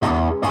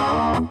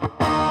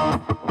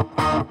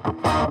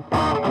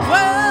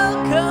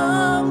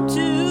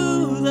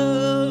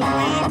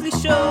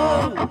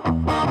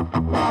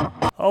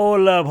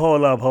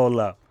hold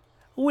up.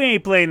 We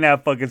ain't playing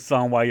that fucking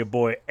song while your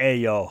boy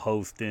Ayo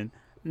hosting.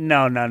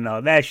 No.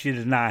 That shit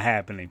is not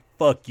happening.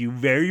 Fuck you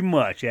very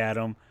much,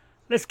 Adam.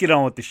 Let's get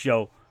on with the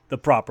show the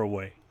proper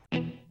way.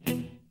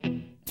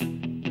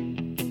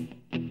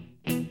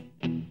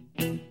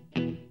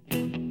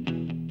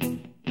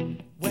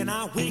 When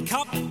I wake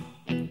up,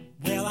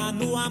 well, I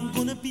know I'm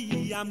gonna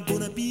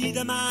be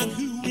the man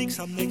who wakes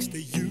up next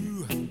to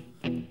you.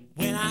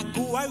 When I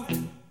go out,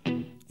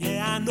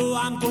 yeah, I know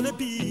I'm gonna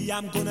be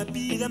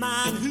the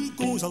man who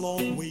goes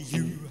along with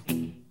you.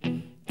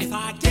 If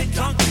I get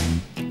drunk,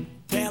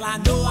 well, I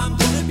know I'm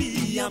gonna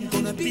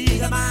be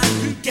the man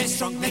who gets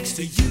drunk next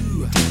to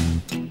you.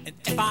 And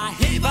if I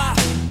haver,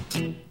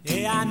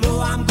 yeah, I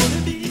know I'm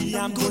gonna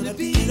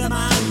be the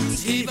man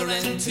who's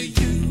havering to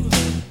you.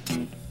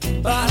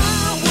 But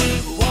I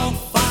would walk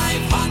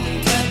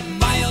 500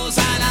 miles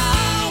and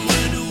I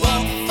would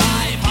walk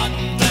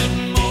 500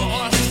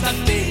 more just to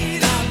be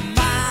the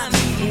man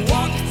who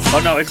walks.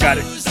 Oh no, it's got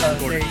it.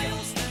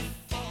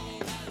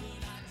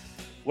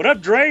 What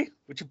up, Dre?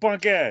 With your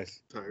punk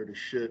ass? Tired as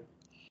shit.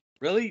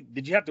 Really?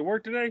 Did you have to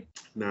work today?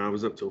 Nah, I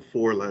was up till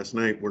 4 last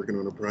night working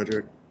on a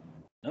project.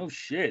 No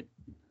shit.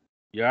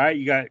 You alright?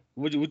 You got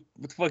what the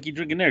fuck you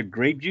drinking there?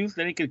 Grape juice?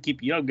 That ain't gonna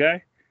keep you up,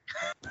 guy.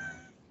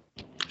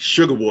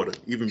 Sugar water,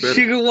 even better.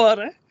 Sugar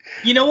water.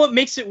 You know what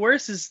makes it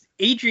worse is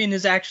Adrian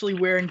is actually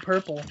wearing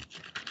purple.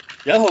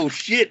 Oh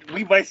shit,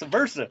 we vice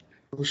versa.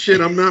 Oh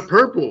shit, I'm not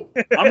purple.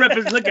 I'm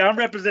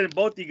representing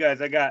both of you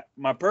guys. I got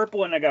my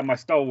purple and I got my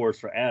Star Wars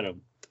for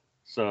Adam.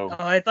 So Oh,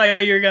 I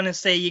thought you were gonna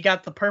say you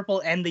got the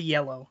purple and the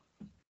yellow.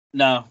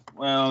 no,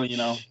 well, we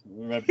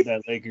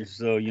represent Lakers,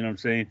 so you know what I'm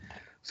saying.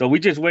 So we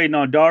just waiting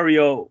on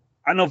Dario.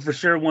 I know for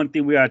sure one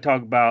thing we gotta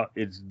talk about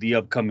is the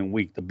upcoming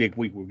week, the big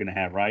week we're gonna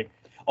have, right?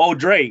 Oh,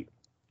 Dre,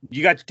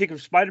 you got your ticket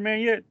for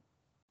Spider-Man yet?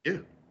 Yeah.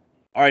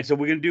 All right, so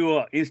we're gonna do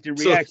an instant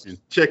reaction.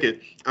 So, check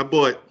it. I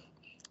bought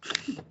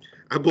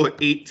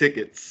 8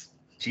 tickets.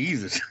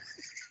 Jesus.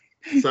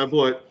 So I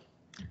bought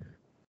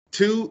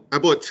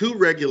two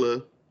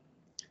regular,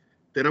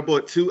 then I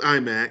bought 2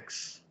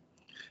 IMAX,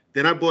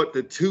 then I bought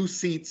the 2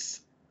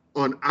 seats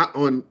on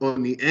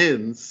the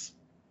ends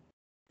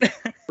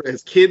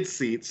as kid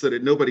seats so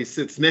that nobody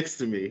sits next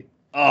to me.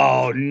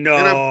 Oh no.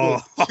 Then I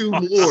bought 2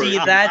 more. See,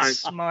 that's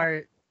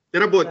smart.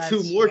 Then I bought That's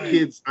 2 more smart.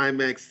 kids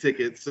IMAX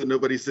tickets so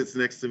nobody sits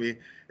next to me.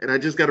 And I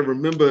just got to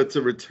remember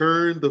to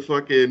return the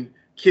fucking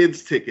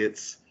kids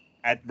tickets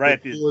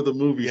before the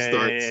movie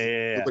starts.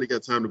 Yeah. Nobody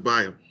got time to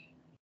buy them.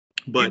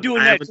 But You're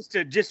doing that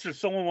just so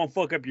someone won't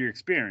fuck up your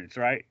experience,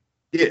 right?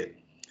 Yeah.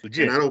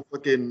 Legit.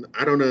 And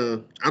I don't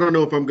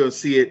know if I'm gonna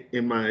see it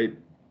in my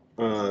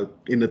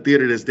in the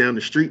theater that's down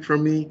the street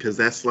from me, because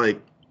that's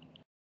not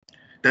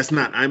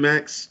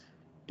IMAX.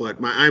 But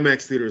my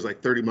IMAX theater is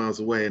like 30 miles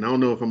away, and I don't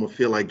know if I'm gonna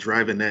feel like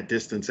driving that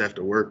distance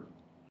after work.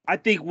 I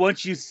think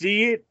once you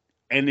see it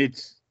and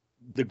it's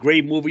the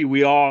great movie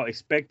we all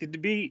expect it to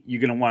be, you're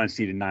gonna want to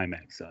see it in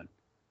IMAX, son.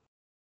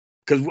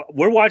 Because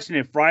we're watching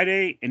it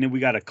Friday, and then we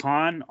got a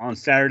con on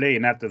Saturday,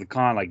 and after the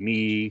con, like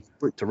me,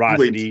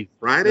 Terosity.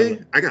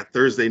 Friday? I got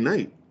Thursday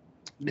night.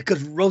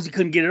 Because Rosie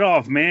couldn't get it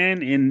off,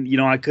 man, and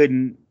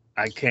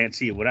I can't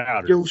see it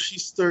without her. Yo,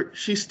 she's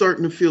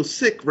starting to feel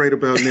sick right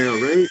about now,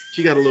 right?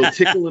 She got a little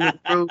tickle in her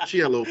throat. She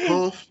got a little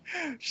cough.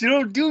 She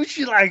don't do.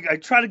 She like I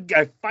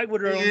fight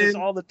with her on this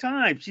all the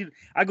time.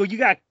 I go, you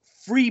got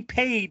free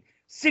paid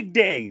sick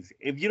days.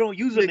 If you don't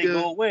use them, they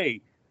go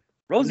away.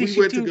 Rosie,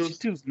 she's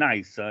too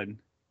nice, son.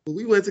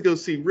 We went to go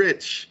see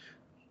Rich.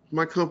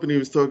 My company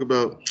was talking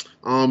about,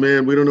 oh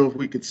man, we don't know if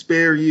we could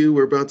spare you.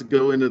 We're about to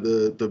go into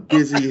the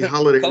busy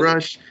holiday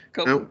rush.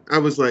 I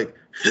was like,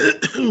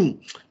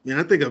 man,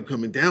 I think I'm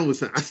coming down with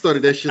something. I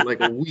started that shit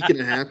like a week and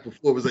a half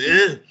before. I was like,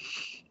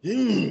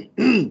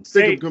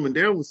 I'm coming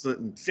down with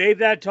something. Save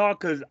that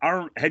talk, because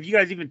have you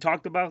guys even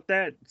talked about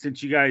that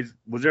since you guys,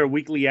 was there a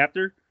weekly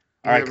after?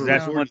 All right, because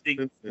that's one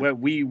thing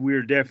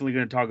we're definitely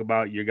going to talk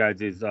about your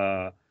guys' is,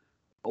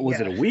 was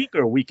it a week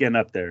or a weekend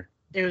up there?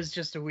 It was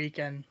just a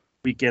weekend.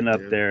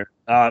 Up there.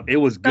 It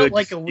was good. Felt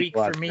like a week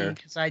for me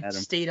because I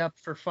stayed up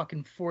for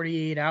fucking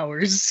 48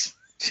 hours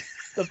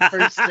the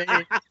first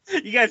day.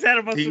 You guys had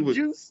him on some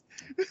juice?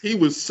 He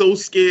was so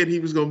scared he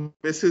was going to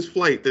miss his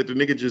flight that the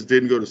nigga just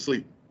didn't go to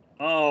sleep.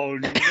 Oh,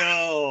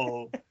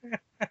 no.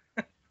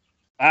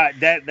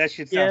 That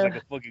shit sounds like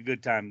a fucking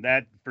good time.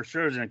 That for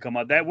sure is going to come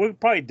up. We'll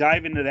probably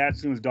dive into that as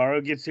soon as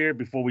Dario gets here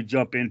before we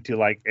jump into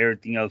like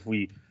everything else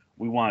we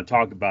want to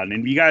talk about.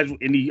 And you guys,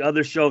 in the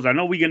other shows, I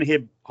know we're going to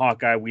hit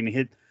Hawkeye. We're going to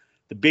hit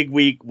the big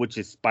week, which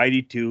is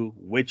Spidey 2,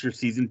 Witcher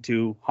Season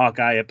 2,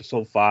 Hawkeye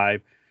Episode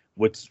 5,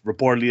 which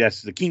reportedly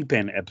that's the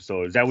Kingpin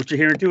episode. Is that what you're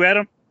hearing too,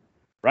 Adam?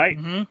 Right?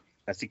 Mm-hmm.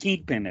 That's the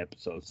Kingpin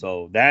episode.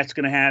 So that's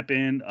going to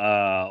happen.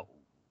 Am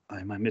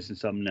I missing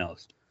something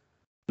else?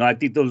 No, I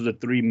think those are the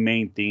 3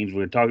 main things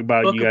we're going to talk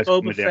about. Book you guys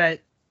of Boba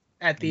Fett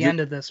at the end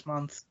of this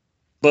month.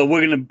 But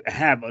we're going to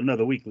have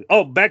another weekly.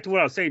 Oh, back to what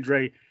I was saying,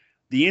 Dre.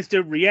 The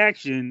instant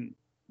reaction,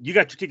 you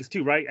got your tickets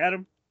too, right,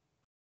 Adam?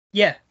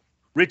 Yeah.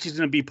 Rich is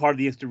going to be part of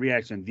the instant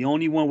reaction. The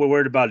only one we're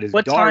worried about is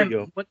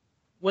Dario.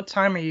 What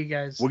time are you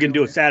guys? We're gonna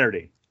do it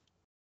Saturday.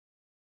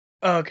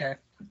 Oh, okay.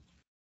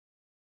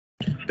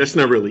 That's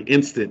not really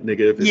instant,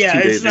 nigga. If it's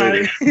 2 days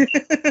later.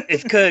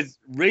 It's because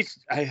Rich,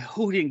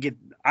 who didn't get?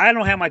 I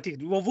don't have my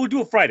tickets. Well, we'll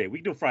do it Friday. We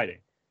can do it Friday.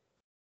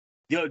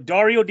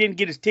 Dario didn't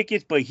get his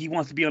tickets, but he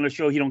wants to be on the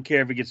show. He don't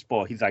care if it gets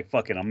spoiled. He's like,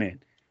 fuck it, I'm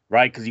in,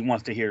 right? Because he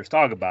wants to hear us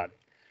talk about it.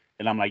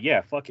 And I'm like,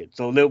 yeah, fuck it.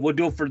 So we'll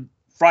do it for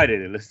Friday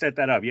then. Let's set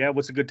that up. Yeah,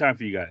 what's a good time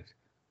for you guys?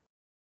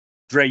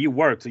 Dre, you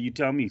work, so you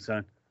tell me,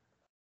 son.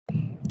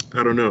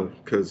 I don't know,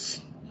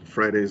 because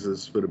Fridays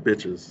is for the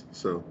bitches,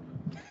 so.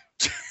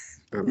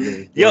 I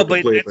mean, Yo,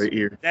 but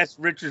that's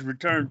Richard's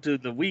return to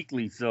the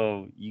weekly,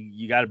 so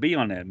you got to be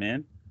on that,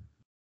 man.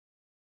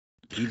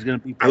 He's gonna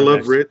be. I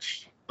love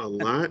Rich a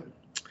lot,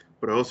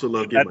 but I also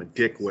love getting my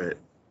dick wet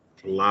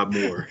a lot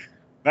more.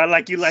 Not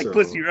like you like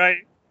pussy, right?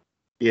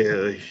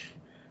 Yeah,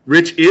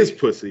 Rich is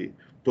pussy,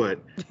 but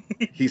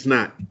he's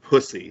not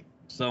pussy.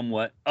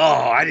 Somewhat.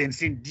 Oh, I didn't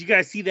see. Did you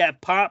guys see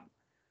that pop?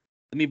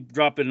 Let me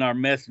drop it in our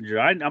messenger.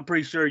 I'm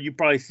pretty sure you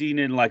probably seen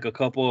it in like a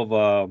couple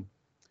of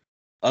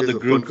other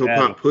groups. Funko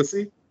Pop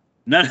pussy?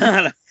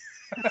 No.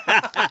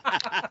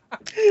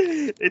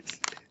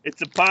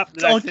 It's a pop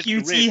that all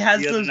cutesy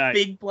has those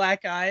big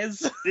black eyes.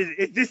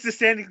 This is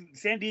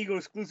San Diego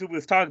exclusive we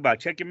was talking about.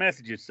 Check your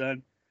messages,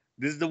 son.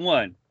 This is the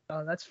one.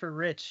 Oh, that's for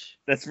Rich.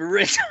 That's for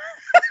Rich.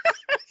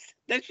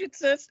 That shit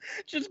says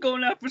just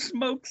going out for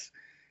smokes,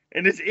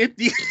 and it's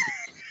empty.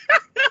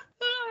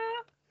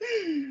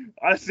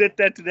 I sent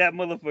that to that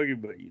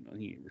motherfucker, but he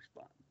didn't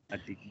respond. I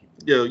think.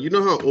 Yo, you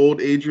know how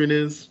old Adrian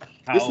is?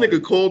 This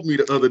nigga called me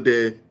the other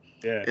day.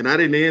 Yeah. And I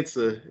didn't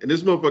answer. And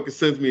this motherfucker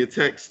sends me a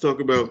text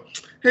talking about,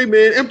 hey,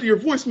 man, empty your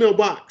voicemail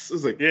box. I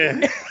was like,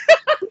 yeah.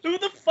 Who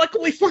the fuck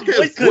was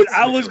Because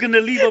I was going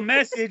to leave a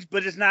message,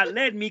 but it's not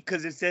letting me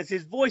because it says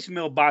his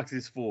voicemail box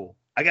is full.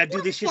 I got to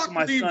do this shit to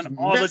my son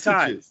all the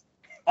time.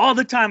 All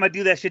the time I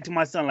do that shit to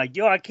my son. Like,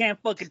 yo, I can't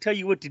fucking tell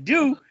you what to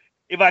do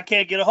if I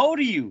can't get a hold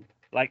of you.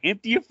 Like,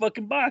 empty your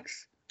fucking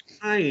box.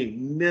 I ain't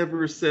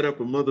never set up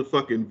a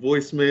motherfucking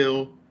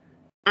voicemail.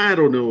 I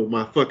don't know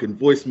my fucking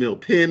voicemail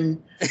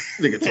pin.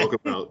 Nigga talk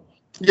about,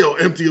 yo,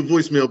 empty your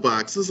voicemail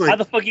box. It's like, how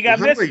the fuck you got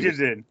messages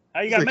in?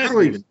 How you got messages? I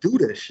don't even do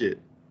that shit.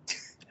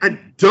 I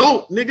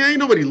don't, nigga. Ain't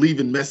nobody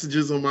leaving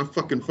messages on my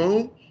fucking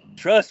phone.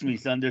 Trust me,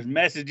 son. There's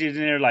messages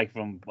in there like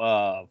from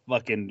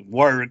fucking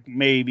work,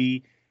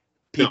 maybe.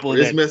 People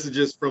there's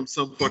messages from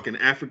some fucking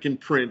African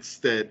prince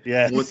that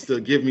wants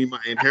to give me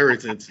my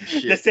inheritance and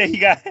shit. Let's say he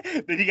got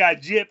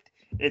gypped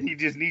and he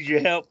just needs your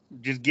help.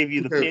 Just give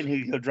you the pin.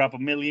 He'll drop $1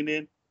 million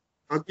in.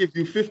 I'll give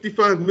you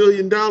 $55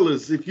 million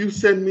if you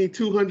send me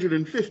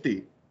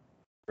 250.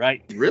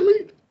 Right.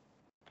 Really?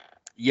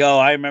 Yo,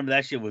 I remember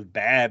that shit was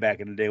bad back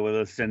in the day where they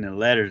were sending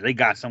letters. They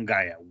got some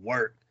guy at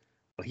work,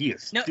 but he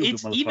is stupid. No,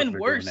 it's even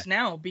worse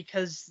now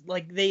because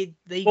like they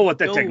well, with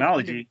the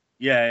technology.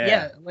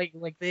 Yeah.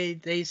 Like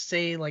they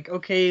say like,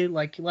 okay,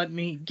 like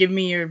give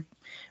me your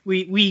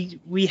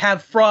we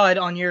have fraud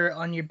on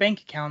your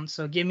bank account,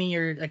 so give me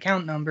your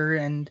account number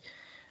and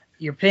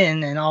your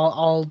PIN, and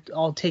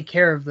I'll take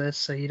care of this,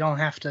 so you don't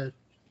have to.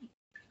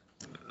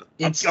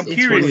 I'm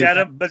curious,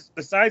 Adam. But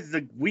besides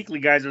the weekly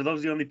guys, are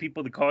those the only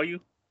people that call you?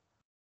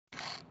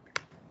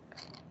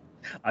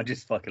 I'm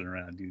just fucking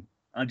around, dude.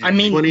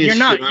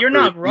 You're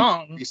not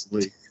wrong.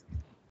 Recently.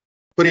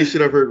 Funniest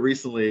shit I've heard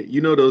recently.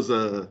 You know those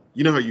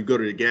you know how you go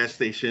to the gas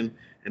station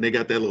and they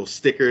got that little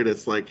sticker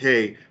that's like,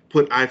 hey,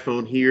 put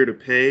iPhone here to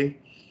pay.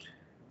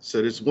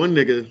 So this one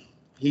nigga,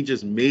 he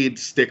just made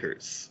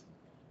stickers.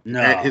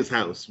 At his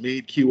house,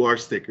 made QR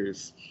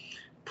stickers,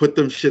 put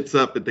them shits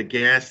up at the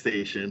gas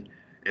station,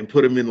 and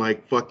put them in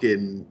like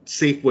fucking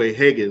Safeway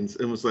Higgins,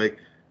 and was like,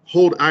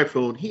 hold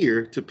iPhone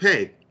here to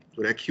pay.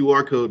 So that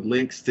QR code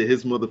links to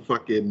his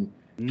motherfucking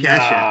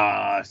Cash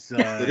App. So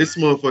this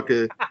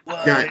motherfucker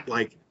got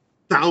like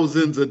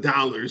thousands of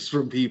dollars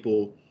from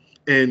people,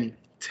 and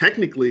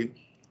technically,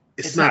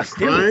 it's not a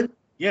crime.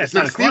 Yeah, it's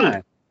not a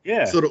crime.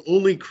 Yeah. So the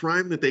only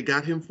crime that they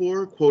got him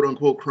for, quote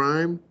unquote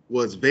crime,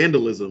 was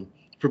vandalism.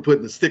 For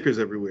putting the stickers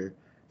everywhere.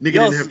 Nigga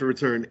didn't have to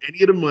return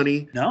any of the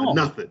money. No.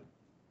 Nothing.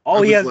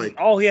 All he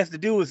has to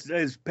do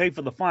is pay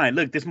for the fine.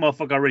 Look, this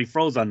motherfucker already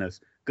froze on us.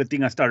 Good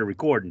thing I started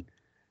recording.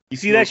 You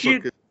see that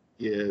shit?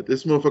 Yeah,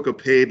 this motherfucker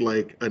paid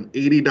like an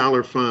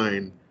 $80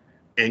 fine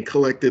and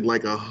collected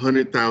like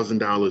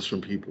 $100,000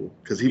 from people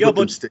because he put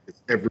them stickers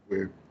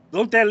everywhere.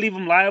 Don't that leave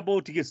him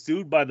liable to get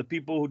sued by the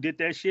people who did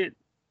that shit?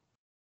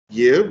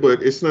 Yeah,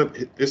 but it's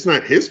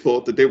not his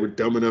fault that they were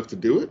dumb enough to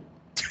do it.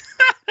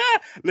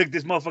 Look,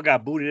 this motherfucker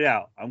got booted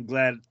out. I'm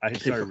glad I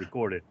started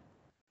recording.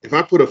 If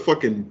I put a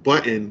fucking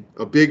button,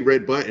 a big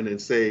red button,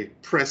 and say,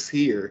 press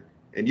here,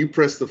 and you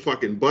press the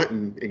fucking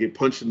button and get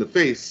punched in the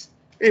face,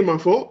 ain't my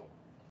fault.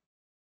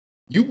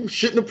 You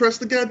shouldn't have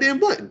pressed the goddamn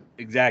button.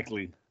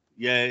 Exactly.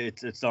 Yeah,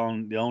 it's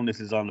on, the onus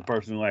is on the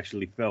person who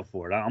actually fell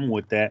for it. I'm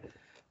with that.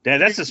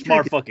 That's a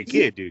smart fucking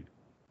kid, dude.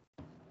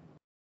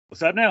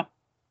 What's up now?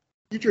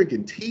 You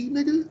drinking tea,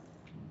 nigga?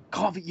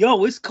 Coffee,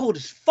 yo, it's cold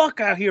as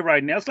fuck out here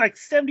right now. It's like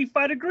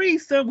 75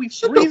 degrees, son. We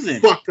Shut freezing.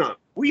 The fuck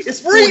up. It's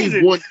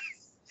freezing.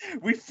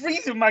 We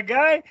freezing, my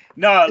guy.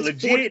 No, It's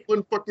legit.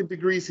 41 fucking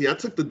degrees here. I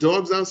took the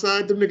dogs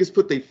outside. Them niggas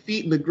put their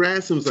feet in the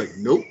grass and was like,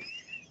 nope.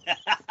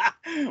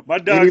 My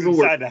dog's even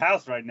inside work. the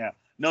house right now.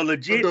 No, My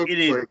legit, dog it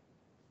was is like,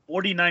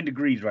 49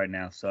 degrees right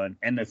now, son.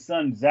 And the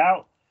sun's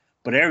out,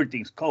 but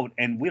everything's cold.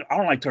 And I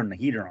don't like turning the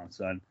heater on,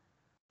 son.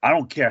 I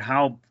don't care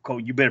how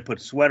cold. You better put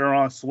a sweater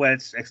on,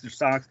 sweats, extra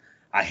socks.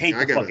 I hate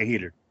the fucking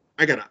heater.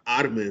 I got an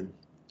ottoman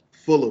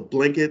full of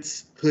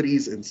blankets,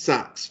 hoodies, and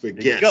socks for There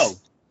you guests. go.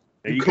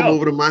 There you come go.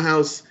 over to my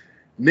house.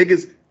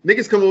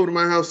 Niggas come over to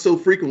my house so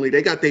frequently.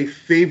 They got their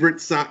favorite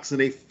socks and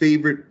their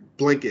favorite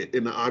blanket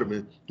in the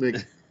ottoman.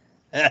 Nigga,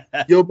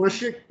 yo, my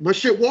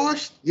shit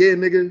washed? Yeah,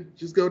 nigga,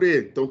 just go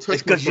there. Don't touch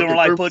It's because you don't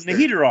like putting the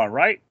heater on,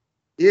 right?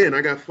 Yeah, and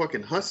I got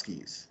fucking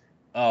huskies.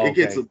 Oh, It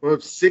gets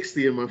above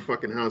 60 in my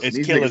fucking house. It's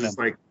and these killing niggas them. is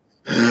like,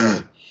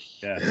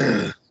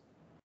 Yeah.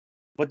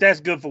 But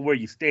that's good for where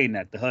you staying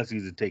at. The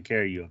Huskies will take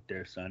care of you up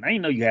there, son. I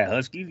didn't know you had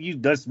Huskies. You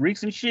dust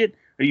reeks and shit,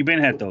 or you been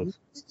had those?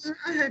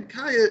 I had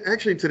Kaya.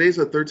 Actually, today's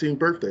her 13th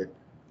birthday.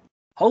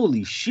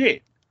 Holy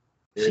shit.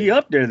 Yeah. She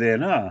up there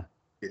then, huh?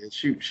 Yeah,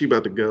 she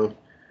about to go.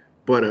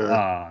 But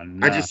Nah.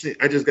 I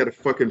just got a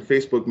fucking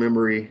Facebook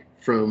memory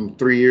from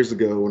 3 years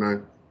ago when I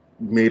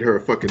made her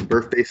a fucking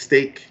birthday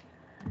steak.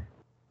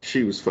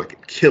 She was fucking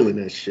killing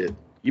that shit.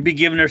 You be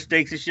giving her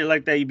steaks and shit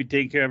like that? You be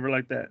taking care of her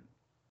like that?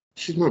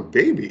 She's my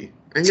baby.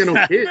 I ain't got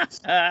no kids.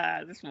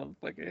 This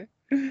motherfucker.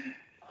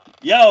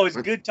 Yo, it's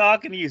good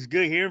talking to you. It's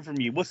good hearing from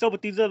you. What's up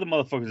with these other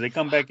motherfuckers? They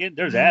come back in.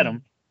 There's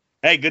Adam.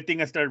 Hey, good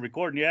thing I started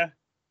recording, yeah?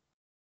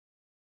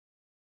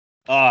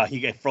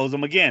 He froze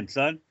him again,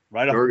 son.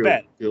 Right off the Dario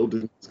bat.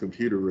 building his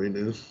computer right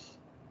now.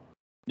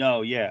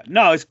 No, yeah.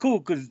 No, it's cool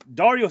because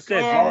Dario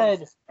said as long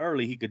as it's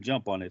early he could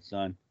jump on it,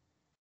 son.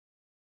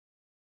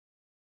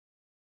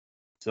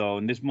 So,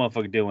 and this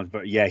motherfucker did one,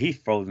 but yeah, he's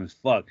frozen as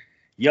fuck.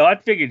 Yo, I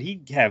figured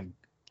he'd have,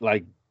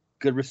 like,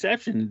 good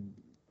reception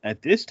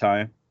at this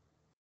time.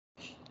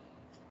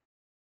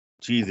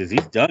 Jesus,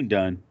 he's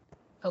done.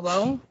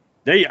 Hello?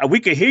 There we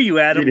can hear you,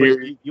 Adam, We can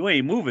but hear you. you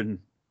ain't moving.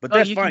 But Oh,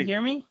 that's you fine. can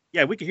hear me?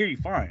 Yeah, we can hear you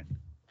fine.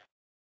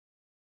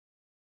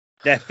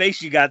 That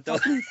face you got, though.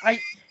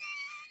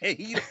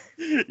 you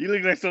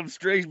look like something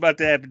strange about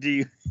to happen to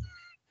you.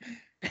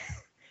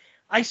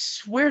 I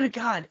swear to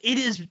God, it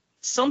is There you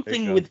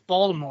something go. with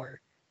Baltimore.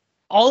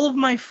 All of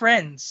my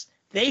friends,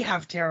 they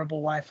have terrible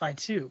Wi-Fi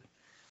too.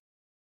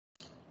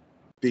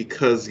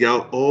 Because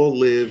y'all all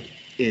live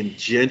in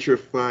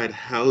gentrified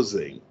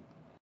housing.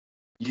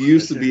 You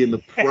used to be in the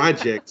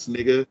projects,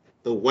 nigga.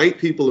 The white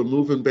people are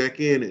moving back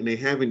in and they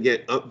haven't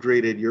yet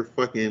upgraded your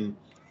fucking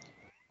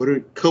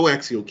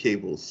coaxial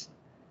cables.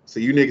 So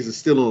you niggas are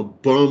still on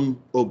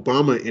bum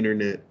Obama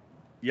internet.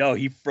 Yo,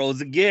 he froze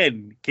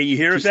again. Can you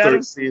hear us, You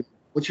Adam?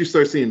 once you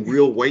start seeing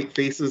real white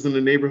faces in the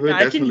neighborhood, Yeah,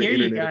 I that's can when the hear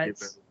you internet guys.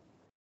 gets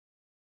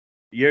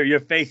better. Your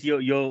face,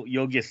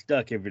 you'll get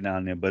stuck every now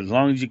and then. But as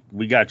long as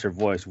we got your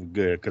voice, we're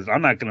good. Because we're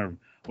not gonna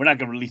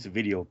release a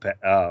video.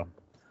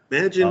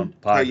 Imagine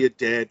how pod. your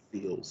dad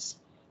feels.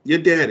 Your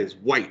dad is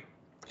white.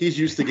 He's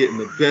used to getting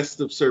the best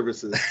of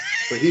services,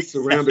 but he's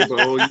surrounded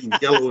by all you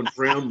yellow and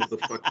brown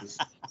motherfuckers.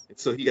 And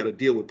so he got to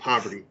deal with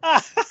poverty.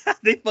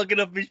 They fucking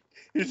up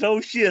his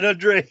whole shit,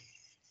 Andre.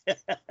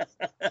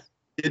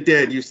 Your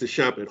dad used to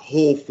shop at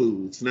Whole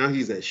Foods. Now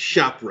he's at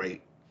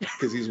ShopRite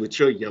because he's with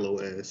your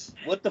yellow ass.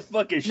 What the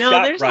fuck is No,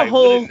 there's ShopRite? a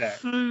Whole What is that?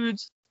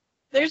 Foods.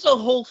 There's a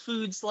Whole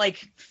Foods like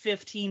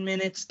 15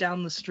 minutes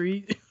down the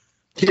street.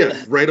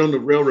 Yeah, right on the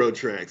railroad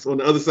tracks, on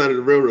the other side of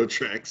the railroad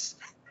tracks,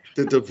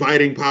 the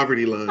dividing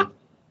poverty line.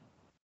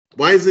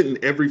 Why is it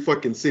in every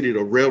fucking city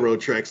the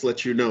railroad tracks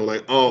let you know,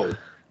 like, oh,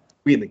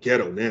 we in the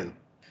ghetto now?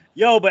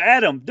 Yo, but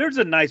Adam, there's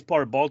a nice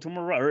part of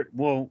Baltimore. Right?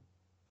 Well,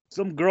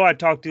 some girl I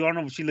talked to, I don't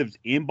know if she lives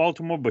in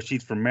Baltimore, but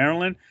she's from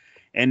Maryland.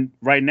 And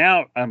right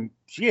now,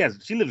 she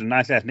lives in a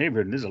nice ass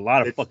neighborhood, and there's a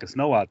lot of fucking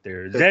snow out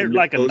there. Is That's the that new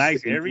like a host nice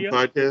of your new area?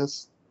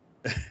 Podcast?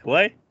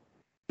 What?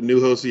 The new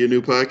host of your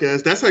new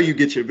podcast? That's how you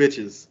get your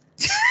bitches.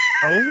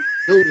 Oh,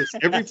 Notice,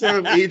 every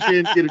time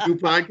Adrian get a new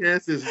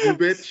podcast, there's a new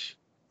bitch.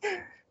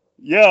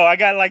 Yo, I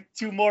got like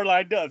 2 more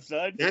lined up,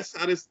 son. That's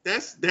how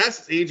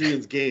that's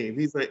Adrian's game.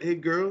 He's like, hey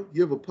girl,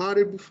 you ever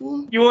potted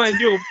before? you want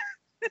to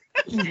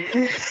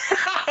do?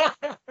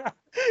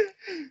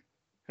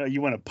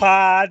 You want a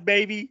pod,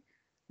 baby?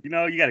 You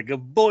know, you got a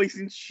good voice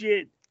and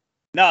shit.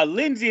 Now,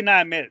 Lindsay and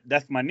I met.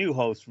 That's my new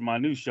host for my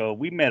new show.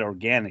 We met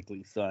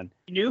organically, son.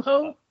 New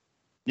hoe?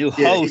 New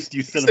Yeah, host,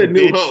 you He son of a said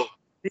new bitch. host.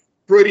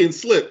 Freudian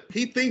slip.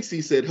 He thinks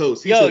he said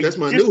host. He Yo, said that's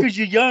my just new. because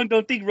you're young,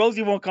 don't think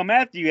Rosie won't come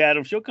after you,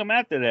 Adam. She'll come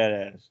after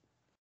that ass.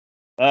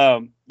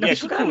 No, Yeah, she'll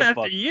she's come cool as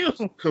after fuck. you.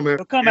 She'll come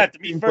after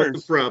me What's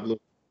first. the problem?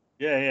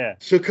 Yeah.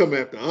 She'll come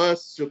after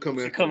us. She'll come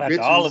She'll after come the after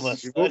bitches. all of us,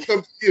 She won't son.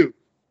 come to you.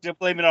 Just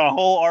blame it on a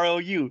whole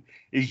ROU.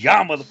 It's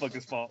y'all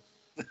motherfuckers' fault.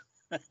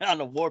 On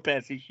the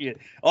Warpath and shit.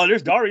 Oh,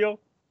 there's Dario.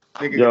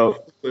 Nigga Yo.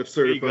 got There you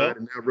certified, go.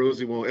 and now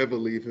Rosie won't ever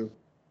leave him.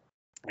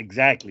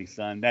 Exactly,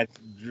 son. That's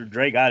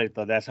Dre got it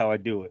though. That's how I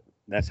do it.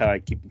 That's how I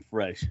keep it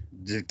fresh.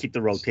 Just keep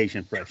the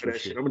rotation fresh. For and that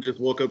shit. shit. I'm gonna just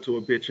walk up to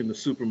a bitch in the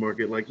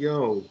supermarket like,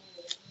 yo,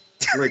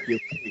 I like your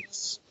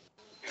face.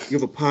 You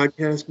have a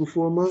podcast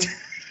before, Mo?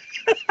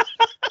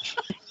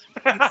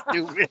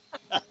 Stupid.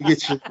 Let me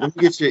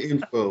get your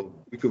info.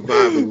 We could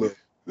vibe a little.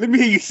 Let me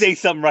hear you say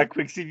something right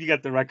quick. See if you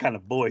got the right kind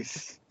of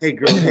voice. Hey,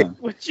 girl. Hey,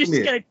 What's your Come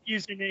here. Skype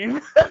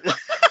username?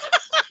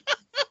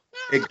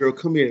 hey, girl.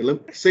 Come here.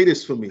 Say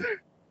this for me.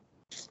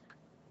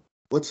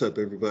 What's up,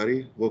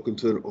 everybody? Welcome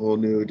to an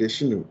all-new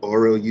edition of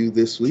RLU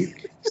This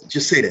Week.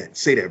 Just say that.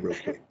 Say that real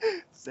quick.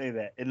 Say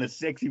that in a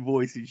sexy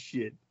voice and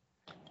shit.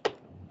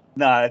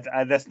 No,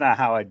 that's not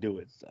how I do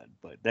it, son.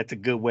 But that's a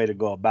good way to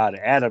go about it.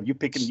 Adam,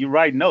 you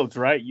write notes,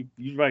 right?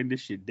 You writing this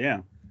shit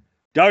down.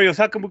 Darius,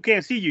 how come we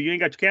can't see you? You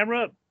ain't got your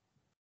camera up?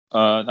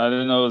 I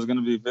didn't know it was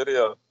gonna be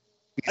video.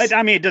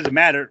 I mean, it doesn't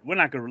matter. We're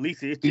not gonna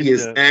release it. It's He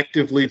just is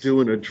actively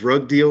doing a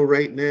drug deal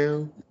right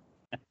now.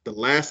 The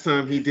last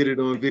time he did it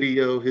on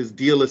video, his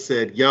dealer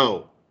said,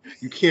 "Yo,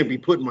 you can't be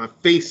putting my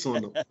face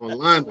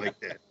online like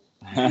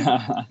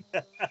that."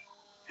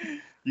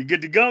 You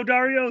good to go,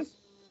 Darius?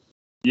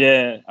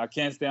 Yeah, I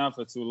can't stay on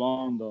for too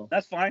long though.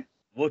 That's fine.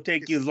 We'll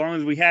take you as long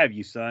as we have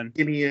you, son.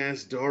 Skinny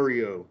ass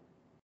Dario.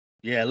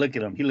 Yeah, look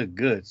at him. He look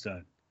good,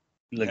 son.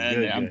 He look Man,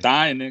 good. I'm good.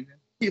 dying, nigga.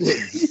 He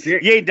looks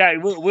sick. You ain't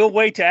dying. We'll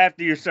wait till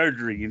after your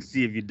surgery and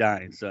see if you're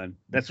dying, son.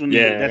 That's when.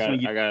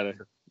 I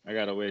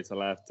gotta wait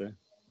till after.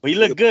 But you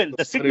look good.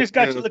 The sickness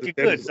got you looking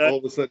good, son. All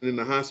of a sudden in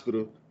the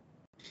hospital.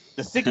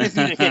 The sickness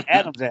need to hit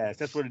Adam's ass.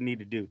 That's what it need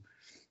to do.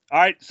 All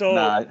right, so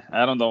Nah,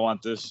 I don't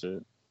want this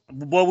shit.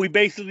 what we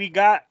basically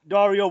got,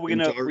 Dario, we're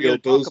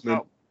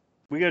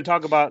gonna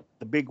talk about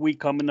the big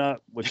week coming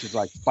up, which is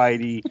like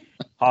Spidey,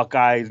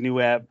 Hawkeye's new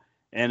app,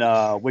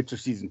 and Witcher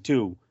season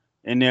 2.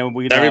 And then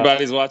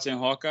Everybody's watching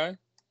Hawkeye.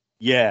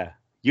 Yeah,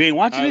 you ain't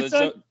watching it,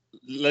 son?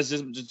 Let's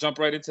just jump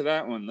right into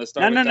that one. Let's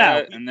start No.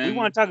 and then We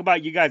want to talk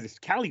about you guys'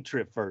 Cali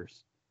trip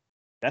first.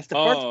 That's the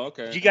first.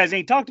 Okay. You guys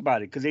ain't talked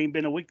about it because it ain't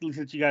been a weekly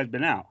since you guys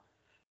been out.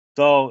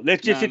 So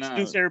let's just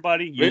introduce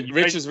everybody.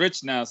 Rich is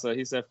rich now, so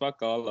he said,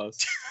 "Fuck all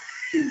us."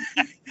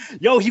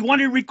 Yo, he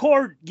wanted to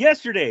record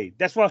yesterday.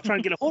 That's why I was trying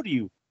to get a hold of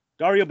you,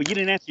 Dario, but you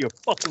didn't answer your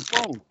fucking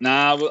phone.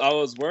 Nah, I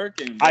was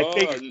working, bro. I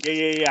figured.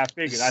 Yeah. I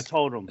figured. I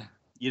told him.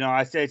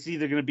 I said it's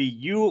either gonna be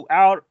you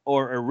out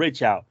or a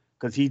Rich out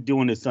because he's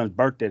doing his son's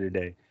birthday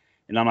today.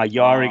 And I'm like,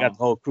 yo, I already got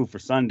the whole crew for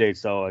Sunday,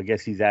 so I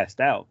guess he's asked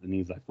out. And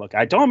he's like, fuck.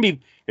 I told him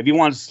if he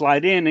wants to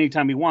slide in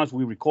anytime he wants,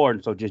 we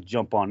record, so just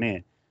jump on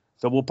in.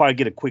 So we'll probably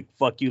get a quick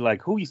fuck you,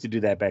 like, who used to do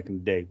that back in the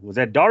day? Was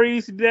that Dario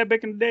used to do that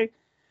back in the day?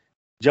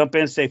 Jump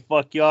in, say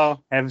fuck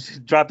y'all,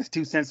 drop his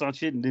 2 cents on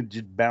shit, and then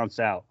just bounce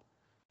out.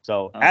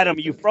 So, Adam,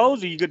 you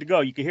froze or you good to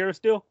go? You can hear us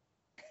still?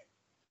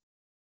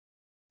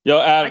 Yo,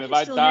 Adam, if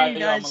I still die, hear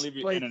you I'm guys, gonna leave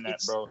you like, internet,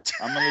 it's- bro.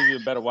 I'm gonna leave you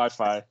better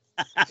Wi-Fi.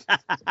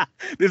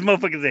 This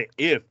motherfucker said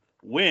if,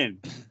 when.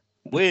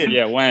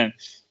 Yeah, when?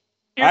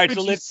 All right, What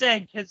so you let's-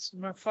 said, because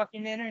my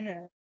fucking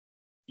internet.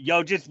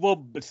 Yo, just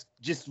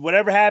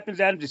whatever happens,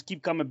 Adam, just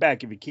keep coming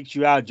back. If he kicks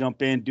you out,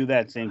 jump in, do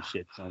that same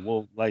shit.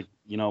 So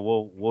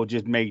we'll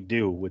just make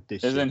do with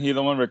this. Isn't shit. he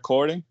the one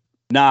recording?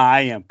 Nah,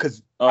 I am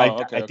because I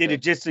did okay.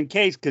 it just in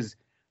case. Because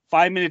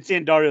 5 minutes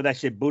in, Dario, that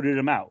shit booted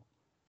him out.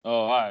 Oh,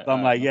 all right. So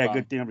I'm like, yeah, no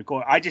good thing I'm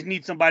recording. I just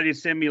need somebody to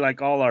send me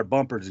like all our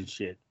bumpers and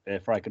shit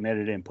if I can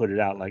edit it and put it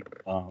out like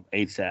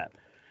ASAP.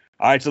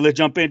 All right, so let's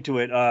jump into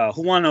it.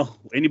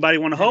 Anybody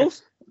want to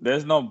host?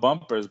 There's no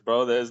bumpers,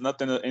 bro. There's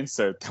nothing to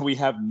insert. We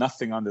have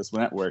nothing on this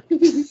network.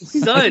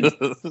 Son,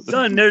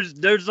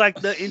 there's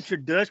like the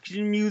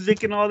introduction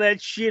music and all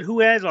that shit. Who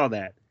has all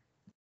that?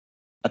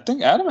 I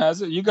think Adam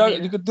has it. You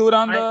could do it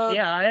on the.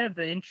 I have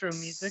the intro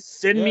music.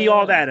 Send me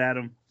all that,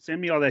 Adam. Send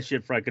me all that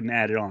shit so I can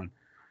add it on.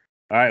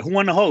 All right, who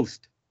won the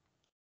host?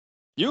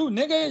 You,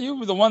 nigga, you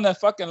were the one that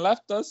fucking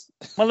left us.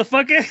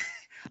 Motherfucker,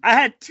 I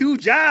had 2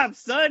 jobs,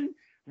 son,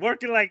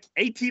 working like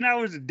 18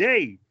 hours a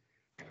day.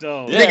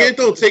 So Yeah. Nigga, it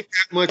don't take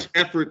that much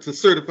effort to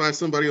certify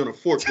somebody on a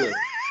forklift.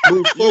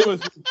 Move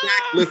forward,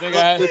 lift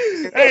up,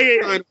 lift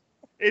Hey,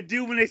 it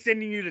do when they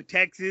sending you to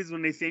Texas,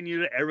 when they send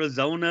you to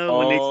Arizona,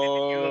 when they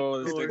sending you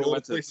up this north. nigga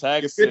went to Your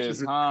Texas,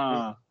 pictures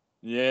huh?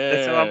 Yeah.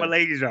 That's how all my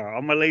ladies are.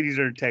 All my ladies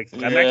are in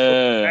Texas. I'm Yeah.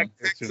 actually back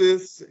there too.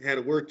 Texas, had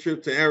a work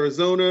trip to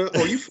Arizona.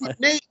 Oh, you fucked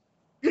Nate?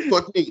 You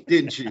fucked Nate,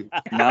 didn't you?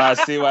 Now I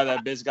see why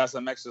that bitch got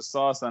some extra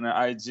sauce on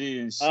her IG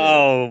and shit.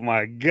 Oh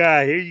my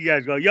God! Here you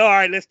guys go. Yo, all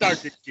right, let's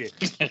start this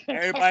shit.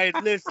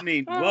 Everybody's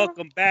listening.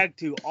 Welcome back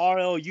to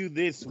RLU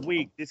This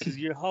Week. This is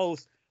your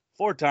host,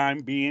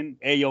 4-time being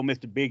Ayo,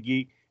 Mr.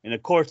 Biggie, and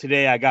of course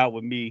today I got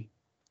with me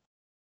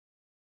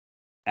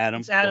Adam.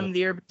 It's Adam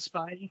the Urban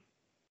Spidey.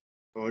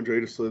 Andre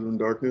the Slit in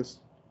Darkness.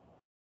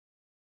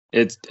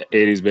 It's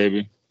 80s,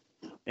 baby.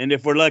 And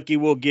if we're lucky,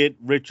 we'll get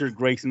Richard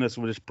gracing us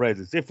with his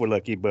presence. If we're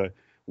lucky, but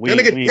we That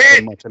ain't nigga putting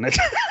dead. much on that.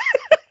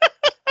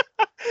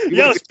 You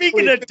Yo, wanna get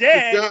speaking of 20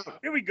 dead, job.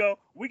 here we go.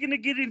 We're going to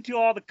get into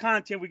all the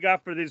content we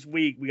got for this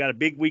week. We got a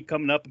big week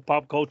coming up in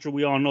pop culture.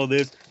 We all know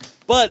this.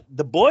 But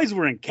the boys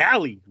were in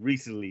Cali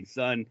recently,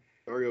 son.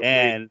 Dario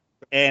And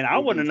I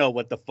want to know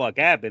what the fuck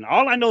happened.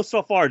 All I know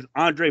so far is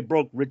Andre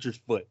broke Richard's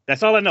foot.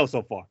 That's all I know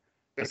so far.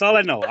 That's all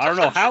I know. I don't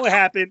know how it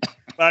happened,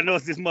 but I know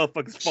it's this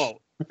motherfucker's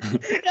fault.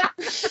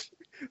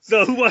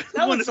 So who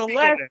That was the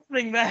last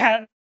thing that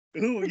happened.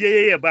 Ooh,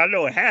 yeah. But I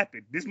know it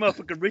happened. This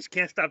motherfucker Rich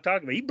can't stop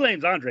talking about it. He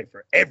blames Andre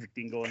for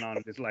everything going on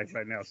in his life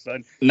right now,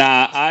 son.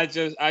 Nah, I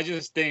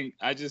just think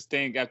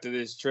after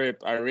this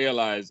trip, I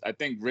realized I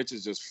think Rich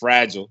is just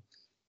fragile.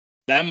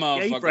 That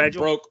motherfucker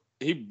fragile.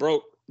 He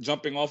broke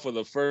jumping off of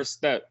the first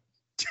step.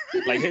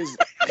 Like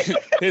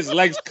his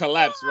legs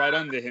collapsed right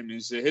under him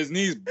and shit. His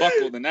knees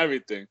buckled and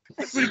everything.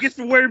 That's what he gets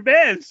for wearing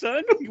bands,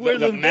 son. He wears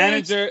The them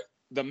bands.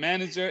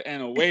 manager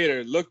and a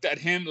waiter looked at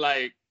him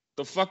like,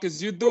 "The fuck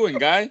is you doing,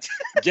 guy?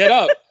 Get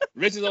up!"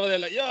 Rich is over there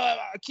like, "Yo,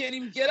 I can't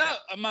even get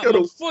up. My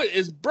foot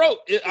is broke.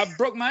 I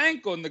broke my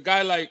ankle." And the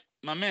guy like,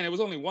 "My man, it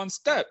was only one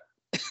step."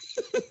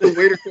 The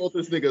waiter called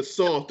this nigga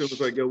soft and was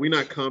like, "Yo, we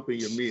not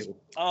comping your meal."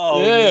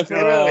 Oh yeah, for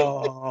real.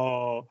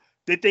 Oh.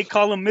 Did they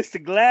call him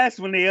Mr. Glass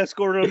when they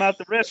escorted him out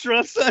the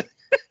restaurant, son?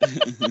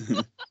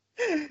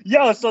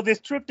 Yo, so this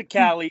trip to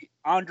Cali,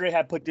 Andre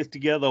had put this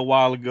together a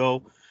while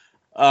ago.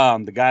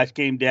 The guys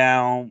came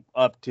down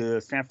up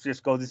to San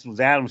Francisco. This was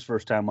Adam's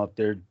first time up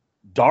there.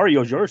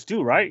 Dario's yours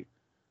too, right?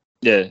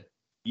 Yeah.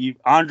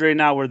 Andre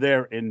and I were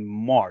there in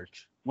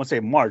March. I want to say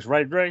March,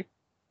 right, Dre?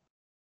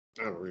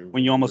 I don't remember.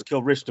 When you almost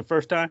killed Rich the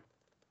first time?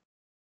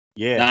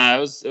 Yeah. Nah, it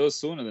was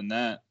sooner than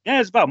that. Yeah,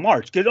 it's about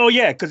March.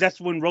 Cause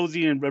that's when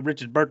Rosie and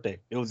Rich's birthday.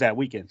 It was that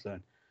weekend,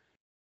 son.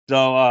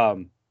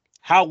 So,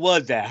 how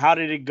was that? How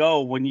did it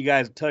go when you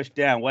guys touched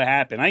down? What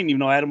happened? I didn't even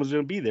know Adam was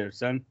gonna be there,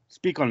 son.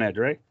 Speak on that,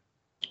 Dre.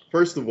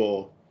 First of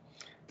all,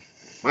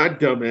 my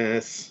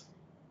dumbass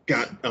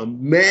got a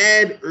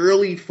mad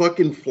early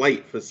fucking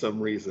flight for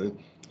some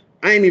reason.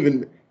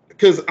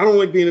 Because I don't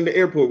like being in the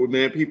airport with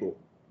mad people.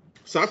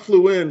 So I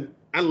flew in,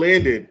 I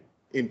landed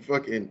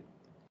in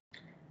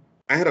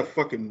I had a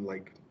fucking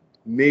like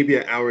maybe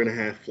an hour and a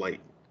half flight.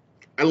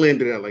 I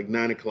landed at like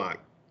 9 o'clock.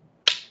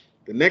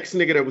 The next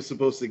nigga that was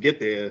supposed to get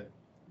there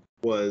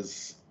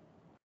was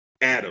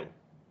Adam.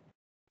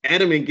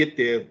 Adam didn't get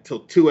there till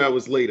 2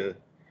 hours later.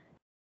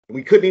 And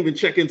we couldn't even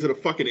check into the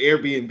fucking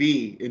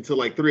Airbnb until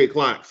like 3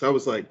 o'clock. So I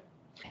was like,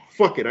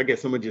 fuck it. I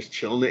guess I'm gonna just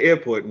chill in the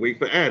airport and wait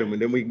for Adam. And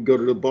then we can go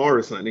to the bar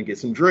or something and get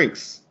some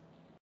drinks.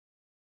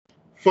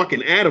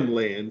 Fucking Adam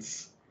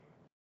lands.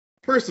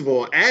 First of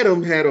all,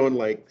 Adam had on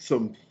like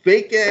some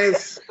fake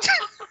ass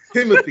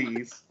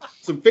Timothy's,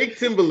 some fake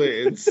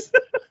Timberlands,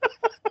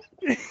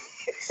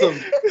 some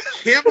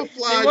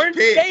camouflage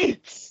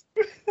pants.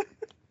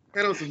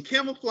 Had on some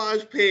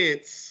camouflage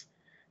pants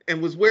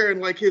and was wearing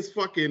like his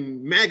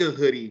fucking MAGA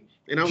hoodie.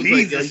 And I was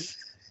like,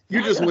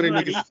 you just want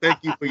niggas to thank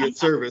you for your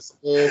service.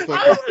 All fucking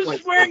I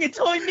was wearing a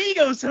Toy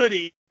Migos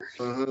hoodie.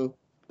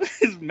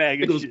 His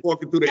MAGA nigga was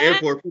walking through the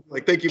airport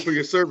like, thank you for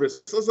your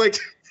service. So I was like,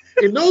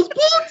 in those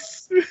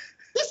boots?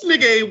 This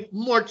nigga ain't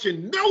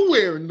marching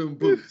nowhere in them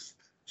boots.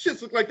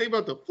 Shits look like they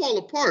about to fall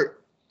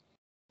apart.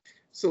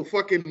 So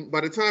fucking by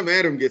the time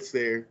Adam gets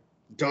there,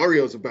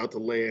 Dario's about to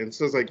land.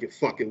 So I was like,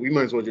 fuck it. We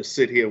might as well just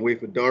sit here and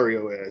wait for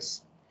Dario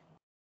ass.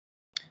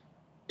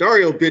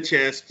 Dario bitch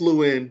ass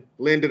flew in,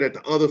 landed at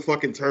the other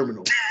fucking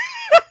terminal.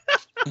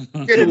 He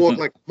had to walk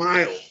like a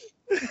mile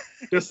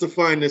just to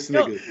find this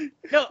nigga.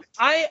 No,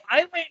 I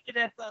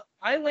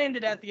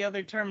landed at the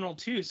other terminal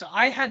too, so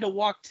I had to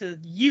walk to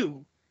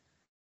you.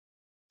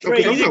 Dre,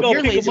 Okay, you didn't go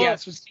Your pick lazy him up.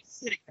 ass was just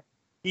sitting there.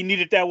 He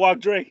needed that walk,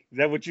 Dre. Is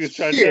that what you was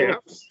trying to Yeah,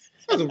 tell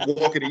I wasn't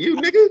walking to you,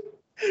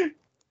 nigga.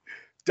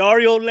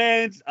 Dario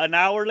lands an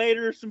hour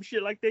later or some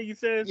shit like that, you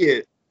said? Yeah.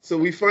 So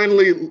we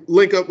finally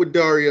link up with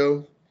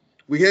Dario.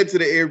 We head to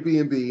the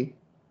Airbnb.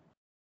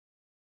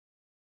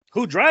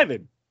 Who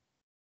driving?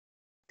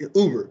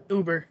 Uber.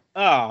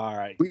 Oh, all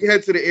right. We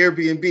head to the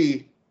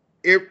Airbnb.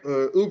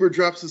 Uber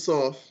drops us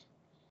off.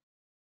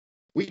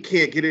 We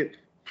can't get it.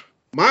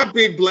 My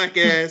big black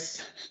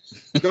ass,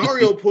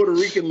 Dario Puerto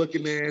Rican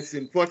looking ass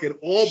in fucking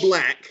all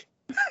black.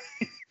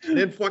 And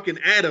then fucking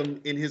Adam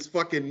in his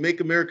fucking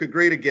Make America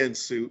Great Again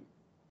suit.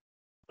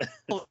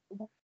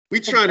 We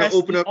trying to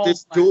open up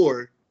this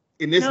door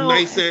in this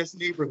nice ass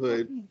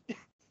neighborhood.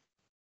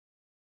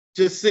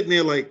 Just sitting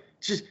there like,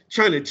 just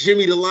trying to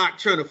jimmy the lock,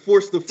 trying to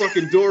force the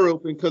fucking door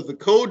open because the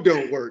code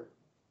don't work.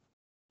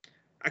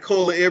 I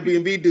call the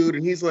Airbnb dude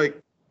and he's like,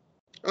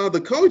 oh,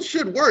 the code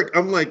should work.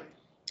 I'm like,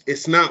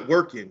 it's not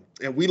working.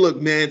 And we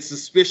look mad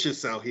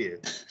suspicious out here.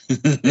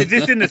 Is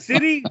this in the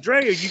city,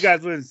 Dre, or you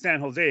guys were in San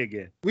Jose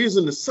again? We was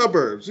in the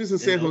suburbs. We was in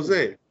San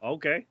Jose.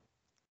 Okay.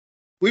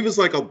 We was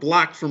like a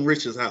block from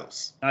Rich's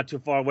house. Not too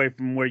far away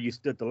from where you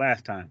stood the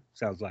last time,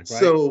 sounds like, right?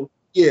 So,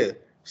 yeah.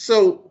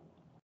 So,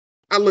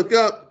 I look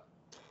up.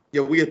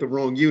 Yo, we at the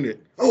wrong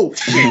unit. Oh,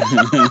 shit.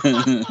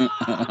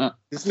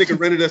 This nigga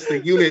rented us the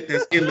unit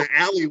that's in the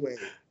alleyway.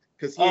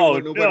 Because he didn't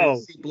want nobody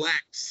to see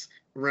blacks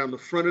around the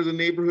front of the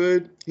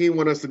neighborhood. He didn't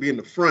want us to be in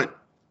the front.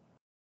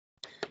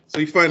 So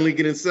we finally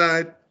get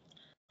inside.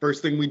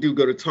 First thing we do,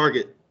 go to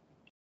Target.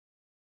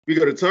 We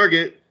go to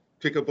Target,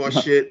 pick up our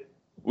shit.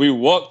 We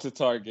walked to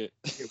Target.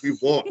 Yeah, we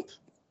walked.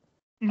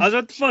 I was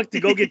what the fuck to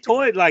go get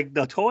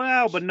the toy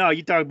aisle, but no,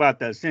 you talk about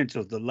the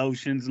essentials, the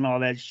lotions and all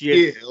that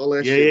shit. Yeah, all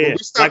that shit. Yeah. We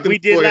stopped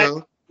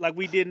Like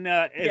we did in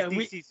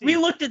SDCC. We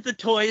looked at the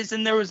toys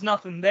and there was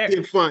nothing there.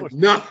 Didn't find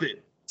nothing.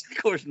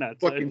 Of course not.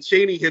 Fucking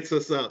Cheney hits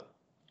us up.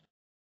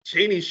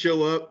 Cheney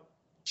show up.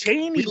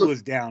 Cheney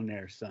was down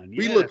there, son.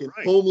 We Yeah, looking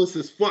right. homeless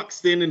as fuck,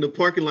 standing in the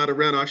parking lot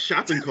around our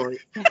shopping cart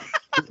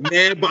with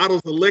mad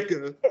bottles of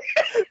liquor.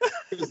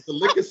 Because the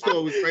liquor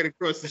store was right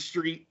across the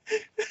street.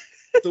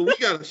 So we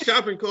got a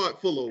shopping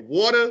cart full of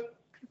water,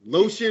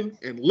 lotion,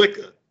 and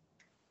liquor.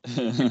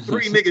 3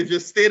 niggas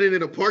just standing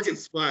in a parking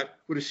spot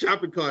with a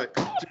shopping cart,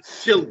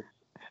 just chilling.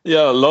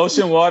 Yo,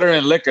 lotion, water,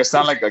 and liquor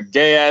sound like a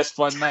gay ass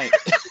fun night.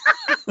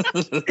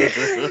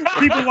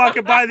 People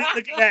walking by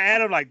looking at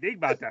Adam like they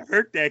about to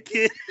hurt that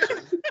kid.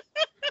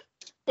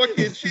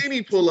 Fucking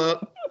Cheney pull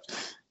up.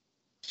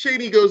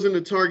 Cheney goes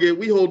into Target.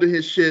 We holding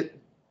his shit.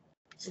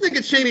 This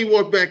nigga Cheney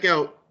walk back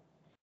out.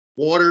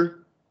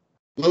 Water,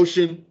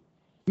 lotion,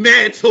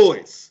 mad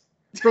toys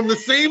from the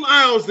same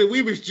aisles that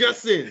we was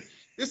just in.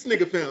 This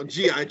nigga found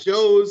G.I.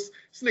 Joes.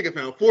 This nigga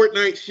found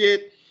Fortnite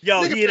shit.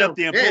 Yo, Nigga he hit up found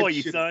the mad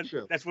employee, shit son. in the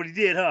show. That's what he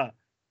did, huh?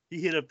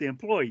 He hit up the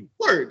employee.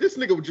 Word. This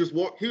nigga would just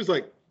walk. He was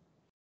like,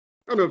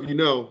 I don't know if you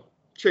know,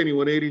 Cheney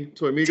 180,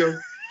 Toy Amigo.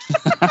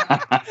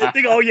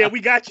 Think, oh yeah, we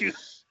got you.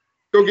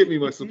 Go get me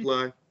my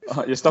supply.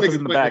 Your stuff is Niggas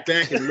in the went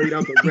back. and laid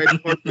out the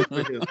red carpet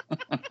for him.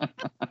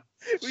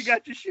 We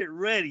got your shit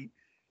ready.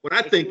 What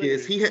I think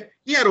is he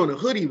had on a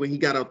hoodie when he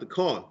got out the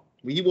car.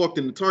 When he walked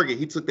into Target,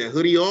 he took that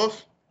hoodie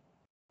off,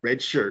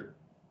 red shirt.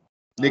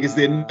 Niggas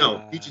didn't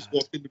know. He just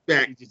walked in the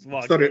back, He just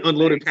walked started in the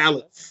unloading back.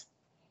 pallets.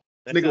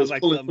 That Nigga sounds was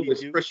like pulling something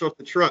foolish you do. fresh off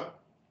the truck.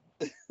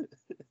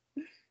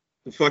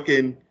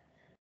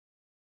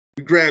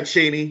 We grab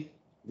Cheney.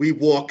 We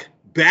walk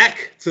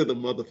back to the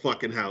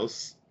motherfucking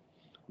house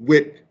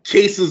with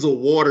cases of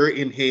water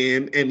in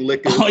hand and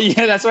liquor. Oh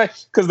yeah, that's right.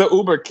 Because the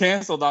Uber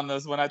canceled on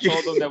us when I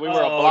told them that we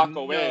were a block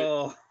away.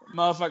 No.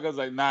 Motherfucker was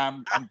like, "Nah,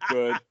 I'm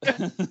good."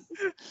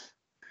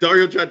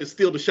 Dario tried to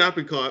steal the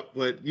shopping cart,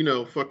 but you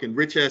know, fucking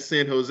rich ass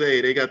San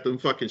Jose, they got them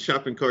fucking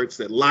shopping carts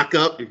that lock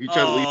up if you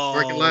try to leave the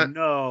parking lot.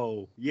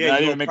 No. Yeah, Yeah, I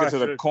you didn't make it to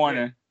the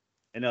corner.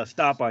 and they'll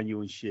stop on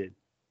you and shit.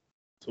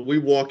 So we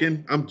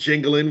walking. I'm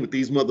jingling with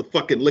these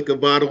motherfucking liquor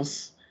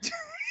bottles.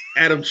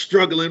 Adam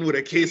struggling with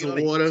a case of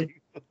water.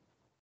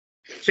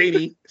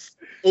 Cheney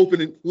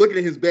looking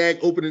at his bag,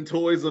 opening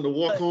toys on the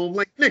walk home.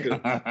 Like, nigga.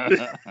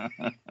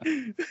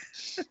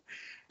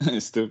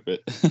 Stupid.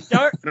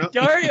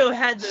 Dario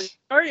had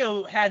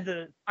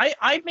the.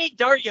 I made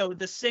Dario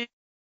the same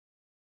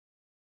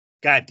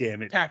God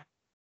damn it. pack.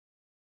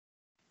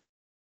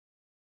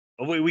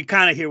 We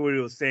kind of hear what he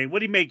was saying. What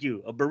did he make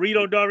you? A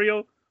burrito,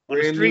 Dario? On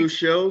the Brand new street?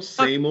 show,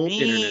 same old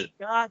Me, internet.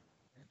 God.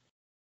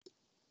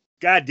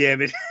 God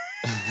damn it.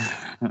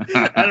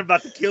 I'm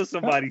about to kill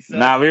somebody, son.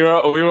 Nah, we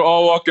were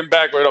all walking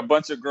back with a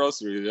bunch of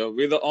groceries. Yo.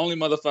 We're the only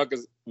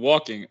motherfuckers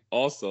walking.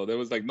 Also, there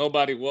was like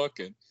nobody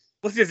walking.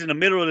 What's this, in the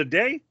middle of the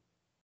day?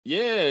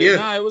 Yeah.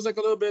 Nah, it was like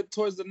a little bit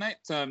towards the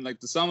nighttime. Like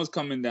the sun was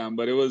coming down,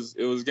 but it was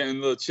getting a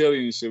little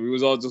chilly and shit. We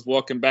was all just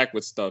walking back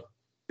with stuff.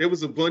 There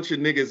was a bunch of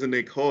niggas in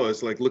their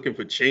cars, like looking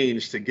for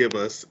change to give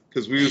us,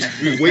 because we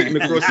was waiting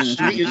across the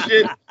street and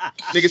shit.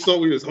 Niggas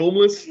thought we was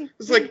homeless.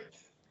 It's like,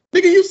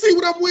 nigga, you see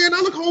what I'm wearing? I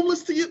look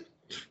homeless to you.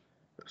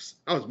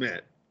 I was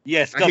mad.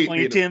 Yeah, I scuff hate on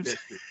your being a Timbs.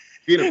 pedestrian.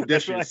 Being a That's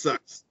pedestrian right.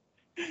 sucks.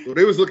 So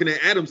they was looking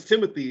at Adam's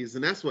Timothy's,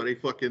 and that's why they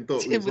fucking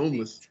thought we was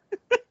homeless.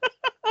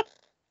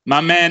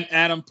 My man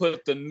Adam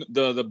put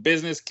the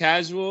business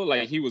casual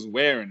like he was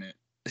wearing it.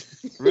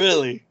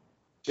 Really?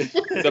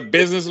 The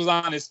business was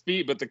on his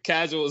feet, but the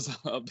casual was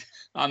up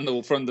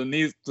from the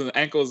knees to the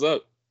ankles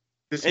up.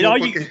 This And all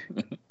you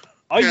motherfucker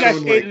guys had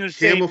on, stayed in the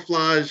same.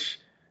 camouflage,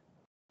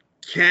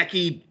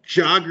 khaki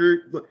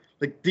jogger.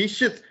 Like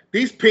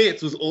these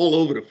pants was all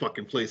over the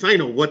fucking place. I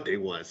didn't know what they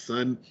was,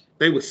 son.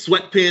 They was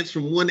sweatpants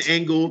from one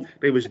angle.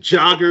 They was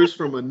joggers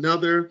from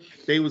another.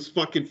 They was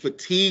fucking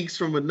fatigues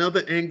from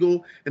another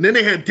angle. And then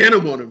they had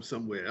denim on them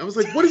somewhere. I was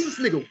like, what is this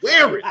nigga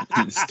wearing?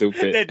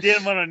 Stupid. That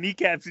denim on our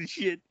kneecaps and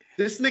shit.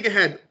 This nigga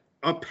had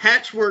a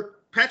patchwork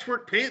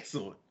pants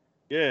on.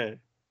 Yeah.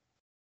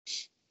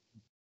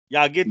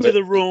 Y'all get to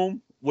the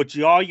room.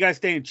 You guys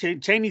staying?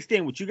 Cheney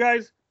staying with you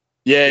guys?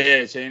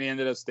 Yeah. Cheney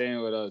ended up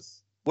staying with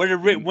us. When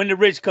did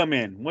Rich come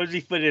in? When does he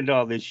fit into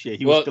all this shit?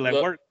 He was still at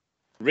work.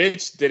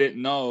 Rich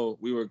didn't know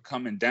we were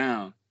coming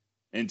down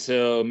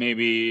until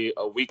maybe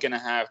a week and a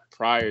half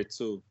prior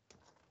to.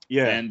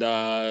 Yeah. And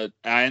I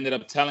ended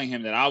up telling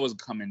him that I was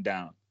coming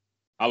down.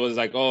 I was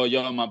like, "Oh,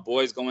 yo, my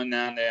boy's going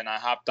down there," and I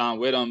hopped on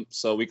with him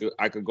so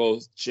I could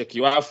go check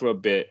you out for a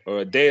bit or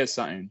a day or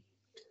something.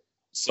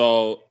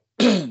 So,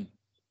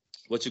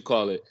 what you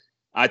call it?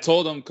 I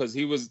told him because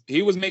he was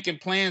making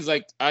plans.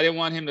 Like I didn't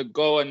want him to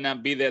go and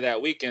not be there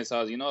that weekend. So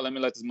I was, let me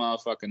let this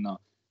motherfucker know.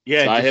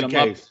 Yeah, so I hit in him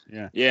up. case.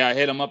 Yeah. Yeah, I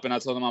hit him up and I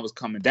told him I was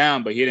coming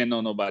down, but he didn't know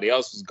nobody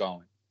else was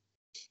going.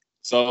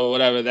 So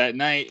whatever, that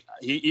night,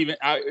 even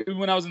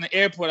when I was in the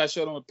airport, I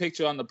showed him a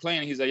picture on the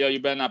plane. He's like, "Yo,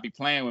 you better not be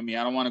playing with me.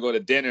 I don't want to go to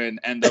dinner and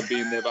end up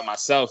being there by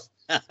myself."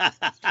 Yeah,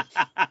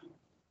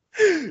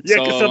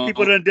 because some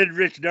people done did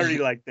Rich dirty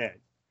like that.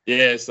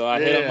 Yeah, so I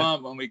hit him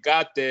up when we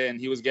got there,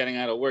 and he was getting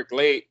out of work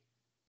late.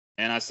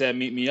 And I said,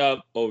 "Meet me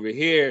up over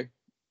here."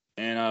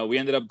 And we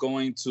ended up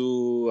going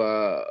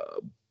to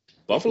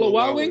Buffalo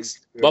Wild Wings.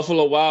 Yeah.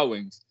 Buffalo Wild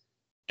Wings.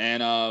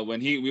 And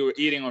when we were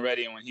eating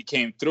already, and when he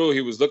came through,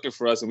 he was looking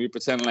for us, and we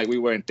pretended like we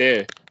weren't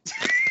there.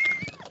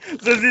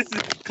 So this is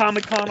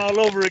Comic-Con all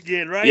over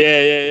again, right?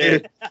 Yeah.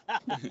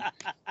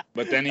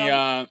 But then he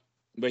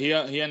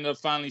ended up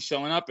finally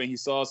showing up, and he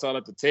saw us all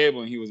at the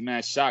table, and he was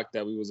mad shocked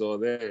that we was all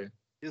there.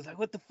 He was like,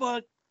 "What the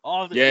fuck?"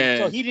 Yeah.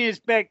 So he didn't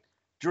expect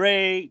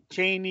Dre,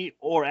 Cheney,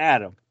 or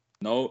Adam.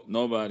 No,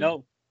 nobody.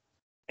 No.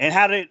 And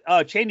how did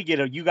Cheney get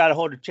him? You got a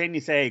hold of Cheney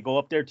and say, "Hey, go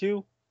up there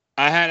too."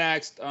 I had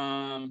asked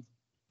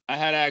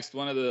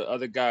one of the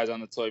other guys on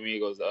the Toy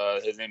Migos.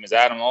 His name is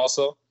Adam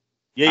also.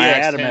 Yeah,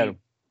 Adam.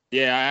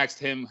 Yeah, I asked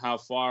him how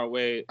far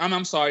away.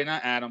 I'm sorry,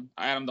 not Adam.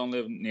 Adam don't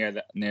live near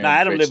that. No,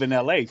 Adam live in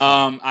L.A. So.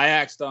 I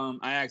asked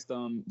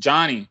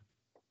Johnny.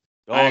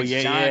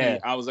 Yeah.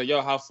 I was like,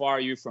 "Yo, how far are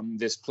you from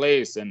this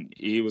place?" And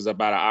he was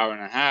about an hour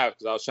and a half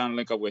because I was trying to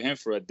link up with him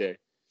for a day.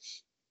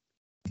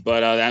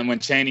 But then when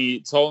Cheney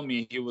told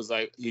me,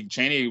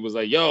 Cheney was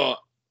like, "Yo,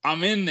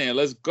 I'm in there.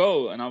 Let's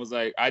go." And I was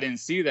like, I didn't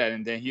see that.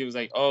 And then he was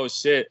like, "Oh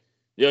shit,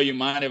 yo, you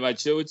mind if I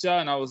chill with y'all?"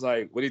 And I was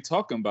like, "What are you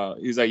talking about?"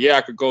 He's like, "Yeah,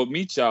 I could go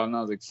meet y'all." And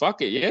I was like,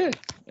 "Fuck it, yeah."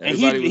 And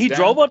he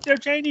drove up there,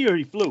 Cheney, or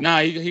he flew?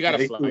 Nah, he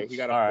got a flight. He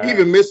got a flight.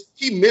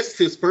 He missed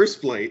his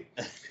first flight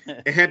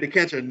and had to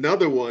catch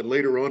another one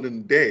later on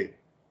in the day.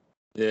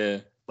 Yeah,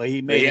 but he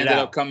ended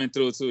up coming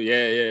through too.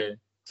 Yeah.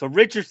 So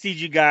Richard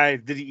sees you guys.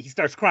 He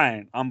starts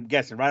crying? I'm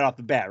guessing right off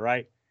the bat,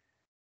 right?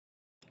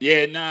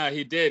 Yeah, nah,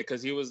 he did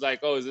because he was like,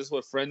 "Oh, is this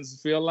what friends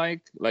feel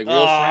like real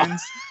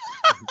friends?"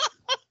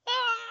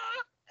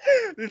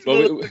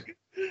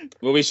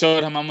 But we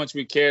showed him how much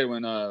we cared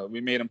when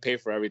we made him pay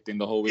for everything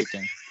the whole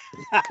weekend.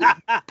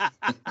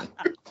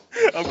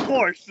 Of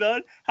course,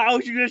 son. How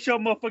are you gonna show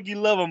motherfucker you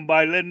love them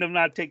by letting them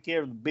not take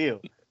care of the bill?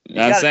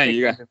 I'm saying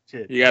you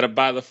got to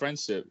buy the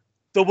friendship.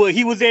 So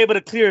he was able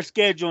to clear a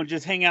schedule and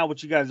just hang out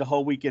with you guys the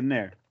whole weekend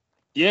there.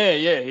 Yeah.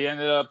 He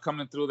ended up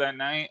coming through that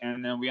night,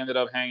 and then we ended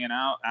up hanging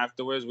out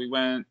afterwards. We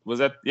went to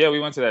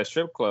that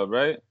strip club,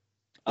 right?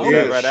 Oh,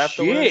 yeah, right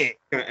afterwards. Shit.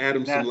 Got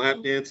Adam some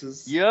lap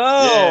dances. Yo,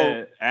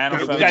 yeah,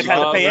 Adam. You guys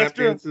had to pay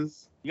extra.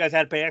 You guys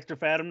had to pay extra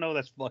for Adam? No,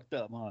 that's fucked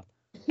up, huh?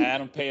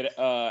 Adam paid.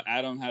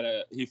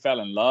 He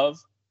fell in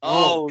love.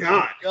 Oh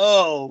God!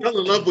 Yo, fell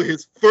in love with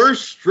his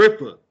first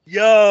stripper.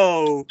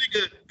 Yo,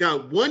 nigga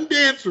got one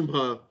dance from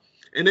her,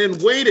 and then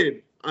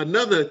waited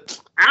another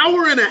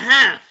hour and a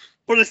half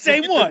for the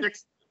same one.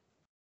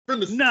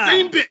 From the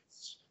same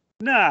bitch.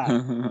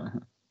 Nah.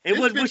 It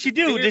was what she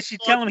do? Did she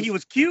tell him he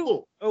was cute,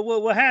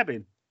 or what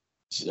happened?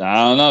 I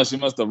don't know. She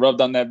must have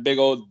rubbed on that big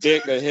old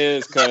dick of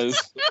his, because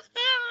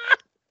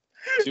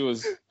she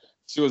was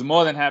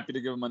more than happy to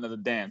give him another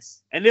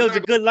dance. And it was a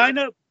good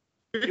lineup.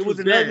 It was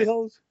an ugly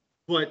hose.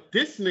 But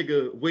this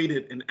nigga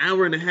waited an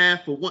hour and a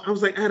half for one. I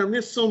was like, Adam,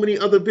 there's so many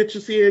other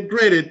bitches here.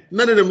 Granted,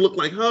 none of them look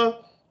like her,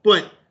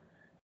 but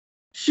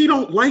she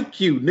don't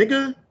like you,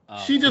 nigga.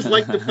 Oh. She just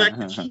like the fact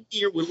that she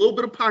here with a little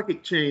bit of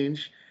pocket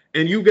change,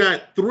 and you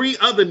got 3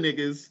 other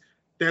niggas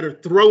that are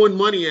throwing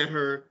money at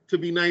her to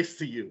be nice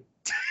to you.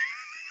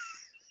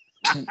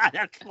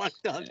 That's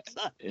fucked up.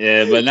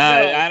 Yeah, but nah,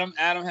 Adam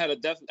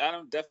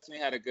definitely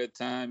had a good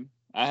time.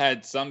 I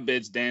had some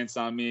bitch dance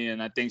on me,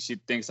 and I think she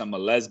thinks I'm a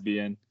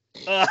lesbian.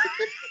 Because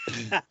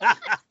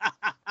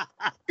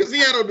he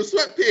had on the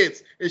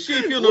sweatpants, and she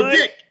didn't feel no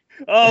dick.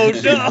 Oh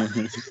no!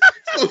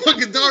 So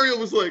fucking Dario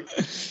was like,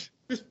 "This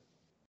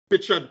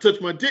bitch tried to touch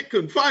my dick,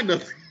 couldn't find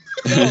nothing."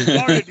 Yo,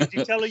 Dario, did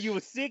you tell her you were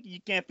sick? You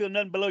can't feel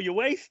nothing below your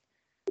waist?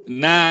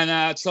 Nah.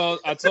 I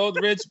told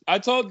Rich. I'll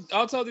tell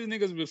these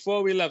niggas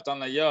before we left. I'm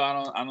like, yo,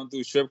 I don't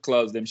do strip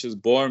clubs. Them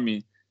shits bore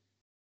me.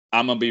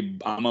 I'm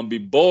gonna be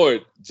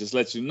bored. Just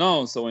let you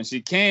know. So when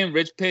she came,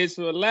 Rich pays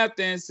for a lap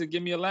dance to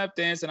give me a lap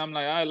dance, and I'm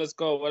like, all right, let's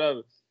go,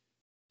 whatever.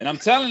 And I'm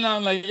telling her,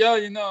 I'm like, yo,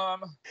 you know,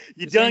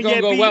 this ain't gonna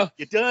go well.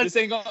 You done? This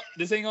ain't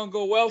gonna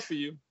go well for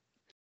you.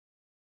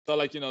 So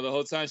like, you know, the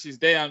whole time she's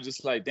there, I'm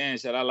just like, damn,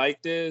 should I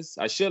like this?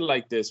 I should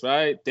like this,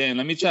 right? Damn,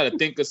 let me try to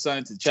think of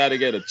something to try to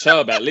get a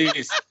chub at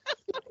least.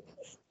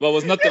 But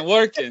was nothing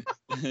working.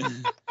 Well,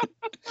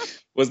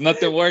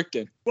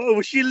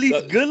 was she at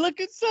least good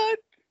looking, son?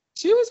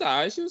 She was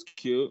alright. She was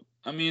cute.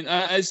 I mean,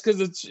 it's because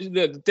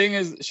the thing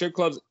is, strip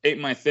clubs ain't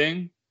my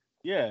thing.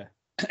 Yeah.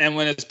 And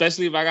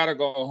especially if I gotta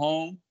go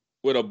home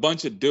with a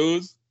bunch of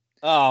dudes,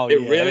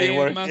 it really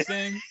ain't my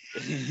thing.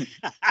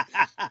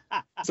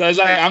 So it's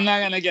like I'm not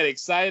gonna get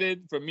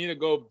excited for me to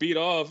go beat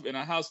off in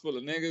a house full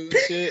of niggas and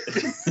shit.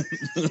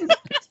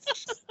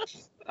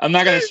 I'm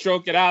not gonna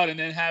stroke it out and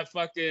then have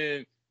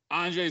fucking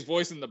Andre's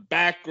voice in the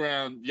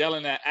background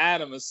yelling at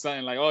Adam or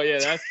something like, "Oh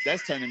yeah,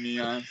 that's turning me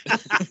on."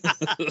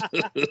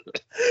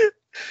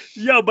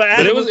 Yo, but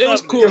Adam it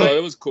was cool though.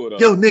 It was cool though.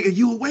 Yo, nigga,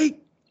 you awake?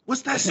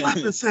 What's that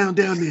slapping sound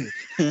down there?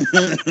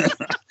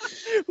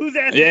 Who's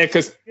that? Yeah,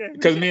 because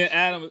me and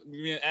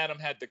Adam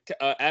had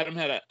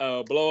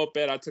a blow up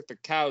bed. I took the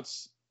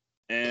couch,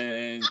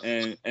 and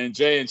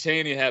Jay and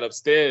Cheney had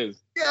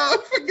upstairs. Yo, I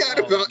forgot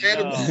about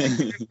Adam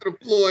to the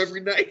floor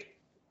every night.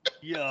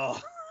 Yo.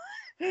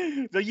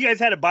 So you guys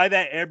had to buy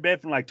that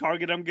airbed from like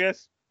Target, I'm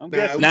guessing.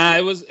 Nah,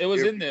 it was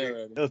in there.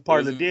 It was part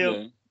of the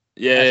deal.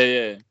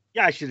 Yeah.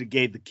 Yeah, I should have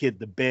gave the kid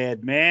the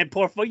bed, man.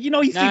 Poor fuck. You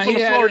know he Nah, sleep on he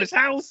the had floor in it. his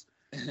house.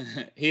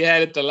 He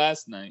had it the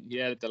last night. We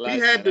had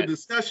the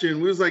discussion.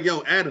 We was like,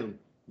 yo, Adam,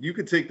 you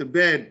could take the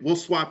bed. We'll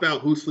swap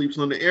out who sleeps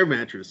on the air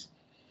mattress.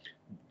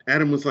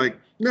 Adam was like,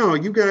 no,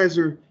 you guys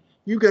are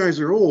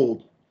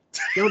old.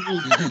 Y'all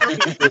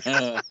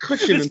need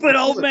cushion. Let's put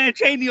old man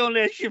Cheney on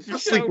that shit for I'll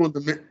sure.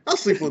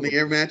 sleep on the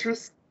air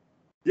mattress.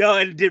 Yo,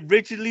 and did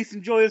Rich at least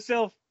enjoy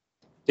himself?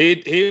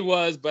 He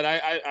was, but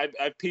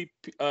I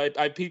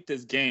peeped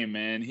his game,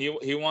 man.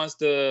 He wants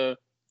to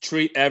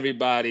treat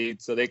everybody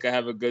so they could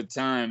have a good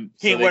time.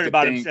 He ain't worried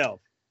about himself.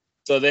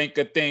 So they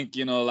could think,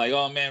 like,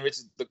 oh man, Rich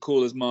is the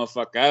coolest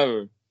motherfucker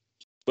ever.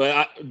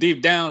 But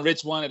deep down,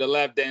 Rich wanted a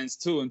lap dance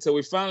too until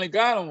we finally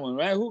got him one,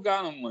 right? Who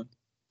got him one?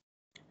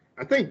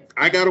 I think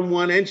I got him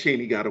one and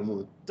Cheney got him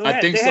one. So I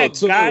think they so had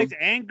too. guys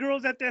and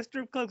girls at that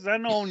strip club, because I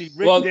know only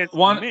Rich Well, danced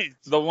one for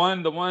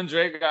men. the one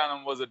Drake got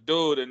him was a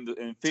dude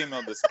in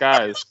female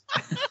disguise.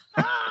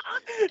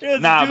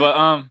 Nah,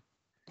 but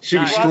She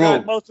was Nah,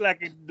 strong. most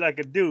like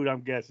a dude,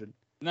 I'm guessing.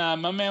 Nah,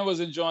 my man was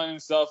enjoying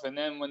himself, and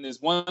then when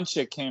this one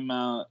chick came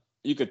out,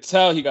 you could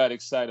tell he got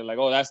excited, like,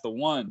 oh, that's the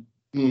one.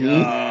 Mhm. Yeah.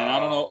 And I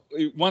don't know,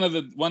 one of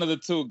the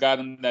two got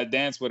him that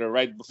dance with her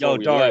right before Yo,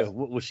 we Daria, left.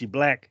 was she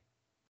black?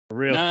 For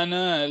real?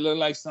 Nah, it looked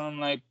like some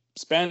like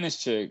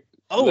Spanish chick.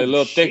 Oh, a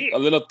little shit. a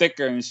little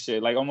thicker and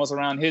shit, like almost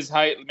around his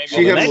height, maybe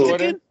She a had little a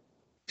shorter. Mexican?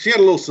 She had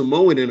a little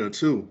Samoan in her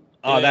too.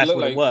 Oh, Yeah, that's it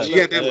what it looked was. She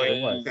had that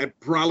Yeah. that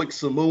brolic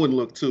Samoan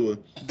look to her.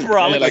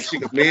 Bro, Yeah, Like she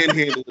could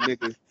manhandle the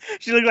nigga.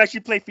 she looked like she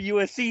played for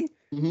USC.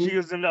 Mhm. She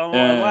was in the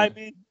Yeah.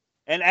 lineman.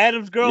 And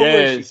Adam's girl, was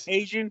Yes. she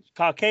Asian,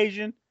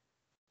 Caucasian?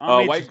 I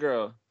mean, White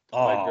girl.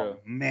 Oh, white girl.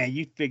 man,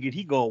 you figured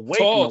he go away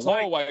Tall from the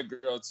white. white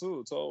girl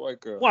too. Tall white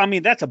girl. Well, I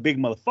mean, that's a big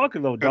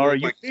motherfucker, though, Daria.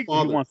 You like his figured he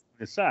father. wants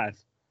this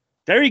size.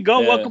 There you go.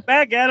 Yeah. Welcome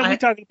back, Adam. We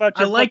talking about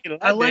I your like fucking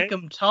I lap like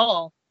dance. him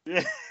tall.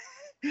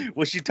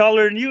 Was she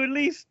taller than you at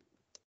least?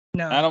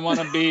 No. I don't want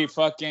to be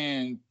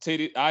fucking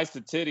eyes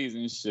to titties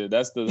and shit.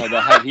 That's the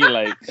height he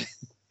like.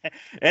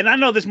 And I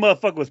know this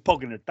motherfucker was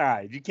poking her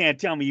thighs. You can't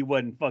tell me he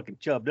wasn't fucking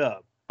chubbed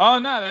up. Oh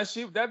no, that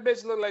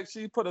bitch looked like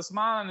she put a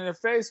smile on her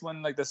face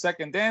when like the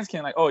second dance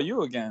came. Like, oh,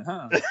 you again,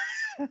 huh?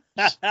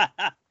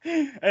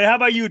 Hey, how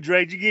about you,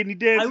 Dre? Did you get any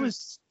dances? I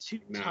was too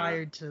Nah.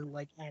 tired to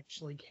like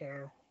actually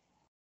care.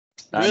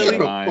 That Really?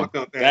 nigga lying. Fuck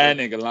up, That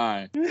Adam. nigga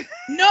lying.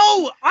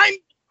 No,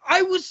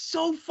 I was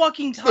so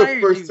fucking It's the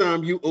tired. first dude.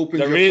 time you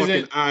opened The your reason-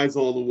 fucking eyes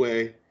all the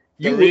way.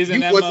 the You reason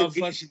you that wasn't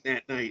motherfucker- Asian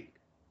that night.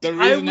 The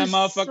reason that was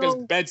motherfucker's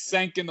so bed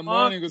sank in the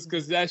morning was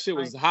because that shit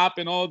was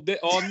hopping all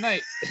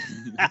night.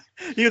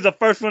 He was the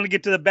first one to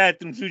get to the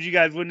bathroom as soon as you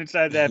guys went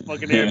inside that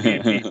fucking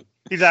Airbnb.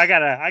 He's like,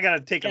 I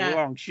gotta take Yeah. a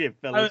long shit,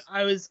 fellas.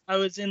 I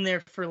was in there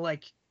for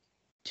like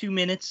 2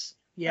 minutes.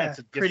 Yeah, That's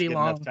just pretty good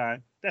long. enough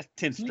time. That's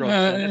 10 strokes.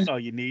 Yeah. Man. That's all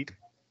you need.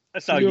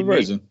 That's all You're you a need.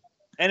 virgin.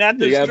 And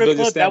after You the gotta strip build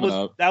your club,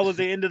 stamina up. that was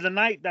the end of the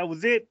night. That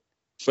was it.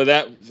 For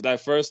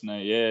that first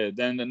night, yeah.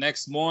 Then the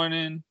next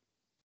morning,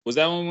 was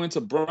that when we went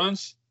to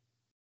brunch?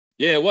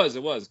 Yeah, it was,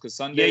 because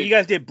Sunday. Yeah, you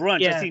guys did brunch.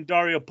 I Yeah. seen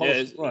Dario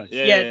post Yeah, brunch.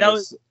 Yeah,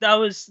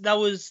 that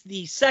was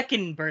the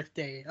second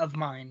birthday of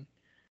mine.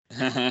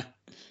 yeah,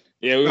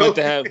 we went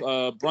to have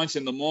brunch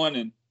in the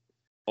morning.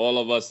 All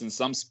of us in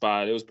some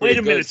spot. It was pretty Wait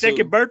a minute, good, second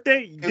too.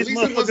 birthday? At This least it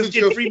motherfucker's wasn't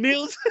getting your- free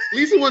meals? At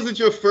least it wasn't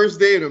your first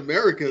day in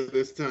America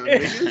this time.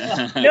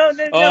 Nigga.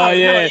 No, Oh,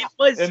 yeah. it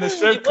was In the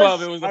strip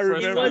club, it was the I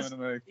first remember. time in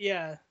America.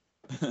 yeah,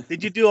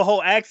 Did you do a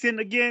whole accent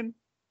again,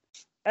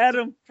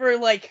 Adam? for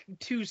like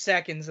 2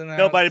 seconds, and then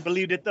Nobody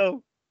believed it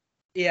though.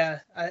 Yeah,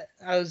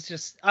 I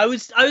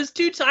was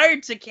too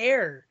tired to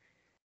care.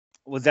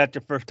 Was that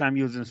your first time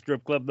you was in a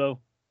strip club though?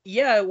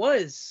 Yeah, it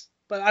was,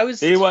 but I was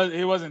He wasn't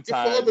Your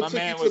tired. father My took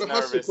man you to was the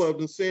Hustle nervous. Club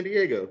in San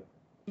Diego.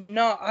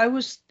 no, I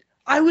was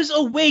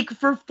awake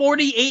for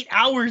 48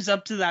 hours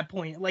up to that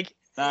point. Like,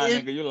 Nah,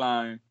 it- nigga, you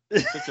lying.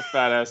 Shut your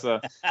fat ass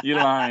up. You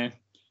lying.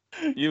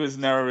 You was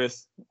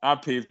nervous. I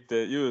peeped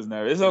it. You was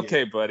nervous. It's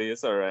okay, buddy.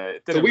 It's all right.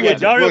 It So didn't we Yeah, went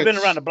to matter. Dario been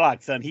brunch. around the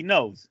block, son. He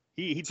knows.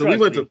 He So we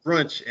trusts went me. to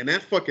brunch, and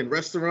that fucking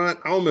restaurant,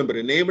 I don't remember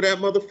the name of that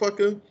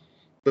motherfucker,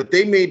 but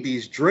they made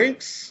these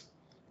drinks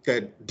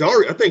that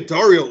I think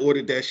Dario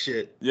ordered that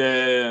shit,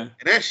 Yeah. and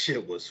that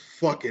shit was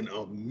fucking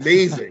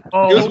amazing.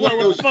 Oh, It was What, one of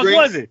what those the fuck drinks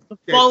was it?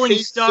 that Falling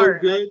tastes Star.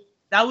 so good.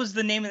 that was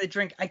the name of the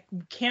drink. I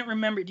can't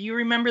remember. Do you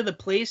remember the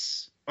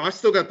place? I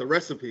still got the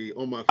recipe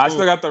on my phone. I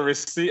still got the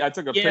receipt. I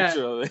took a Yeah.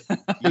 picture of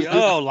it.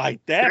 Yo,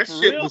 like that, that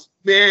for shit real? was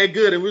mad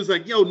good. And we was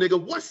like, yo,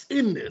 nigga, what's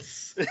in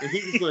this? And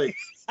he was like,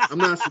 I'm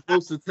not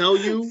supposed to tell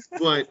you,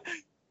 but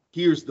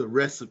here's the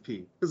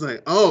recipe. It's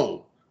like,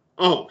 oh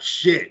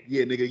shit.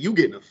 Yeah, nigga, you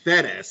getting a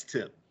fat ass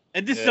tip.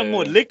 And this is some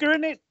more Yeah. liquor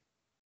in it?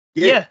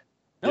 Yeah.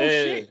 No Yeah.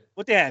 shit.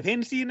 What they have?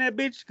 Hennessy in that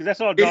bitch? Because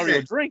that's all They Dario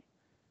had- drink.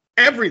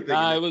 Everything.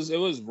 Nah, it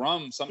was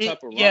rum. Some type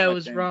of rum. Yeah, I it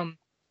was think. rum.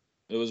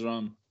 It was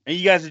rum. And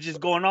you guys are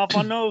just going off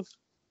on those?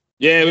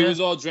 Yeah, we Yeah.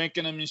 was all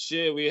drinking them and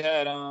shit. We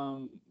had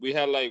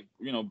like,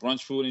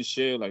 brunch food and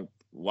shit, like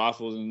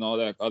waffles and all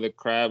that other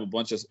crap, a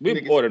bunch of we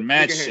Niggas- ordered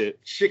mad nigga had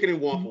shit. Chicken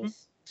and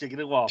waffles. Chicken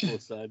and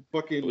waffles, son.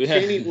 Fucking We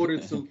had- Cheney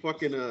ordered some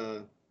fucking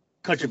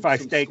Country Some- fried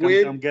some steak,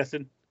 squid. I'm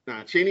guessing.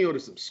 Nah, Cheney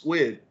ordered some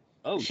squid.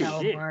 Oh shit!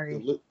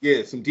 Calamari.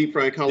 Yeah, some deep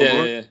fried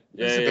calamari.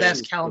 This is the yeah.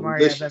 best calamari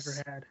Delicious. I've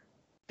ever had.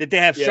 Did they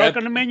have Yeah, shark that-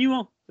 on the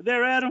menu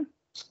there, Adam?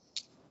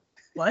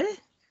 What?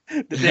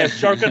 Did they have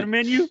shark on the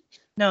menu?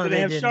 No, Did they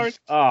they have didn't. shark?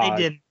 Oh, They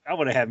didn't. I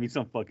would have had me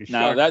some fucking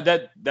Now shark.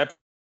 that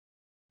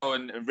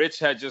and Rich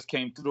had just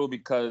came through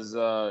because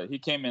he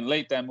came in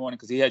late that morning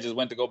because he had just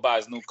went to go buy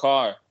his new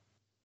car.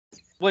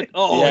 What?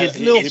 Oh, Yeah, his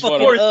he- little he fucking.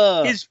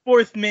 bought His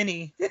fourth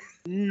mini.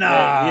 Nah.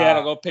 Yeah, he had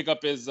to go pick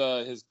up his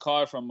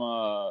car from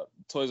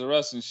Toys R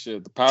Us and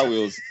shit, the Power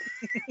Wheels.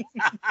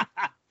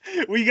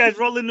 Were you guys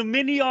rolling the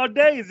mini all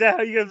day? Is that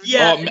how you guys?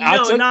 Yeah. Oh,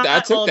 no, I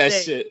not took all that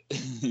day.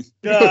 shit.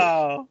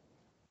 No.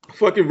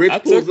 Fucking Rich I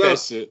pulls took that up.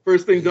 shit.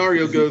 First thing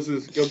Dario goes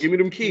is, "Yo, give me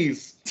them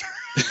keys."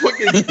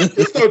 Fucking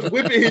just starts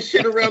whipping his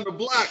shit around the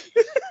block.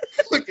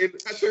 Fucking,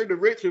 I turned to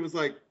Rich and was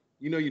like,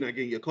 "You know you're not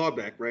getting your car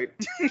back, right?"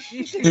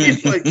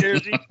 He's like,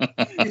 Jersey.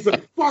 he's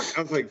like, "Fuck!"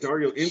 I was like,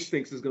 "Dario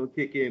instincts is gonna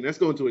kick in. That's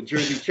going to a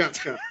Jersey chop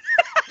shop.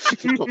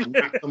 I'm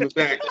not coming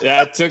back." Yeah,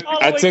 All the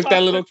I way took that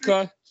across little country.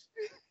 car.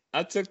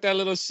 I took that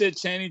little shit.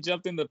 Cheney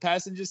jumped in the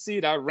passenger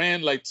seat. I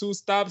ran like 2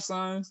 stop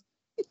signs.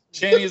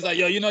 Cheney's like,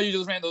 "Yo, you know you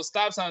just ran those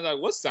stop signs." I'm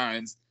like, "What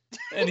signs?"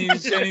 And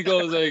Cheney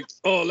goes like,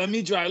 "Oh, let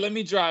me drive."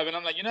 And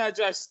I'm like, "You know how to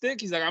drive stick?"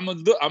 He's like, I'm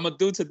gonna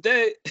do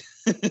today."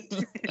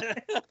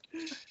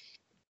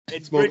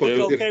 And Smoke Rich was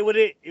did- okay with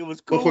it. It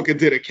was cool. Motherfucker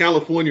did a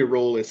California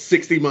roll at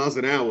 60 miles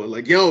an hour.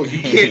 Like, yo, you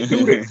can't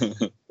do this.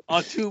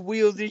 On 2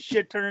 wheels and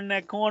shit, turning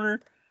that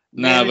corner.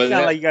 Nah, Man, it but sounded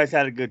that- like you guys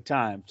had a good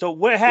time. So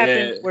what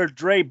happened Yeah. where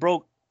Dre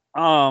broke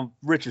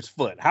Richard's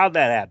foot? How'd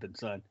that happen,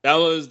 son? That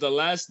was the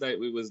last night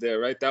we was there,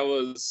 right? That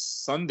was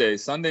Sunday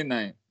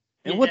night.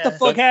 And what the Yeah.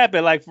 fuck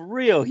happened? Like for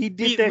real, he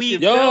did that shit.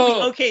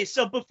 Yo. Okay,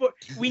 so before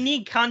we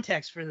need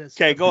context for this.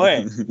 Okay, go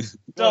ahead. Go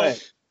So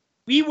ahead.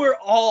 we were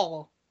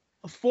all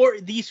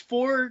these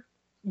four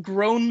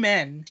grown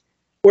men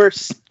were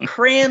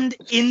crammed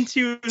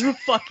into the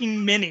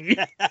fucking mini,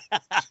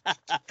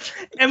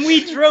 and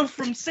we drove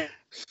from.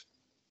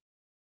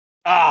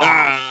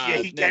 Ah,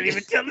 shit, he nigga. can't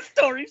even tell the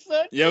story,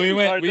 son. Yeah, we All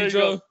right, went. there We you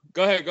drove.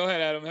 Go ahead,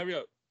 Adam. Hurry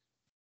up.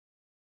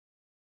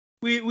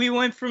 We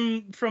went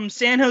from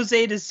San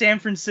Jose to San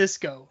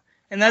Francisco,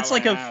 and that's Hour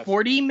like and a a half.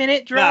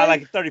 40-minute Nah, drive.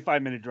 like a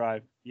 35-minute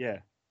drive. Yeah.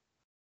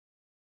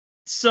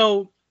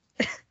 So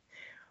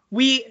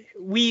we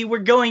were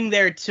going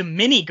there to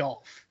mini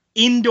golf,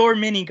 indoor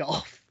mini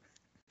golf.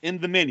 In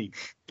the mini.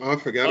 Oh, I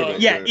forgot Oh, about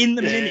Yeah, that. in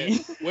the Yeah. mini.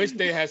 Which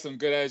they had some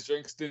good ass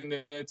drinks in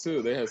there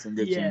too. They had some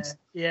good Yeah, drinks.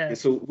 yeah. And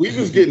so we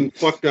was getting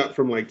fucked up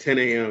from like 10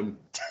 a.m.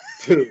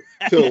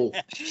 till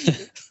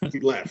we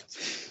left.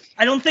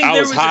 I don't think I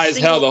there was was high a as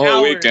hell the single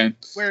whole hour weekend.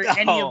 where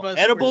any of us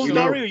edibles, were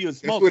no. Dario? You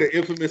was That's where smoking. the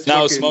infamous Now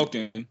I was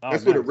fucking- smoking. Oh,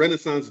 That's where the nice.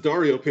 Renaissance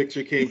Dario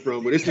picture came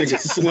from, where this nigga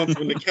slumped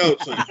on the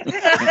couch. Like,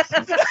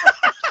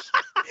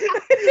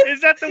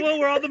 Is that the one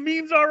where all the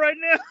memes are right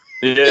now?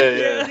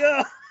 Yeah.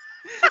 Yeah.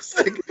 it's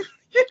like,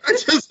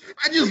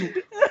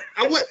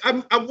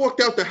 I walked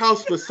out the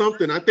house for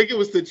something. I think it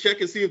was to check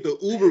and see if the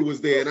Uber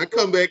was there, and I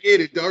come back in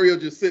and Dario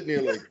just sitting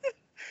there like,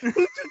 Who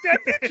took that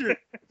picture?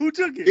 Who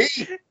took it?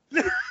 hey.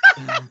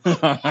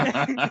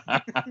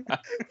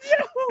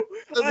 Yo,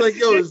 I was like,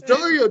 yo, it's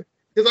Dario.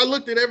 Because I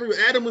looked at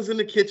Adam was in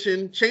the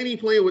kitchen, Cheney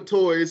playing with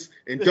toys,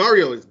 and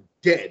Dario is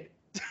dead.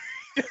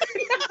 I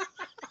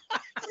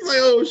was like,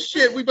 oh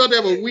shit, we about to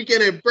have a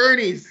weekend at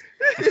Bernie's.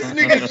 This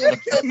nigga's gonna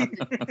kill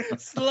me.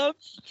 Slow.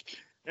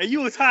 And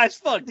you was high as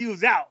fuck. You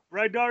was out,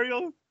 right,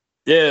 Dario?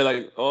 Yeah,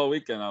 like all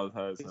weekend I was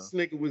high. So. This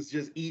nigga was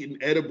just eating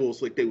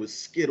edibles like they was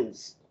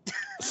Skittles.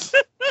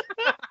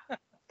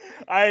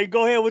 All right,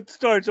 go ahead with the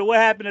story. So what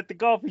happened at the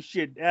golf and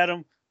shit,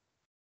 Adam?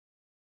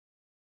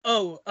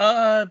 Oh,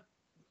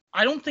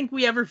 I don't think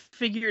we ever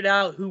figured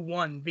out who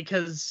won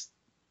because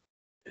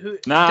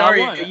Nah,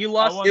 Dario, I won. you I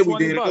lost. won Yeah, we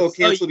 20 did. It bucks. all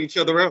canceled each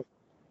other out.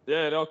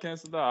 Yeah, it all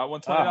canceled out. I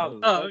won $20.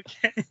 Oh,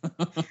 okay.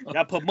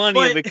 I put money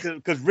in But- it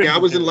because Rick Yeah, I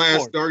was in last.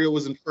 fourth. Dario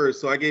was in first,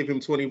 so I gave him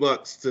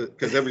 $20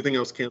 because everything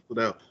else canceled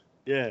out.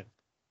 Yeah.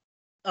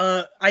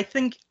 I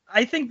think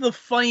the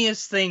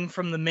funniest thing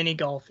from the mini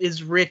golf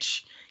is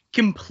Rich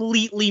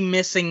completely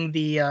missing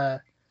the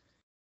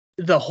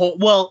hole.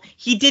 Well,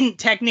 he didn't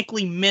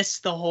technically miss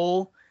the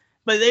hole,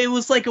 but it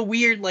was like a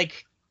weird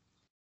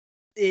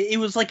it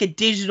was like a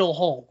digital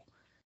hole.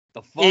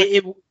 The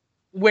fuck?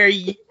 Where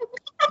you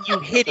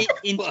hit it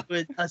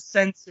into a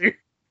sensor.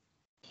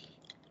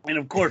 And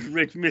of course,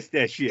 Rich missed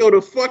that shit. Yo,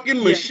 the fucking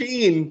Yeah.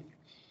 machine,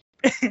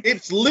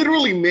 it's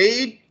literally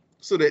made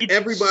so that It's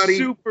everybody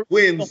super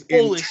wins the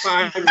hole in is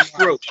 5 super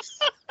strokes.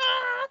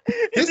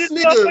 And this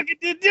nigga- motherfucker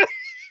did do.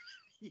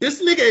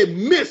 This nigga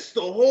missed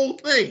the whole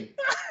thing.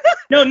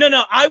 No.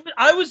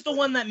 I was the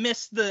one that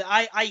missed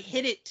I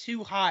hit it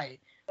too high.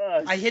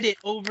 I hit it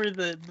over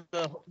the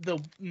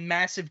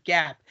massive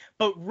gap.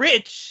 But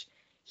Rich,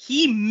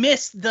 he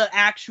missed the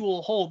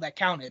actual hole that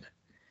counted.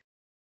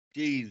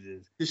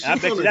 Jesus. The I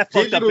shit's bet on you a that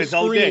fucked up digital his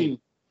whole day. screen.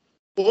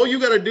 All you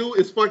gotta do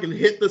is fucking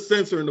hit the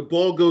sensor and the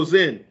ball goes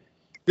in.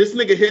 This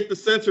nigga hit the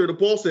sensor, the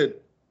ball said,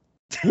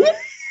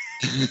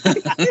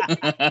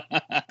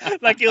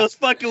 Like it was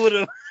fucking with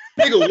him.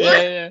 nigga, what?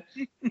 Yeah.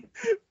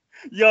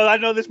 Yo, I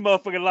know this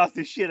motherfucker lost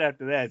his shit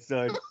after that,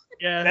 son.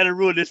 Yeah. That'll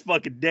ruin this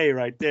fucking day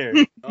right there.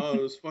 Oh,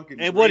 it was fucking.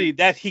 And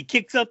great. he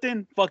kicked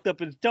something, fucked up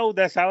his toe.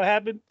 That's how it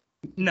happened.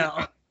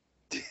 No.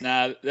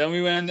 Nah, then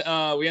we ended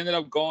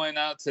up going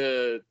out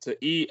to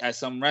eat at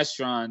some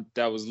restaurant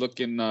that was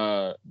looking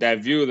that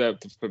view,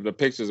 that the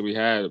pictures we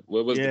had.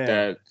 What was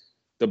that?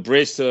 The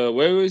bridge to,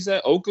 where was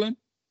that? Oakland?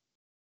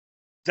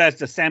 That's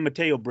the San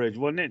Mateo Bridge,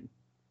 wasn't it?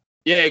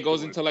 Yeah, it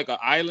goes into like an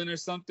island or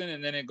something,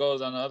 and then it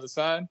goes on the other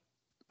side.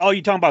 Oh,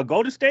 you talking about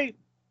Golden State?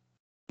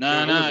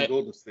 Nah.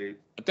 Golden State.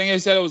 I think they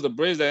said it was the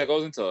bridge that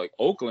goes into like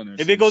Oakland or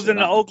something. If it goes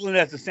into Oakland,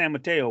 that's the San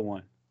Mateo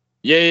one.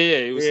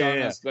 Yeah. He was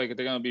telling us like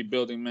they're gonna be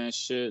building man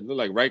shit. Look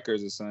like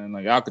Rikers or something,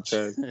 like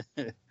Alcatraz.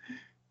 Yeah,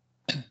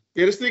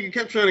 this nigga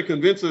kept trying to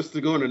convince us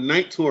to go on a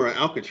night tour of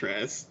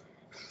Alcatraz.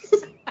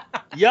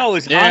 Yo,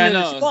 it's haunted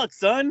as fuck,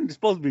 son. It's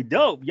supposed to be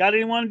dope. Y'all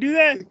didn't want to do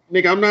that?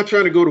 Nigga, I'm not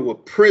trying to go to a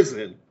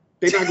prison.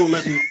 They're not gonna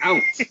let me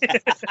out.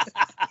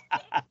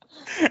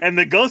 And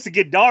the ghost to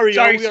get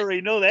Dario, we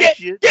already know that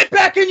shit. Get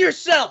back in your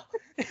cell.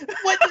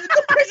 What?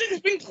 The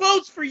prison's been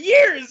closed for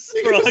years.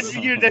 For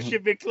 100 years, that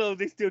shit been closed.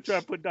 They still try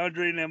to put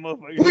Andre in that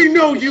motherfucker. We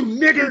know you,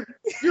 nigger.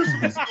 You're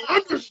supposed to go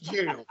under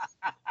jail.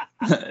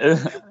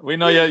 We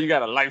know you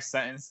got a life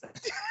sentence.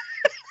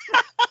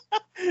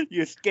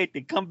 You escaped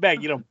and come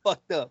back. You done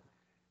fucked up.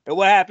 And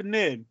what happened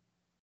then?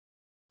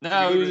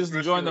 No, we were just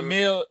enjoying the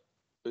meal.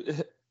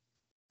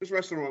 This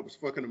restaurant was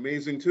fucking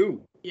amazing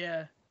too.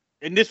 Yeah.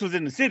 And this was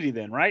in the city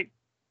then, right?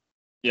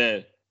 Yeah.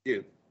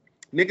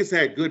 Niggas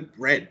had good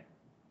bread.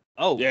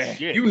 Oh, yeah.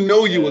 Shit. You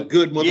know you a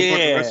good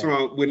motherfucking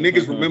restaurant when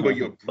niggas remember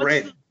your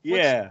bread.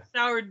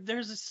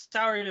 There's a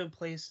sourdough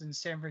place in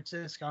San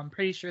Francisco. I'm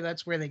pretty sure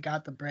that's where they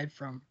got the bread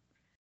from.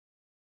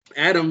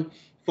 Adam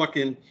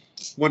fucking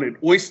wanted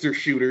oyster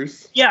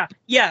shooters. Yeah.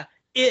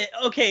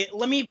 Okay,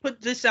 let me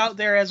put this out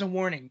there as a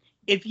warning.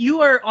 If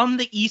you are on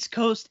the East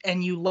Coast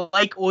and you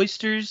like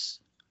oysters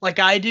like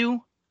I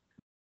do,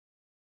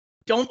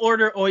 don't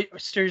order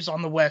oysters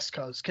on the West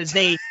Coast because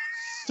they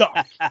suck.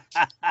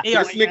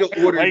 This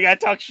nigga ordered. Why you gotta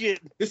talk shit?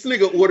 This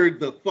nigga ordered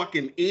the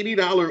fucking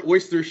 $80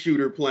 oyster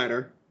shooter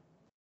platter,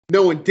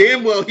 knowing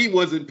damn well he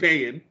wasn't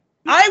paying.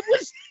 I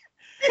was.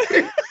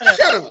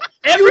 Shut up.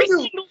 Every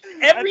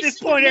At this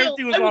single point, meal,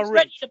 everything was I was on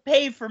ready Rich. to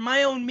pay for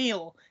my own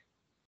meal.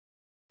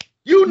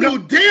 You knew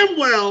damn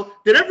well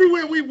that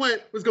everywhere we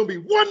went was gonna be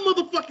one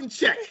motherfucking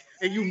check,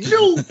 and you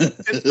knew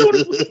as soon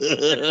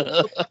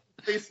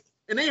as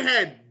and they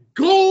had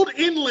gold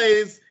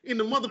inlays in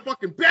the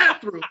motherfucking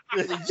bathroom,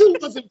 and you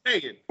wasn't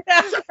paying.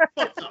 Shut the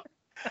fuck up.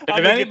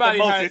 If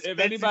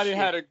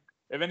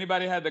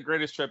anybody had the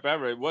greatest trip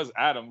ever, it was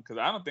Adam, because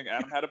I don't think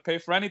Adam had to pay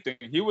for anything.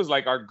 He was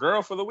like our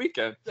girl for the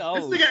weekend. This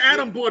nigga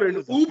Adam bought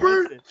an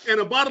Uber and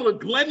a bottle of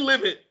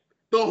Glenlivet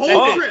the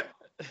whole trip.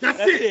 That's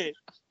it.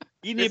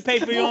 You need to pay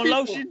for your own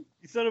lotion,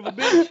 you son of a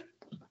bitch.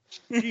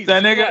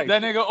 That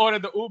nigga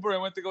ordered the Uber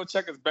and went to go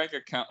check his bank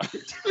account.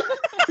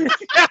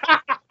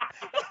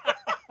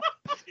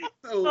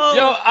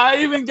 Yo, I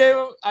even gave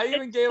him a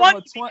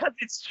 20. Because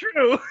it's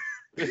true.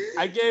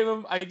 I gave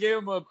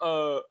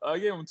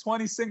him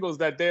 20 singles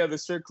that day of the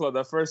strip club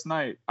that first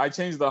night. I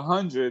changed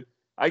 100.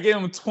 I gave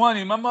him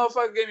 20. My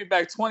motherfucker gave me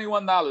back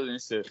 $21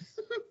 and shit.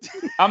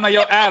 I'm like,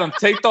 yo, Adam,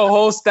 take the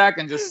whole stack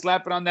and just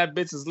slap it on that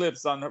bitch's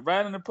lips,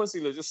 right on the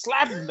pussy lips. Just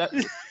slap him.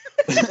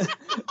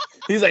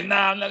 He's like,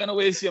 nah, I'm not gonna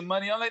waste your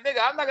money. I'm like, nigga,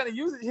 I'm not gonna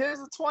use it. Here's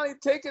the 20.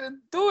 Take it and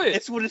do it.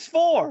 That's what it's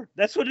for.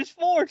 That's what it's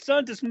for,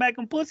 son. To smack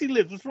them pussy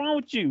lips. What's wrong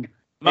with you?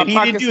 My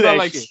pocket smelled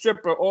like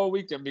stripper all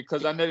weekend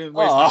because I didn't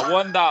waste not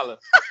 $1.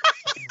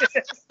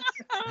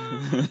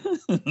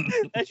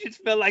 That shit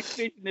smelled like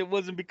fish, and it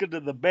wasn't because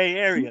of the Bay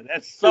Area.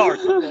 That's sorry.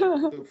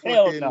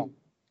 Hell no.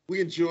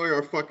 We enjoy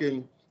our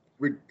fucking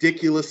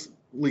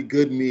ridiculously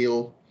good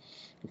meal.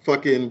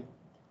 Fucking.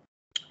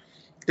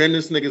 Then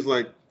this nigga's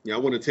like, yeah, I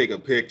want to take a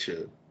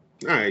picture.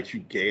 All right, you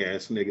gay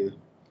ass nigga.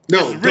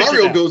 No,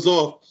 Dario goes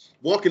off,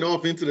 walking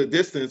off into the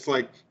distance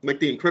like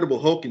the Incredible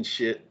Hulk and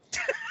shit,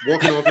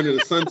 walking off into the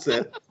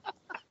sunset.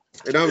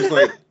 And I was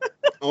like,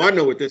 oh, I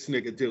know what this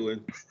nigga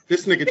doing.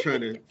 This nigga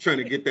trying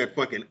to get that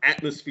fucking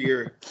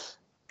atmosphere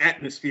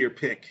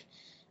pic.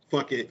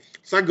 Fuck it.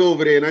 So I go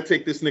over there and I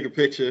take this nigga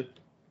picture.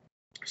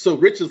 So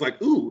Rich is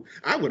like, ooh,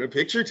 I want a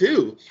picture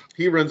too.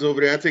 He runs over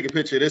there. I take a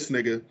picture of this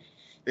nigga.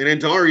 And then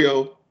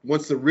Dario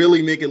wants to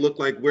really make it look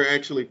like we're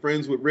actually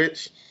friends with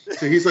Rich.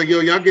 So he's like, yo,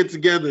 y'all get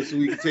together so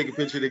we can take a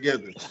picture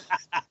together.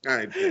 All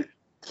right.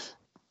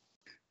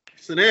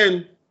 So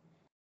then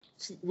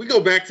we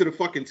go back to the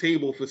fucking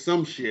table for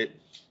some shit.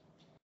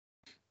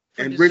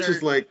 And Rich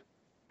is like,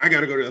 I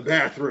gotta go to the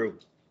bathroom.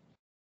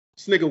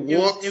 This nigga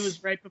walks. It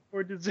was right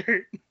before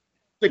dessert.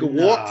 Nigga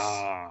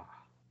walks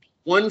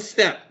one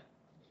step.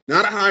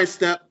 Not a high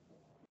step.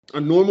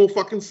 A normal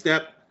fucking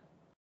step.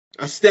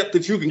 A step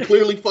that you can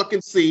clearly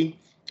fucking see.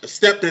 A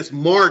step that's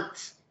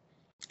marked.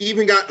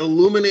 Even got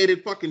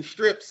illuminated fucking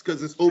strips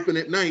because it's open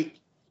at night.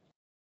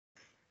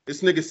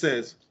 This nigga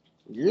says,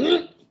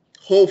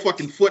 whole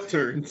fucking foot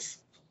turns.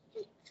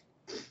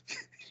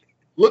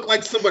 Looked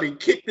like somebody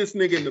kicked this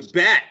nigga in the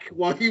back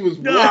while he was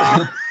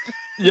walking.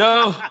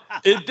 Yo,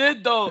 it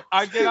did though.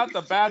 I get out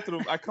the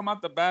bathroom. I come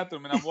out the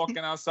bathroom and I'm walking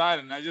outside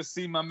and I just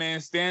see my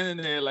man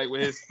standing there like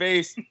with his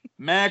face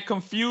mad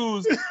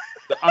confused.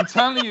 I'm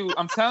telling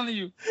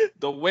you,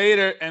 the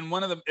waiter and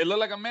one of them, it looked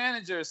like a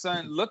manager,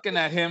 son, looking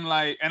at him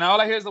like, and all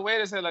I hear is the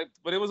waiter say like,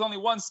 but it was only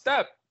one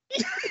step.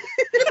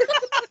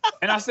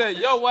 And I said,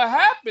 yo, what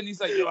happened?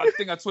 He's like, yo, I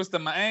think I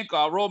twisted my ankle.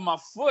 I rolled my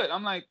foot.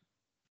 I'm like,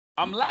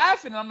 I'm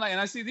laughing. I'm like,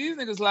 and I see these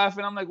niggas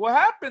laughing. I'm like, what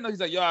happened? He's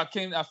like, yo, I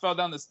fell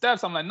down the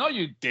steps. I'm like, no,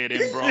 you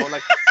didn't, bro.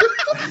 Like,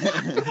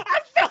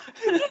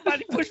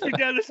 somebody pushed me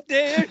down the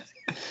stairs.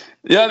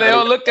 Yeah, they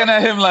all looking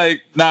at him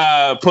like,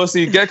 nah,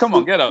 pussy, come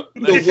on, get up.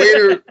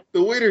 The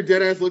waiter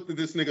dead ass looked at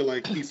this nigga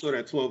like he saw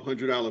that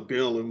 $1,200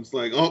 bill and was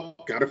like, oh,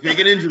 gotta fake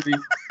an injury,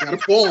 gotta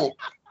fall.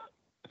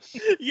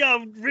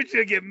 Yo,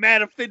 Richard get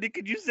mad offended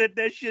because you said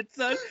that shit,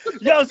 son.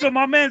 Yo, so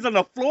my man's on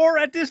the floor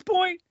at this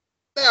point,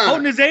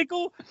 holding his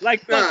ankle,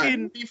 like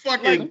fucking.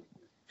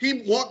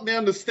 He walked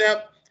down the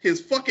step,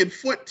 his fucking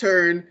foot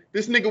turned.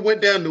 This nigga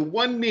went down to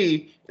one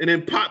knee and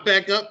then popped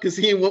back up because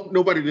he didn't want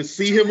nobody to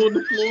see him on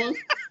the floor,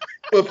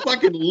 but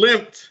fucking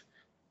limped.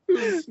 It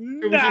was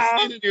just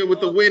standing there with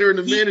the waiter and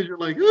the manager,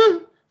 like.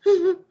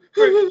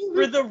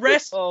 For the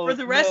rest of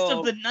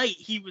the night,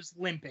 he was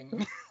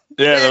limping.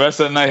 Yeah, the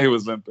rest of the night he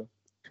was limping.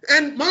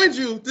 And mind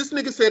you, this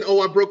nigga said, "Oh,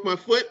 I broke my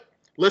foot.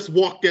 Let's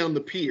walk down the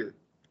pier."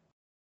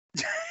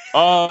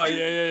 Oh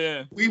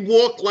yeah. We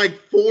walked like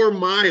 4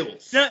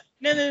 miles. No.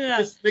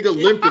 This nigga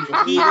limping the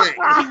whole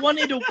way.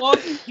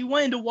 He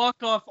wanted to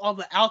walk off all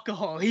the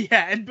alcohol he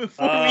had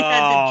before we had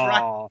to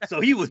drive.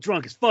 So he was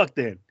drunk as fuck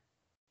then.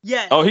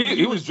 Yeah. Oh,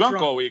 he was drunk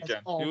all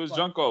weekend. He was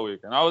drunk all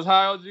weekend. I was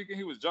high all weekend.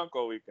 He was drunk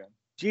all weekend.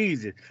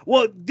 Jesus.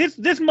 Well, this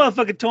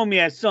motherfucker told me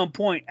at some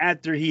point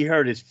after he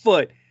hurt his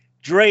foot,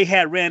 Dre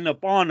had ran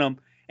up on him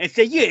and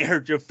said, "You ain't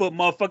hurt your foot,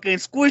 motherfucker," and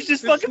squished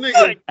his fucking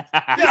foot.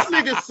 This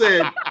nigga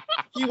said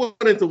he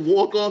wanted to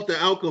walk off the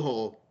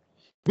alcohol.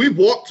 We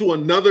walked to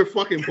another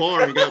fucking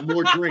bar and got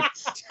more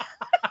drinks.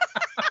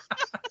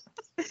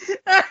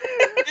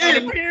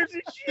 And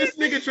this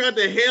nigga tried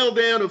to hail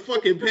down a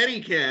fucking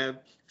pedicab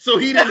so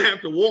he didn't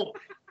have to walk.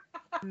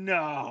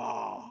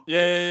 No.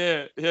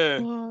 Yeah.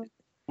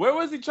 Where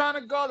was he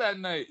trying to go that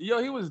night? Yo,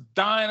 he was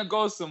dying to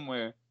go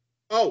somewhere.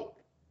 Oh,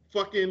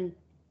 fucking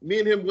me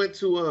and him went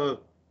to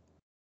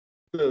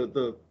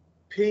the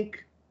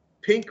Pink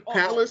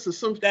Palace or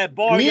something. That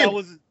bar that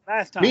was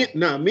last time.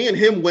 Me and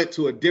him went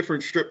to a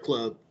different strip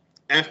club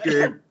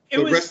after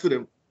rest of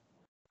them.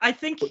 I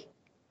think,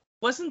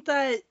 wasn't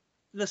that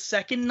the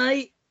second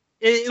night?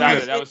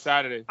 That was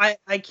Saturday.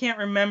 I can't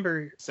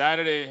remember.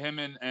 Saturday, him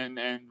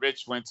and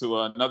Rich went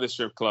to another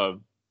strip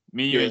club.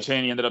 Me, you, and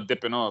Cheney ended up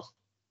dipping off.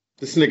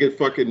 This nigga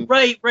fucking...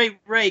 Right,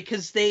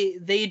 because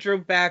they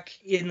drove back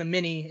in the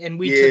Mini and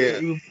we took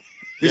the Uber.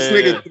 This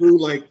nigga threw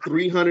like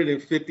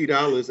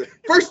 $350.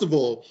 First of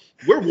all,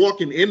 we're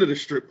walking into the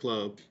strip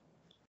club,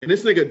 and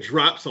this nigga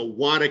drops a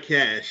wad of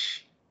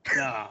cash.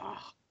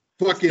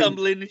 Fucking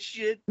stumbling and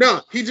shit. No,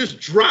 he just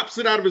drops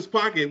it out of his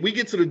pocket. We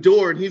get to the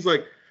door, and he's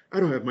like, "I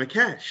don't have my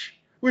cash.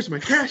 Where's my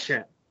cash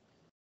at?"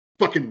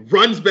 Fucking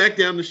runs back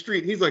down the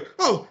street. He's like,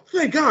 "Oh,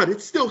 thank God,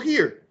 it's still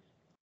here."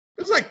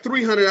 It was like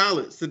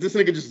 $300 that this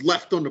nigga just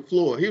left on the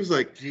floor. He was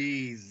like,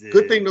 Jesus.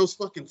 Good thing those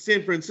fucking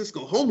San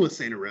Francisco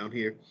homeless ain't around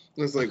here.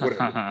 I was like,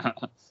 whatever.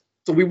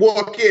 So we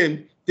walk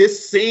in,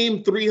 this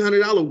same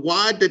 $300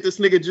 wad that this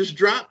nigga just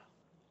dropped,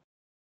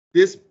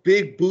 this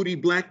big booty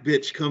black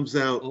bitch comes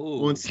out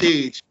on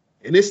stage,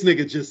 and this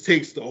nigga just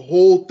takes the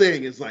whole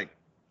thing. It's like,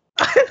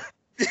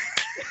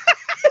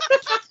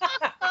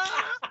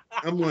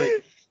 I'm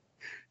like,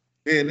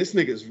 man, this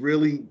nigga's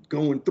really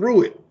going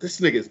through it. This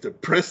nigga's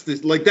depressed.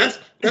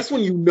 That's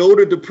when you know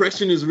the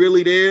depression is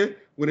really there.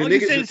 When a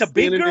nigga it's a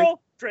big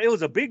girl? It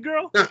was a big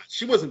girl? Nah,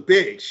 she wasn't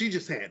big. She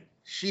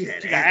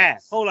had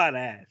ass. Whole lot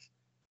of ass.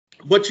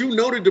 But you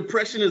know the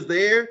depression is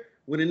there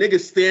when a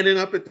nigga's standing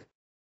up at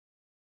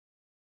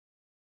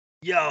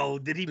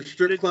the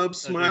strip club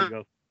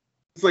smile.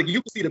 It's like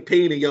you can see the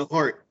pain in your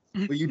heart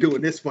when you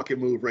doing this fucking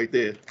move right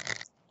there.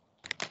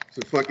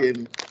 So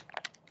fucking...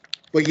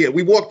 But yeah,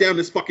 we walk down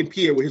this fucking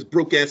pier with his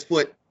broke ass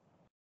foot.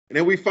 And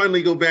then we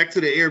finally go back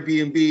to the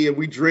Airbnb and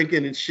we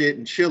drinking and shit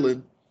and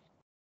chilling.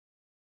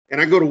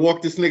 And I go to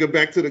walk this nigga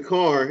back to the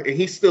car and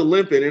he's still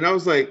limping. And I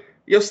was like,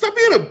 yo, stop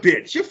being a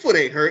bitch. Your foot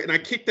ain't hurt. And I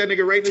kicked that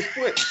nigga right in his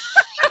foot.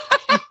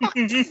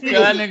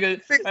 That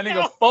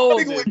nigga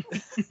folded.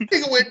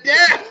 Nigga went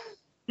down.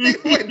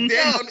 Nigga went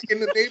down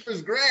in the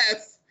neighbor's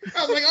grass.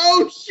 I was like,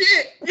 oh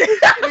shit.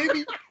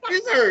 Maybe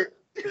his hurt.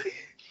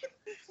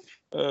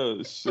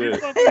 Oh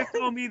shit! He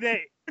told me that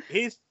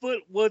his foot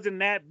wasn't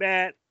that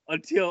bad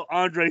until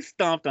Andre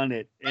stomped on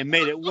it and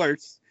made it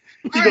worse.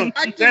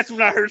 That's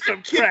when I heard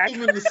some crack.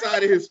 Him in the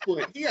side of his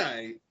foot. He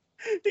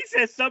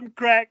said something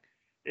crack,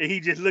 and he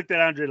just looked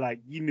at Andre like,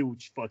 "You knew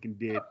what you fucking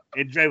did."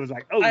 And Dre was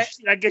like, "Oh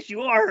shit, I guess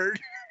you are hurt."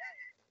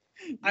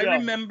 I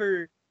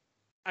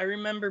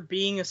remember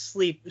being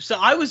asleep. So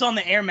I was on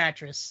the air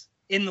mattress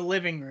in the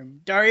living room.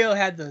 Dario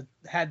had the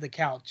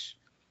couch.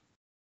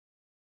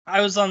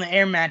 I was on the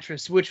air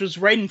mattress, which was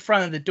right in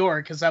front of the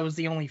door because that was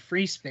the only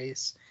free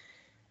space.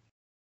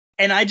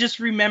 And I just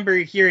remember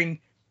hearing,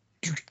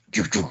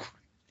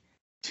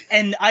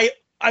 and I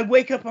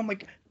wake up, I'm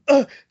like,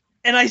 ugh,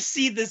 and I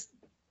see this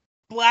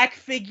black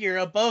figure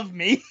above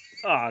me.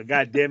 Oh,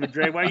 God damn it,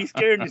 Dre. Why are you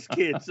scaring this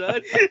kid,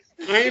 son? I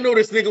didn't know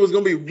this nigga was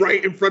gonna be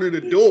right in front of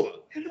the door.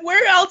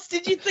 Where else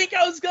did you think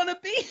I was gonna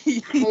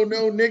be? Oh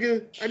no,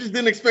 nigga. I just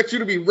didn't expect you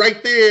to be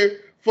right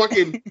there,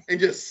 fucking, and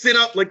just sit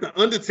up like the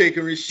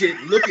Undertaker and shit.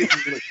 Look at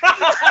you.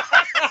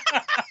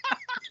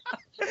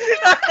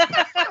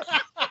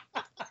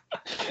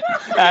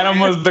 Adam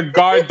was the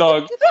guard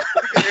dog.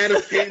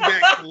 Adam came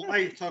back to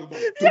life talking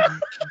about.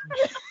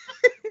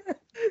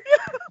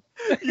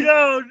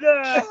 Yo,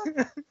 no.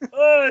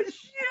 Oh,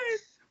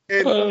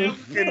 shit.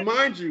 And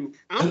mind you,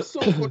 I'm so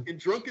fucking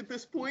drunk at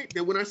this point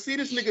that when I see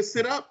this nigga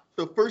sit up,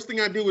 the first thing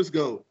I do is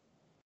go.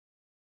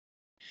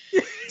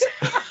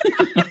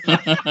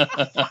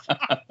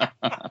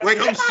 Like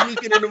I'm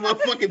sneaking into my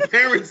fucking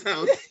parents'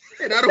 house,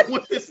 and I don't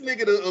want this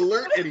nigga to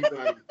alert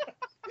anybody.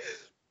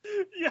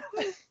 Yeah.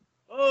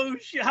 Oh,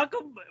 shit. How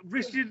come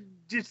Rich didn't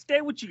just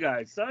stay with you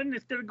guys, son,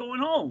 instead of going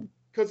home?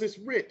 Because it's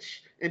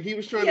Rich, and he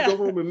was trying to go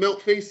home and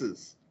melt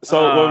faces.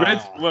 So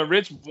what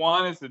Rich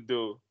wanted to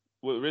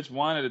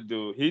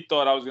do, he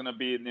thought I was gonna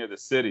be near the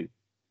city.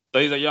 So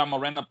he's like, yo, I'm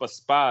gonna rent up a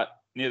spot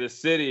near the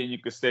city and you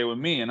could stay with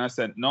me. And I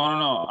said, no,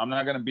 I'm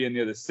not gonna be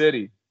near the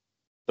city.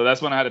 So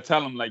that's when I had to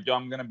tell him, like, yo,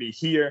 I'm gonna be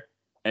here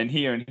and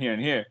here and here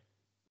and here.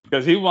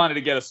 Because he wanted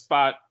to get a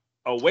spot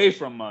away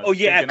from us. Oh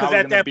yeah, because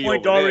at that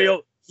point, Dario,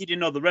 there. he didn't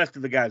know the rest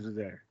of the guys were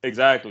there.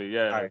 Exactly,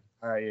 yeah.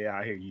 All right, yeah,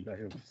 I hear you. I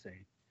hear what you're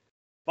saying.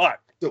 But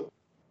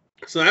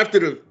so after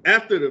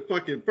the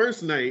fucking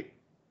first night,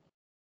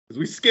 because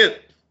we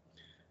skipped,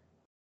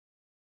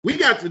 I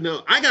got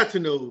to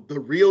know the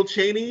real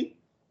Cheney,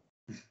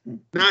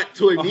 not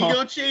Toy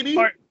Migo Cheney.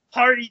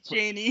 Party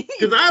Cheney.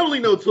 Because I only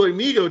know Toy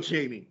Migo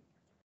Cheney.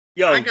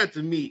 Yo, I got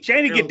to meet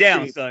Cheney. Get down,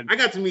 Cheney. son. I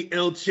got to meet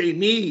El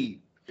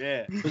Cheney.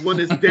 Yeah. The one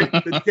that's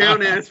the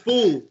down ass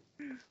fool.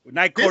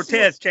 Night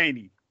Cortez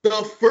Cheney.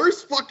 The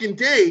first fucking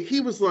day,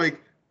 he was like,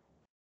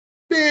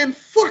 man,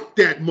 fuck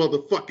that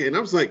motherfucker. And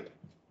I was like,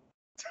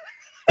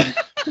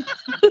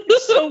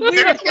 it's so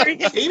weird hearing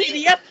him say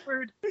the F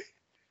word.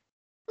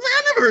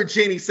 I never heard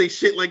Cheney say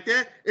shit like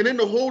that. And then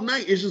the whole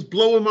night is just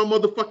blowing my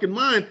motherfucking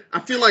mind. I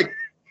feel like,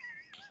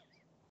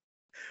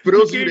 for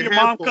those of you that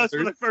have fathers,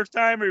 for the first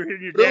time, or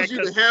your for those of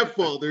you that have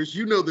fathers,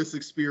 you know this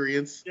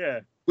experience.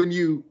 Yeah. When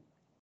you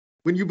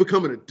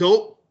become an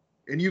adult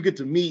and you get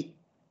to meet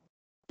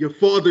your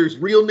father's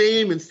real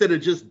name instead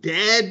of just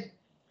dad,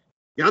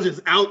 y'all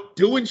just out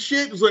doing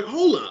shit. It's like,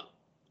 hold up.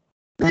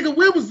 Nigga,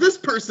 where was this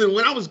person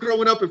when I was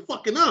growing up and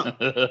fucking up?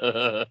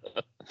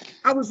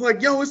 I was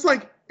like, yo, it's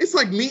like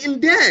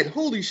meeting dad.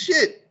 Holy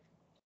shit.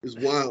 It's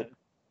wild.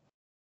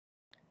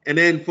 And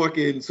then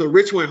so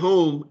Rich went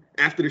home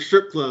after the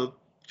strip club,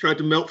 tried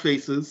to melt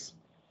faces.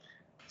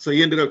 So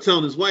he ended up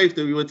telling his wife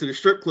that we went to the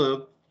strip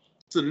club.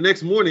 So the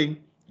next morning,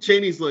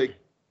 Cheney's like,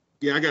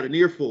 yeah, I got an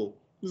earful.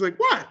 He's like,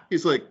 what?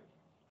 He's like,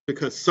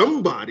 because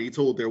somebody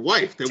told their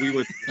wife that we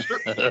went to the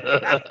strip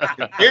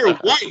club. Their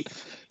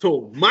wife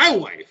told my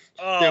wife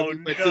that we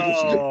went to the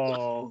strip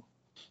club.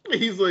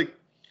 He's like,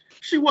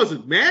 she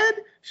wasn't mad.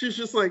 She's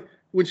just like,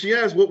 when she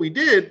asked what we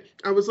did,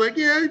 I was like,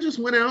 yeah, I just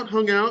went out,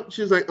 hung out.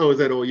 She's like, oh, is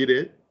that all you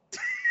did?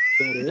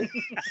 Is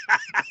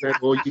that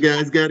all you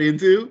guys got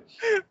into?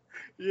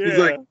 Yeah. He's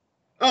like,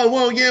 oh,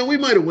 well, yeah, we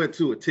might have went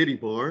to a titty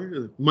bar.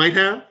 Might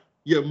have.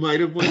 You might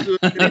have went to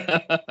a titty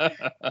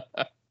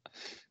bar.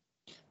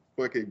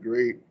 Fucking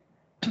great.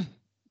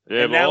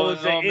 Yeah, and that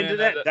was the end of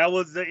that. That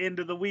was the end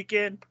of the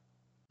weekend.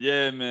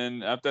 Yeah,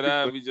 man. After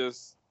that,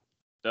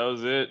 that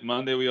was it.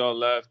 Monday, we all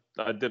left.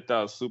 I dipped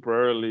out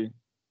super early.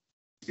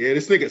 Yeah,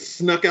 this nigga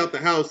snuck out the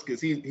house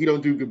because he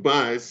don't do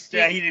goodbyes.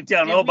 Yeah, he didn't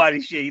tell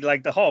nobody shit. He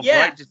like the Hulk,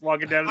 right? Just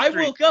walking down the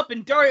street. I woke up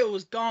and Dario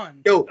was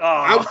gone. Yo,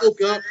 I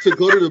woke up to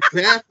go to the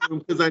bathroom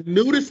because I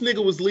knew this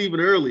nigga was leaving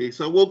early.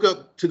 So I woke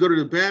up to go to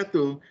the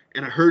bathroom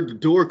and I heard the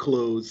door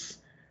close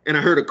and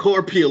I heard a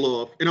car peel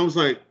off. And I was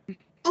like,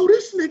 oh,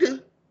 this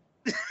nigga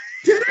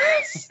did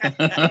this?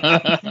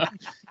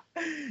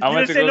 I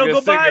went to go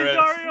get cigarettes.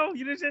 Dario?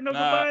 You didn't say no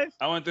goodbyes?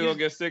 I went to go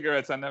get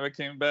cigarettes. I never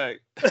came back.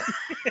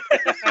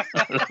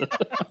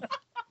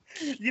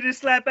 You didn't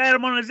slap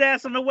Adam on his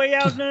ass on the way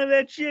out? None of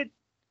that shit?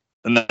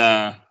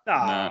 Nah.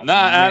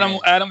 Adam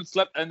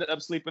ended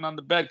up sleeping on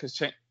the bed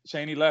because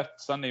Cheney left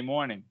Sunday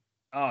morning.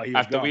 Oh, he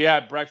was after gone. we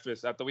had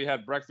breakfast. After we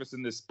had breakfast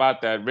in this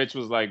spot that Rich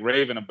was like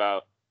raving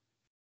about.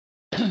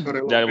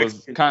 That it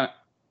was kind of,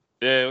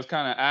 it was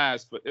kind of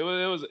ass, but it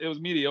was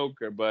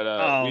mediocre.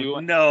 But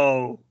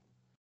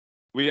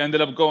we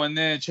ended up going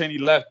there. Cheney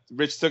left.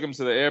 Rich took him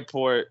to the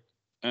airport,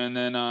 and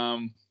then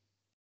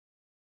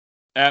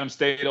Adam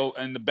stayed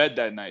in the bed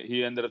that night.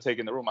 He ended up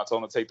taking the room. I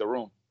told him to take the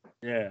room.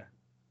 Yeah.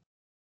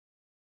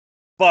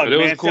 But it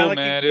was cool,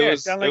 man. It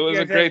was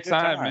a great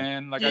time,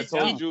 man. Like I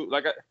told you,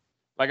 like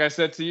I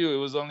said to you, it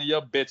was only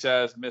your bitch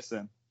ass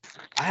missing.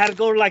 I had to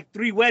go to like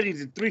 3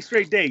 weddings in 3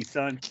 straight days,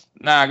 son.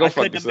 Nah, go I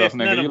fuck couldn't have yourself, missed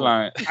none nigga. of You them.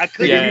 lying. I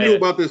couldn't. Nigga, Yeah. you knew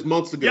about this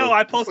months ago. Yo,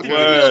 I posted Fucking-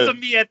 videos of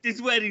me at this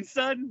wedding,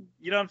 son.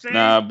 You know what I'm saying?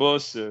 Nah,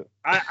 bullshit.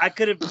 I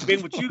could have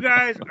been with you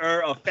guys,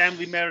 or a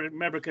family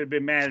member could have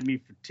been mad at me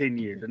for 10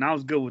 years, and I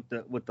was good with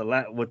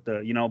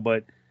the you know.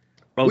 But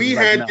bro We was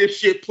like, had no. this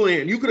shit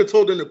planned. You could have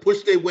told them to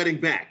push their wedding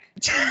back.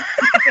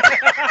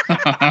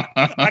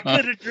 I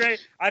could have drank.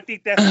 I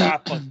think that's why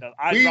I fucked up.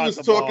 I We dropped was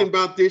the talking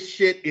ball. about this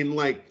shit in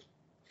like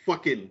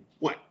fucking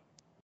what?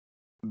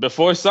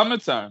 Before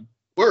summertime.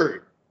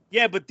 Word.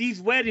 Yeah, but these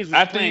weddings was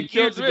After planned you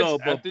killed years ago,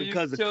 Rich, but after you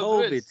because of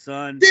killed COVID, Rich.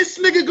 son. This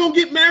nigga gonna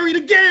get married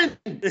again.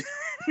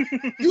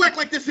 You act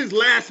like this is his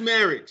last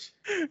marriage.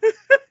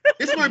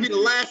 This might be the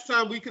last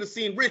time we could have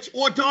seen Rich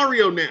or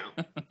Dario now.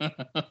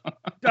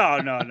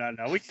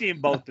 No. We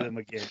seen both of them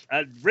again.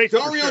 Rich for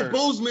Dario sure.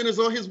 Bozeman is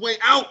on his way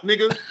out,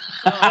 nigga.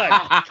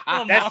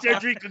 That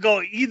surgery could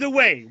go either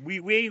way.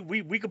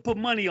 We could put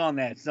money on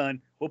that,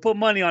 son. We'll put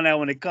money on that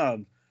when it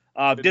comes.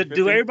 Do 50-50?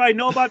 everybody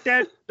know about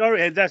that?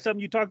 Dario, is that something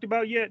you talked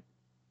about yet?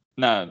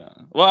 No.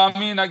 Well, I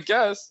mean, I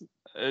guess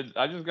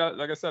I just got,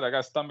 like I said, I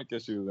got stomach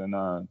issues, and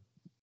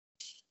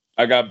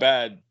I got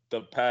bad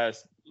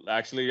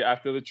actually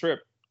after the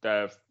trip,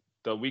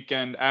 the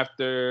weekend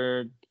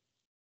after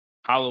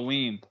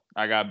Halloween,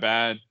 I got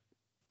bad,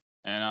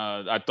 and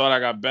I thought I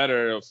got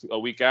better a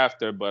week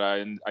after, but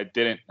I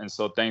didn't, and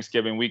so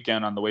Thanksgiving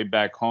weekend on the way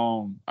back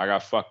home, I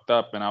got fucked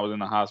up, and I was in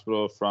the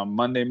hospital from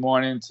Monday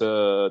morning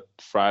to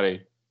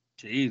Friday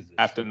Jesus.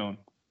 afternoon.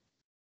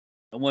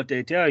 And what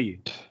they tell you?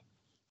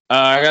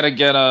 I gotta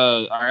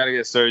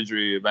get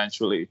surgery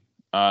eventually.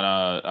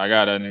 I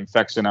got an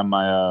infection on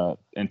my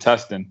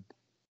intestine.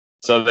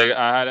 So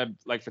I had it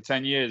like for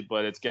 10 years,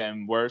 but it's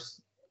getting worse,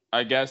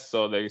 I guess.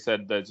 So they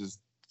said that just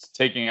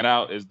taking it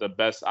out is the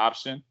best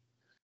option,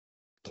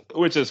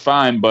 which is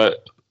fine.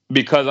 But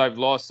because I've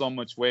lost so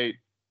much weight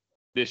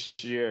this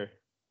year,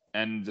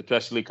 and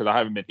especially because I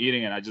haven't been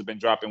eating and I just been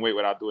dropping weight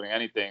without doing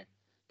anything,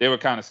 they were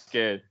kind of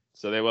scared.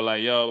 So they were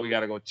like, "Yo, we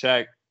gotta go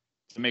check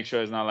to make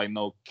sure it's not like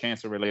no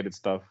cancer related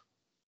stuff."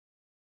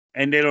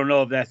 And they don't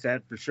know if that's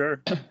that for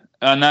sure.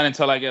 Not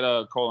until I get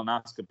a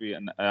colonoscopy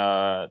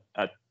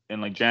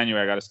in like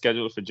January. I got to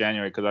schedule it for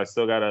January because I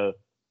still gotta.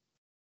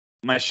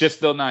 My shit's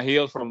still not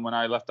healed from when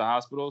I left the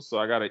hospital, so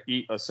I gotta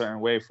eat a certain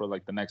way for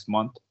like the next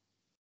month.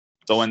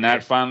 So when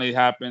that finally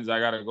happens, I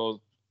gotta go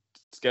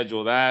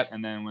schedule that,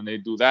 and then when they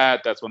do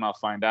that, that's when I'll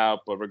find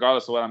out. But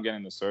regardless of what, I'm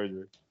getting the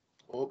surgery.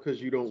 All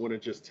because you don't want to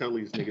just tell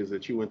these niggas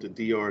that you went to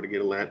DR to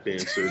get a lap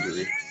band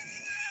surgery.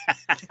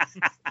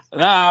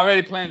 Nah, I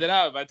already planned it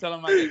out. If I tell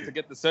them I get to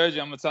get the surgery,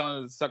 I'm gonna tell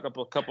them to suck up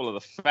a couple of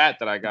the fat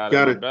that I got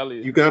in my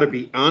belly. You gotta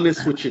be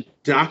honest with your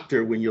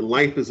doctor when your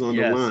life is on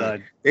the line.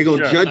 Son. They're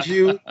gonna Sure. judge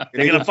you and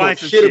they're gonna gonna find talk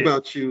some shit shit.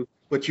 about you,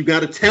 but you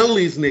gotta tell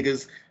these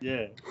niggas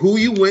Yeah. who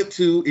you went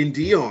to in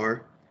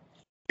DR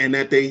and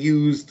that they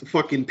used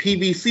fucking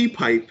PVC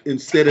pipe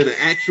instead of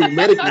the actual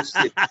medical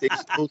shit that they're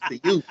supposed to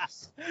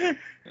use.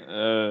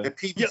 That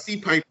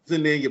PVC pipe is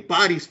in there, your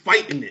body's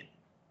fighting it.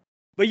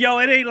 But yo,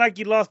 it ain't like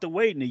you lost the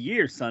weight in a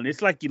year, son.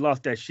 It's like you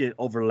lost that shit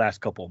over the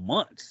last couple of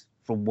months.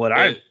 From what It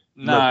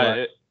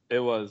like. it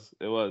was.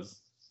 It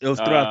was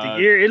throughout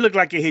the year. It looked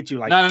like it hit you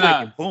like No. quick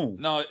and boom.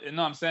 No,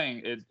 I'm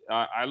saying it.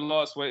 I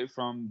lost weight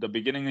from the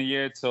beginning of the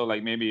year till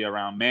like maybe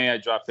around May. I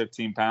dropped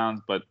 15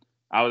 pounds, but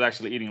I was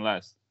actually eating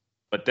less.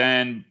 But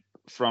then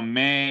from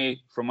when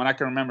I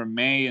can remember,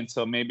 May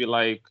until maybe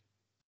like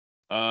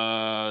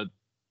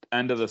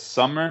end of the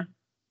summer,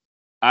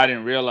 I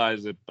didn't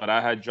realize it, but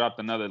I had dropped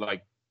another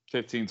like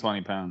 15,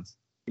 20 pounds.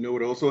 You know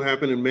what also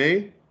happened in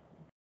May?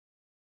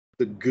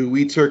 The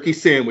gooey turkey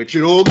sandwich.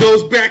 It all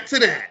goes back to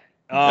that.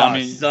 Oh, I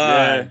mean,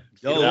 son.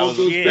 It Yo, all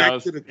goes shit.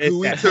 back to the It's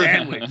gooey that turkey.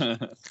 sandwich.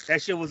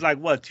 That shit was like,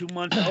 what, 2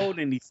 months old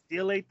and he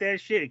still ate that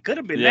shit? It could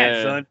have been Yeah.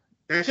 that, son.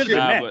 That Should've shit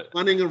been was that.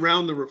 running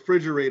around the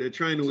refrigerator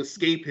trying to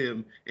escape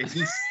him, and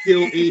he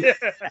still ate it.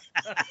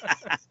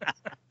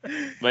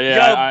 But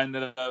yeah, Yo. I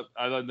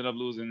ended up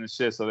losing the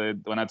shit. So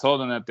when I told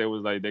them that,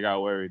 they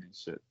got worried and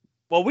shit.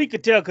 Well, we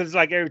could tell because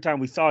like every time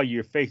we saw you,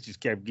 your face just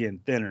kept getting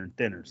thinner and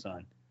thinner,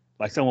 son.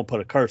 Like someone put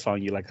a curse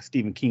on you, like a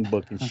Stephen King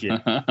book and shit.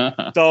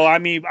 So I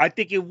mean, I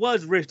think it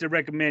was Rich to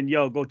recommend,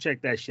 yo, go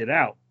check that shit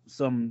out.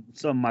 Some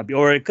might be,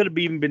 or it could have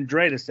even been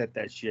Dre to set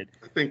that shit.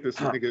 I think this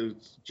nigga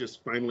is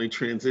just finally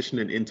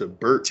transitioning into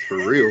Bert for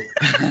real.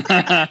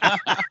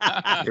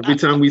 Every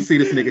time we see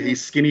this nigga, he's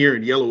skinnier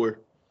and yellower.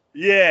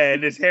 Yeah,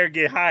 and his hair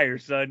get higher,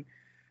 son.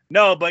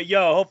 No, but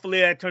yo,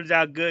 hopefully that turns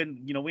out good.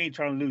 You know, we ain't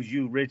trying to lose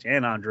you, Rich,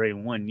 and Andre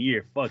in 1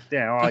 year. Fuck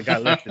that. All I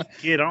got left is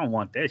a kid. I don't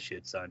want that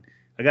shit, son.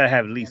 I gotta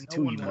have at least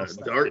two. You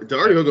must.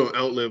 Dario gonna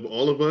outlive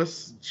all of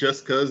us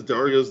just cause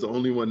Dario's the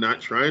only one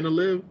not trying to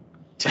live.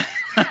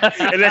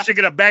 And that shit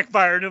gonna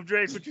backfire on him,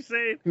 Dre. What you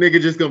saying?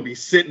 Nigga just gonna be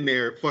sitting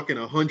there fucking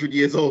 100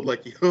 years old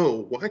like,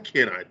 yo, why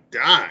can't I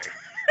die?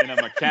 In a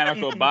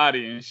mechanical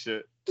body and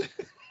shit.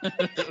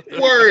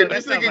 Word, That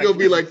this sounds nigga like gonna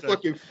be like prison, son.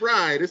 fucking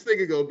fried. This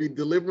nigga gonna be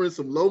delivering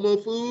some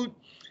Lomo food,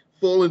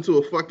 fall into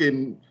a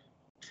fucking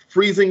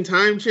freezing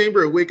time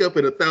chamber and wake up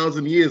in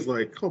 1,000 years.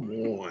 Like, come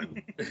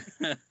on.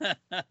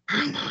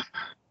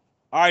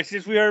 All right,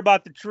 since we heard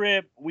about the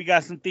trip, we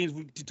got some things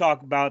to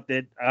talk about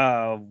that,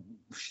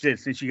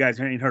 since you guys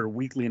ain't heard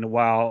Weekly in a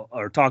while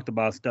or talked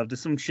about stuff,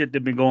 there's some shit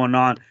that been going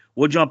on.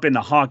 We'll jump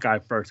into Hawkeye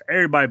first.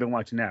 Everybody been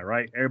watching that,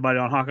 right? Everybody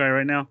on Hawkeye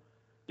right now?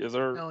 Yes,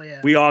 sir. Oh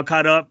yeah. We all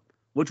caught up?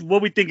 What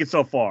we thinking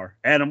so far?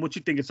 Adam, what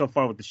you thinking so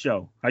far with the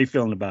show? How you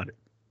feeling about it?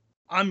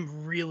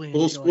 I'm really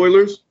Full enjoying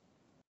spoilers?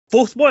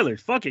 Full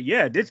spoilers. Fuck it.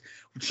 Yeah, this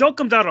show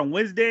comes out on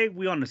Wednesday.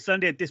 We on the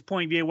Sunday at this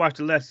point. If you ain't watched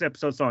the last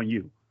episode, it's on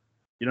you.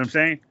 You know what I'm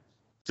saying?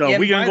 So Yeah,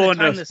 we're going to by go the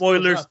time into this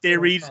spoilers, goes up,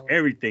 theories, probably.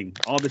 everything.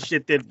 All the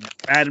shit that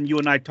Adam, you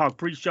and I talked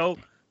pre-show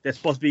that's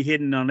supposed to be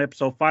hidden on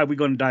episode 5. We're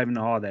going to dive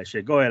into all that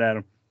shit. Go ahead,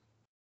 Adam.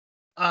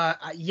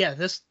 Yeah,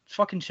 this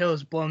fucking show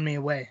has blown me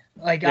away.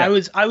 Like Yeah.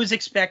 I was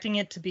expecting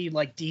it to be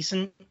like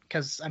decent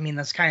because I mean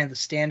that's kind of the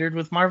standard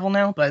with Marvel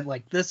now, but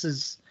like this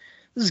is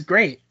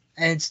great.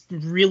 And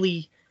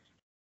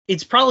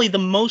it's probably the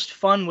most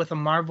fun with a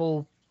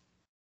Marvel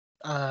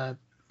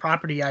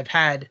property I've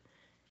had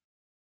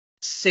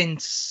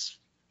since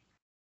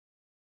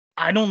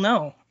I don't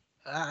know.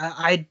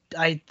 I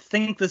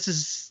think this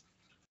is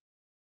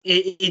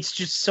it's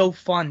just so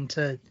fun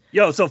to.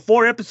 Yo, so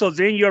 4 episodes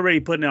in, you already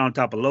putting it on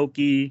top of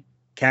Loki,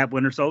 Cap,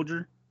 Winter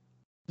Soldier?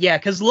 Yeah,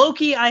 because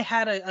Loki, I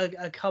had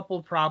a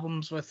couple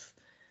problems with.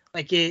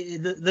 Like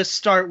the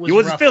start was. You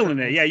wasn't rough feeling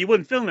for it. me. Yeah, you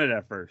wasn't feeling it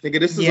at first. Nigga,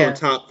 this is Yeah. on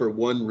top for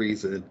one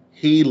reason.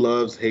 He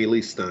loves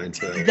Haley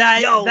Steinfeld.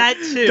 That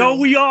too. Don't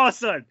we all,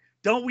 son?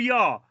 Don't we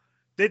all?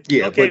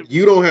 Yeah, okay. but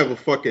you don't have a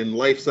fucking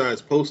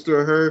life-size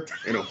poster of her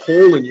and a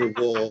hole in your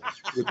wall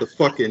with the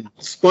fucking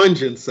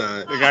sponge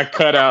inside. It got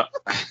cut out.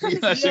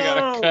 That shit Yo.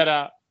 got cut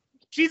out.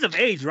 She's of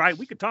age, right?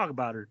 We could talk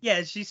about her.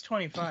 Yeah, she's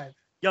 25.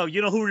 Yo,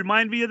 you know who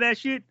reminded me of that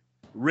shit?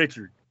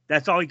 Richard.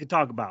 That's all he could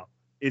talk about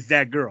is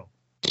that girl.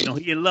 You know,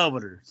 he in love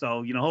with her.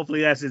 So, you know,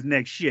 hopefully that's his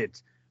next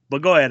shit.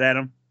 But go ahead,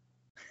 Adam.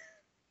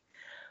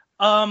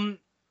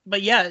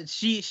 But yeah,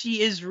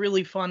 she is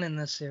really fun in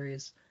this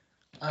series,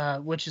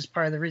 which is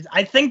part of the reason.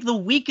 I think the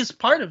weakest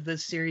part of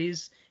this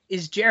series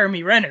is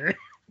Jeremy Renner.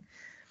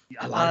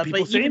 A lot of but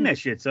people saying even- that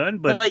shit, son.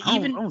 But I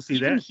don't see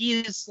even that. he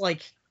is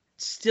like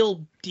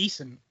still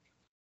decent.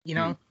 You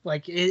know, Hmm.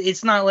 like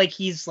it's not like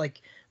he's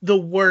like the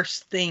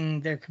worst thing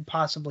there could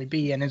possibly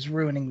be and is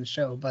ruining the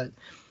show. But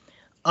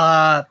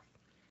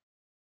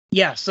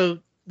yeah. So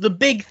the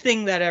big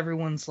thing that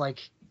everyone's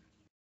like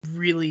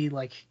really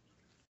like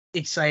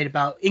excited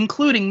about,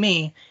 including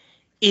me,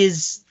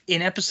 is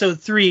in episode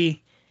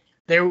 3.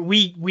 There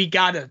we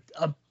got a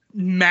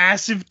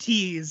massive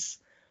tease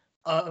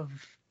of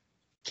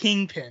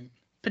Kingpin,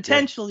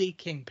 potentially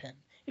Kingpin.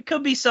 It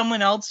could be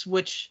someone else,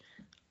 which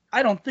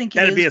I don't think it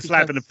That'd be a is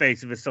slap in the because-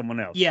 face if it's someone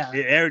else. Yeah.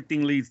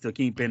 Everything leads to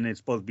Kingpin. It's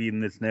supposed to be in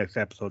this next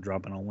episode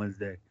dropping on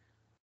Wednesday.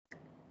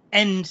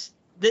 And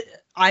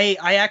I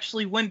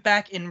actually went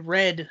back and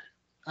read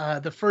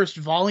the first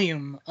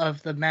volume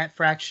of the Matt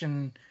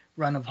Fraction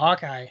run of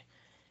Hawkeye,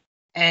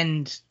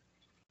 and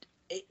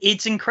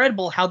it's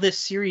incredible how this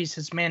series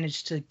has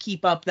managed to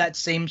keep up that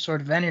same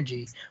sort of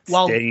energy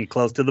while Staying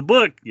close to the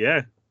book.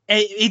 Yeah.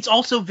 it's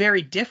also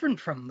very different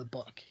from the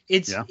book.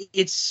 It's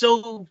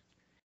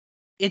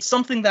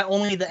something that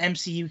only the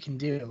MCU can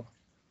do.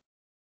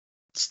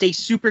 Stay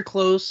super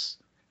close,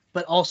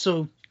 but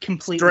also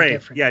completely Dre.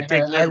 different. Yeah, And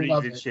take I liberties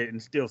love and it. shit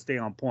and still stay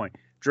on point.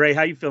 Dre,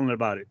 how you feeling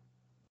about it?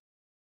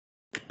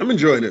 I'm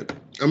enjoying it.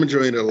 I'm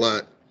enjoying it a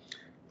lot.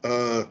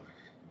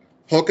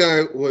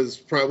 Hawkeye was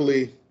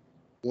probably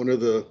one of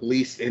the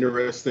least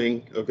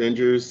interesting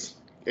Avengers,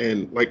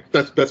 and like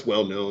that's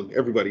well known.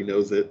 Everybody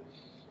knows it.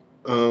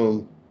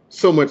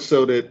 So much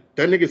so that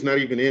nigga's not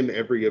even in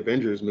every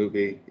Avengers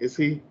movie, is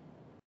he?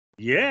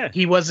 Yeah.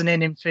 He wasn't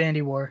in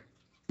Infinity War.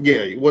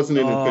 Yeah, he wasn't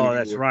in Infinity Oh,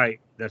 that's War. right.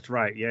 That's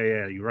right.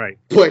 Yeah, you're right.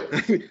 But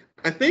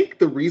I think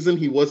the reason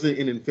he wasn't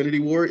in Infinity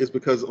War is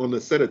because on the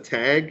set of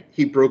Tag,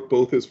 he broke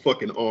both his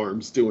fucking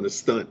arms doing a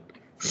stunt.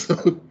 So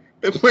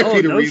that might Oh,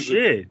 be the no reason.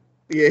 shit.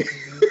 Yeah.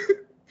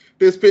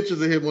 There's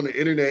pictures of him on the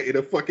internet in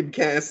a fucking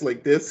cast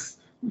like this,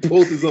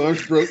 both his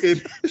arms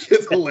broken.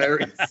 It's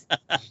hilarious.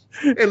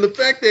 And the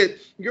fact that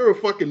you're a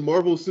fucking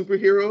Marvel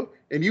superhero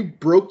and you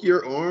broke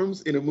your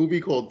arms in a movie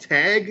called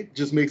Tag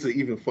just makes it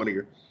even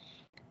funnier.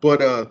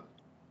 But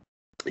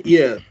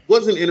yeah,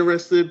 wasn't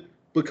interested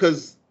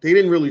because they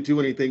didn't really do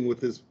anything with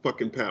his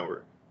fucking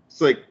power. It's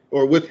like,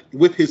 or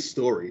with his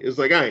story. It's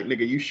like, all right,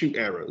 nigga, you shoot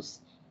arrows.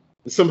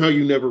 And somehow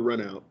you never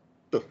run out.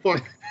 The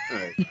fuck? All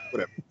right,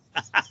 whatever.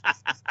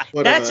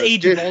 But, That's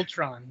Age of yeah,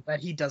 Ultron, that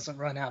he doesn't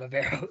run out of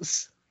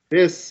arrows.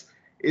 it's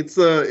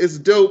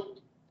dope.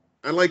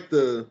 I like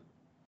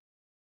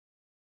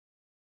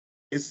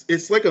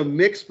it's like a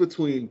mix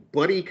between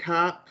buddy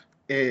cop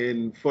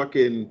and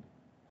fucking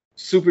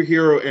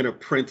superhero and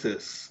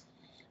apprentice.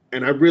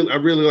 And I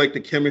really like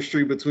the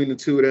chemistry between the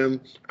two of them.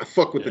 I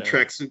fuck with the Yeah.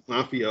 tracksuit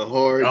mafia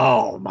hard.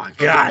 Oh my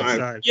God, my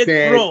son. Yeah,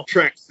 mad bro. They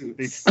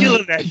tracksuits.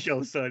 stealing that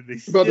show, son. They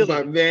Brother stealing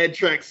by it. mad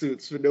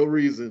tracksuits for no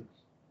reason.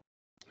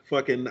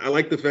 Fucking, I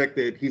like the fact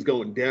that he's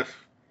going deaf,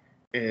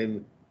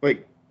 and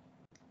like,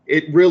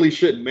 it really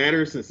shouldn't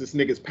matter since this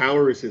nigga's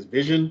power is his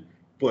vision.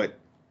 But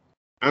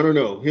I don't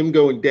know. Him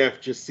going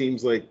deaf just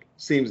seems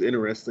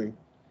interesting.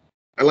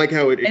 I like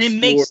how it and it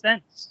makes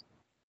sense.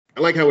 I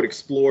like how it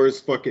explores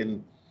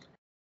fucking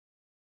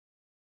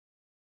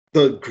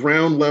the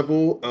ground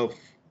level of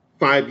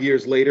 5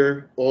 years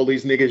later, all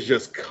these niggas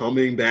just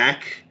coming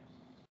back.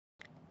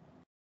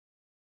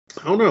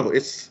 I don't know.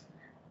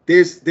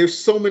 There's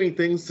so many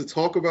things to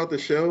talk about the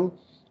show,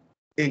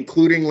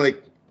 including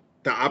like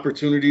the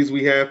opportunities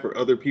we have for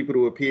other people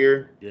to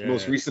appear. Yeah.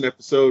 Most recent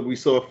episode, we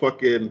saw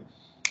fucking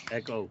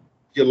Echo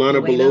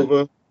Yelena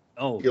Belova.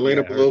 Oh,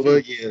 Yelena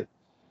Belova, yeah.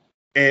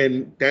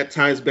 And that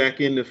ties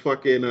back into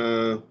fucking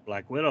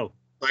Black Widow.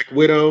 Black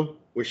Widow,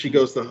 where she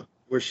goes to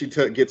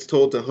gets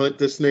told to hunt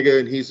this nigga,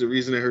 and he's the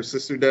reason that her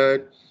sister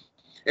died.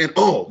 And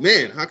oh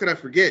man, how could I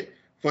forget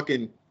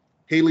fucking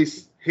Haley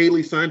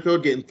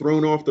Steinfeld getting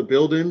thrown off the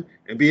building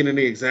and being in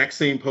the exact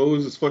same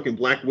pose as fucking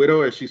Black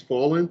Widow as she's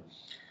falling.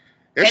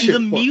 And the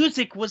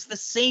music was the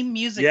same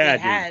music they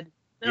had.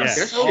 That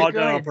was so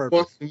good. On purpose.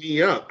 Fucked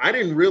me up. I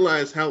didn't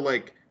realize how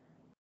like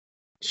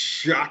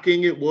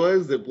shocking it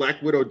was that Black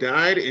Widow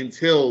died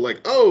until like,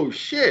 oh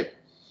shit,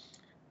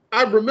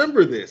 I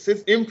remember this.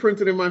 It's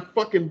imprinted in my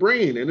fucking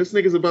brain, and this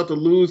nigga's about to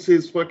lose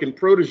his fucking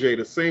protege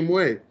the same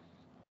way.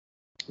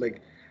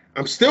 Like,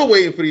 I'm still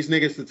waiting for these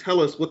niggas to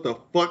tell us what the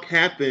fuck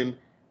happened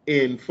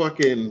in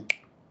fucking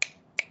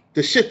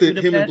the shit that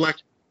Budapest? Him and Black.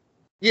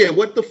 Yeah,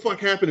 what the fuck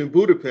happened in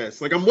Budapest?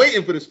 Like, I'm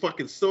waiting for this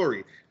fucking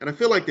story, and I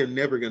feel like they're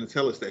never gonna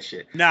tell us that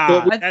shit.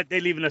 Nah,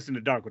 they're leaving us in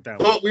the dark with that.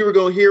 Thought we were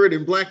gonna hear it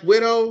in Black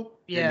Widow.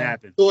 Yeah. Didn't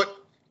happen.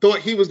 Thought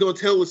he was gonna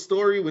tell the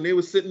story when they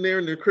were sitting there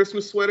in their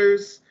Christmas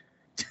sweaters,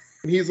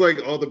 and he's like,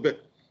 "Oh, the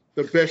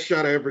best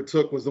shot I ever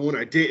took was the one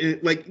I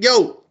didn't." Like,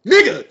 yo,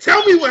 nigga,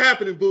 tell me what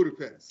happened in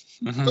Budapest.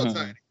 So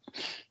tight.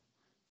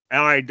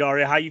 All right,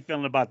 Daria, how you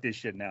feeling about this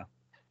shit now?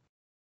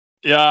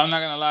 Yeah, I'm not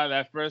gonna lie.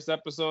 That first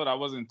episode, I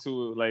wasn't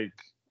too like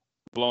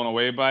blown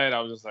away by it. I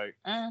was just like,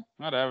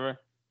 whatever.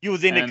 You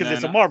was in it because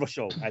it's a Marvel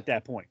show at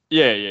that point.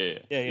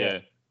 Yeah.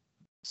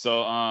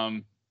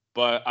 So,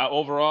 but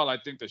overall, I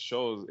think the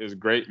show is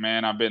great,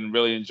 man. I've been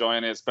really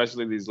enjoying it,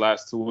 especially these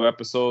last 2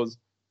 episodes.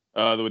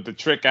 With the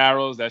trick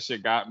arrows, that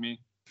shit got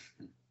me.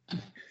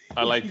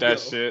 I like that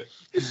shit.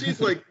 She's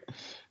like,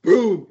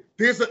 boom,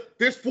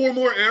 there's 4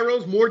 more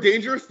arrows more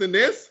dangerous than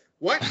this?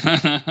 What?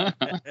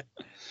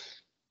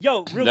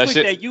 Yo, real quick,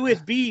 that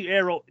USB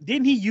arrow,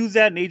 didn't he use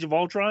that in Age of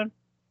Ultron?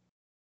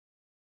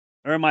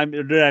 Or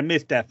did I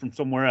miss that from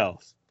somewhere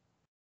else?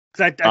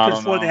 Because I could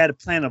have sworn they had to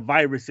plant a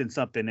virus in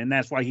something, and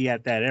that's why he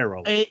had that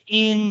arrow.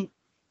 Didn't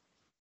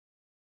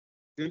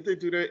they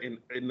do that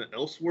in the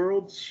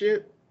Elseworlds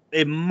shit?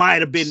 It might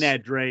have been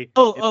that, Dre.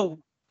 Oh.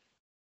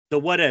 The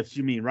what ifs,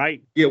 you mean,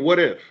 right? Yeah, what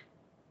if?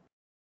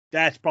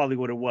 That's probably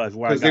what it was.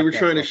 Because they were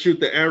trying to shoot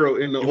the arrow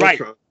in the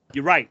Ultron.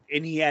 You're right.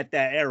 And he had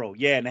that arrow.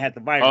 Yeah, and it had the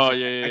virus. Oh,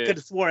 yeah. I could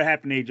have swore it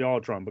happened in Age of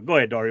Ultron. But go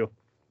ahead, Dario.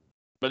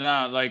 But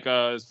now, like,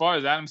 as far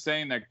as Adam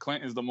saying that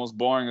Clint is the most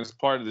boringest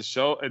part of the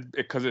show,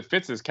 because it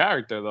fits his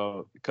character,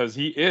 though, because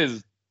he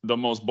is the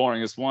most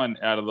boringest one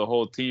out of the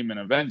whole team in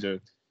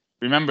Avengers.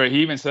 Remember,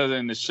 he even says it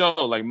in the show,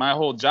 like, my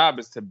whole job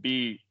is to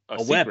be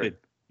a weapon.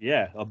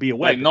 Yeah, I'll be a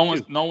weapon.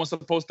 Like, no one's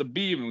supposed to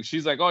be even.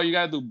 She's like, oh, you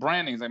got to do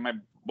branding. He's like,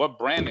 what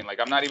branding? Like,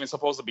 I'm not even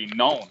supposed to be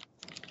known.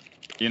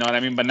 You know what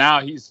I mean? But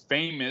now he's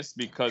famous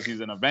because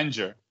he's an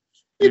Avenger.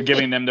 You're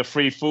giving them the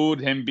free food,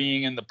 him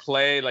being in the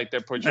play, like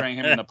they're portraying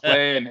him in the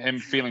play and him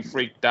feeling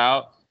freaked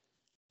out.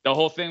 The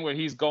whole thing where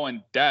he's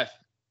going deaf,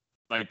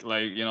 like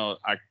you know,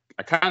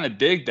 I kind of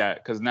dig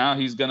that because now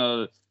he's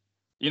gonna,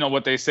 you know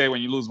what they say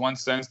when you lose one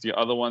sense, the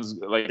other one's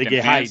like they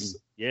get heightened.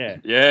 Yeah.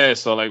 Yeah.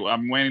 So like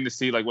I'm waiting to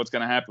see like what's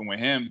gonna happen with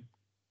him,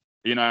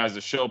 you know, as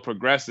the show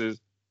progresses.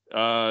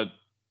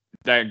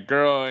 That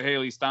girl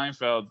Haley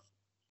Steinfeld,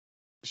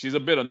 she's a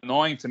bit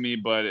annoying to me,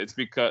 but it's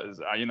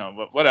because, you know,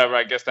 but whatever.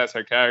 I guess that's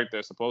her character.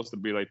 It's supposed to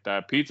be like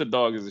that. Pizza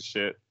Dog is a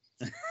shit.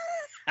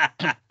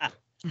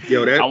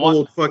 Yo, that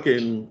old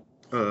fucking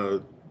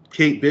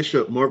Kate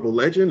Bishop Marvel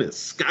Legend is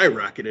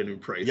skyrocketing in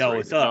price. Yo,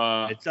 it's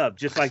up. It's up.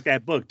 Just like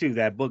that book, too.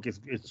 That book is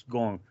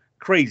going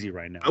crazy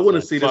right now. I want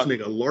to see this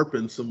nigga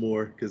LARPing some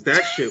more because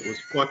that shit was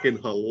fucking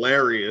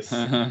hilarious.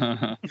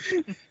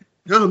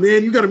 Oh,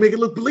 man, you got to make it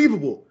look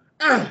believable.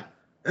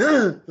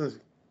 I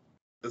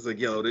was like,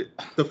 yo,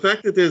 the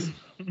fact that there's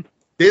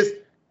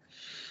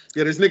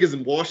niggas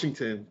in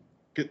Washington.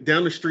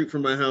 Down the street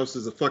from my house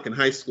is a fucking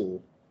high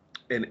school.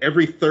 And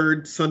every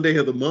 3rd Sunday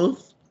of the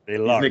month, these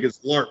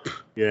niggas LARP.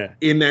 Yeah.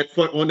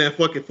 On that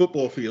fucking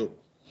football field.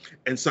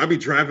 And so I be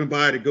driving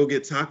by to go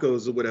get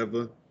tacos or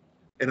whatever.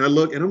 And I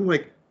look and I'm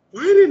like,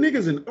 why are there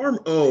niggas in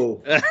armor?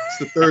 Oh, it's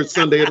the 3rd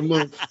Sunday of the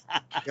month.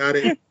 Got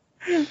it.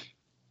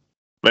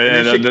 But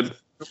yeah,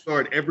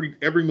 start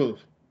every month.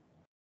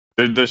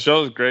 The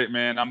show's great,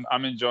 man.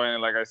 I'm enjoying it.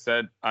 Like I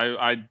said,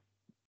 I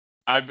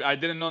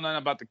didn't know nothing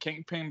about the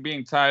Kingpin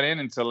being tied in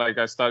until like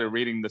I started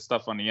reading the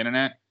stuff on the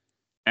internet.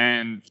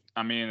 And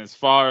I mean, as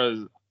far as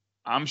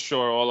I'm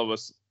sure all of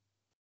us,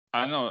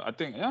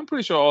 I'm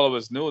pretty sure all of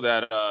us knew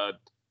that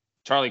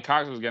Charlie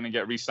Cox was going to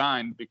get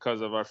re-signed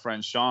because of our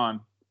friend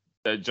Sean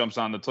that jumps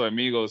on the Toy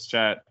Amigos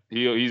chat.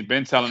 He's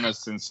been telling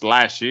us since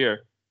last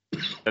year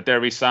that they're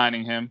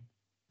re-signing him.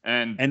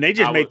 And they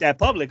just made that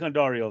public, huh,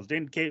 Dario's?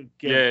 Didn't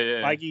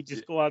Mikey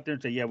just go out there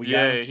and say, yeah, we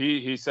got him?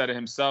 He said it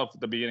himself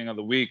at the beginning of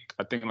the week.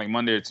 I think like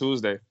Monday or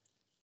Tuesday.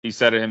 He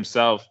said it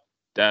himself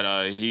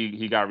that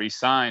he got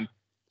re-signed.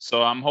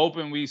 So I'm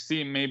hoping we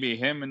see maybe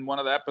him in one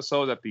of the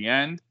episodes at the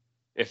end.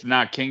 If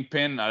not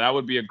Kingpin, that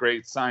would be a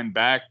great sign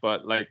back.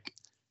 But like,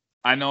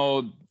 I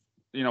know,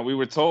 we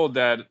were told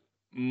that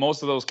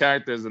most of those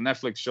characters, the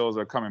Netflix shows,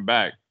 are coming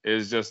back.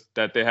 It's just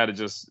that they had to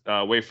just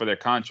wait for their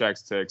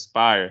contracts to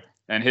expire,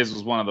 and his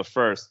was one of the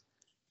first.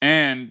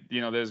 And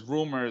there's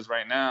rumors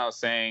right now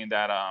saying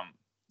that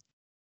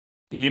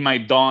he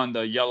might don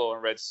the yellow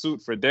and red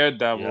suit for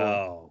Daredevil.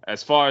 Yo.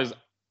 As far as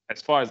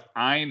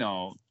I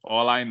know,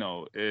 all I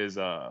know is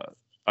a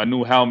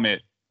new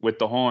helmet with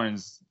the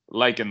horns,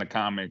 like in the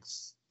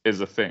comics,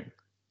 is a thing.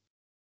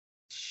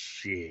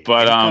 Shit.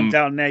 But if he comes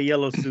out in that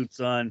yellow suit,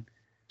 son,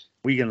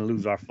 we gonna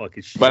lose our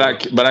fucking shit. But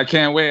I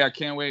can't wait. I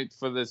can't wait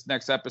for this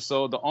next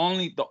episode. The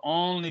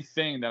only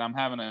thing that I'm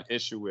having an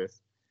issue with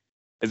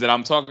is that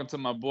I'm talking to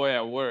my boy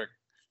at work,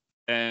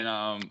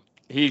 and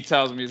he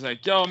tells me, he's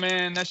like, "Yo,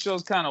 man, that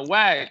show's kind of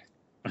whack."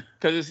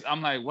 Cause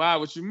I'm like, "Why?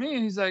 What you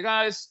mean?" He's like,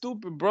 "Ah, it's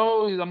stupid,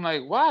 bro." I'm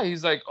like, "Why?"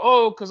 He's like,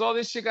 "Oh, cause all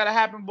this shit gotta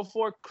happen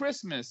before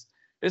Christmas."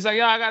 It's like,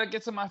 "Yo, I gotta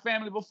get to my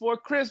family before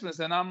Christmas,"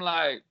 and I'm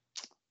like,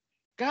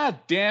 "God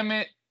damn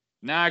it."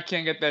 Now I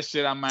can't get that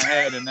shit out of my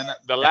head. And then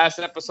the last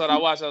episode I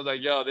watched, I was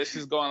like, yo, this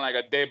is going like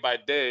a day by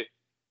day.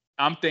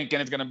 I'm thinking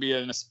it's going to be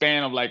in a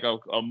span of like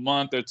a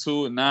month or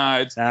two. Nah,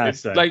 it's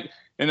like,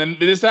 and then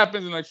this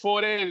happens in like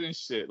 4 days and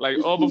shit. Like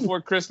all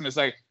before Christmas.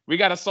 Like we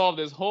got to solve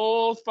this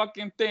whole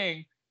fucking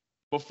thing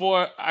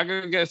before I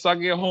can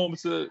get home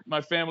to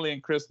my family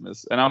in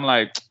Christmas. And I'm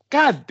like,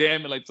 God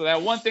damn it. Like, so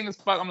that one thing is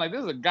I'm like,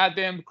 this is a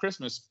goddamn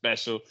Christmas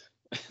special.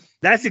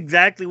 That's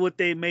exactly what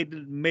they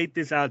made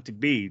this out to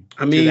be.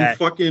 I mean,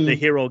 fucking the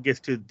hero gets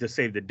to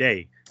save the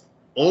day.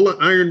 All of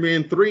Iron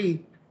Man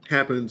 3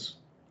 happens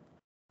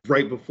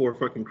right before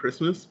fucking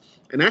Christmas,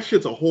 and that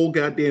shit's a whole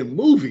goddamn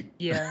movie.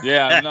 Yeah.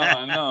 Yeah,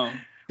 I know.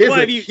 There's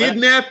a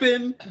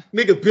kidnapping.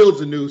 Nigga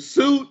builds a new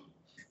suit.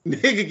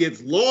 Nigga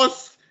gets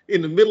lost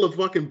in the middle of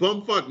fucking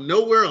bumfuck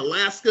nowhere,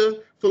 Alaska,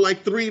 for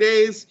like 3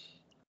 days.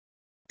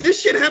 This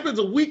shit happens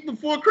a week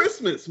before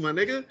Christmas, my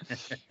nigga.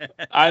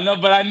 I know,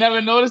 but I never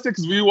noticed it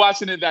because we were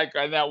watching it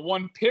that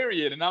one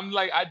period. And I'm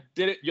like,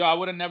 I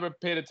would have never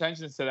paid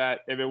attention to that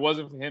if it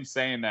wasn't for him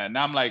saying that.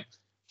 Now I'm like,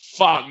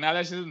 fuck, now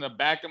that shit's in the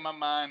back of my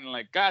mind. And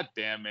like, God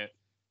damn it.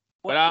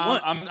 But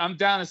I'm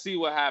down to see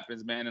what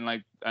happens, man.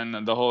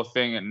 And the whole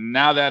thing. And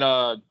now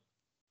that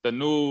the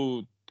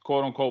new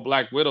quote unquote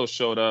Black Widow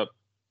showed up,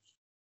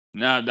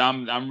 now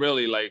I'm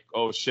really like,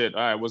 oh shit,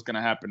 all right, what's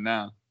gonna happen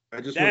now?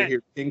 I just want to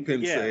hear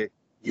Kingpin say,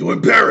 "You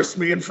embarrassed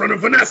me in front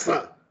of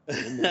Vanessa."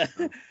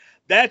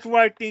 That's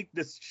where I think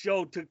the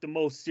show took the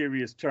most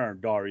serious turn,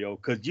 Dario,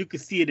 because you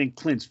could see it in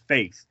Clint's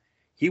face.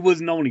 He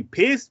wasn't only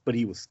pissed, but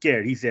he was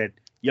scared. He said,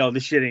 "Yo,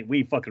 this shit we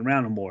ain't fucking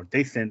around no more."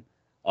 They sent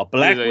a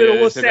Black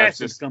Widow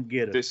assassin to come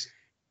get us.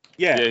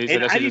 Yeah, he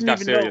said and I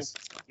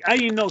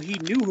didn't know he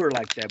knew her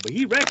like that, but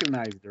he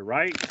recognized her,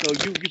 right? So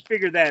you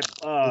figure that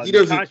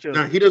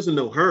he doesn't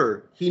know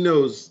her. He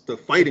knows the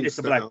fighting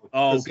style.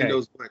 Okay. He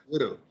knows Black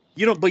Widow.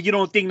 You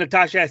don't think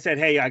Natasha had said,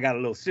 "Hey, I got a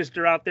little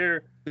sister out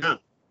there"?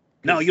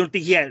 No, you don't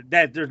think he had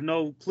that? There's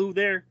no clue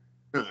there.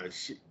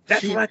 That's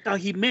what I thought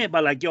he meant by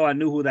like, "Yo, I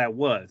knew who that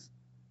was."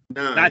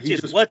 Not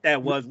just what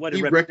that was. What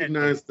he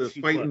recognized the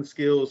fighting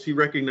skills. He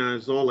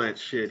recognized all that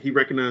shit. He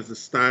recognized the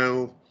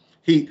style.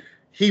 He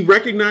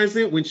recognized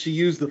it when she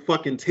used the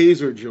fucking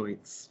taser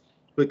joints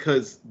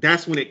because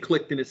that's when it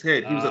clicked in his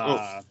head. He was like,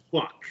 "Oh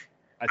fuck,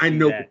 I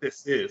know what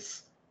this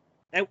is."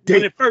 And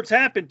when it first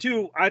happened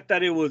too, I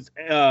thought it was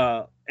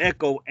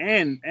Echo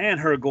and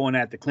her going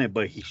at the Clint,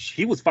 but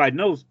he was fighting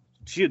those.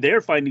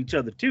 They're fighting each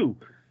other too.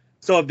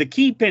 So if the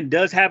Kingpin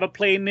does have a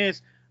play in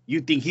this, you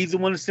think he's the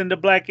one to send the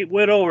Black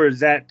Widow, or is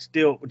that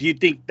still? Do you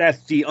think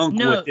that's the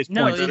uncle at this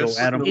point? No,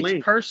 Adam?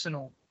 It's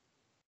personal.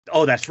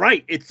 Oh, that's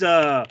right. It's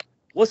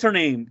what's her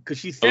name? Because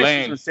she said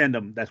she's gonna send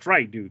them. That's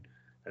right, dude.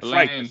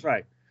 That's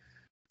right.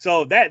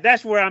 So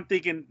that's where I'm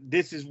thinking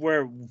this is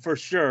where for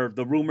sure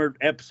the rumored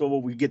episode where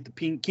we get the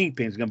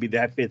Kingpin is gonna be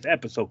that 5th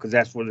episode because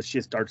that's where the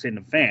shit starts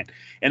hitting the fan.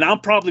 And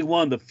I'm probably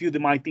one of the few that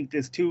might think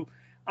this too.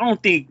 I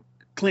don't think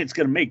Clint's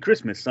gonna make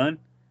Christmas, son.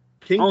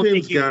 I don't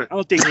think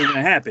it's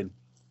gonna happen.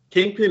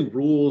 Kingpin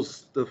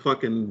rules the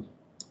fucking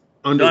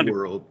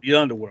underworld. The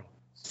underworld.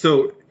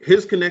 So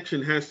his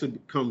connection has to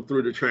come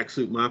through the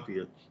Tracksuit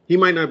Mafia. He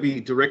might not be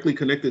directly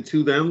connected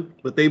to them,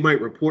 but they might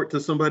report to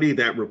somebody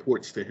that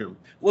reports to him.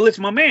 Well, it's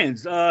my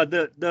man's.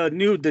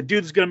 The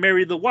dude's gonna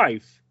marry the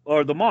wife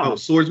or the mom. Oh,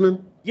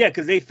 Swordsman? Yeah,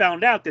 because they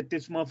found out that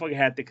this motherfucker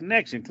had the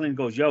connection. Clint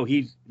goes, "Yo,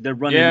 they're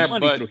running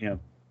money through him."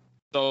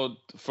 So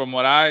from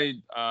what I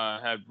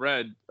had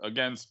read,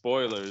 again,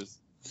 spoilers,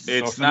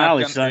 it's not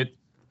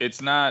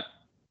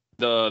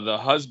the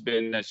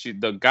husband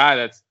the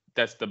guy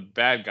that's the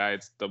bad guy.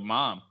 It's the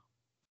mom.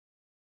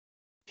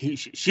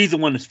 She's the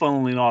one that's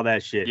funneling all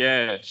that shit.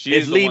 Yeah,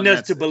 she's it's leading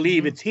us to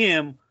believe it's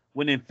him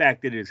when in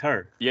fact it is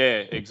her.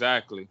 Yeah,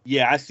 exactly.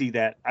 Yeah, I see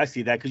that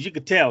because you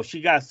could tell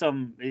she got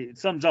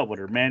something's up with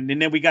her, man.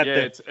 And then we got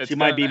she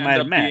might be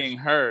mad at Matt. Being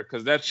her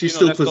because that's she's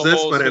still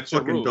possessed by that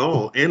fucking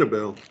doll,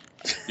 Annabelle.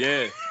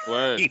 Yeah,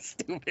 word.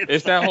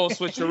 It's that whole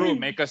switcheroo.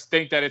 Make us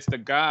think that it's the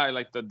guy,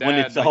 like the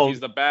dad, like he's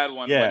the bad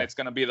one, when it's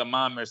gonna be the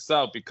mom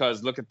herself.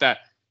 Because look at that.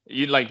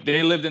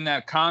 They lived in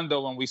that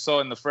condo when we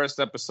saw in the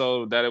first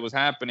episode that it was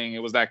happening. It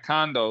was that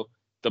condo,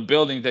 the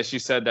building that she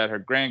said that her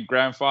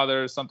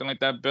grandfather or something like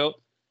that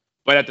built.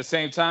 But at the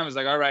same time, it's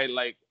like, all right,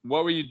 like,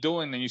 what were you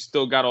doing? And you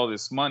still got all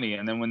this money.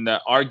 And then when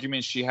the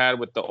argument she had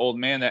with the old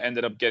man that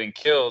ended up getting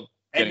killed,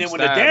 and then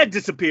when the dad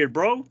disappeared,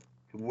 bro,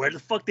 where the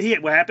fuck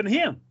what happened to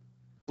him?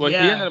 Well, he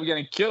ended up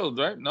getting killed,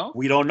 right? No,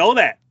 we don't know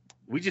that.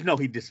 We just know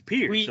he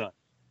disappeared.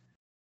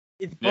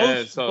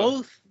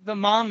 Both the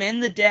mom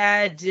and the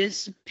dad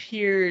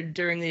disappeared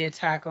during the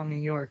attack on New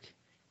York,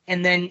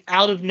 and then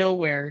out of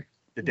nowhere,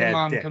 the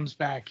mom comes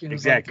back and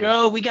exactly. Like,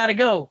 "Go, we gotta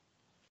go."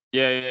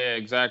 Yeah,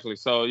 exactly.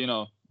 So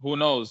who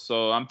knows?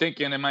 So I'm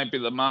thinking it might be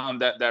the mom.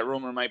 That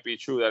rumor might be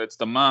true. That it's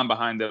the mom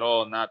behind it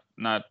all, not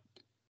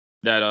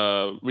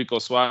that Rico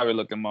Suave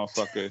looking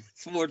motherfucker.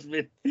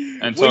 Sportsman.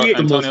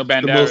 Antonio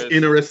Banderas. The most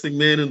interesting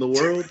man in the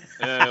world.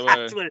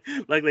 Yeah,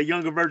 like the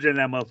younger version of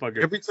that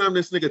motherfucker. Every time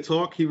this nigga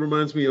talk, he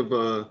reminds me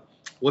of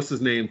what's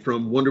his name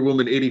from Wonder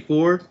Woman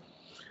 84.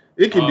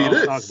 It can be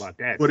this, talk about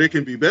that, but it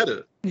can be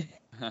better.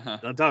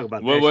 Don't talk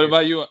about that. What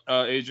about you,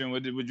 Adrian?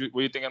 What you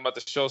thinking about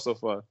the show so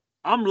far?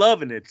 I'm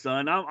loving it,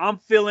 son. I'm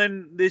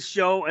feeling this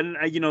show, and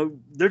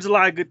there's a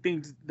lot of good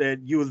things that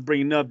you was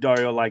bringing up,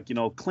 Dario. Like,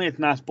 Clint's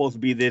not supposed to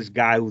be this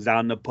guy who's out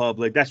in the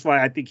public. That's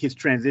why I think his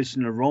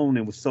transition to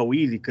Ronin was so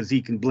easy, because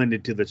he can blend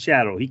into the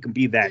shadow. He can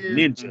be that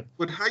ninja.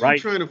 But how you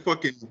trying to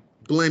fucking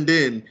blend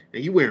in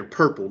and you wearing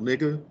purple,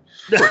 nigga?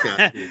 Fuck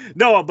out here.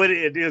 No, but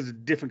it is a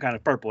different kind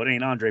of purple. It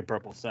ain't Andre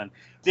purple, son.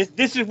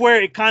 This is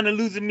where it kind of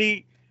loses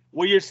me.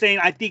 Where you're saying,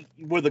 I think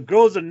where the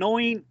girls are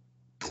knowing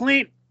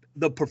Clint,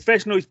 the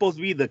professional he's supposed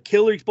to be, the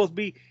killer he's supposed to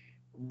be,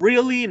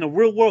 really in the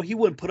real world, he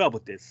wouldn't put up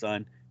with this,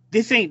 son.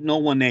 This ain't no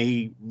one that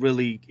he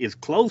really is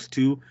close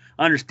to.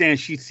 I understand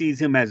she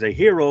sees him as a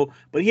hero,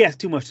 but he has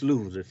too much to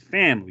lose with his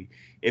family.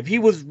 If he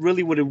was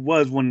really what it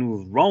was when he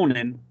was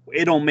Ronin,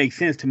 it don't make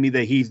sense to me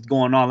that he's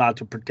going all out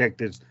to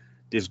protect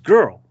this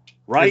girl,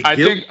 right? I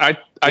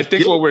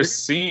think what we're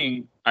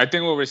seeing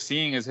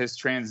is his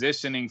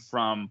transitioning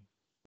from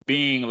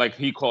being, like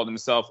he called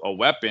himself, a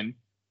weapon,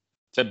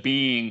 to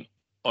being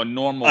a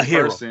normal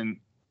person.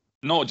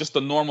 No, just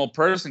a normal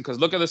person. Because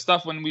look at the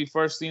stuff when we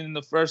first seen in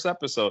the first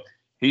episode.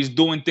 He's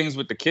doing things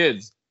with the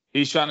kids.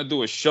 He's trying to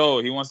do a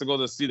show. He wants to go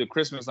to see the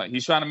Christmas light.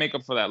 He's trying to make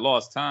up for that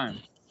lost time.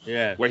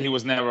 Yeah. Where he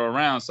was never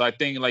around. So I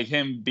think like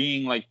him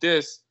being like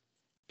this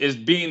is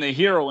being the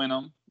hero in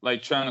him,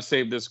 like trying to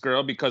save this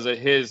girl because of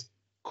his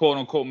quote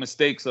unquote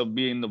mistakes of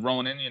being the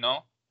Ronin,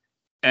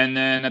 And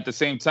then at the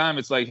same time,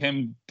 it's like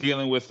him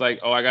dealing with like,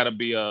 oh, I gotta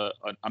be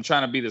I'm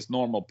trying to be this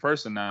normal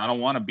person now. I don't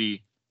want to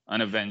be an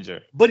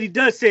Avenger. But he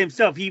does say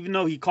himself, even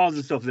though he calls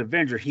himself an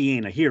Avenger, he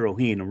ain't a hero.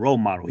 He ain't a role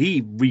model.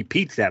 He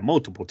repeats that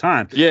multiple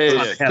times.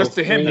 Yeah. Because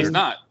to him, he's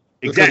not.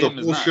 Exactly.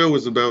 Because the whole show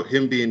is about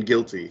him being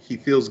guilty. He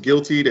feels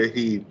guilty that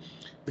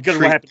because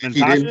of what happened to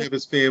he didn't have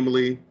his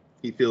family.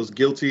 He feels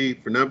guilty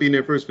for not being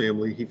there for his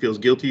family. He feels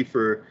guilty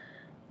for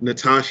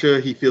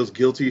Natasha. He feels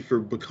guilty for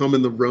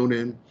becoming the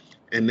Ronin.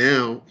 And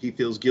now he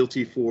feels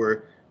guilty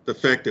for the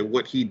fact that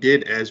what he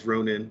did as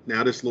Ronin,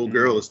 now this little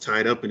girl is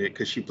tied up in it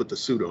because she put the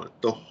suit on.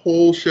 The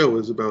whole show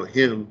is about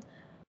him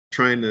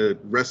trying to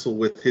wrestle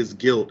with his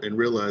guilt and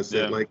realize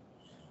that, like,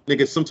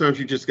 nigga, sometimes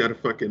you just got to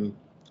fucking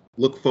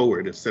look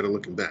forward instead of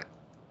looking back.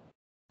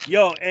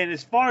 Yo, and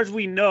as far as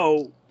we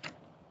know,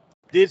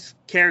 this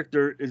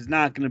character is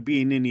not going to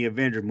be in any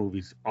Avenger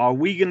movies. Are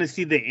we going to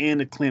see the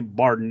end of Clint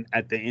Barton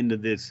at the end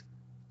of this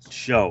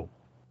show?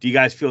 Do you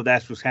guys feel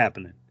that's what's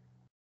happening?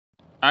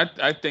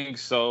 I think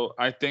so.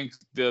 I think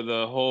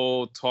the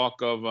whole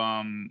talk of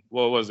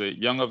what was it,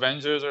 Young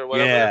Avengers or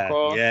whatever they're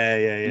called?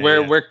 Yeah.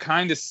 Where we're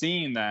kind of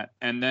seeing that,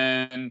 and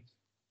then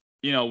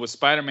with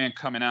Spider-Man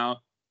coming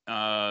out,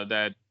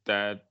 that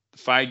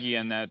Feige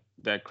and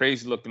that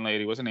crazy looking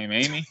lady, what's her name,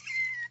 Amy?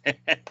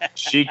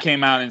 She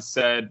came out and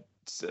said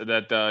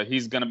that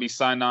he's gonna be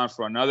signed on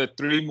for another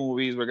 3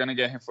 movies. We're gonna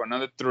get him for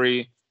another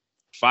 3.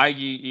 Feige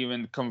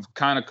even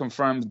kind of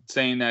confirmed,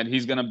 saying that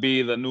he's gonna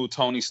be the new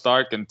Tony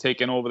Stark and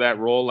taking over that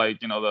role, like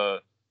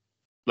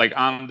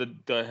I'm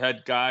the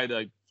head guy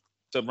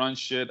to run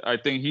shit. I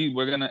think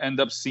we're gonna end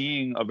up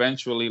seeing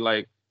eventually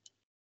like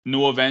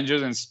new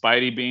Avengers and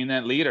Spidey being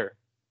that leader,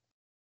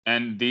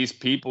 and these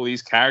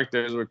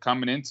characters were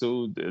coming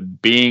into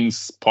being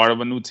part of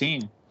a new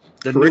team.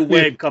 The new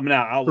wave coming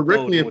out.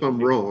 Correct me if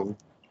I'm wrong,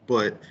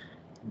 but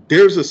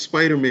there's a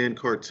Spider-Man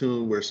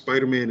cartoon where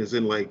Spider-Man is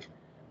in like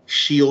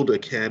Shield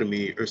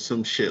Academy or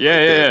some shit.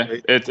 That,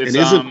 right? It's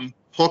isn't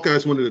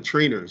Hawkeye's one of the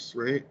trainers,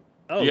 right?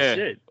 Oh yeah,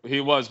 shit. He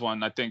was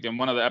one. I think in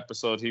one of the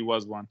episodes he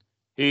was one.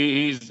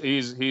 He's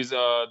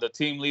the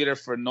team leader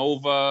for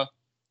Nova.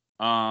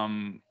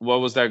 What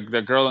was that?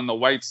 The girl in the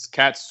white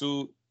cat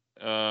suit.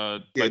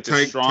 Like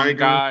the strong Tiger.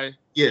 guy.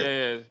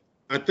 Yeah.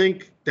 I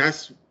think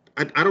that's.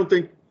 I don't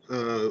think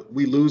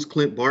we lose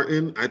Clint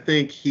Barton. I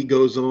think he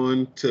goes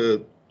on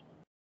to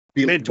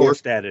be mentor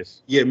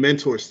status. Yeah,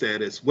 mentor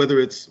status. Whether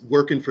it's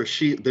working for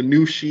the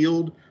new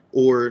Shield,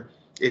 or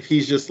if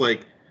he's just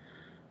like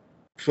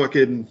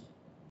fucking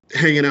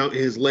hanging out in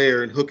his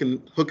lair and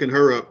hooking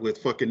her up with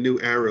fucking new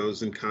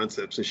arrows and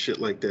concepts and shit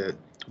like that.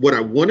 What I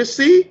want to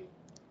see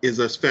is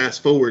us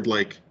fast forward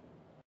like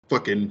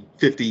fucking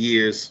 50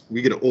 years.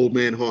 We get an old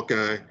man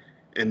Hawkeye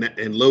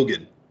and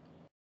Logan.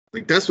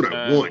 Like that's what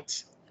I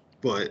want.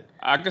 But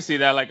I can see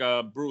that like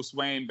a Bruce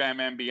Wayne,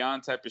 Batman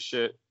Beyond type of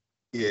shit.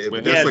 Yeah,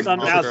 but yeah, that's like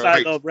something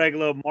outside of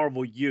regular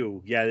Marvel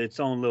U. Yeah, its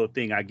own little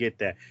thing. I get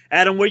that.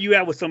 Adam, where you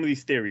at with some of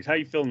these theories? How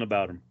you feeling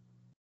about them?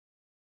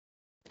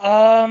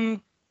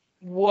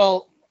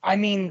 Well, I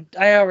mean,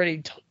 I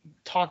already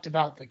talked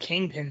about the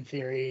Kingpin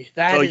theory.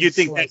 So you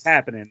think that's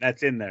happening?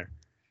 That's in there.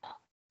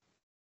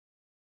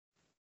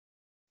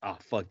 Oh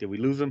fuck! Did we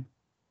lose him?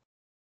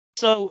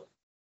 So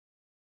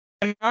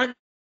I'm not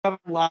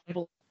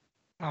liable.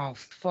 Oh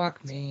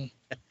fuck me.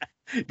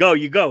 Go.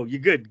 You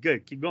good.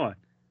 Good. Keep going.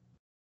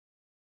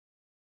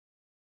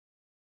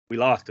 We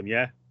lost him.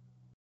 Yeah.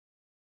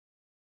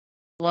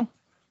 Hello.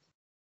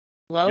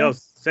 Yo,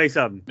 say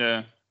something.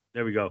 Yeah.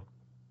 There we go.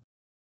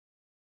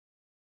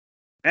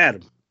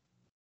 Adam.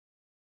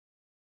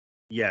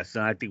 Yes,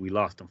 I think we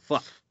lost him.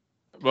 Fuck.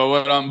 But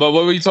what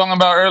were you talking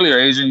about earlier,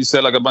 Adrian? You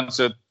said like a bunch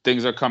of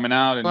things are coming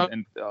out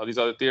and all these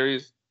other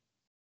theories.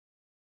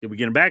 Did we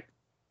get him back?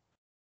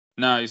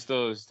 No, he's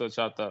still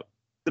chopped up.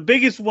 The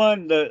biggest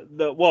one, there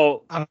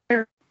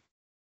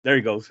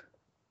he goes.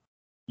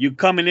 You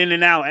coming in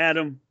and out,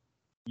 Adam.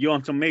 You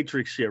on some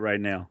Matrix shit right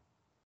now.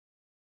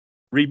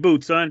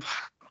 Reboot, son.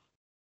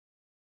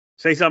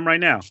 Say something right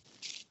now.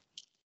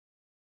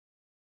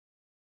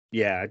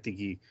 Yeah, I think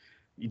you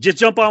just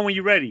jump on when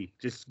you're ready.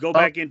 Just go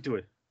back into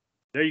it.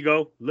 There you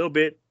go. A little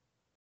bit.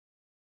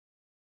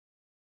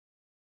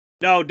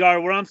 No, Dar,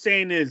 what I'm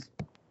saying is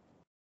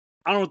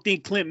I don't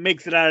think Clint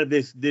makes it out of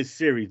this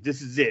series.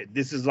 This is it.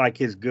 This is like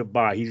his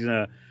goodbye.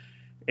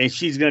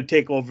 She's gonna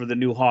take over the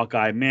new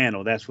Hawkeye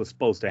mantle. That's what's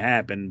supposed to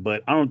happen.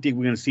 But I don't think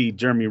we're gonna see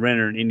Jeremy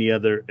Renner and any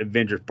other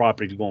Avengers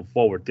properties going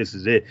forward. This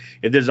is it.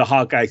 If there's a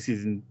Hawkeye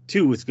season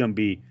 2, it's gonna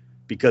be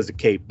because of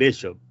Kate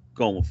Bishop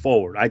going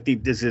forward. I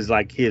think this is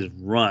like his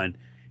run,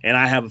 and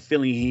I have a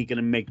feeling he ain't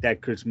gonna make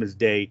that Christmas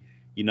Day,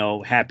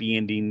 happy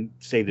ending,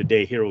 save the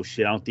day hero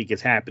shit. I don't think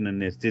it's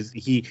happening.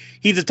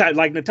 He's a type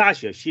like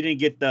Natasha. She didn't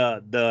get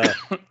the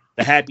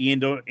happy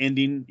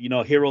ending,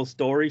 hero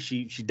story.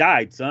 She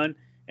died, son.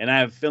 And I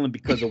have a feeling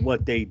because of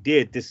what they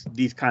did,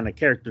 these kind of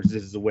characters,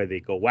 this is the way they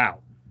go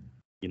out.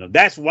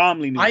 That's why I'm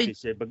leaning with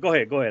this shit. But go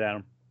ahead,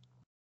 Adam.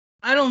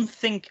 I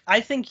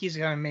think he's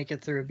gonna make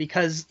it through,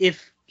 because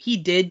if he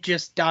did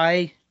just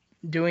die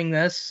doing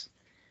this,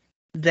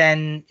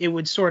 then it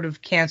would sort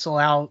of cancel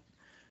out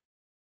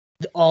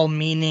all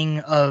meaning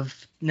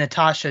of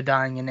Natasha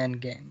dying in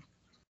Endgame.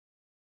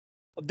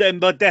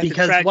 But that's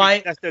because the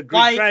tragedy. That's the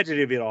great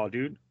tragedy of it all,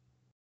 dude.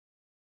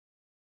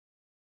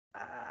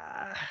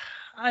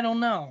 I don't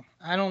know.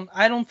 I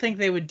don't think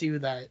they would do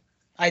that.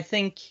 I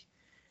think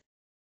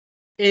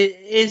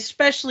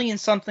especially in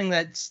something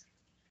that's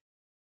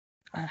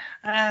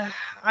I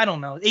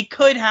don't know. It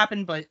could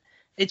happen, but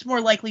it's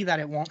more likely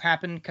that it won't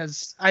happen,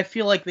 because I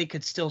feel like they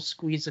could still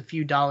squeeze a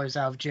few dollars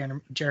out of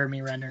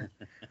Jeremy Renner.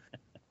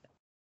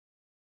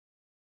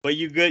 But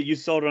you good? You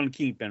sold on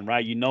Kingpin,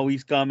 right? You know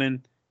he's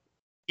coming.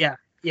 Yeah.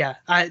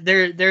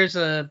 There's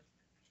a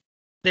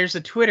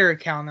Twitter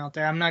account out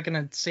there. I'm not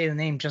gonna say the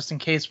name just in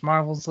case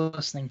Marvel's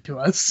listening to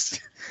us.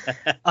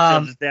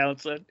 Down,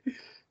 son.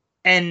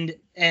 And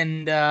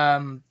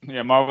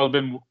Marvel's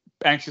been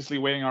anxiously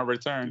waiting on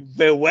return.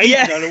 Been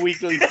waiting on a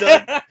weekly,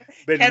 son.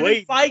 Kevin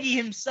waiting. Feige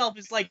himself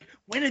is like,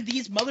 when are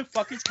these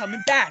motherfuckers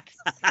coming back?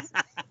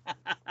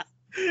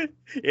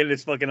 In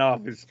his fucking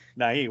office.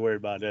 Nah, he ain't worried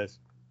about us.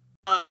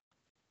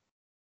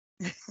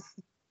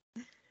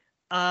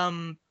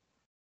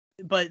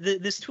 But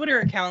this Twitter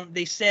account,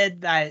 they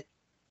said that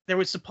there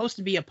was supposed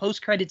to be a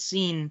post-credit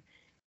scene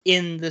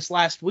in this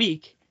last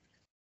week's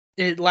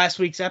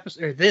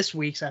episode, or this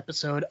week's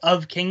episode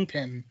of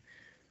Kingpin,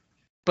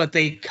 but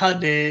they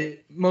cut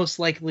it most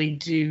likely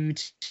due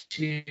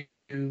to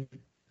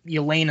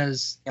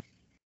Yelena's.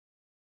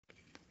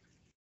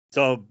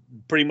 So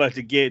pretty much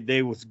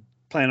they was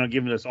planning on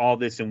giving us all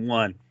this in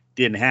one.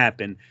 Didn't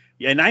happen.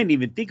 Yeah, and I didn't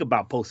even think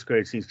about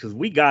post-credit scenes because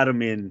we got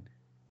them in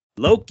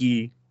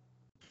Loki.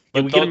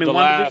 Did we get them in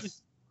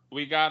WandaVision?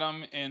 We got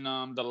them in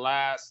the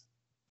last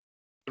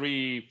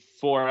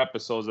 3-4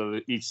 episodes of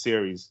each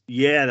series.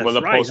 Yeah, that's right. With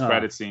the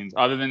post-credit scenes.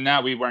 Other than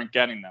that, we weren't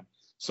getting them.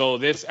 So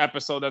this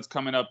episode that's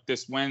coming up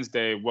this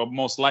Wednesday, well,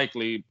 most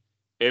likely,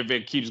 if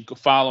it keeps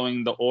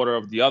following the order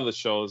of the other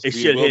shows, we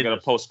will get a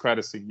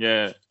post-credit scene.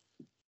 Yeah.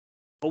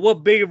 But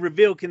what bigger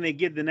reveal can they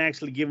give than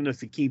actually giving us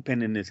the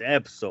Kingpin in this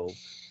episode?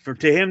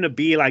 To him to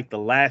be like the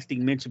last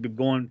thing mentioned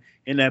going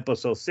in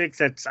episode 6,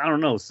 that's, I don't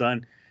know,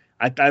 son.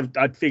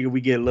 I'd figure we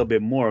get a little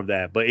bit more of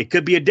that, but it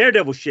could be a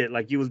Daredevil shit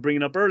like you was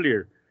bringing up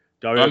earlier.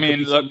 Dario, I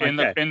mean, look,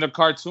 like in the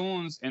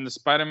cartoons, in the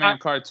Spider-Man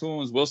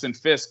cartoons, Wilson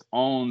Fisk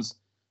owns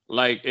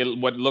like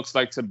what looks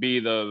like to be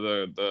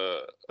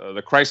the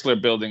Chrysler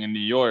Building in New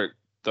York.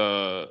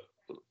 The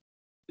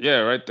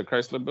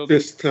Chrysler Building.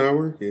 Fisk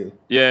Tower, yeah.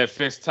 Yeah,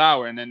 Fisk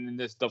Tower, and then in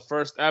the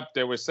first ep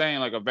they were saying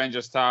like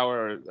Avengers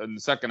Tower, and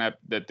the second ep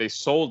that they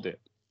sold it.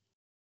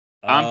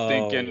 I'm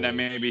thinking that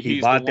maybe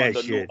he's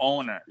the new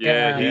owner.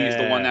 Yeah, he's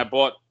the one that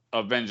bought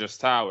Avengers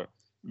Tower.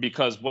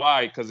 Because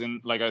why? Because in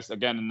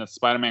the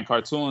Spider-Man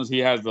cartoons, he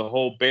has the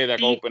whole bay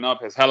that open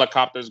up, his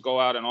helicopters go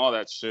out and all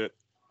that shit.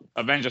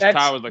 Avengers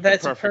Tower is like the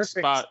perfect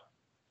spot.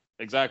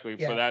 Exactly,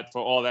 for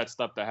all that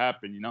stuff to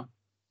happen, you know?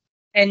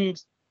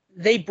 And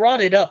they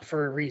brought it up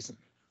for a reason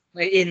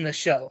in the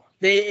show.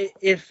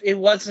 If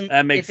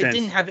it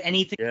didn't have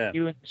anything to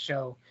do in the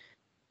show,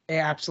 they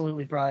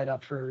absolutely brought it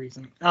up for a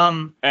reason.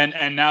 And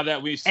now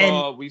that we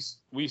saw we've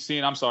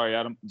seen, I'm sorry,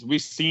 Adam,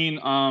 we've seen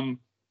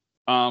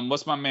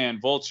what's my man,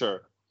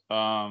 Vulture.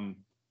 Michael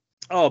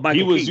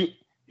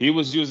he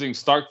was using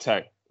Stark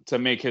Tech to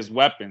make his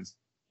weapons.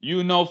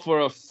 You know for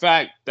a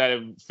fact that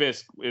if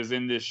Fisk is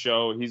in this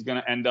show, he's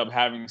gonna end up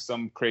having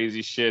some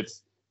crazy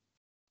shits,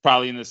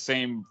 probably in the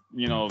same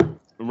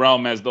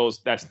realm as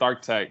that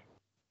Stark Tech.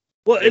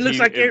 Well, it looks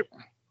like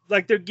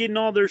they're getting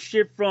all their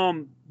shit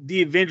from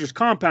the Avengers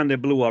compound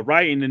that blew up,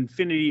 right? In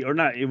Infinity, or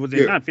not? It was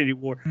not Infinity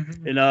War.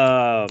 In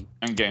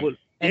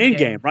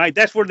Endgame, right?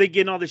 That's where they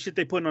getting all the shit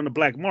they putting on the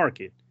black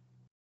market.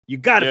 You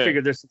got to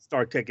figure there's some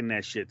Stark Tech in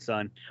that shit,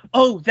 son.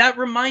 Oh, that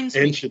reminds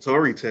me. And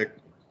Chitauri Tech.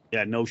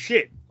 Yeah, no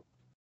shit.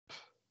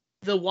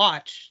 The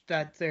watch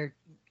that they're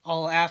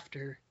all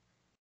after.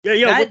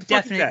 Yeah. That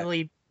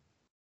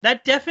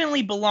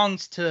definitely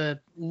belongs to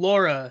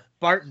Laura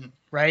Barton,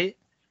 right?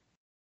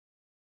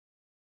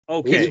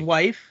 Okay. His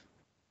wife.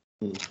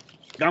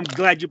 I'm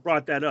glad you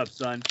brought that up,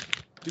 son.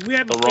 Do we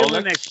have a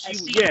feeling that she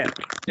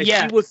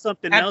was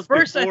something else? At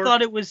first, I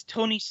thought it was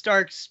Tony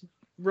Stark's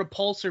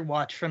repulsor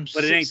watch from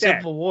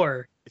Civil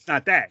War. It's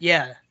not that.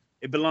 Yeah.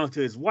 It belongs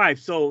to his wife.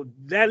 So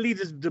that leads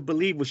us to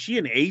believe, was she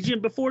an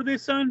agent before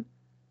this, son?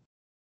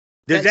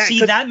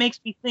 That makes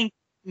me think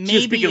maybe she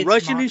was speaking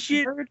Russian and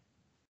shit?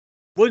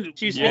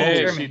 She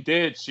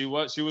did. She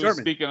was German.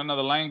 Speaking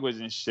another language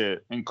and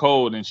shit, and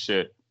code and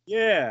shit.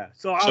 Yeah.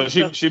 So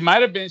she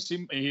might have been.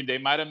 They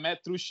might have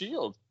met through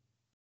S.H.I.E.L.D.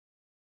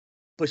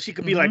 But she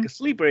could be like a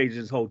sleeper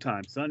agent this whole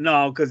time, son.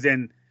 No, because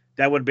then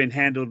that would have been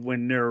handled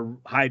when they're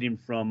hiding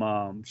from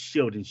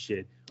S.H.I.E.L.D. and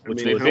shit.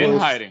 They've been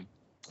hiding.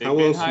 How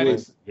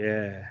else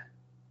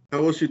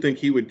you think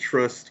he would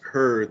trust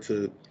her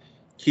to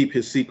keep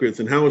his secrets,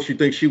 and how else you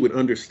think she would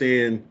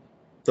understand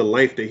the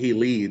life that he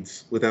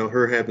leads without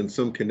her having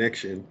some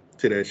connection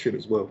to that shit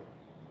as well?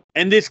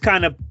 And this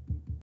kind of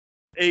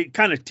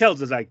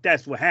tells us like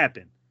that's what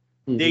happened.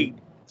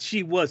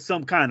 She was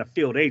some kind of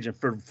field agent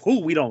for who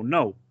we don't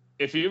know.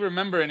 If you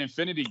remember in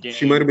Infinity Game,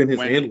 she might have been his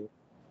handler.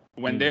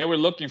 When they were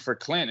looking for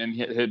Clint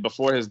and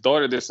before his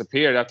daughter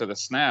disappeared after the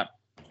snap,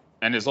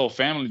 and his whole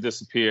family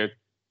disappeared,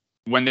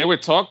 when they were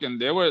talking,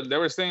 they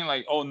were saying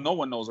like, "Oh, no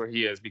one knows where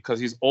he is because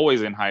he's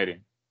always in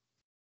hiding."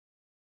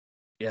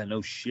 Yeah,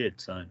 no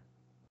shit, son.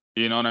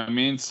 You know what I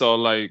mean? So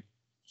like,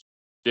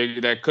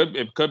 it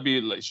could be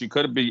like she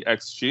could be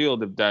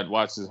ex-S.H.I.E.L.D. if that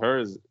watches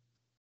hers,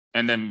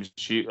 and then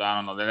I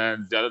don't know.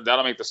 Then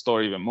that'll make the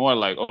story even more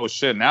like, oh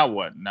shit, now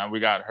what? Now we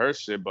got her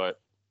shit,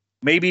 but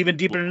maybe even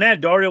deeper than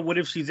that, Dario. What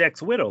if she's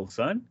ex-widow,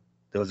 son?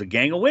 There was a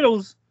gang of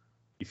widows.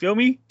 You feel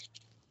me?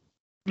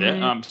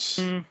 Yeah.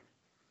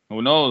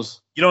 Who knows?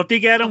 You don't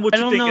think, Adam? What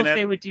you thinking? I don't know if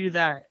they would do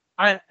that.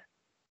 I'm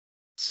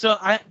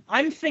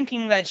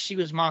thinking that she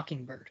was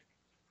Mockingbird.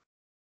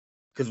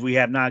 Because we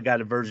have not got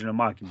a version of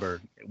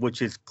Mockingbird,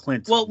 which is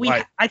Clint's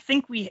wife. I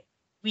think we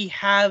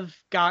have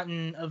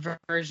gotten a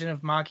version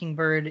of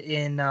Mockingbird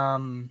in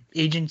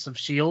Agents of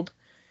S.H.I.E.L.D.,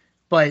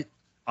 but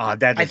I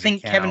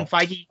think Kevin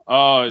Feige.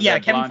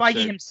 Kevin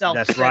Feige himself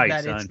said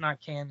that son. It's not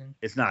canon.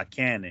 It's not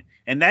canon,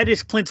 and that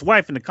is Clint's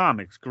wife in the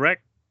comics,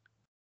 correct?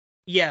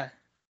 Yeah,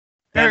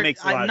 that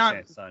makes a lot of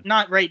sense, son.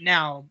 Not right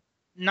now.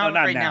 Not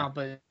right now,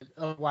 but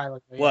a while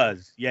ago.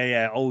 Was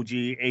OG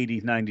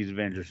 80s 90s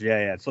Avengers.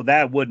 Yeah. So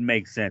that would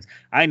make sense.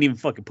 I didn't even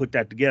fucking put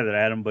that together,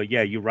 Adam. But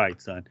yeah, you're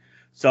right, son.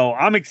 So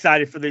I'm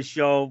excited for this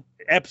show.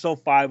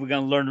 Episode 5, we're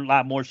gonna learn a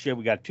lot more shit.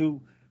 We got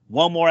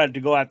one more to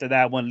go after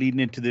that one,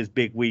 leading into this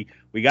big week.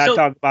 We gotta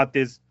talk about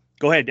this.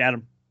 Go ahead,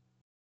 Adam.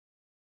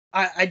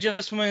 I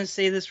just want to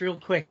say this real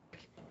quick,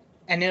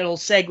 and it'll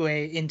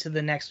segue into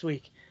the next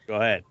week. Go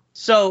ahead.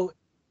 So,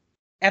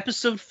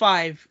 Episode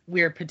 5,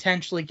 we're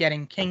potentially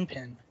getting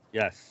Kingpin.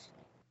 Yes.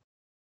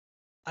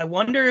 I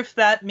wonder if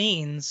that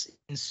means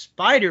in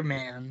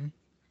Spider-Man,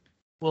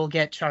 we'll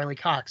get Charlie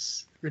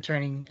Cox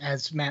returning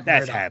as Matt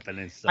Murdock. That's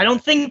happening. Son. I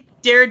don't think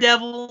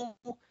Daredevil,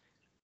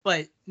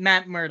 but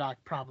Matt Murdock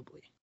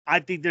probably. I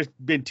think there's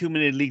been too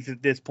many leaks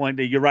at this point.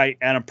 That you're right,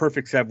 and a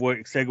perfect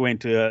segue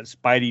into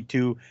Spidey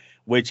 2,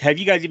 which have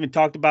you guys even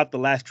talked about the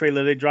last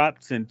trailer they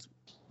dropped since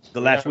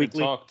the last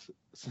weekly?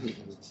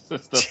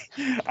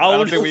 I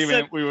don't think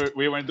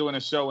we weren't doing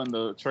a show when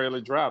the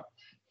trailer dropped.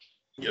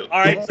 All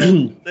right,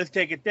 so let's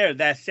take it there.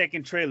 That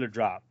second trailer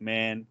drop,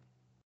 man.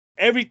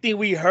 Everything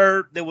we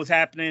heard that was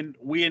happening,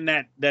 we in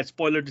that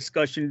spoiler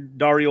discussion,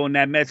 Dario, in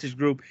that message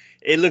group,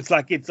 it looks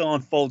like it's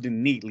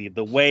unfolding neatly.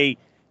 The way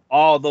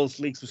all those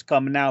leaks was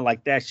coming out,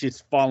 like that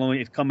shit's following,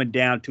 it's coming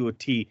down to a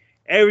T.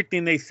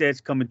 Everything they said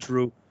is coming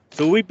true.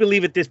 So we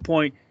believe at this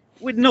point,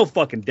 with no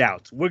fucking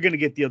doubts, we're going to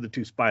get the other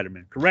two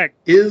Spider-Man, correct?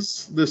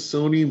 Is the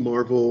Sony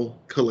Marvel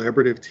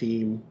collaborative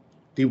team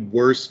the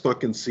worst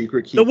fucking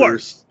secret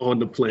keepers on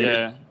the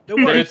planet? Yeah.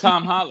 They're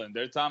Tom Holland.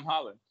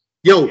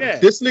 Yo, Yeah.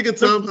 this nigga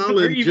Tom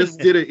Holland just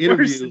did an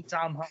interview.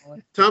 Tom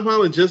Holland. Tom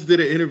Holland just did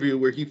an interview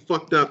where he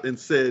fucked up and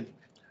said,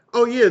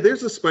 "Oh yeah,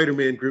 there's a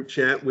Spider-Man group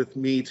chat with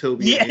me,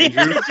 Toby, and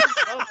Andrew."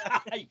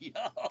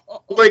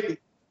 Like,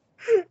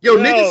 yo,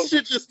 niggas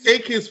should just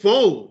take his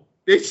phone.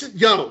 They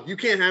should, you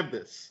can't have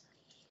this.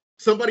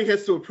 Somebody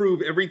has to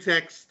approve every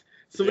text.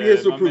 Somebody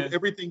has to approve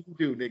everything you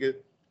do, nigga.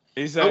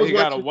 He said he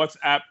got a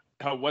WhatsApp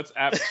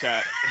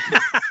chat.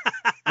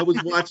 I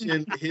was watching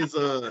his he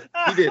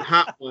did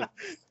Hot Ones.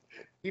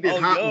 He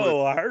did Hot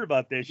Ones. I heard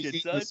about that shit,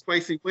 son. The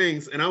spicy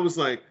wings, and I was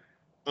like,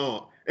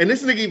 oh. And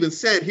this nigga even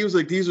said, he was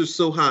like, these are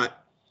so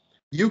hot.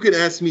 You could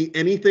ask me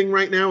anything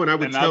right now, and I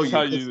would tell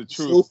you the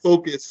truth. So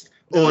focused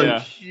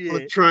on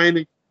trying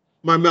to,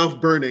 my mouth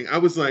burning. I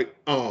was like,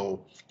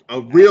 oh,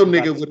 a real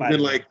nigga would have been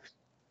like,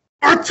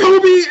 are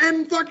Toby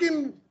and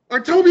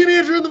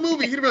Andrew in the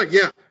movie? He'd be like,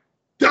 yeah,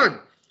 done.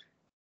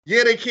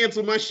 Yeah, they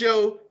canceled my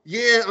show.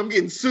 Yeah, I'm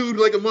getting sued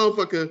like a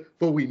motherfucker,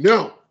 but we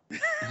know.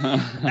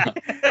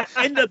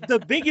 And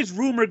the biggest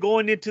rumor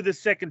going into the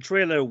second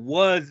trailer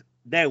was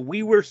that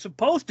we were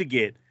supposed to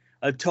get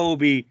a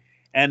Toby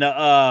and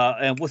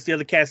what's the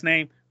other cat's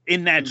name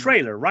in that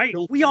trailer, right?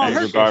 We all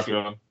heard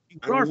Garfield.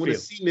 I don't want to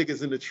see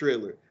niggas in the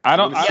trailer. I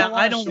don't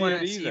want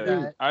to see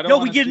that.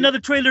 We get another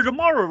trailer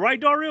tomorrow, right,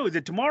 Dario? Is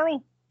it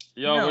tomorrow?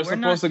 Yo, we're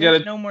supposed to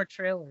get no more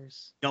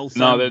trailers. No,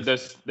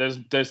 there's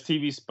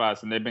TV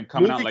spots, and they've been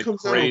coming out like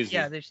crazy.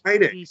 Yeah, there's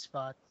TV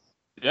spots.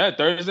 Yeah,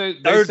 Thursday.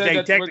 They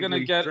said that we're gonna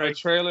get a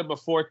trailer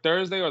before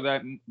Thursday, or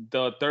that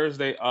the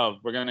Thursday of.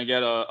 We're gonna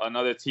get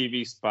another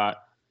TV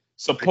spot.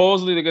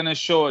 Supposedly, they're gonna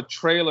show a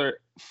trailer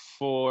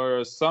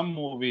for some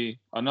movie,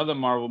 another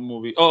Marvel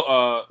movie.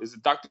 Oh, is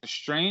it Doctor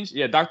Strange?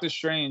 Yeah, Doctor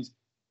Strange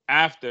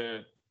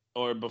after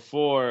or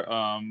before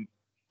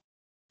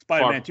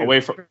Spider-Man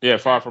 2.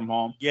 Far From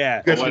Home.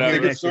 Yeah, you got your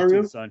tickets,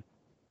 Dario? Son.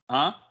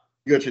 Huh?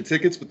 You got your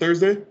tickets for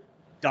Thursday?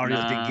 Dario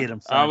didn't get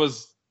them. Son. I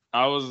was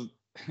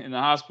in the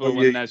hospital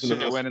when that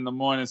shit went in the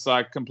morning, so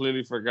I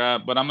completely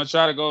forgot. But I'm gonna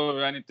try to go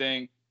over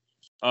anything.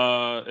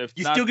 If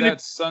you're not still that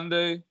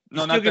Sunday,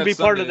 no, not gonna be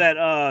Sunday. Part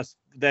of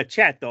that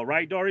chat though,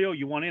 right, Dario?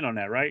 You want in on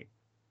that, right?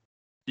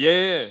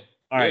 Yeah.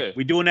 All right,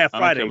 we're doing that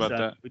Friday,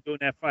 son. We're doing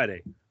that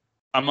Friday.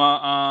 I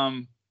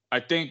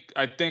think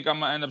I'm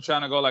gonna end up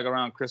trying to go like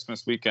around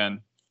Christmas weekend,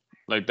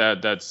 like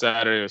that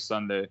Saturday or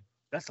Sunday.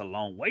 That's a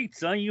long wait,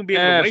 son. You gonna be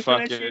able to wait for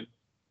that shit?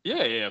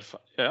 Yeah,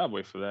 I'll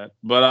wait for that.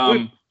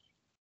 But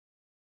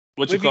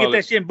what you get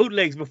that shit in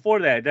bootlegs before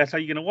that? That's how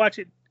you're gonna watch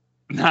it?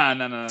 Nah. I'm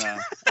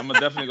gonna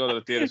definitely go to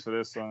the theaters for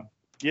this one.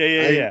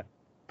 Yeah.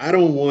 I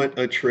don't want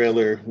a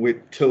trailer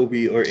with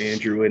Toby or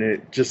Andrew in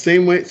it. Just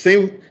same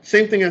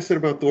thing I said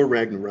about Thor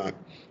Ragnarok.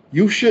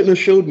 You shouldn't have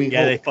showed me Hulk.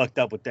 Yeah, they fucked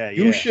up with that.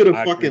 You should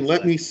have fucking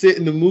let me sit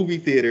in the movie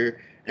theater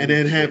and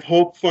then have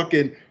Hulk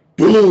fucking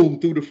boom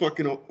through the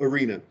fucking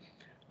arena.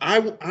 I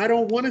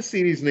don't want to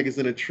see these niggas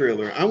in a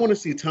trailer. I want to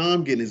see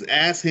Tom getting his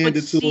ass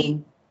handed to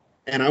him.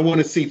 And I want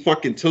to see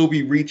fucking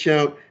Toby reach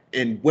out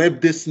and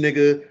web this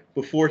nigga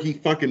before he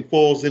fucking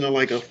falls into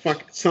like a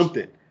fuck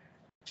something.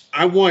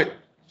 I want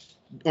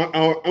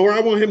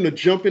him to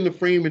jump in the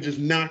frame and just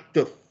knock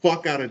the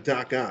fuck out of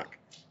Doc Ock.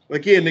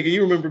 Like, yeah, nigga,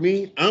 you remember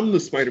me? I'm the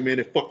Spider-Man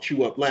that fucked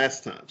you up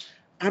last time.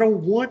 I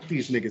don't want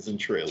these niggas in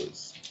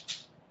trailers.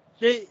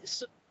 There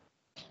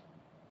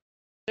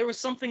was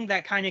something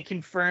that kind of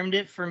confirmed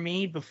it for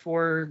me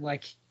before,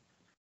 like,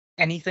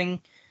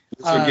 anything.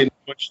 So getting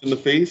punched in the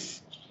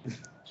face?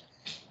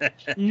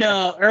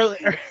 No,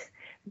 earlier.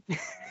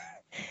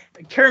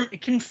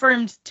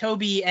 Confirmed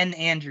Toby and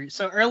Andrew.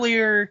 So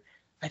earlier,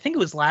 I think it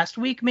was last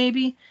week,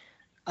 maybe,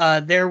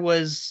 there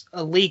was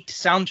a leaked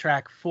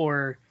soundtrack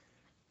for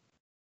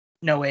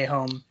No Way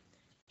Home.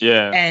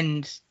 Yeah.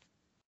 And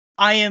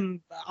I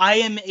am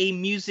a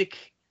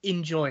music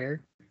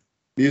enjoyer.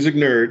 Music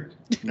nerd.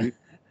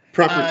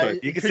 Proper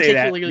type. You can say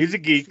that.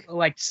 Music geek.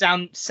 Like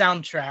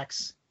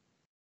soundtracks.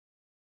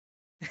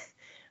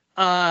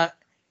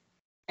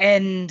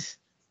 And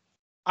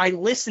I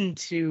listened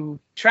to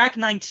track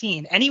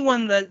 19.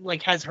 Anyone that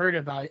like has heard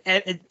about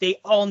it, they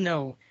all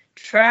know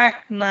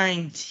track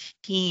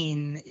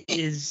 19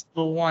 is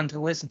the one to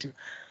listen to.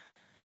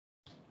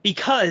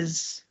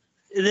 Because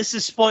this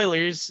is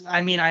spoilers.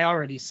 I mean, I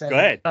already said Go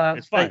ahead.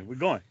 It's fine. We're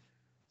going.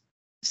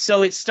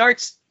 So it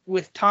starts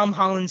with Tom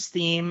Holland's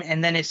theme,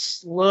 and then it's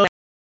slow.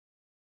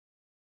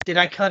 Did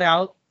I cut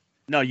out?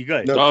 No, you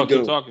good. No,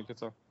 keep talking.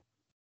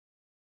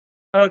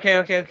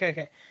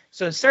 Okay.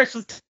 So it starts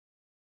with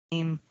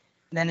theme,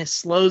 then it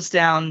slows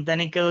down, then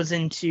it goes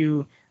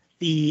into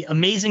the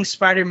Amazing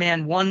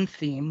Spider-Man 1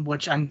 theme,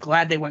 which I'm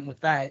glad they went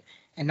with that,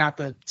 and not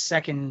the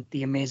second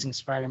The Amazing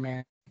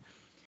Spider-Man.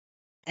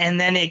 And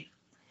then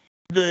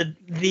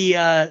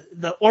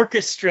the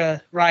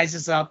orchestra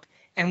rises up,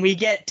 and we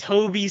get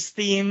Toby's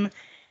theme,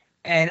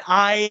 and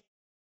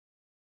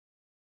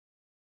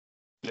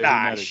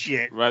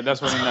Shit. Right,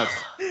 that's when he nuts.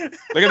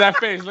 Look at that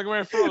face. Look where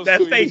it froze. That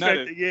too. face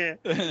right there,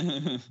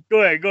 yeah.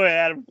 Go ahead,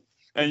 Adam.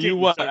 And you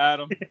what,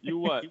 Adam? You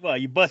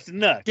what? You busted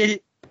nuts. Did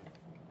it?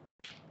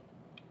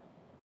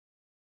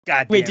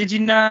 God Wait, damn. did you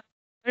not?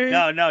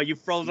 No, you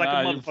froze like a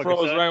motherfucker. You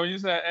froze son. right when you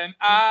said, and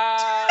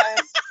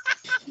I.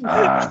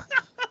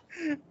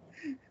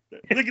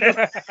 Look at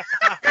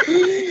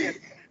that.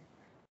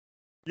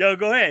 Yo,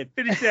 go ahead.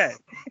 Finish that.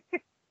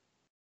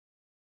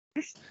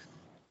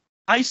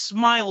 I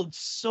smiled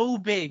so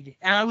big,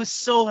 and I was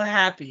so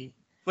happy.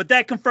 But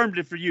that confirmed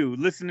it for you,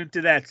 listening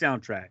to that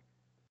soundtrack.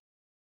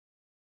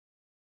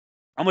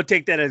 I'm going to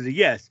take that as a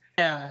yes.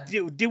 Yeah.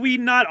 Did we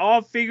not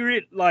all figure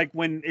it, like,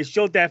 when it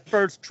showed that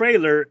first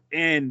trailer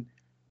and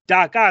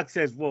Doc Ock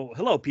says, well,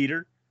 hello,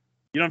 Peter.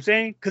 You know what I'm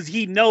saying? Because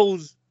he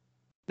knows,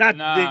 not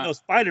that he knows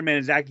Spider-Man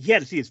is acting. He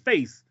had to see his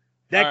face.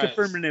 That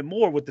confirmed it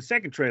more with the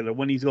second trailer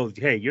when he goes,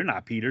 hey, you're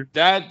not Peter.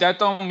 That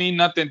don't mean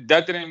nothing.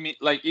 That didn't mean,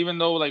 like, even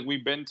though, like,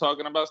 we've been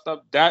talking about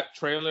stuff, that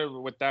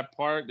trailer with that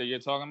part that you're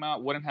talking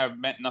about wouldn't have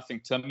meant nothing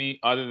to me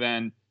other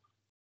than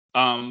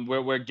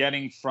where we're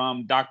getting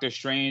from Doctor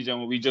Strange and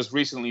what we just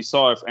recently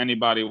saw. If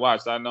anybody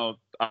watched, I know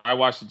I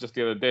watched it just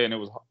the other day and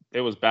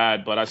it was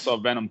bad, but I saw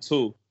Venom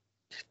 2.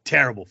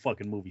 Terrible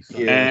fucking movie.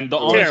 Son. Yeah. And the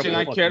only Terrible thing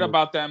I cared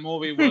about that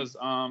movie was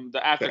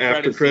the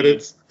after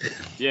credits.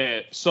 Yeah.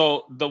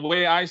 So the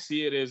way I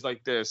see it is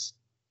like this,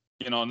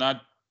 you know,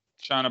 not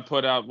trying to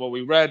put out what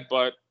we read,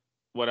 but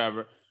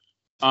whatever.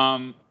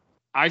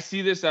 I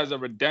see this as a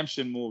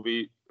redemption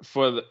movie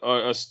for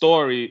a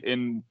story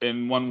in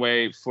one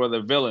way for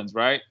the villains,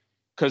 right?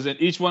 Because in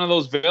each one of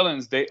those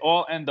villains, they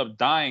all end up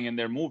dying in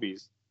their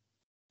movies.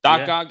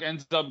 Doc Ock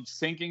ends up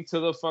sinking to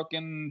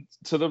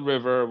the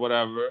river or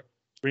whatever.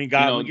 Green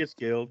Goblin gets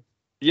killed.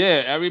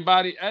 Yeah,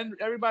 everybody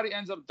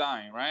ends up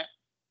dying, right?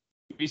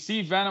 We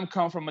see Venom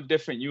come from a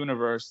different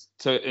universe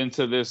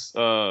into this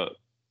new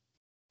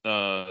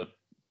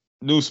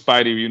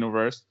Spidey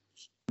universe.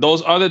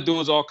 Those other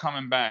dudes all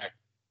coming back.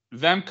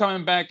 Them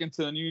coming back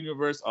into the new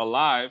universe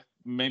alive,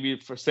 maybe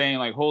for saying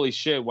like, holy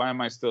shit, why am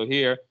I still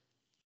here?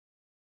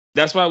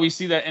 That's why we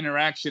see that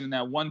interaction in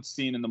that one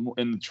scene in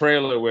the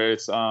trailer where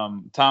it's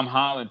Tom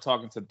Holland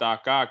talking to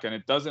Doc Ock, and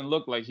it doesn't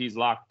look like he's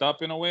locked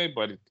up in a way,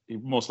 but he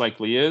most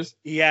likely is.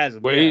 He has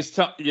him. Where he's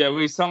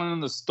telling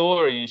him the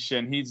story and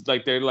shit, and he's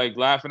like, they're like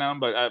laughing at him,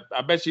 but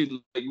I bet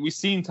you, like, we've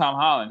seen Tom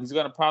Holland. He's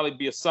gonna probably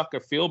be a sucker,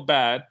 feel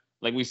bad,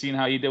 like we've seen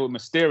how he did with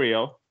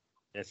Mysterio.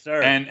 Yes,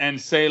 sir.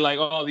 And say like,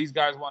 oh, this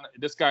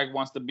guy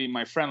wants to be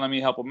my friend. Let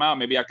me help him out.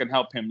 Maybe I can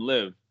help him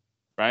live,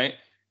 right?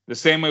 The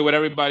same way with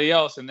everybody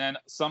else. And then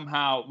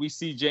somehow we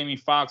see Jamie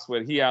Foxx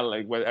where he had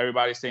like what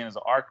everybody's saying is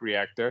an arc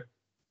reactor.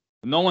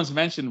 No one's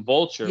mentioned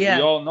Vulture. Yeah.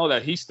 We all know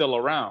that he's still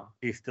around.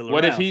 He's still around.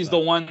 What if he's the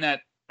one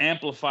that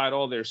amplified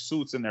all their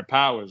suits and their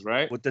powers,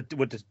 right? With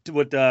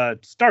the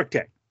Stark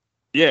Tech.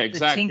 Yeah,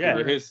 exactly.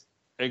 Yeah.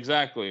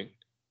 Exactly.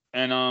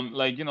 And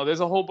like, you know, there's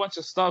a whole bunch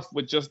of stuff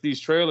with just these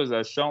trailers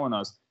that's showing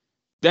us.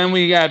 Then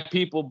we got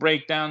people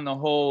break down the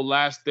whole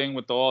last thing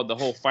with the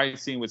whole fight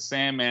scene with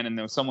Sandman, and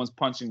then someone's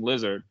punching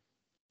Lizard.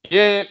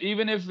 Yeah,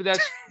 even if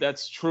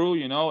that's true,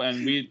 you know,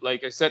 and we,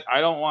 like I said, I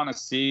don't want to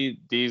see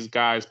these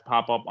guys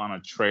pop up on a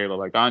trailer.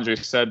 Like Andre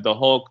said, the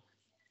Hulk,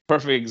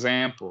 perfect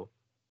example.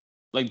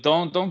 Like,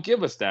 don't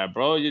give us that,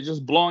 bro. You're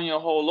just blowing your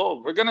whole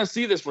load. We're gonna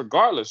see this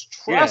regardless.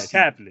 Trust me. It's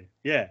happening.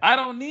 Yeah. I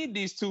don't need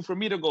these two for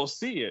me to go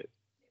see it.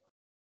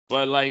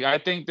 But like, I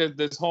think that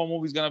this whole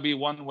movie's gonna be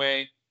one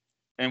way.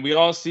 And we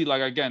all see,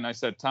 like, again, I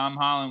said, Tom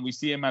Holland, we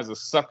see him as a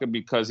sucker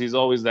because he's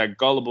always that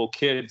gullible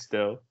kid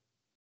still.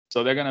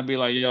 So they're going to be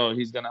like, yo,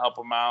 he's going to help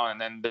him out.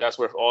 And then that's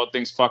where all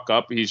things fuck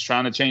up. He's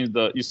trying to change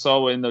you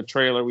saw in the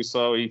trailer, we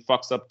saw he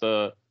fucks up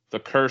the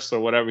curse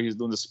or whatever he's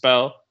doing, the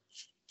spell.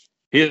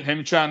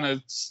 Him trying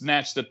to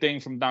snatch the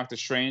thing from Doctor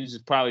Strange is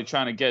probably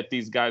trying to get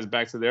these guys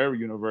back to their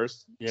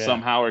universe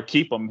somehow or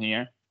keep them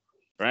here,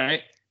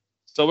 right?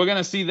 So we're going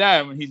to see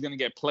that when he's going to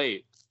get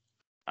played.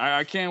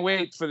 I can't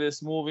wait for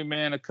this movie,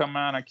 man, to come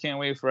out. I can't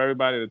wait for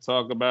everybody to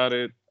talk about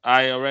it.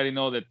 I already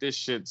know that this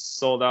shit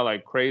sold out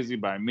like crazy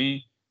by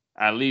me.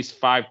 At least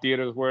 5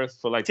 theaters worth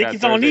for like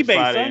tickets that Thursday, on eBay,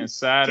 Friday, son. and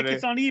Saturday.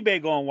 Tickets on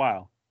eBay going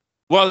wild.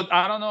 Well,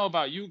 I don't know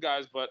about you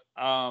guys, but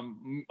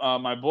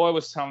my boy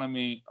was telling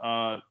me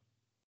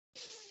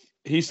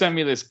he sent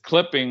me this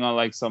clipping on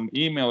like some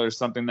email or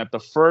something that the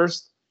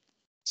first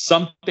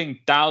something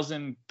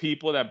 1,000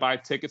 people that buy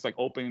tickets like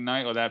opening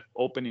night or that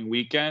opening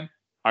weekend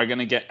are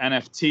gonna get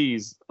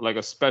NFTs, like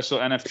a special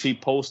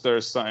NFT poster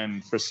or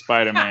something for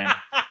Spider-Man.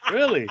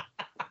 Really?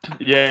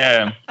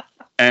 Yeah.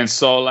 And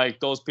so, like,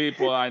 those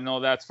people, I know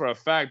that's for a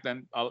fact.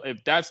 And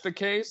if that's the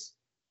case,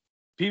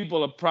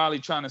 people are probably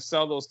trying to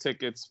sell those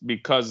tickets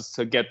because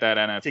to get that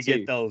NFT. To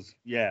get those,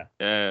 yeah,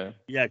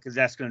 because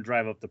that's gonna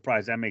drive up the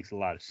price. That makes a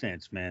lot of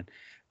sense, man.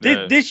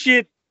 This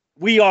shit,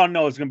 we all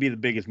know it's gonna be the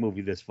biggest movie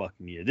this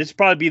fucking year. This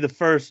probably be the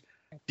first.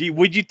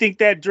 Would you think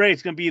that, Dre?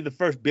 It's gonna be the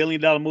first $1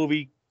 billion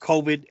movie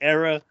COVID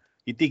era.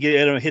 You think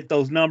it'll hit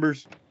those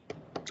numbers?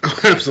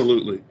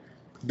 Absolutely.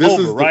 This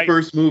is the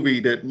first movie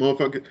that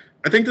motherfucker.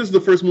 I think this is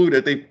the first movie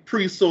that they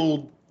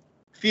pre-sold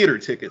theater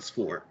tickets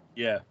for.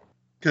 Yeah.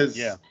 Because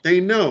they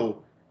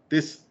know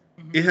this.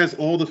 It has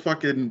all the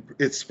fucking.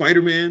 It's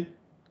Spider-Man.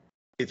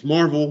 It's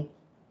Marvel.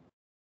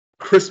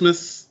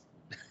 Christmas.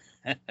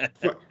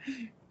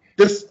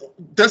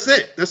 That's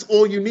it. That's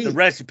all you need. The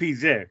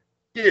recipe's there.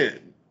 Yeah.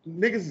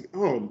 Niggas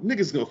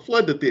gonna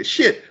flood the theater.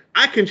 Shit.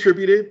 I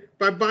contributed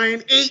by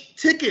buying 8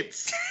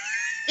 tickets.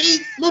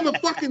 8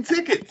 motherfucking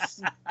tickets.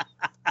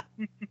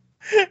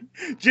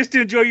 Just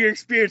to enjoy your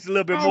experience a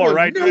little bit more,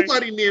 right?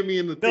 Nobody near me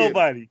in the theater.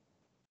 Nobody.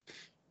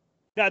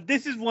 Now,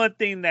 this is one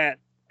thing that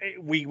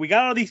we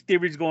got all these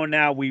theories going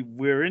now.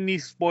 We're in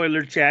these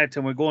spoiler chats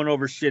and we're going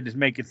over shit that's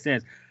making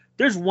sense.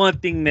 There's one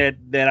thing that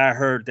I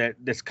heard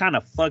that's kind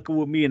of fucking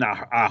with me, and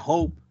I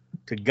hope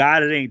to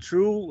God it ain't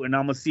true. And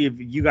I'm gonna see if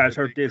you guys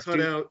heard this. Cut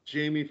out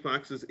Jamie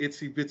Foxx's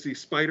itsy bitsy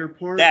spider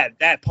part.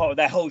 That part,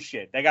 that whole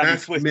shit. That got me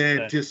twisted. That's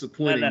mad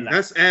disappointing. No.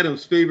 That's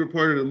Adam's favorite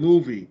part of the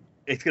movie.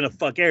 It's gonna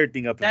fuck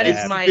everything up. That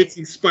is my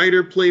itsy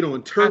spider played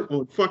on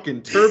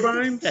fucking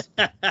turbines.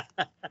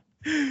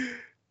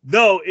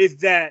 No, is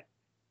that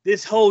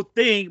this whole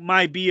thing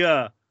might be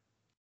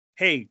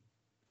hey,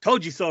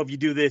 told you so. If you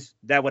do this,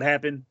 that would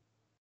happen,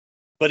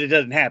 but it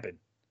doesn't happen.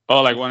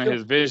 Oh, like one of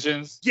his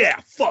visions.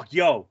 Yeah, fuck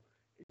yo,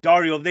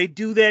 Dario. If they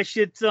do that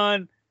shit,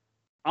 son,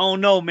 I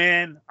don't know,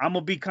 man. I'm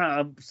gonna be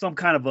some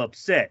kind of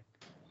upset.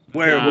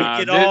 Where we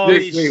get all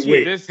this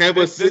shit. Have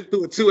us sit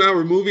through a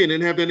 2-hour movie and then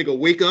have that nigga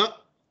wake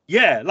up?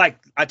 Yeah, like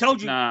I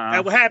told you,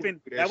 that would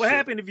happen. That would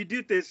happen if you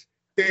did this.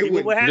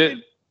 What would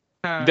happen?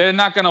 They're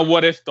not gonna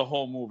what if the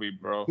whole movie,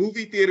 bro.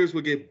 Movie theaters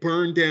would get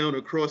burned down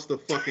across the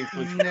fucking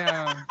country.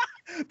 No.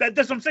 That's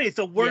what I'm saying. It's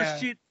the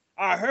worst shit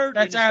I heard.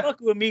 That's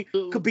fucking with me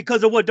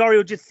because of what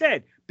Dario just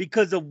said.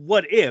 Because of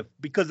what if?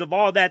 Because of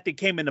all that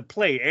came into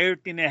play.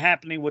 Everything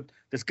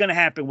that's gonna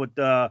happen with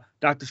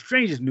Doctor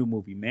Strange's new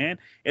movie, man.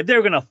 If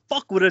they're gonna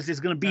fuck with us, it's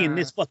gonna be in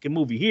this fucking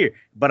movie here.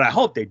 But I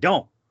hope they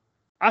don't.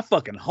 I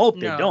fucking hope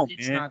they don't,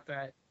 it's man. Not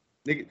that.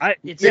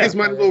 Niggas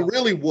might as well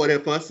really what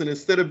if us, and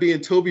instead of being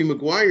Tobey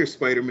Maguire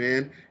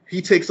Spider-Man,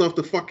 he takes off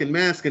the fucking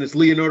mask and it's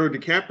Leonardo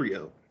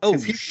DiCaprio. Oh,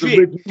 he's shit.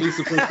 originally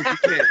supposed to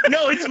be dead.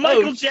 No, it's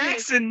Michael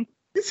Jackson.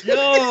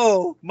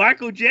 Yo,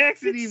 Michael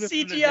Jackson even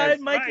CGI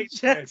Michael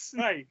Jackson.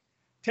 Right.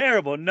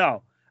 Terrible.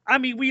 No. I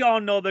mean, we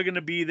all know they're going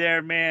to be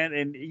there, man,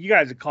 and you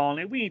guys are calling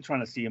it. We ain't trying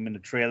to see him in the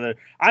trailer.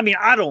 I mean,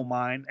 I don't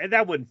mind, and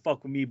that wouldn't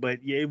fuck with me,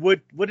 but yeah,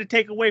 would it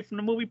take away from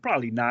the movie?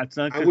 Probably not,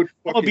 son, because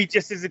I'll be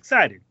just as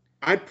excited.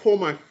 I'd pull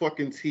my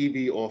fucking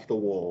TV off the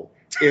wall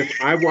if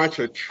I watch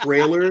a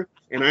trailer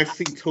and I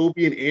see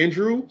Toby and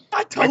Andrew.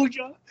 I told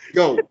you.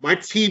 Yo, my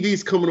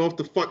TV's coming off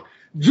the fuck.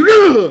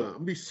 I'll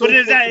be so. But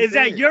is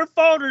that your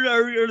fault or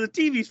the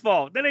TV's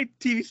fault? That ain't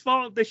TV's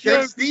fault.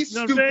 That's these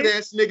stupid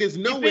ass niggas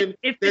knowing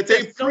if that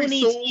they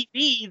pre-sold. Sony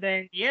TV,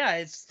 then yeah,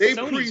 it's they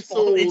Sony's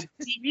pre-sold. fault.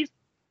 It's TV's.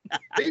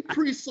 They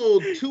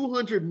pre-sold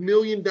 $200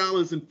 million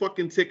in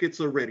fucking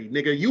tickets already,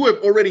 nigga. You have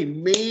already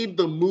made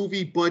the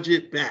movie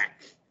budget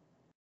back.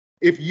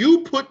 If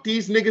you put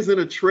these niggas in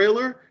a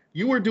trailer,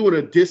 you are doing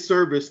a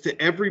disservice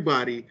to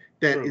everybody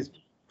that is.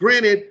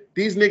 Granted,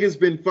 these niggas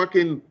been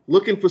fucking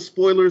looking for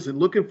spoilers and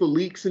looking for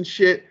leaks and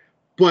shit,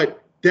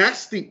 but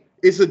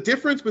it's a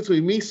difference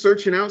between me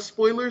searching out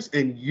spoilers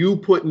and you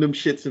putting them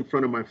shits in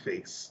front of my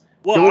face.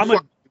 Well,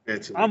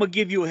 I'm gonna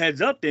give you a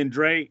heads up then,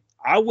 Dre.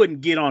 I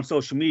wouldn't get on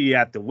social media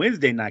after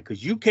Wednesday night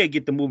because you can't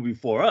get the movie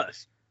before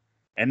us.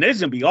 And there's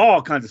gonna be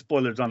all kinds of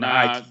spoilers on the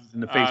iTunes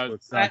and the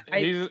Facebook side.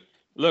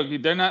 Look,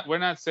 we're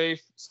not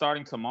safe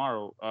starting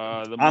tomorrow.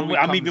 The movie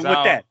I'm even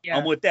with that. Yeah.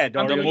 I'm with that.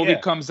 The movie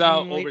comes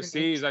out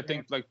overseas, I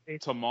think, like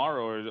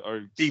tomorrow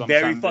or be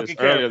very fucking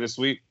earlier this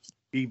week.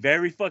 Be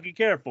very fucking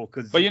careful,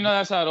 but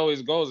that's how it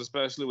always goes,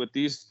 especially with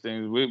these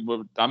things.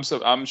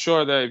 I'm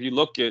sure that if you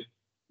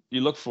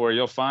look for it,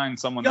 you'll find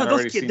someone that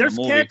already seen the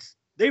movie. Cats,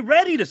 they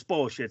ready to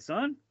spoil shit,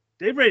 son.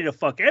 They ready to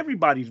fuck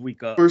everybody's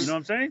week up. You know what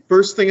I'm saying?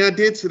 First thing I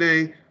did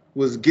today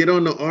was get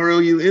on the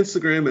RLU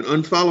Instagram and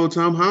unfollow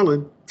Tom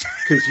Holland.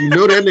 Because you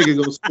know that nigga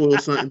gonna spoil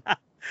something.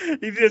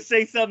 He just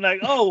say something like,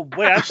 oh,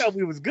 boy, I thought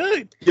we was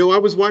good. Yo, I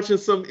was watching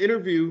some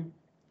interview,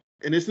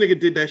 and this nigga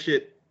did that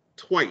shit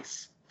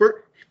twice.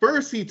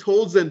 First, he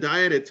told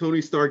Zendaya that Tony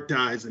Stark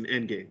dies in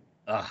Endgame.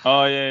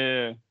 Oh,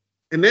 yeah.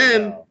 And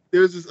then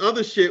there's this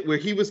other shit where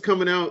he was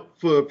coming out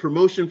for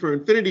promotion for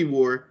Infinity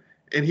War,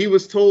 and he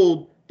was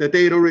told that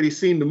they had already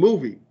seen the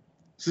movie.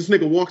 So this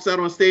nigga walks out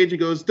on stage and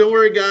goes, don't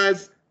worry,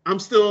 guys, I'm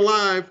still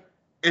alive.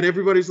 And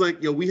everybody's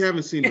like, yo, we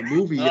haven't seen the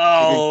movie yet.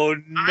 Oh,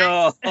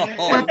 no.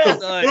 What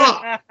the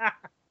fuck?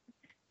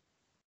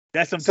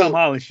 That's some Tom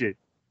Holland shit.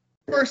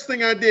 First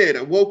thing I did,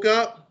 I woke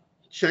up,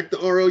 checked the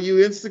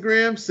ROU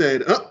Instagram,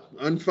 said,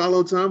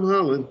 unfollow Tom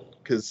Holland.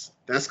 because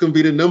that's gonna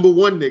be the number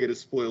one nigga to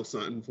spoil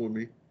something for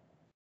me.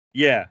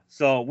 Yeah,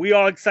 so we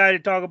all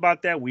excited to talk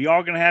about that. We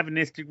are gonna have an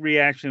instant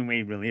reaction. We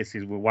ain't really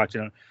instant. We're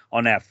watching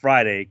on that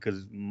Friday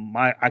because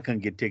I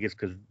couldn't get tickets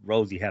because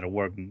Rosie had to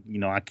work.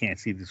 And, I can't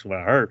see this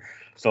without her,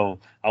 so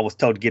I was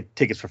told to get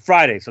tickets for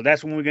Friday. So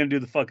that's when we're gonna do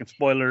the fucking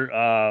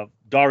spoiler.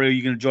 Dario,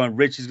 you're gonna join.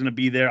 Rich is gonna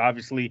be there.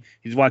 Obviously,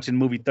 he's watching the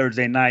movie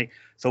Thursday night,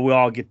 so we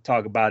all get to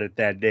talk about it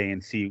that day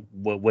and see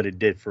what it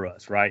did for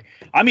us. Right?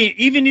 I mean,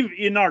 even if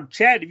in our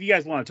chat, if you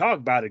guys want to talk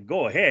about it,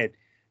 go ahead.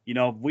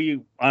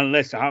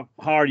 Unless how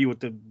are you with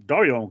the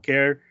Dario? Don't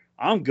care.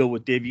 I'm good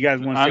with it. If you guys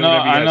want to say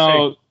whatever you guys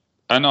say.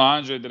 I know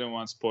Andre didn't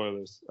want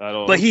spoilers at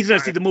all. But he's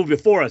gonna see the movie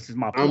before us. Is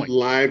my point. I'm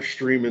live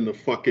streaming the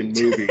fucking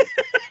movie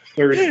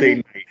Thursday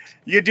night.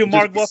 You do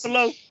Mark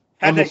Buffalo?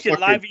 Have that shit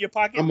live in your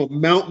pocket? I'm gonna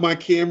mount my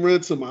camera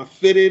to my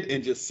fitted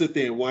and just sit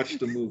there and watch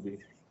the movie.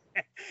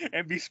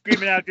 And be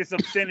screaming out this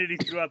obscenity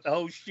throughout the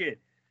whole shit.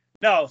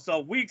 No,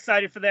 so we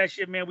excited for that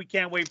shit, man. We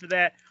can't wait for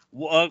that.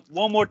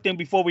 One more thing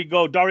before we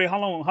go, Dario.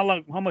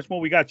 How much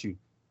more we got you?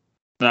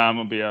 Nah, I'm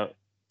gonna be out.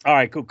 All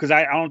right, cool. Because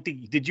I don't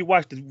think. Did you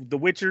watch the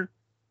Witcher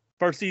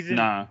first season?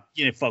 Nah,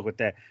 you didn't fuck with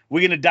that.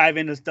 We're gonna dive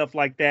into stuff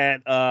like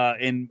that,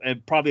 and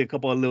probably a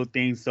couple of little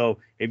things. So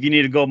if you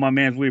need to go, my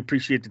man, we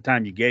appreciate the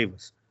time you gave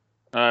us.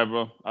 All right,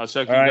 bro. I'll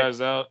check you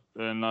guys out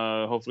and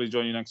hopefully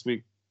join you next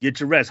week. Get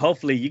your rest.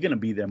 Hopefully, you're gonna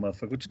be there,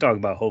 motherfucker. What you talking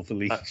about?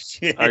 Hopefully, I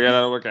got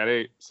out of work at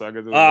 8, so I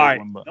can do. All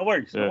right, no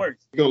worries, no worries.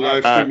 You gonna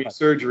live stream your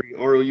surgery,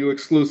 ROU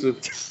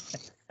exclusive.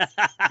 You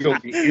gonna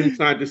be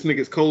inside this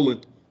nigga's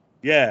colon.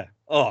 Yeah.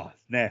 Oh,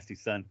 nasty,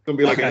 son. It's gonna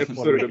be like an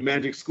episode of the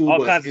Magic School All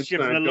Bus. All kinds of shit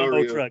from the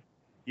limo truck.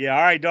 Yeah.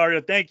 All right,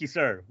 Dario. Thank you,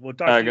 sir. We'll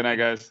talk. All right. Good night,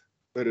 guys.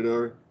 Later,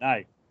 Dario.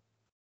 Night.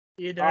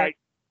 All right.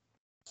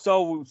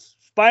 So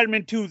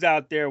Spider-Man 2's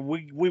out there.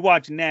 We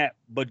watching that,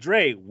 but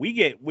Dre, we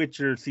get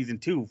Witcher season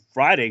 2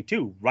 Friday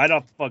too, right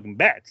off the fucking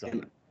bat. So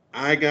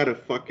I gotta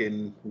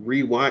fucking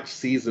rewatch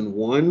season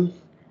 1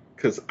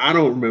 because I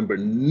don't remember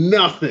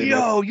nothing.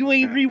 Yo, you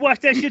ain't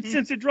rewatched that shit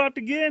since it dropped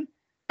again?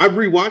 I've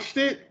rewatched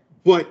it,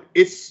 but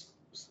it's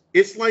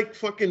like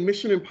fucking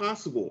Mission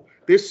Impossible.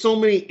 There's so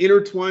many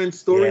intertwined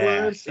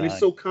storylines and it's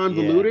so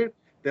convoluted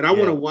that I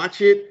want to watch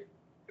it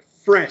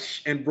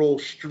fresh and roll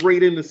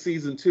straight into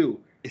season 2.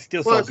 It's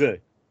still so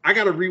good. I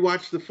gotta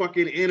rewatch the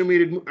fucking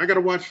animated. I gotta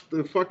watch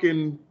the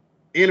fucking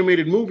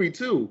animated movie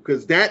too,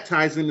 because that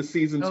ties into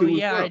season 2. Oh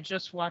yeah, as well. I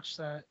just watched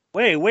that.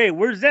 Wait,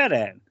 where's that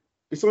at?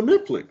 It's on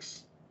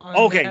Netflix.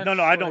 Okay, no,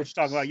 I know what you're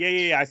talking about.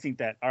 Yeah, I think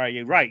that. All right,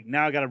 yeah, right.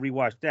 Now I gotta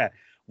rewatch that.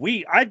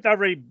 I've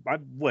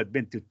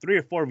been through 3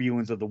 or 4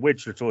 viewings of The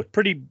Witcher, so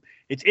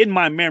it's in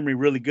my memory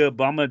really good.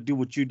 But I'm gonna do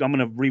what I'm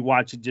gonna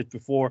rewatch it just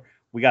before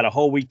we got a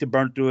whole week to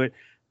burn through it.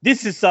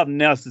 This is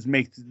something else that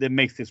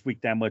makes this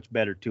week that much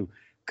better too.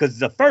 Because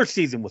the first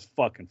season was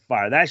fucking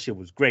fire. That shit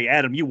was great.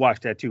 Adam, you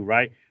watched that too,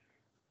 right?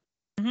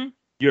 Mm-hmm.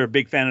 You're a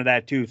big fan of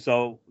that too.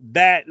 So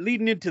that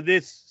leading into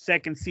this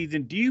second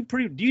season, do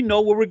you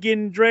know what we're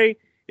getting, Dre?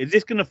 Is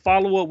this gonna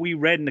follow what we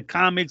read in the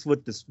comics?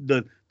 What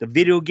the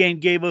video game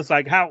gave us?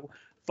 How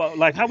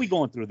we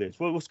going through this?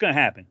 What's gonna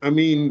happen? I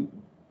mean,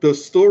 the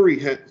story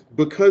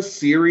because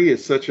Ciri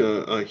is such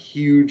a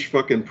huge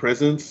fucking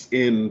presence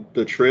in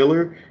the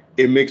trailer.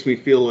 It makes me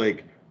feel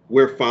like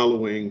we're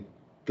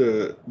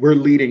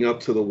leading up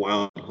to the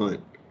Wild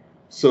Hunt.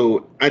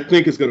 So I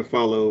think it's going to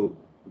follow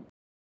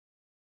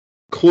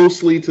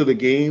closely to the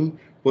game,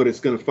 but it's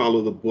going to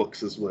follow the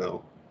books as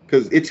well.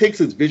 Because it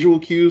takes its visual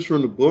cues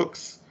from the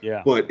books,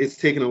 but it's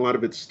taking a lot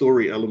of its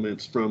story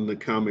elements from the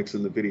comics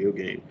and the video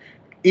game.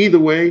 Either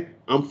way,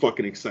 I'm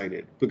fucking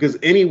excited. Because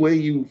any way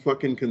you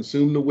fucking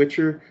consume The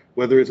Witcher,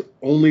 whether it's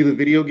only the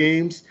video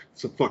games,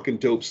 it's a fucking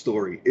dope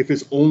story. If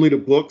it's only the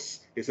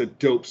books, it's a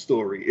dope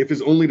story. If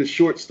it's only the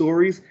short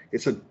stories,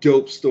 it's a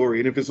dope story.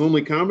 And if it's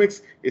only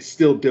comics, it's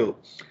still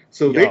dope.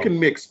 So they can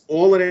mix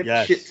all of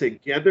that shit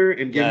together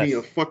and give me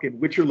a fucking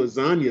Witcher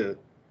lasagna,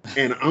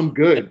 and I'm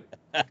good.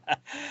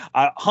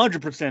 I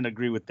 100%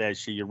 agree with that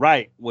shit. You're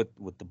right. With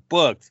the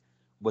books,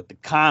 with the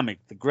comic,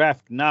 the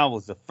graphic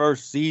novels, the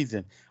first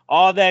season,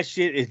 all that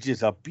shit is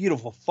just a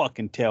beautiful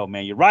fucking tale,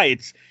 man. You're right.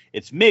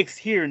 It's mixed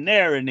here and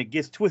there, and it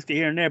gets twisted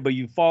here and there, but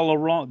you follow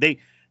wrong.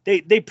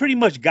 They pretty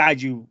much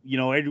guide you,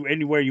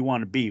 anywhere you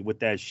want to be with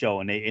that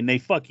show, and they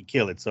fucking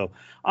kill it. So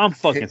I'm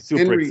fucking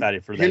super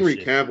excited for that. Henry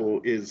shit.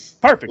 Cavill is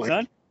perfect,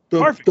 son.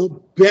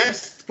 The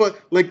best,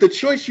 like the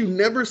choice you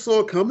never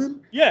saw coming.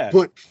 Yeah,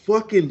 but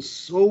fucking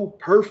so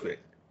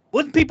perfect.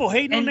 Wasn't people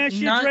hating on that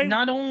shit?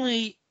 Not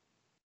only.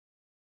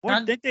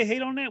 Didn't they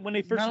hate on that when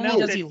they first announced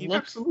that? Does he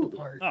look the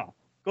part? Oh,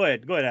 go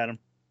ahead, Adam.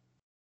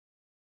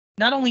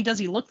 Not only does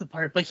he look the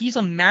part, but he's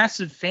a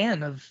massive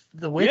fan of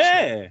The Witcher.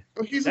 Yeah.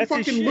 He's a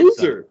fucking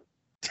loser.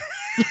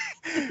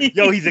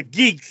 Yo, he's a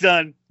geek,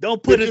 son.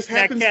 Don't put us in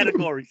that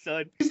category,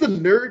 son. He's the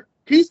nerd.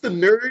 He's the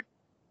nerd.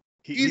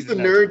 He's the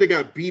nerd that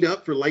got beat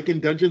up for liking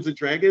Dungeons and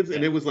Dragons,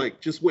 and it was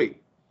like, just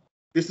wait.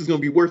 This is going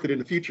to be worth it in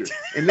the future.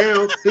 And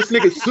now, this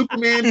nigga's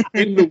Superman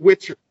in The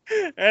Witcher.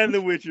 And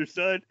The Witcher,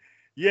 son.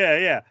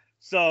 Yeah.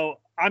 So,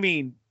 I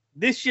mean,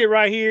 this shit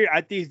right here,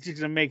 I think it's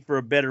just gonna make for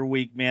a better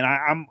week, man.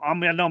 I know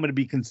I'm gonna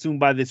be consumed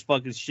by this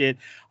fucking shit.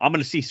 I'm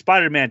gonna see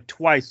Spider-Man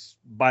twice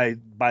by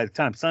the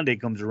time Sunday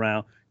comes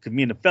around, because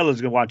me and the fellas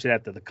are gonna watch it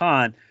after the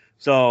con.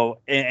 So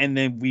and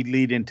then we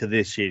lead into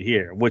this shit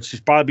here, which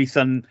is probably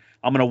something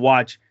I'm gonna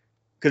watch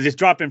because it's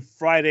dropping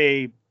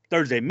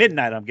Thursday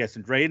midnight. I'm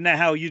guessing, Dre. Isn't that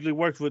how it usually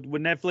works with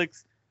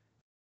Netflix?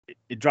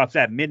 It drops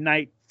at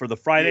midnight for the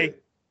Friday,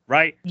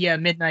 right? Yeah,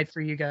 midnight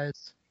for you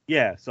guys.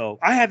 Yeah, so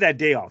I have that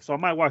day off, so I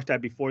might watch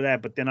that before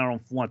that, but then I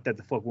don't want that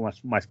to fuck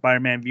with my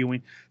Spider-Man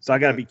viewing, so I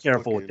gotta be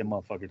careful with them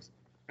motherfuckers.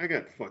 I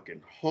got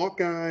fucking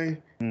Hawkeye,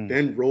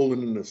 then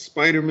rolling into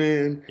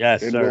Spider-Man,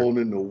 yes, then sir.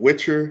 rolling into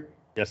Witcher.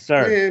 Yes,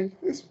 sir. Man,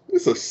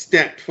 it's a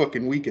stacked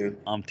fucking weekend.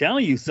 I'm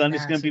telling you, son,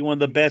 it's gonna be one of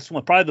the best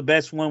one, probably the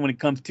best one when it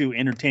comes to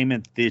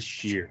entertainment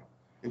this year.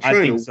 And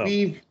trying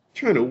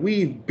to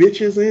weave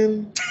bitches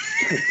in.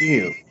 God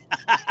damn.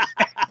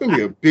 It's gonna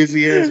be a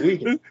busy ass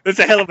weekend. That's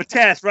a hell of a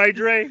task, right,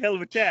 Dre? Hell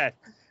of a task.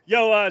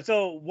 Yo,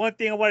 so one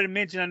thing I wanted to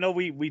mention, I know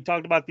we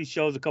talked about these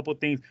shows, a couple of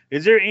things.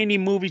 Is there any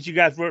movies you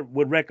guys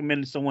would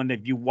recommend to someone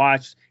that you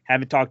watched,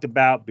 haven't talked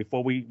about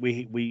before we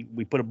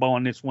put a bow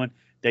on this one,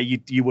 that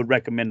you would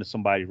recommend to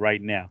somebody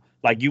right now?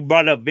 Like you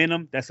brought up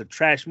Venom, that's a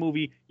trash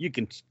movie. You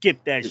can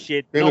skip that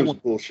shit. Venom's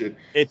bullshit.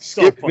 It's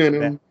skip so Venom,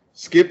 bad.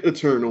 Skip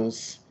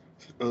Eternals.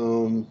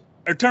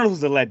 Eternals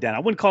was a letdown. I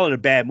wouldn't call it a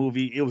bad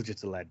movie. It was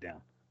just a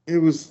letdown. It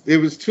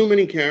was too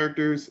many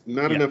characters,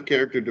 not enough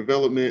character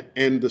development,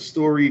 and the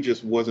story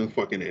just wasn't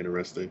fucking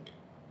interesting.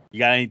 You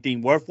got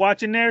anything worth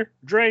watching there,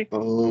 Dre?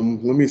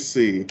 Let me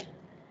see.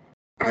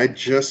 I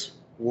just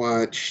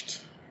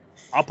watched.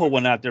 I'll put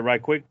one out there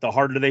right quick. The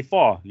Harder They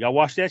Fall. Y'all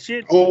watch that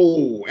shit?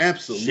 Oh,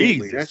 absolutely.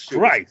 Jesus that shit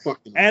Christ. was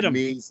fucking Adam,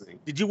 amazing.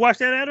 Did you watch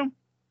that, Adam?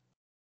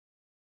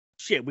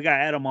 Shit, we got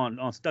Adam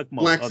on stuck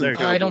mode. Blacks and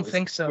I don't Cowboys.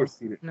 think so. Of course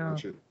he didn't No.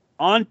 watch it.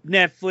 On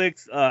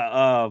Netflix,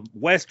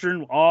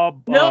 Western,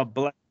 all No.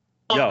 black.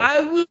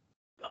 Yo,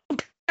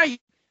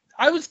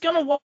 I was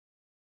gonna watch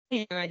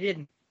it and I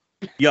didn't.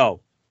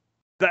 yo,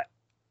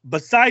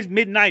 besides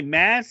Midnight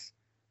Mass,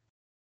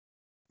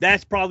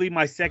 that's probably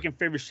my second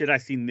favorite shit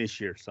I've seen this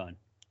year, son.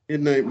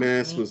 Midnight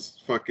Mass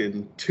was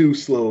fucking too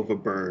slow of a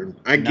burn.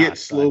 I Nah, get son.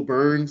 slow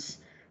burns,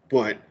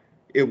 but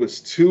it was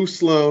too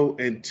slow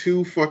and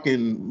too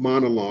fucking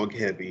monologue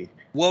heavy.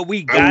 What we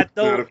I got was not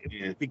though, a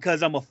fan.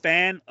 because I'm a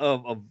fan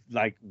of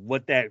like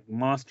what that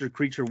monster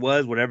creature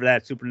was, whatever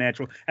that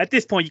supernatural. At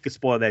this point, you could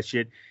spoil that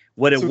shit.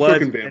 What It's it a was,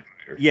 fucking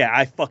vampire. yeah,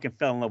 I fucking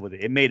fell in love with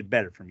it. It made it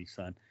better for me,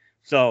 son.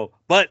 So,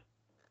 but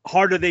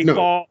Harder They No,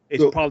 Fall is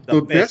the- probably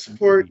the best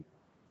part. movie.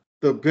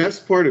 The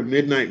best part of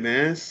Midnight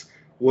Mass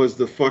was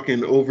the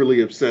fucking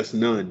overly obsessed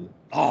nun.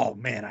 Oh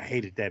man, I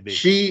hated that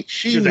bitch.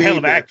 She was a made hell of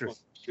an that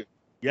actress. fucking shit.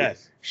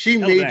 Yes, She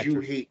Hell of an made you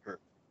actress. hate her.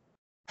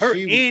 her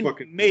She was end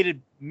fucking-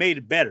 made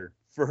it better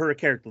for her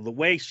character. The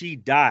way she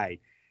died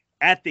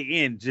at the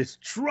end, just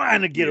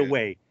trying to get Yeah.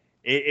 away,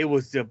 it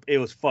was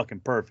fucking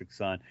perfect,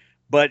 son.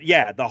 But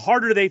yeah, The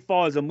Harder They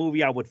Fall is a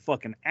movie I would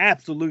fucking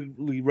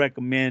absolutely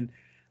recommend.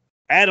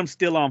 Adam's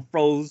still on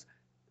Froze.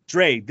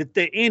 Dre, did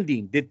the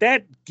ending, did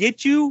that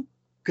get you?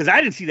 Because I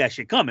didn't see that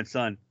shit coming,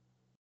 son.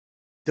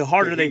 The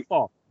Harder They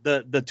Fall,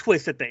 the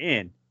twist at the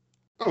end.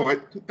 Oh,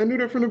 I knew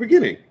that from the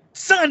beginning.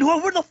 Son,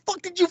 where the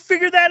fuck did you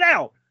figure that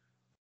out?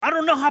 I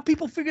don't know how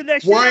people figured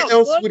that shit Why out.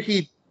 else son.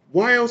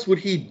 Why else would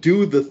he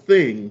do the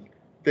thing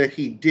that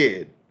he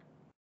did?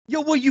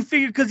 Yo, well, you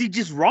figured because he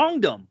just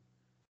wronged him.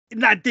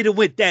 Not that it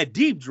went that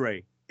deep,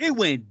 Dre. It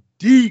went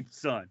deep,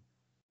 son.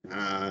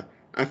 I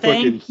fucking.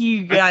 Thank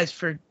you guys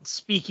for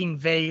speaking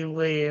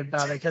vaguely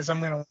about it, because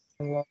I'm gonna.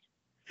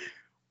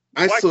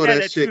 I Watch saw that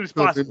that as soon shit as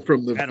coming possible,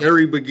 from the Adam.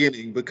 very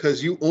beginning,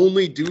 because you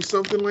only do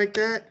something like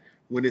that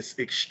when it's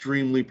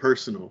extremely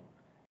personal.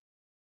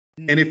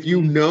 And if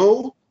you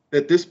know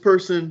that this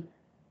person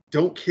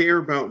don't care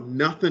about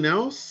nothing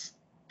else,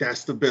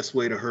 that's the best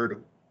way to hurt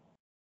them.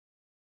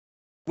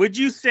 Would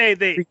you say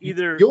they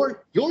either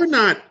You're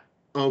not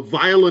a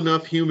vile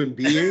enough human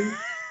being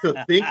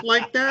to think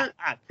like that,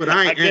 but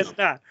I guess am.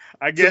 not.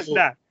 I guess So,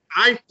 not.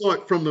 I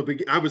thought from the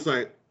beginning, I was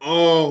like,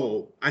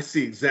 oh, I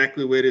see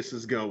exactly where this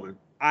is going.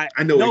 I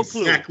know no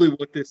exactly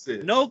what this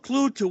is. No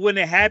clue to when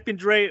it happened,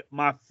 Dre.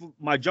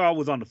 My jaw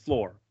was on the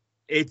floor.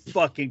 It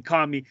fucking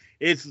caught me.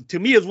 To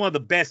me, it's one of the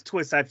best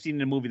twists I've seen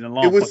in a movie in a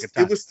long fucking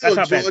time. It was still a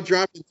That's how bad-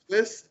 jaw-dropping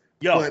twist,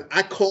 Yo, but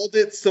I called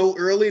it so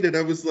early that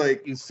I was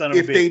like, you son of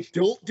if a they bitch.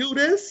 don't do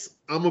this,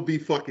 I'm gonna be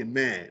fucking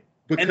mad,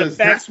 the because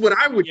fact- that's what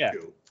I would yeah.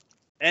 do.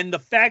 And the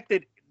fact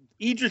that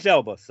Idris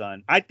Elba,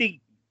 son, I think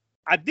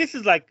this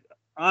is like,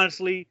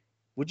 honestly,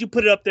 would you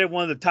put it up there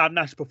one of the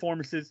top-notch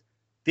performances?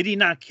 Did he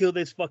not kill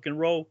this fucking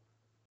role?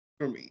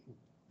 For me,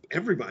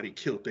 everybody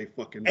killed their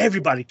fucking.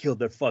 Everybody killed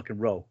their fucking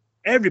role.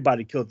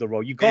 Everybody killed the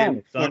role. You call And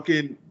it, son.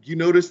 fucking. You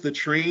notice the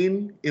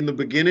train in the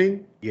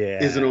beginning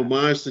Yeah. is an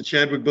homage to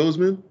Chadwick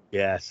Boseman.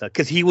 Yeah,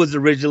 because he was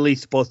originally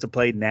supposed to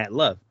play Nat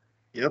Love.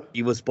 Yep.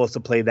 He was supposed to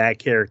play that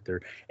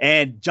character.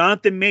 And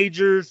Jonathan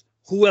Majors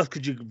Who else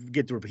could you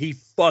get to? He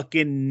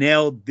fucking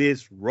nailed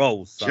this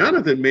role, son.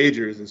 Jonathan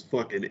Majors is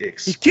fucking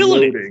exploding. He's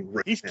killing it.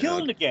 Right He's now.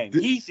 killing the game.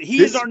 This-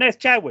 He is our next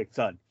Chadwick,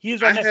 son. He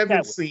is our I next haven't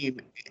Chadwick.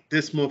 seen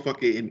this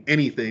motherfucker in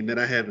anything that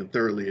I haven't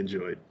thoroughly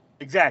enjoyed.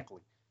 Exactly.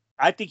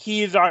 I think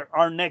he is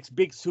our next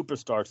big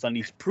superstar, son.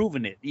 He's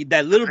proven it.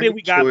 That little bit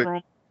we got enjoy- from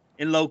him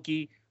in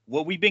Loki,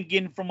 what we've been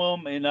getting from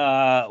him in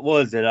what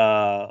was it?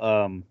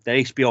 The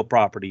HBO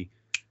property.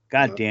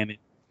 God damn it.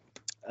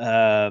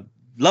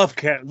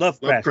 Lovecraft.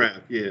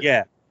 Lovecraft, yeah.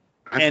 Yeah.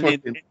 I And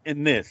fucking,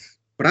 in this.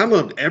 but I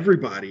loved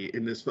everybody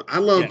in this. I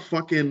loved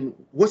fucking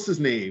what's his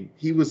name?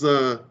 He was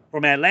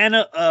From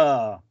Atlanta,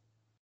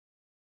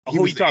 He who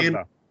are was you talking the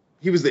about?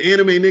 he was the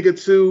anime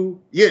nigga too.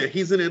 Yeah,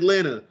 he's in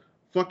Atlanta.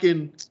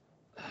 Fucking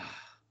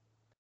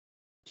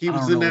he I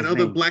was don't in know that his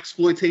other name.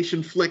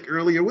 blaxploitation flick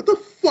earlier. What the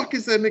fuck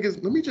is that nigga's?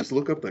 Let me just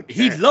look up the cat.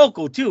 He's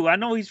local too. I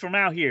know he's from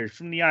out here. He's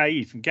from the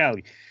IE, from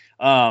Cali.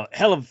 Hell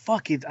of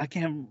fuck it. I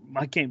can't.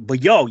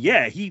 But yo,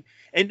 yeah,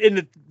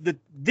 and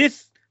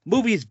this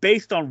movie is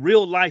based on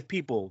real life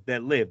people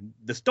that live.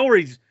 The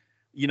story's,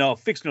 a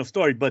fictional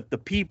story, but the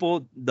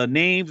people, the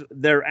names,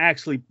 they're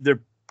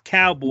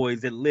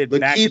cowboys that lived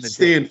back in Lakeith the day.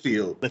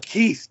 Stanfield.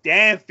 Lakeith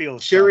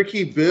Stanfield.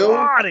 Cherokee Bill.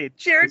 Got it.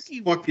 was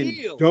Cherokee fucking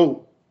Bill.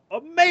 dope.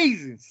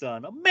 Amazing,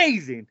 son.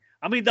 Amazing.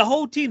 I mean, the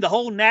whole team, the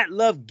whole Nat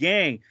Love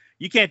gang.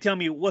 You can't tell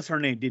me what's her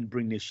name didn't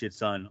bring this shit,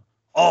 son.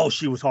 Oh,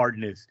 she was hard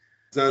in this.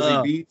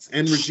 Zazie Beetz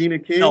and Regina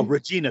King. No,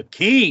 Regina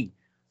King.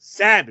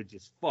 Savage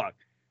as fuck.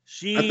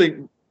 I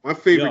think my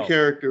favorite Yo.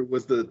 character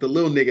was the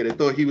little nigga that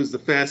thought he was the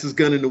fastest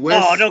gun in the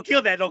West. Oh, don't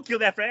kill that. Don't kill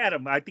that for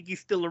Adam. I think he's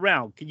still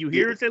around. Can you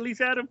hear Yeah. us at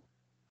least, Adam?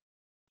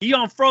 He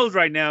on froze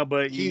right now,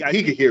 but He I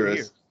could think hear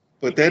he us.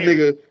 But He that can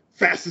nigga,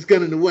 fastest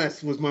gun in the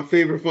West, was my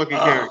favorite fucking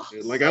Oh,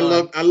 character. Like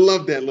son. I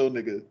love that little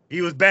nigga.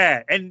 He was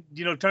bad. And,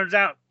 turns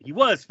out he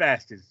was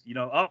fastest.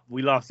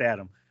 We lost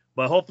Adam.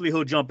 But hopefully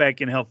he'll jump back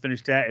in and help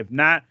finish that. If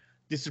not,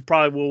 this is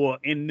probably where we'll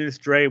end this,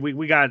 Dre.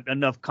 We got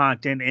enough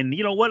content. And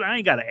you know what? I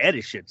ain't got to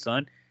edit shit,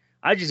 son.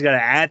 I just got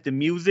to add the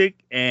music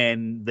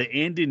and the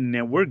ending,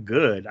 and we're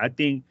good. I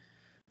think,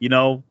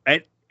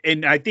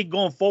 and I think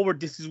going forward,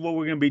 this is what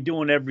we're going to be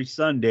doing every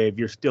Sunday if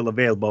you're still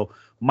available.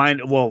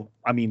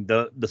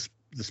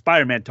 The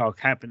Spider-Man talk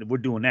happened. We're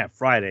doing that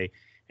Friday.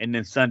 And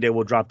then Sunday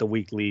we'll drop the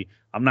weekly.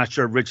 I'm not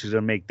sure if Rich is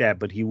going to make that,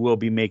 but he will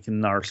be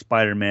making our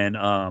Spider-Man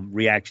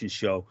reaction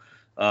show.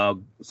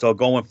 So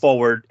going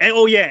forward, and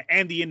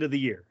the end of the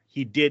year.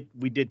 We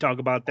did talk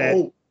about that.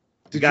 Oh,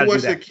 did gotta you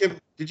watch do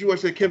that. Did you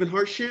watch that Kevin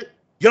Hart shit?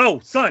 Yo,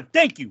 son,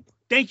 thank you.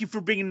 Thank you for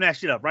bringing that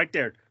shit up right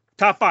there.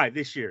 Top 5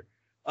 this year.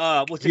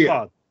 What's it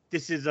called?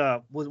 This is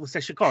what's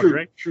that shit called,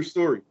 right? True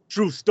story.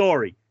 True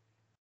story.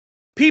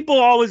 People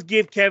always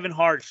give Kevin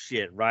Hart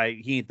shit, right?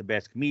 He ain't the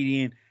best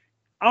comedian.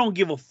 I don't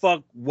give a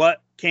fuck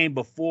what came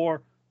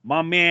before.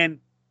 My man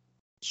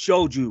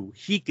showed you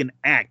he can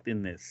act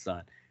in this,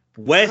 son.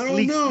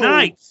 Wesley know.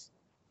 Snipes.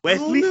 I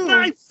don't Wesley know.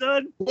 Snipes,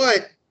 son.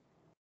 But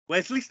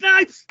Wesley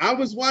Snipes. I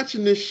was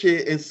watching this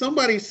shit and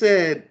somebody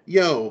said,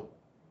 yo,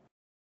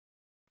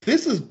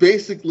 this is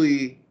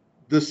basically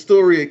the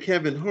story of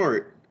Kevin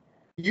Hart.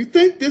 You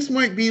think this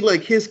might be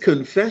like his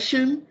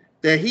confession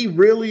that he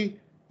really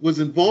was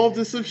involved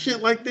in some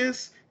shit like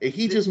this and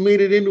he just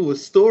made it into a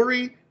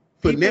story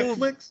for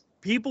Netflix?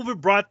 People have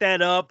brought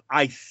that up.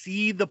 I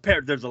see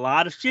there's a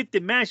lot of shit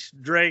that match,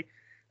 Dre.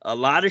 A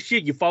lot of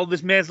shit. You follow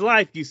this man's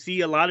life, you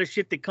see a lot of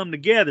shit that come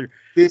together.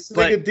 This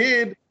But- nigga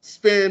did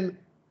spend,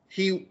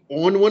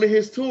 on one of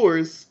his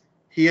tours,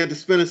 he had to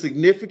spend a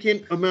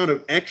significant amount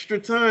of extra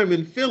time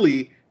in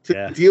Philly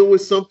to deal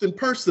with something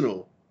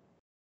personal.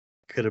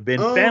 Could have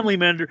been Oh, family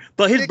member,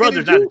 but his nigga,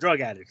 brother's did not you- a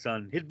drug addict,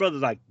 son. His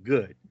brother's like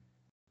good,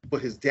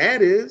 But his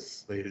dad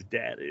is. but his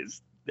dad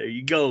is. There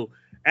you go,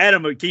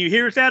 Adam. Can you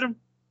hear us, Adam?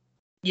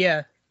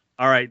 Yeah.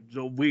 All right.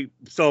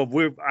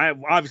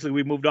 Obviously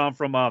we moved on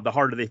from The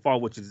Harder They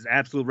Fall, which is an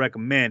absolute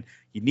recommend.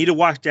 You need to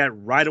watch that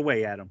right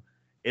away, Adam.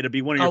 It'll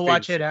be one of your I'll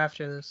watch favorites. it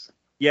after this.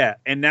 Yeah,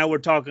 and now we're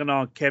talking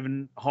on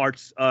Kevin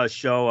Hart's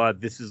show.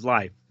 This is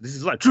Life. This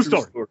is Life. True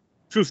story.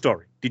 True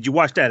story. Did you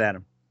watch that,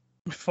 Adam?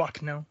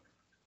 Fuck no.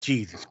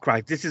 Jesus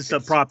Christ! This is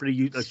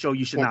a show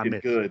you should not Fucking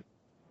miss. good.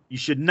 You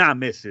should not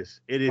miss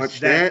this. It is Watch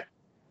that.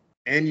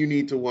 And you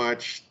need to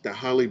watch the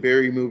Halle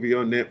Berry movie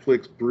on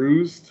Netflix,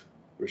 Bruised,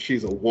 where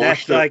she's a That's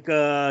washed up. like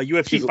a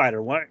UFC she's a-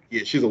 fighter. What?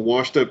 Yeah, she's a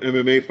washed up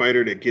MMA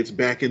fighter that gets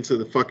back into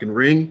the fucking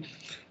ring.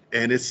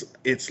 And it's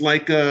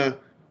like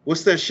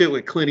what's that shit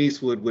with Clint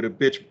Eastwood where a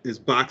bitch is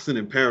boxing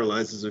and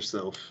paralyzes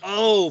herself?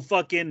 Oh,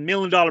 fucking $1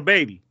 Million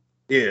Baby.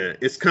 Yeah,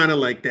 it's kind of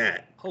like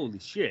that. Holy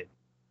shit.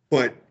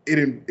 But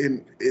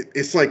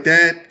it's like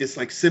that. It's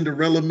like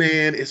Cinderella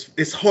Man.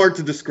 It's hard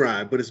to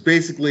describe, but it's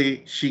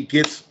basically she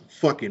gets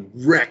fucking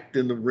wrecked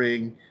in the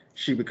ring.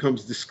 She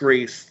becomes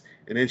disgraced,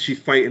 and then she's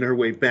fighting her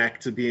way back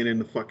to being in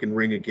the fucking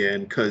ring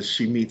again because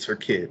she meets her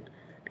kid.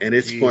 And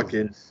it's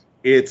Jesus.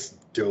 it's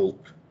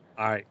dope.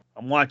 All right.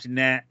 I'm watching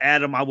that.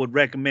 Adam, I would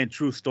recommend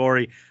True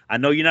Story. I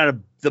know you're not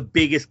the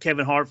biggest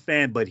Kevin Hart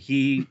fan, but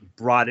he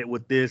brought it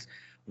with this.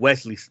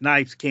 Wesley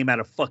Snipes came out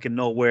of fucking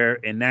nowhere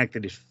and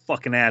acted his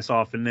fucking ass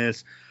off in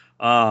this.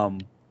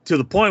 To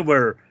the point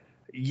where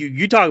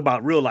you talk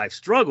about real life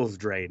struggles,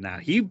 Dre. Now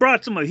he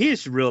brought some of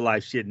his real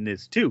life shit in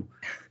this too.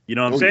 You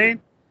know what I'm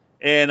saying?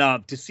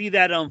 And to see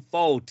that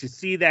unfold, to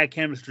see that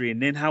chemistry,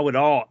 and then how it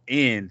all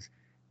ends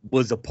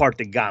was the part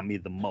that got me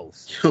the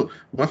most. Yo,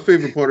 my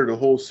favorite part of the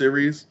whole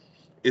series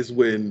is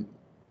when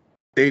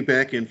they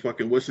back in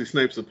fucking Wesley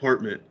Snipes'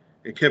 apartment,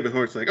 and Kevin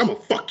Hart's like, "I'm gonna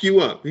fuck you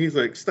up." And he's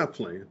like, "Stop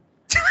playing."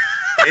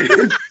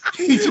 And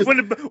he just, when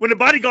the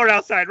bodyguard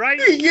outside, right?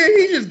 yeah,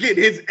 he just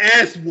getting his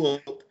ass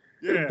whooped.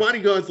 Yeah. And the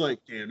bodyguard's like,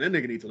 "Damn, that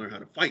nigga needs to learn how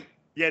to fight."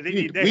 Yeah, He they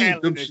need to leave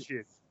handling them that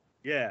shit.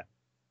 Yeah.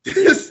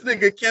 This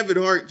nigga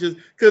Kevin Hart just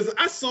because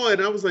I saw it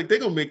and I was like, they're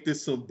gonna make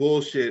this some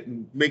bullshit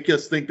and make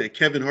us think that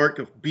Kevin Hart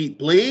can beat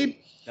Blade.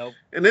 Nope.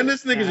 And then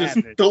this nigga Not just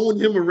happening. throwing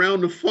him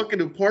around the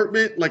fucking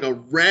apartment like a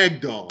rag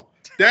doll.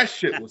 That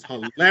shit was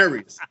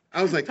hilarious.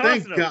 I was like,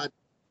 thank Tossing him. God.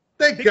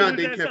 Thank Picking God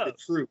his they ass kept up. it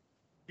true.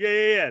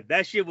 Yeah.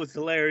 That shit was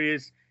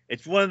hilarious.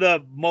 It's one of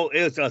the most.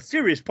 It's a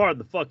serious part of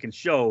the fucking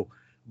show.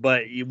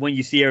 But when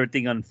you see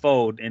everything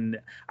unfold, and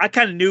I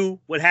kind of knew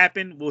what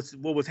happened,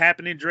 what was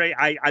happening, Dre.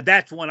 I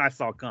that's one I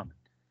saw coming.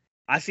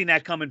 I seen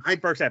that coming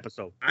first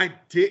episode. I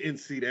didn't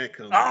see that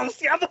coming. Oh,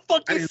 see how the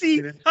fuck I you didn't see?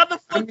 see that. How the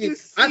I fuck mean, you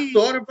see? I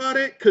thought about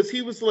it because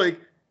he was like,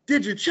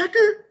 "Did you check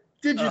her?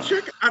 Did you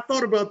check her?" I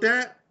thought about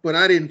that, but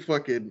I didn't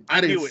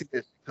I didn't knew see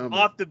it coming.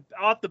 off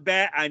the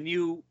bat, I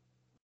knew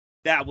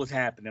that was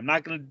happening. I'm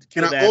not gonna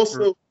kill And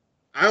that.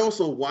 I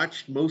also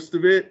watched most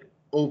of it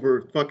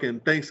over fucking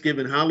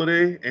Thanksgiving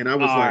holiday, and I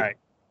was All like, right.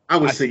 I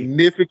was I see.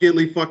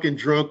 significantly fucking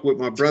drunk with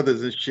my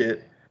brothers and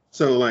shit.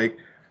 So like,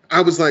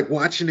 I was like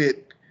watching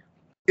it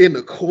in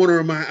the corner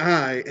of my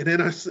eye, and then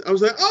I was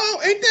like,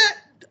 oh, ain't that?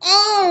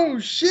 Oh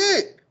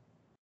shit!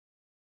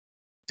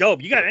 Dope.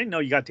 I didn't know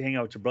you got to hang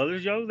out with your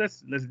brothers, yo.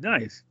 That's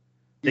nice.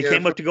 They Yeah,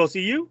 came up to go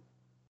see you.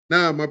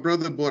 Nah, my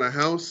brother bought a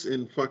house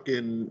in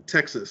fucking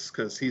Texas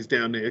because he's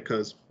down there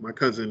because my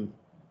cousin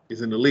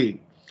is in the league.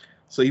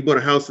 So he bought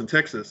a house in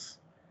Texas,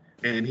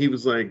 and he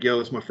was like, "Yo,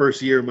 it's my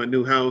first year in my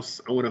new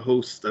house. I want to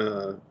host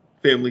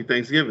family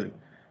Thanksgiving."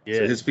 Yeah.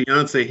 So his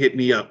fiance hit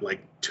me up like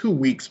 2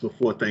 weeks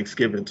before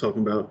Thanksgiving,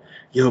 talking about,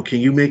 "Yo, can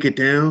you make it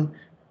down?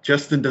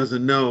 Justin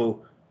doesn't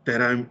know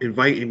that I'm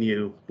inviting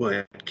you,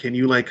 but can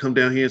you like come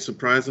down here and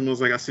surprise him?" I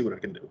was like, "I'll see what I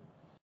can do."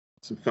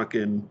 So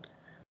fucking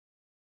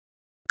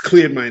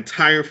cleared my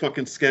entire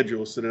fucking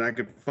schedule so that I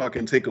could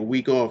fucking take a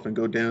week off and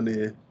go down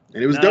there,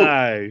 and it was dope.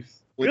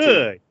 Nice. Went to-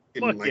 Good.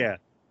 and, Fuck like, yeah.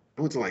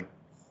 I went to like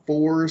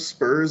 4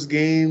 Spurs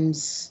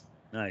games.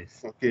 Nice.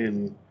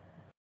 Fucking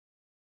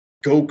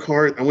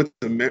go-kart. I went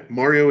to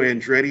Mario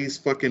Andretti's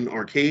fucking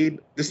arcade.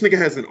 This nigga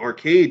has an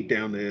arcade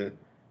down there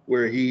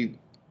where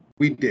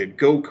we did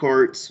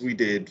go-karts, we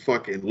did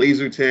fucking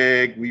laser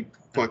tag, we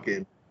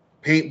fucking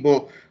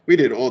paintball, we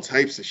did all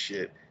types of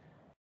shit.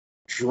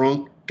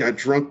 Got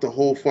drunk the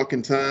whole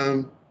fucking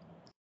time.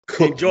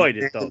 Cooked Enjoyed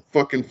it, though.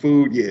 Fucking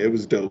food, yeah, it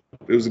was dope.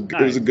 It was a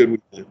good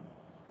weekend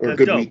or a That's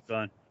good dope, week.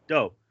 son.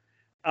 Dope.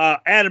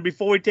 Adam,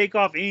 before we take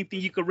off, anything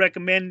you could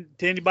recommend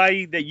to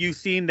anybody that you've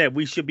seen that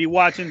we should be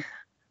watching?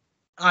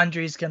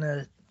 Andre's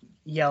gonna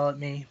yell at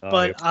me, Oh,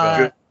 but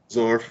here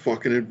Bizarre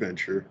fucking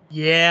adventure.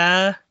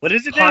 yeah, What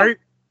is it now?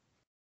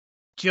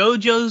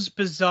 JoJo's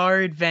Bizarre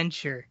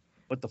Adventure,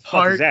 What the fuck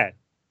Part- is that?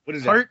 What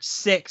is Part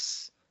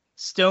 6,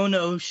 Stone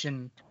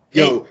Ocean.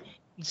 Yo,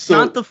 It's so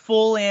not the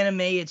full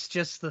anime. It's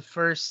just the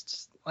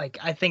first. Like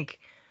I think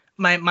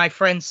my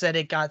friend said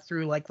it got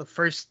through like the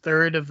first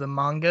third of the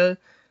manga,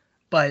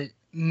 but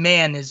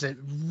man, is it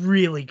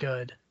really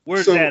good. that?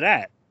 Where's So- that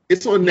at?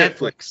 it's on Netflix.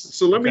 Netflix.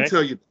 So let me Okay.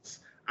 tell you this.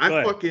 Go I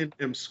ahead. fucking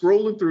am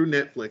scrolling through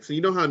Netflix, and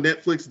you know how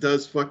Netflix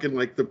does fucking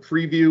like the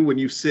preview when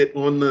you sit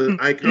on the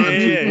icon.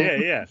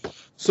 Yeah.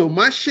 So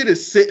my shit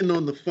is sitting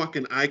on the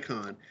fucking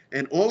icon,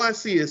 and all I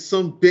see is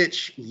some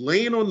bitch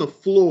laying on the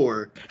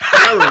floor,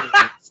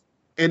 paralyzed,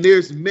 and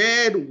there's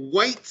mad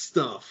white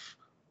stuff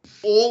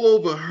all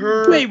over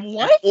her. Wait, and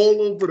what?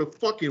 all over the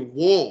fucking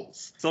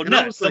walls. So And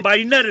I was like,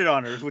 somebody nutted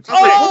on her. Is what you're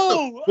Oh!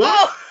 saying.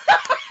 what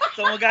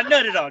Someone got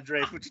nutted on,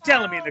 Dre. Is what you're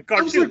telling me in the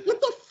I was cartoon. like, what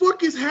the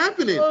fuck is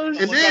happening? Oh, and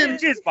Someone then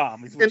got a jizz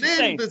bomb. Is what And you're then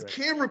saying, the Dre.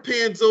 camera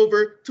pans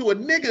over to a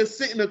nigga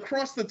sitting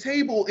across the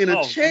table in a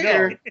Oh,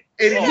 chair, no.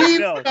 and Oh, he's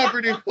no.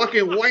 covered in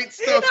fucking white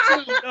stuff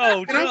too. No,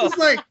 And I no. was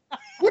like,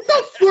 what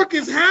the fuck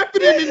is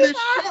happening in this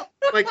show?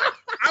 Like,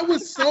 I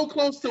was so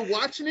close to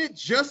watching it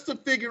just to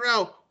figure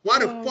out why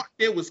the fuck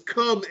there was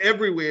cum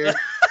everywhere.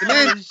 And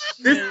then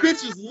this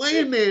bitch is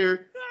laying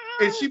there,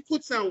 and she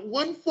puts out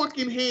one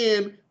fucking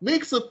hand,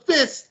 makes a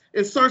fist,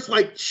 and starts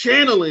like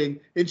channeling,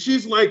 and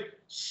she's like,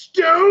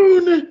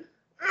 Stone.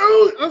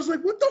 Oh, I was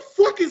like, what the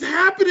fuck is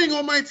happening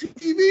on my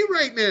TV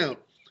right now?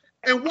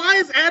 And why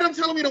is Adam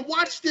telling me to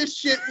watch this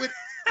shit with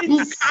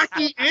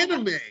Bukkake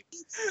anime?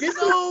 Get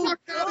the fuck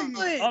out of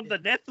here. On the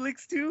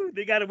Netflix too?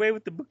 They got away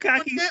with the On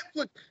bukkake?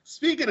 Netflix.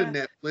 Speaking of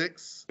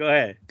Netflix Go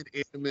ahead.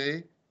 and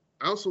anime,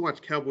 I also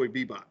watch Cowboy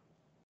Bebop.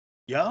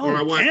 Yo, Or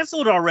I watch-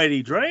 canceled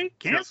already, Dre.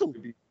 Canceled.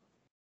 Cowboy Bebop.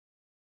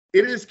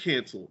 It is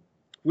canceled,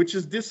 which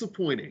is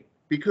disappointing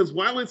because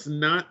while it's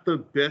not the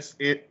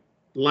best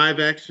live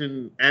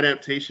action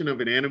adaptation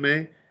of an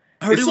anime,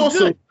 I heard it's it was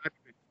also good. not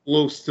even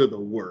close to the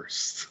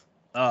worst.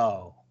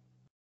 Oh,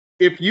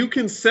 If you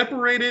can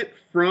separate it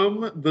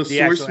from the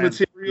source actual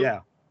material, yeah.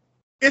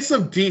 it's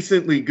a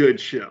decently good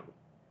show.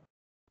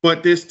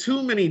 But there's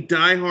too many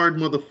diehard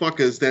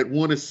motherfuckers that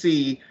want to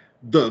see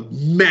the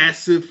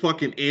massive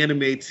fucking anime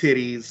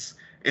titties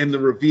and the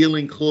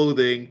revealing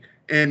clothing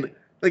and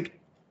like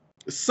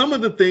some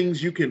of the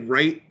things you can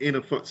write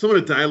in some of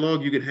the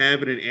dialogue you can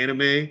have in an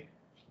anime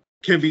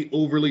can be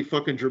overly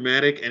fucking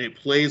dramatic and it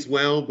plays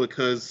well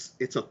because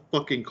it's a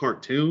fucking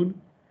cartoon.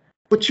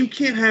 But you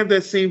can't have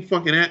that same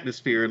fucking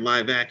atmosphere in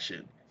live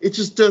action. It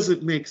just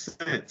doesn't make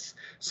sense.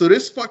 So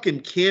this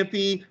fucking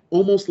campy,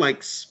 almost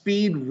like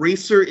Speed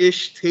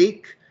Racer-ish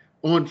take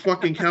on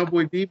fucking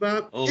Cowboy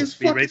Bebop is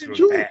Speed fucking Racer was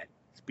enjoyable. bad.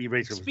 Speed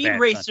Racer was Speed bad,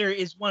 Racer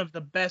is one of the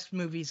best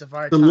movies of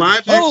our The time. live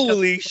action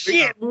Holy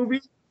shit!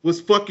 movie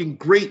was fucking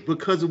great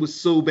because it was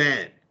so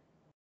bad.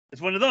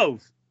 It's one of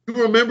those. You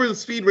remember the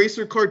Speed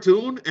Racer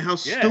cartoon and how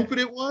Yeah. stupid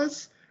it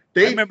was?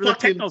 I remember the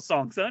techno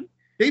song, son.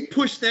 They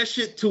pushed that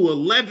shit to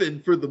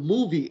 11 for the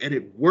movie and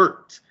it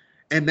worked.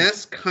 And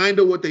that's kind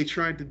of what they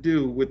tried to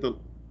do with the...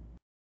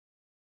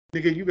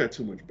 Nigga, you got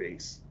too much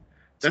bass.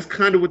 That's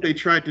kind of what they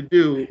tried to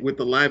do with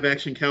the live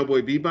action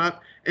Cowboy Bebop.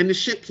 And the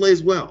shit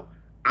plays well.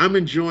 I'm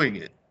enjoying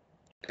it.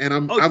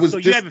 And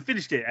you haven't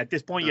finished it. At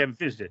this point, you haven't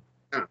finished it.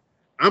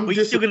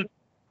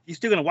 You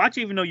still gonna watch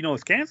it even though you know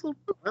it's canceled?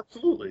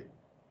 Absolutely.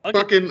 Okay.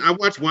 Fucking, I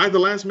watched Y the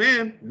Last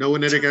Man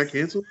knowing that it got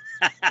canceled.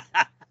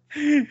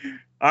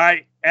 All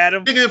right,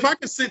 Adam. Nigga, if I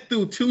could sit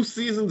through 2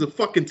 seasons of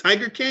fucking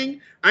Tiger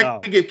King, I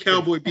could give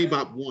Cowboy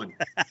Bebop 1.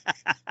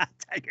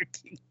 Tiger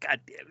King, god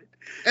damn it.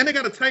 And they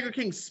got a Tiger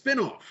King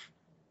spinoff.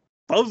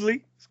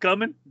 Supposedly, it's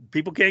coming.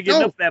 People can't get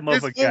enough of that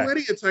motherfucker. There's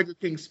already a Tiger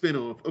King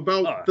spinoff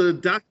about the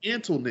Doc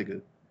Antle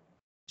nigga.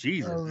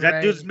 Jesus. Oh, That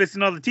right. dude's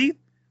missing all the teeth?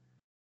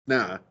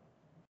 Nah.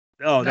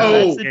 Oh, No,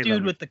 no. that's the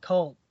dude with the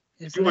cult.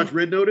 Too much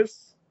Red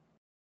Notice?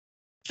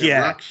 That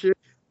Yeah. rock shit?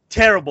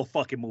 Terrible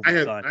fucking movie,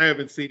 son. I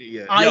haven't seen it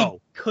yet. I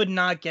could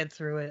not get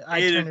through it. I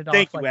turned it off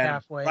like Adam.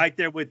 halfway. Right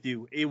there with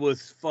you. It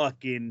was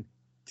fucking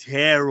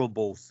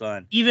terrible,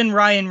 son. Even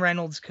Ryan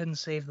Reynolds couldn't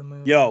save the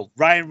movie. Yo,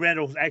 Ryan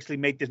Reynolds actually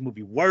made this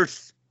movie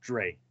worse,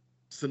 Dre.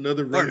 It's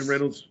another Worse.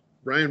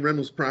 Ryan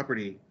Reynolds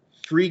property.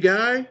 Free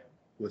Guy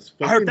was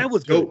fucking I heard that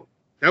was good. dope.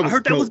 That was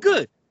that was dope.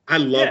 good. I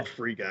loved Yeah.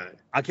 Free Guy.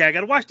 Okay, I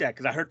gotta watch that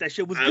because I heard that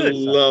shit was I good.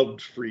 son.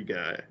 loved Free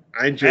Guy.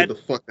 I enjoyed the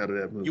fuck out of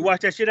that movie. You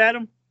watch that shit,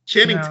 Adam?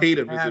 Channing No,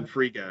 Tatum I is in haven't.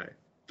 Free Guy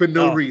for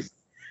no Oh. reason.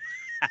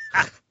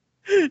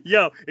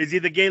 Yo, is he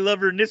the gay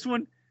lover in this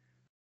one?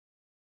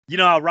 You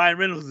know how Ryan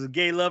Reynolds is a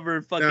gay lover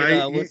and fucking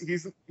Nah,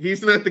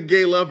 he's not the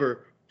gay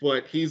lover,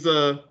 but he's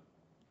Channing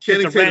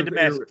just a random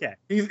Tatum's ass cat.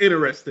 He's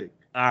interesting,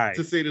 All right.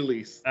 to say the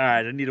least. All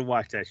right, I need to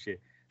watch that shit.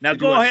 Now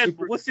Did you go watch ahead.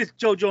 Super- What's this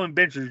JoJo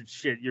Adventure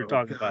shit you're Oh,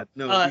 talking God. about?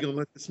 No, you gonna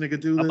let this nigga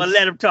do this? I'm gonna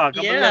let him talk.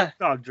 I'm gonna Yeah. let him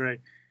talk, Dre.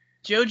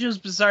 JoJo's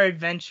Bizarre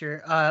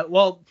Adventure.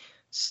 Well,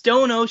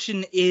 Stone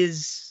Ocean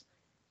is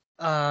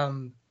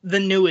the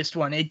newest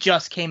one. It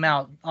just came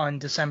out on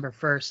December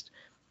 1st.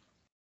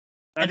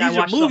 Now, And I these are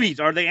watched the- movies.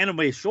 Are they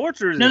anime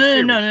shorts or is No, it no,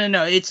 series? no, no,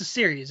 no. It's a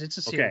series. It's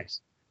a Okay.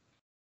 series.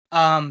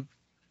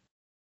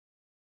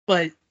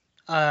 But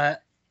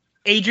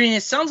Adrian,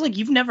 it sounds like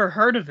you've never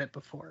heard of it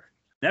before.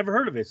 Never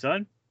heard of it,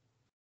 son.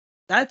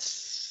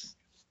 That's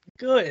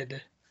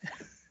good.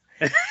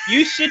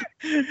 You should.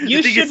 You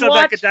You think should it's something I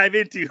watch- could dive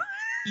into?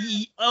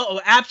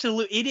 Oh,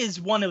 absolutely! It is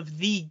one of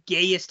the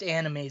gayest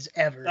animes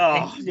ever.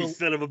 Oh, And you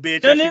son of a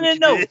bitch! No, I no, see no, what you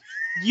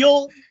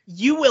no. did.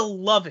 You will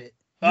love it.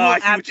 You Oh, will I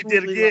see what you did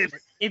absolutely love again.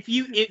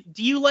 it.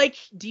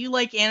 Do you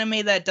like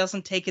anime that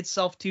doesn't take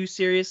itself too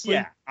seriously?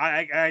 Yeah,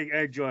 I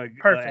enjoy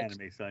Perfect.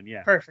 anime, son.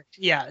 Yeah. Perfect.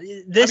 Yeah.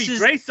 I This mean, is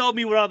Dre sold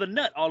me with all the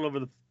nut all over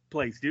the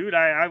place, dude.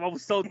 I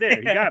was sold there.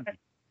 You got me.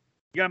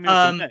 You got me with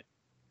the nut.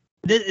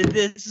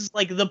 this is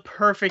like the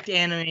perfect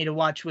anime to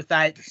watch with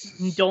that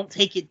don't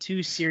take it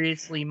too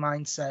seriously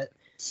mindset.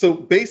 So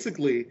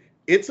basically,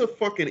 it's a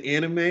fucking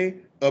anime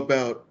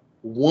about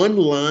one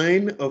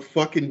line of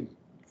fucking.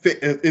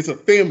 It's a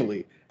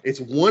family. It's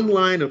one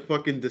line of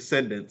fucking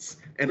descendants,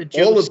 and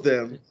The all Joes- of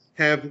them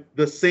have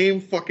the same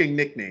fucking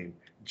nickname,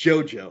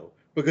 JoJo,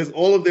 because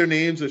all of their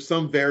names are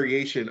some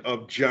variation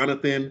of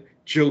Jonathan,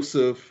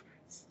 Joseph,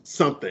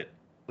 something.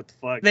 What the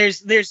fuck?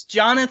 There's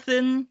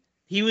Jonathan.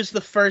 He was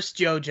the first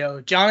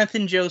JoJo.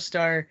 Jonathan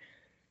Joestar.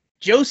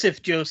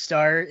 Joseph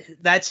Joestar.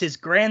 That's his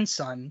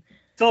grandson.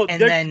 So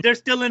and then they're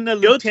still in the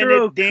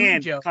Yotaro Lieutenant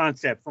Dan Kujo.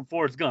 concept from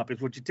Forrest Gump,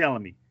 is what you're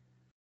telling me.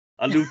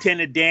 A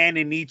Lieutenant Dan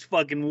in each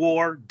fucking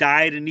war,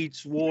 died in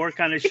each war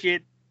kind of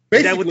shit.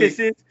 Is that what this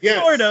is? Yes.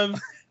 Sort of.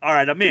 All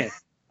right, I'm in.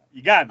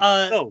 You got me.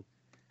 So,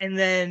 And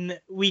then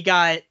we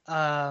got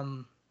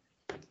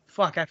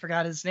fuck, I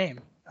forgot his name.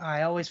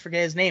 I always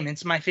forget his name.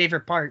 It's my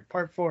favorite part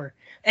 4.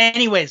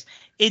 Anyways,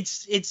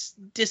 it's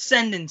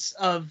descendants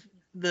of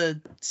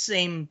the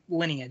same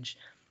lineage.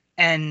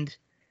 And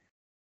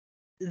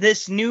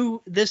this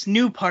new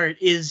part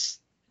is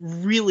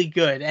really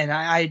good, and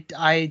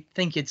I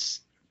think it's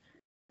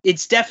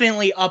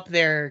definitely up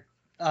there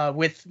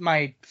with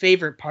my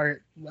favorite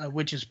part,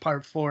 which is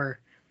part 4.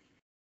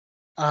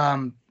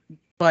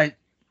 but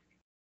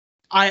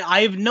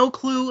I have no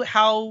clue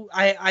how.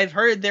 I've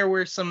heard there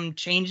were some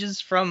changes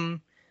from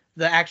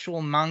the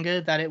actual manga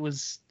that it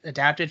was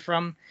adapted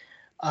from,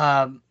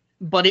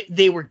 but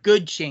they were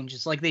good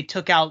changes. Like they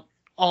took out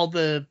all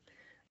the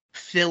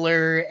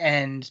filler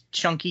and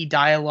chunky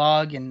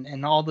dialogue and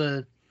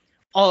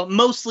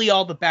mostly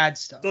all the bad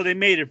stuff. So they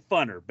made it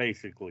funner,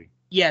 basically.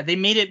 Yeah, they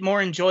made it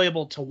more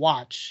enjoyable to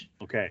watch.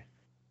 Okay.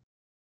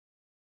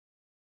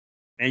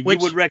 And you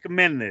would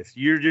recommend this?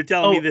 You're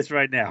telling me this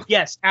right now?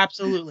 Yes,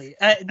 absolutely.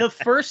 The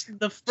first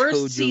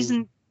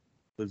season,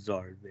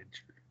 Bizarre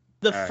Adventure.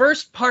 The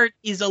first part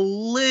is a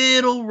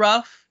little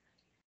rough,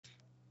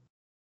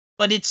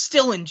 but it's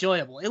still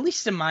enjoyable. At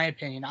least in my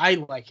opinion,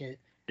 I like it.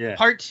 Yeah.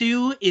 Part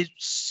 2 is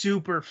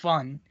super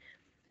fun,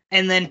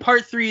 and then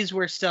part 3 is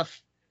where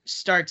stuff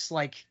starts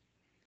like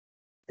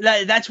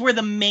that. That's where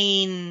the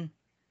main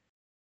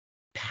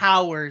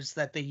powers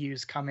that they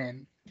use come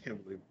in.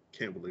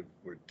 Can't believe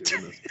we're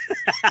doing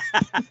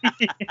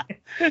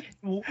this.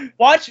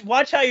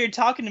 Watch how you're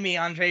talking to me,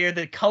 Andre, or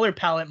the color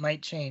palette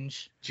might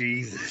change.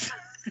 Jesus.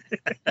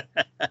 There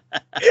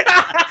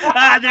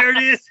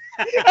it is.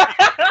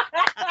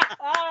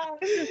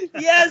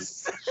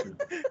 Yes.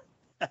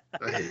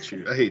 I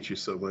hate you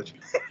so much.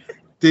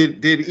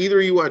 Did either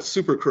of you watch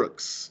Super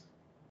Crooks?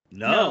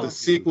 No. The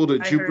sequel to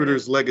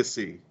Jupiter's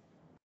Legacy.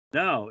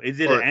 No. Is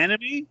it an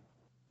anime?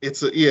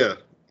 It's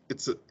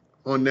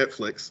on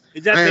Netflix.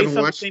 Is that based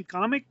on the same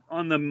comic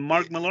on the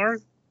Mark Millar?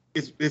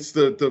 It's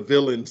the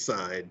villain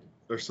side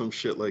or some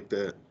shit like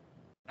that.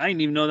 I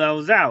didn't even know that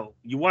was out.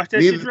 You watched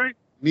that shit, right?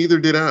 Neither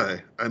did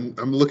I. I'm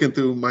looking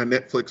through my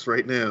Netflix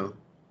right now.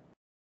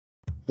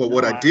 But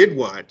what I did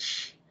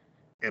watch,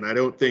 and I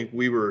don't think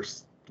we were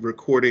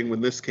recording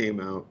when this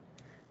came out,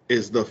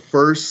 is the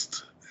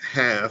first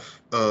half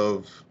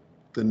of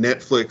the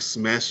Netflix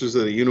Masters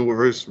of the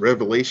Universe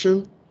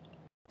Revelation.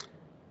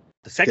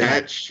 The second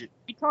half.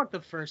 We talked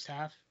the first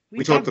half.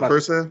 We talked the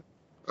first half?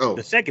 Oh.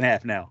 The second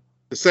half now.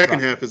 The second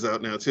half is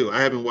out now, too.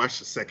 I haven't watched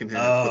the second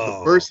half. But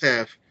the first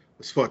half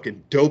was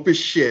fucking dope as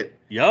shit.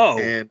 Yo.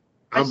 And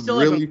I'm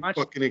really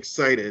fucking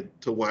excited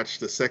to watch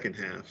the second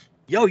half.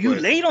 Yo, you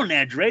late on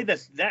that, Dre.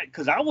 That's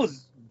because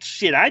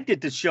I did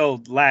the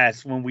show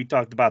last when we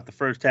talked about the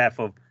first half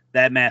of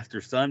That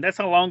Master Son. That's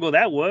how long ago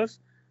that was.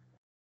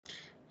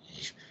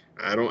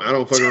 I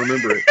don't fucking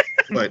remember it.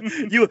 But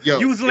you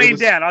was laying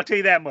down, I'll tell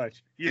you that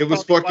much. It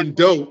was fucking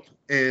dope.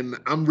 And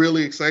I'm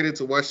really excited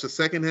to watch the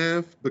second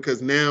half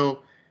because now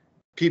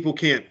people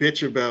can't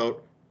bitch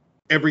about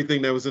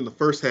everything that was in the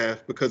first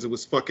half because it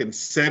was fucking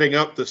setting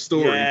up the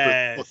story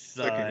for the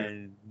second half.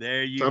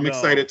 There you go. So I'm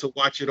excited to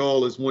watch it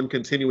all as one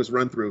continuous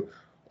run through.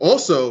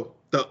 Also,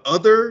 the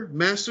other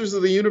Masters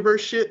of the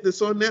Universe shit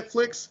that's on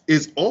Netflix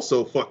is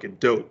also fucking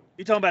dope.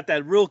 You talking about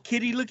that real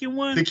kitty looking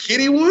one? The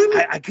kitty one?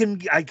 I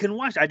couldn't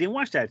watch. I didn't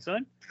watch that,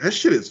 son. That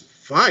shit is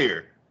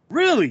fire.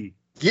 Really?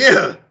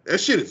 Yeah, that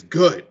shit is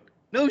good.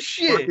 No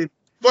shit.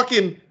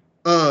 Fucking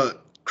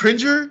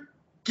Cringer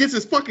gets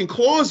his fucking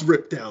claws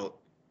ripped out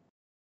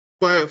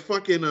by a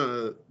fucking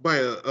a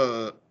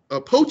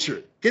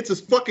poacher. Gets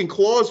his fucking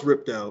claws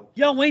ripped out.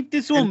 Yo, ain't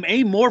this one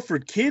aimed more for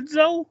kids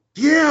though?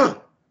 Yeah.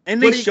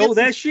 And they show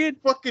that shit?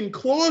 Fucking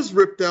claws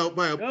ripped out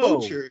by a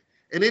poacher.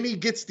 And then he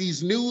gets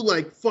these new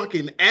like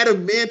fucking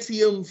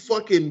adamantium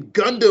fucking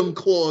Gundam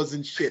claws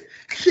and shit.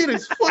 Shit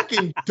is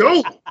fucking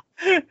dope.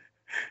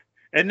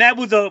 And that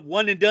was a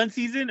one and done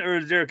season, or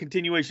is there a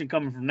continuation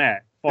coming from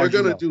that? They're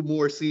gonna do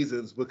more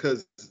seasons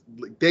because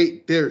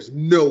there's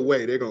no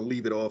way they're gonna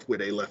leave it off where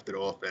they left it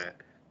off at.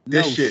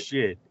 This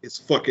shit is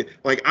fucking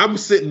like I'm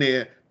sitting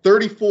there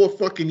 34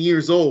 fucking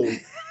years old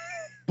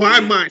by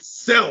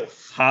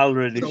myself,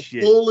 hollering and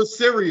shit, a bowl of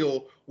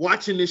cereal,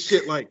 watching this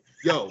shit like,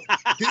 yo,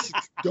 this is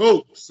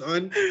dope,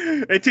 son.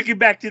 It took you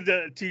back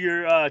to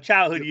your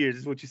childhood years,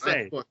 is what you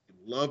say. I fucking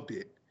loved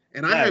it,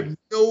 and I have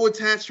no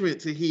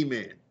attachment to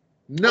He-Man.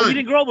 None. Oh, you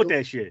didn't grow up with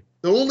that shit.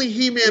 The only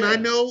He-Man I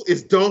know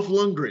is Dolph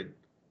Lundgren.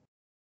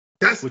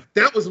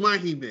 That was my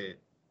He-Man.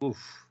 Oof.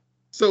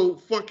 So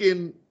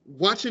fucking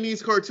watching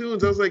these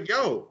cartoons, I was like,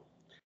 yo,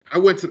 I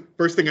went to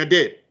first thing I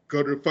did,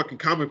 go to the fucking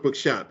comic book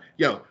shop.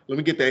 Yo, let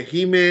me get that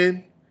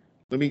He-Man.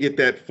 Let me get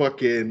that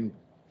fucking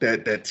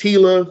that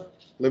Tila.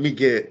 Let me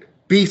get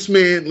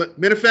Beastman.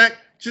 Matter of fact,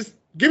 just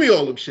give me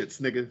all them shits,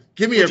 nigga.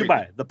 Give me everything. What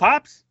you buy? The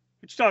Pops?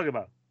 What you talking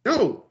about?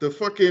 No, the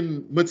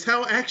fucking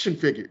Mattel action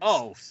figures.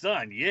 Oh,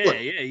 son, yeah.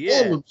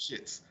 All them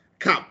shits.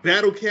 Cop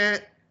Battle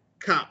Cat,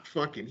 Cop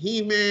fucking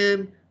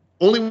He-Man.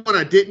 Only one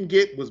I didn't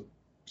get was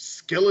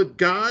Skillet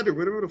God or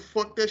whatever the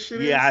fuck that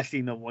shit is. Yeah, I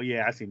seen that one.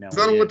 Yeah, I seen that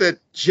one. I don't want that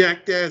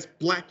jacked ass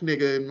black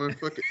nigga in my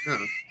fucking no.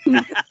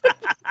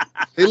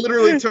 They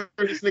literally turned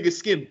this nigga's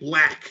skin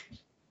black.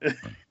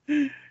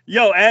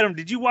 Yo, Adam,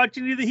 did you watch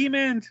any of the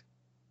He-Mans?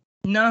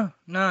 No,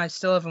 I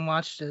still haven't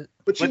watched it.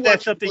 But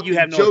that's something you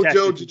have no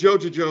attachment to.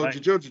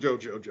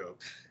 Jojo.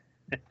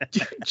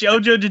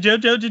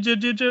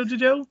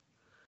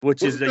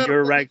 Which is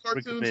your right.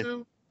 Which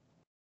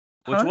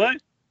what?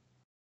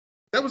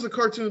 That was a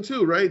cartoon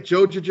too, right?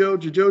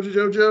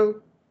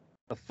 Jojo.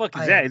 The fuck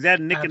is I that? have Is that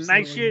Nick and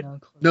Night absolutely shit? no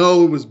clue.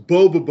 No, it was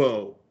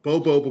Bobobo.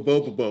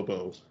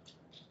 Bobo.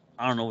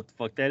 I don't know what the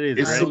fuck that is.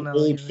 It's I Right? don't some know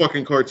old either.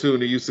 fucking cartoon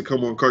that used to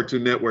come on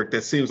Cartoon Network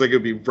that seems like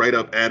it'd be right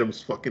up Adam's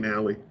fucking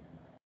alley.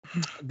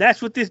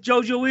 That's what this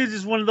JoJo is.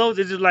 Is one of those.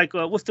 Is it like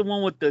what's the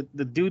one with the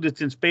dude that's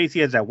in space? He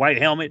has that white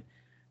helmet,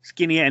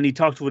 skinny, and he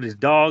talks with his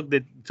dog.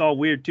 That's all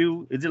weird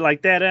too. Is it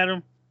like that,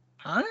 Adam?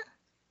 Huh?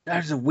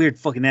 That's a weird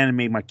fucking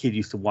anime my kid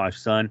used to watch,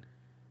 son.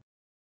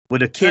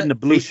 With a kid in a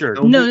blue Hey,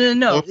 shirt.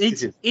 No. Off to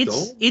his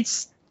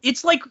dog?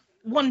 It's like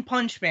One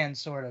Punch Man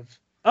sort of.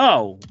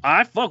 Oh,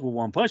 I fuck with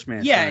One Punch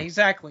Man. Yeah, son.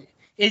 exactly.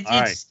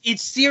 All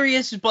It's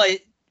serious but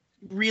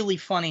really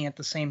funny at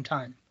the same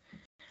time.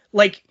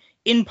 Like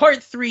in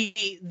part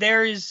 3,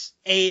 there's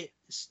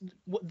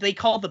what they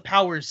call the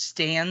powers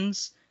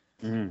stands,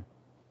 Mhm.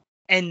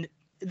 and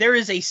there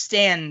is a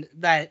stand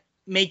that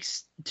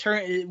makes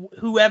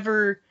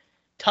whoever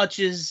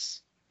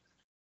touches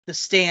the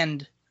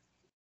stand,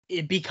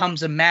 it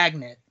becomes a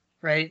magnet,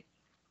 right?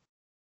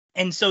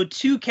 And so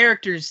 2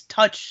 characters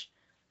touch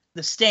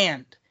the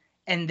stand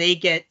and they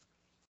get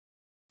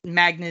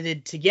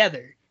magneted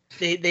together.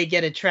 They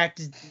get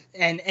attracted,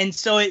 and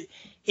so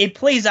it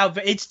plays out.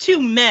 It's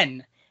 2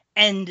 men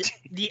and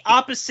the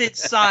opposite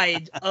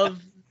side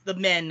of the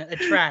men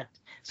attract.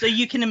 So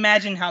you can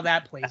imagine how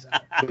that plays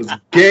out. It was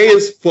gay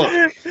as fuck.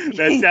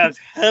 That sounds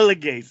hella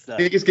gay, son.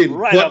 Niggas getting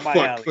Right butt up my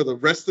fucked alley. for the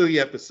rest of the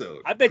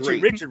episode. I bet Great.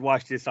 you Richard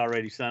watched this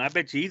already, son. I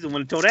bet you he's the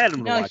one who told Adam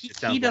to No, watch it. he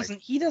sounds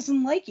doesn't. He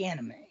doesn't like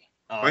anime. Like.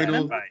 Oh, Final,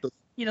 that's right. the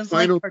He doesn't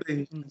Final like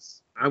thing-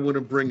 cartoons. I want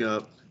to bring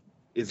up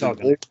is Talk an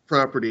to me. old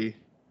property,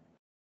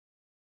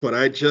 but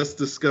I just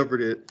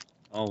discovered it.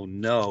 Oh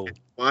no.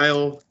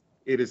 While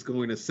it is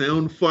going to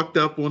sound fucked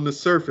up on the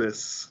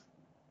surface,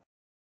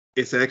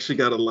 it's actually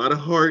got a lot of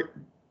heart,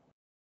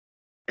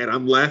 and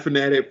I'm laughing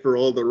at it for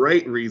all the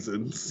right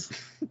reasons.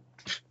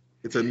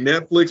 It's a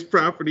Netflix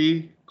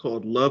property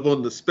called Love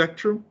on the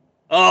Spectrum.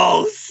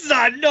 Oh,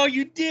 son, no,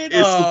 you did.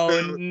 It's Oh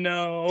about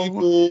no!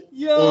 People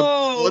Yo.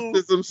 on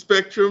autism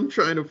spectrum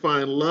trying to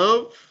find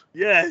love.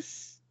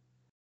 Yes.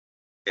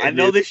 I And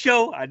know there's- this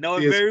show. I know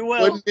it there's very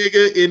well. One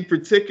nigga in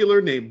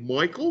particular named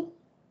Michael,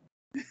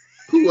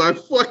 who I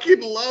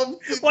fucking love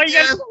to Why you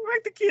gotta death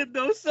correct the kid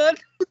though, son?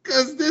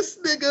 because this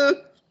nigga.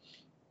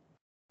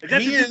 Is that the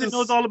He dude that is-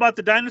 knows all about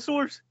the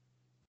dinosaurs?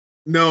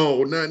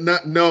 No,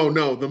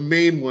 no. The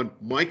main one,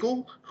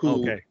 Michael,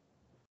 who Okay.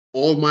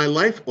 all my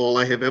life, all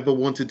I have ever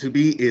wanted to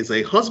be is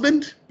a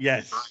husband.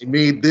 Yes. I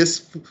made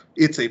this,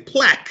 it's a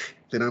plaque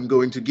that I'm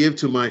going to give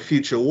to my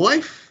future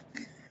wife.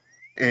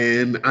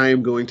 And I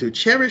am going to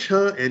cherish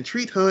her and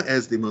treat her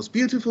as the most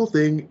beautiful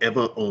thing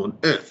ever on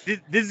earth.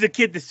 This is a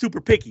kid that's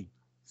super picky.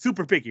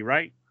 Super picky,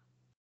 right?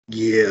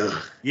 Yeah.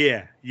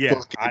 Yeah.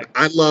 Fucking,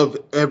 I love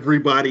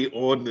everybody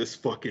on this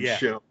fucking Yeah.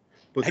 show.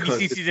 Have you Because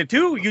seen season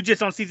 2? You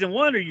just on season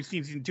 1 or you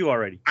seen season 2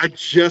 already? I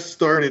just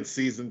started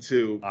season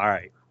 2. All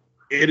right.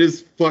 It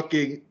is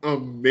fucking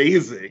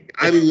amazing.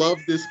 I love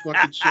this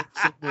fucking shit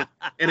so much.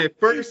 And at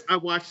first, I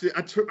watched it.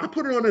 I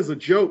put it on as a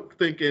joke,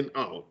 thinking,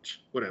 "Oh,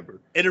 whatever."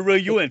 It'll reel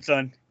you in,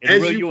 son. It'll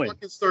As reel you you in.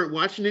 fucking start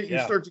watching it, you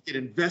Yeah. start to get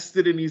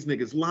invested in these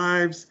niggas'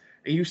 lives,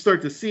 and you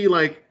start to see,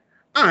 like,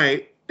 all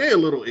right, they're a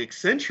little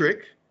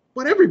eccentric,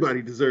 but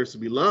everybody deserves to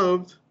be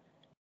loved,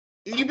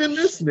 even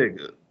this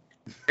nigga.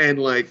 And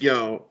like,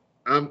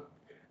 I'm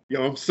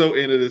so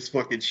into this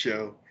fucking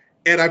show.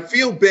 And I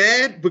feel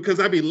bad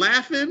because I be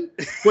laughing,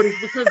 but it's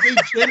because they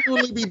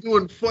genuinely be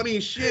doing funny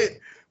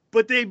shit.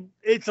 But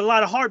it's a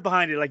lot of heart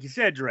behind it, like you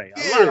said, Dre. A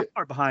lot Yeah. of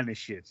heart behind this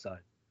shit, son.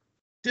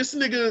 This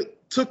nigga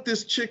took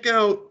this chick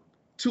out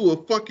to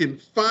a fucking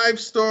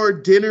 5-star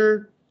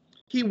dinner.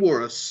 He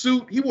wore a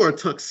suit. He wore a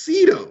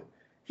tuxedo.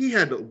 He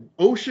had the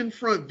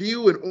oceanfront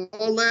view and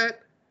all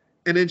that.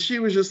 And then she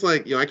was just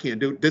like, I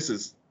can't do it. This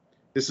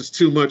is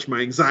too much.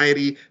 My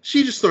anxiety.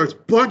 She just starts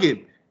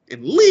bugging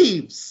and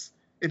leaves.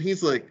 And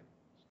he's like,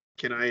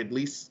 can I at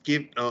least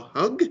give a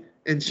hug?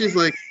 And she's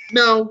like,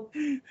 no,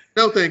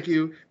 thank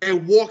you.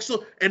 And walks on.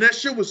 And that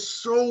shit was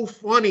so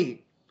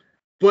funny.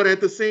 But at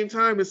the same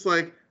time, it's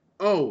like,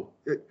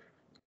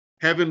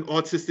 having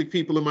autistic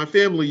people in my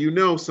family,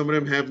 some of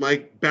them have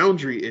like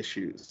boundary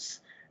issues.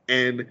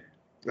 And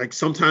like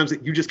sometimes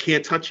you just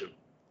can't touch them.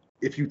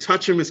 If you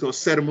touch them, it's going to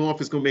set them off.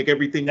 It's going to make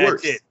everything That's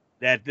worse. it.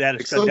 That'll Like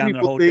shut some down the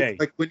people whole think, day.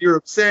 like when you're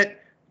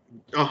upset,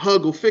 a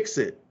hug will fix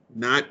it.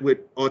 Not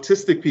with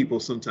autistic people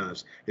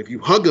sometimes. If you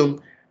hug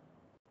them,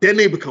 then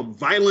they become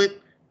violent.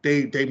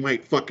 They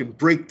might fucking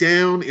break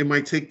down. It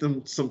might take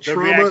them some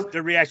trauma.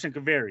 The reaction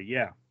could vary,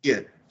 yeah.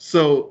 Yeah.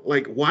 So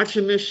like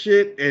watching this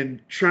shit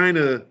and trying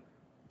to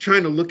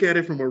look at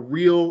it from a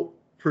real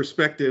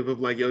perspective of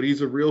like,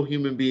 these are real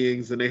human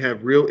beings and they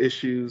have real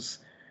issues.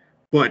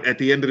 But at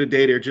the end of the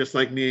day, they're just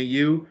like me and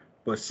you.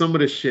 But some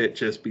of the shit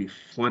just be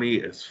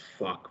funny as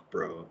fuck,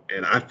 bro.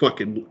 And I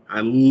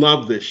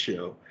love this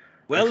show.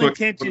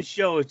 Well-intentioned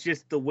show is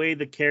just the way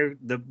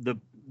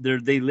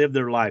they live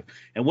their life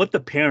and what the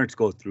parents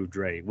go through,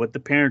 Dre. What the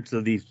parents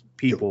of these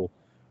people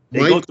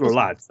They go through a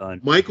lot,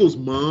 son. Michael's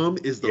mom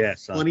is the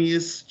son.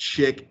 funniest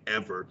chick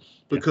ever.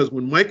 Because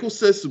when Michael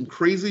says some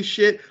crazy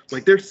shit,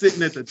 like they're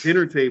sitting at the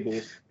dinner table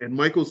and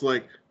Michael's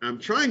like, I'm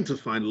trying to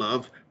find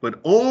love, but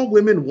all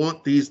women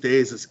want these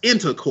days is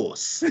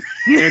intercourse.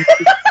 And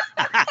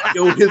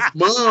his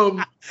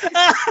mom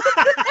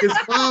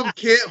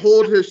can't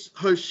hold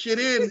her shit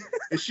in,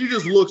 and she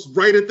just looks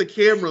right at the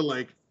camera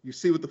like, you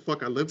see what the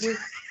fuck I live with?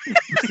 You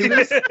see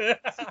this?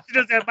 She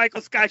does that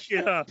Michael Scott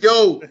shit, huh?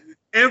 Yo,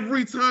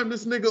 every time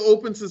this nigga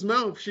opens his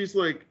mouth, she's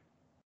like,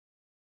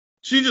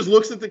 she just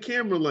looks at the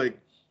camera like,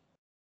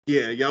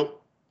 yeah, y'all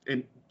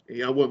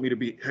want me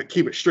to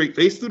keep a straight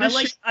face through this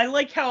shit? I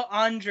like how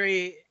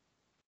Andre,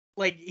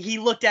 like, he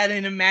looked at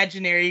an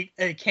imaginary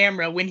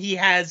camera when he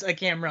has a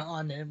camera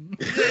on him.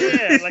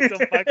 Yeah, like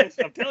the Michael.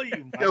 I'm telling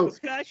you, Michael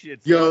Scott shit.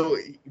 Yo,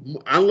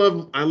 I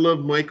love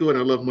Michael and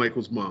I love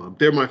Michael's mom.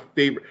 They're my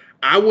favorite.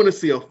 I want to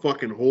see a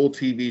fucking whole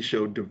TV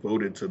show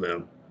devoted to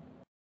them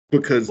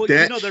because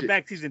they're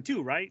back season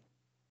 2, right?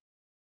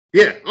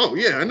 Yeah. Oh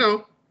yeah, I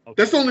know. Okay.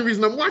 That's the only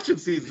reason I'm watching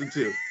season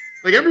 2.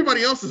 Like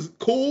everybody else is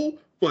cool,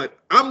 but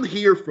I'm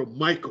here for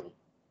Michael.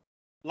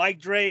 Like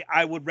Dre,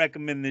 I would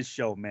recommend this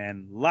show,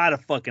 man. A lot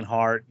of fucking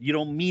heart. You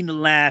don't mean to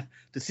laugh.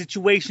 The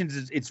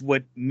situations it's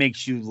what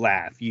makes you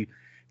laugh. These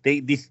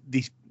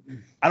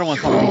I don't want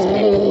to call them these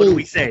people. What do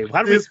we say?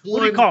 What do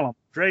we call them?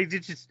 Dre,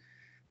 it's just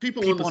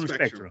people on the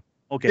spectrum.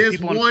 Okay.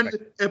 There's one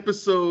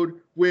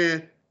episode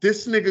where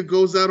this nigga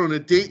goes out on a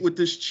date with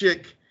this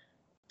chick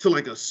to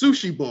like a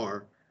sushi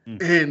bar,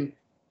 and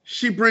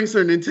she brings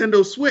her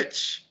Nintendo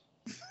Switch,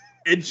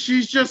 and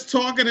she's just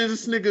talking to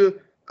this nigga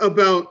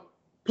about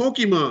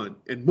Pokemon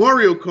and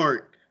Mario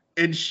Kart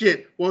and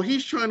shit while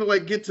he's trying to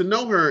like get to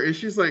know her, and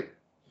she's like,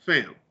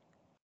 fam,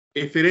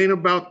 if it ain't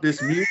about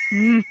this music,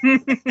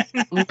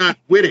 I'm not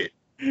with it.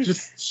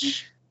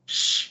 Just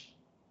shh.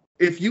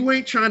 If you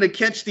ain't trying to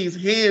catch these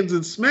hands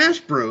in Smash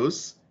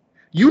Bros,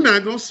 you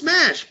not gonna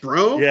smash,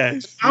 bro.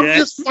 Yes. I'm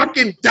just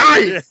fucking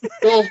dying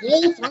the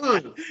whole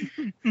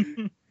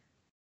time.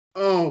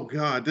 Oh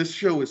god, this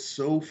show is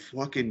so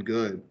fucking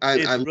good.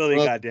 It's really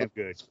goddamn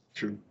good.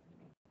 True.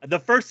 The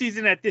first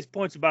season at this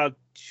point is about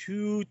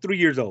 2-3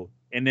 years old,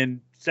 and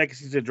then second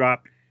season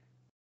dropped.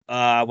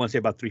 I want to say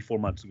about 3-4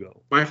 months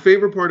ago. My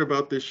favorite part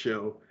about this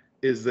show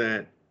is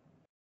that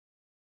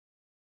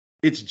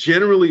it's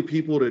generally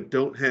people that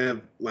don't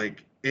have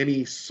like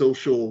any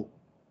social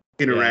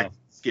interaction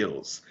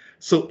skills.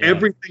 So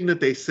everything that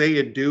they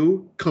say and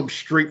do comes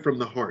straight from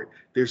the heart.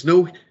 There's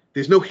no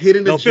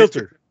hidden no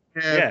filter.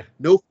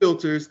 No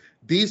filters.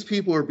 These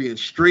people are being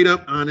straight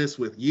up honest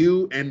with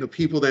you and the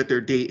people that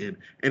they're dating.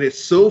 And it's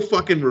so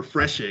fucking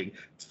refreshing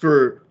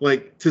for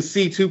like to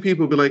see two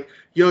people be like,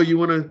 yo, you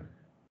want to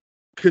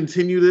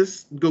continue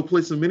this? Go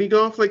play some mini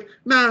golf? Like,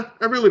 nah,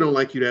 I really don't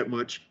like you that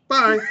much.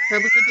 Bye.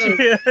 Have a good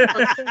day.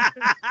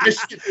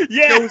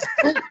 Yeah.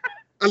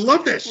 I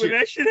love that shit. When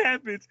that shit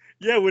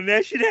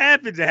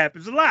happens, it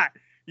happens a lot.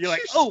 You're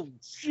like, oh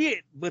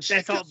shit, but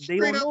that's all. They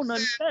don't know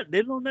nothing else.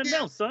 They don't know nothing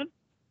else, son.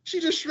 She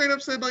just straight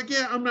up said, like,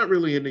 yeah, I'm not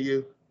really into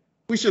you.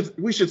 We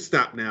should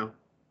stop now.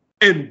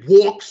 And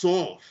walks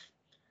off.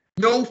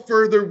 No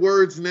further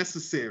words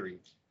necessary.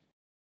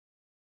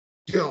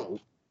 Yo,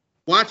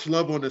 watch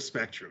Love on the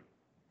Spectrum.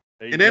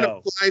 And then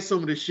apply some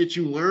of the shit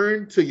you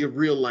learn to your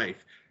real life.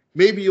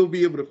 Maybe you'll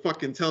be able to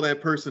fucking tell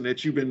that person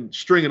that you've been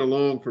stringing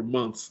along for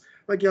months.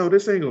 Like, yo,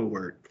 this ain't gonna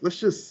work. Let's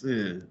just,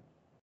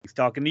 He's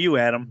talking to you,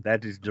 Adam.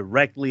 That is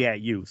directly at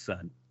you,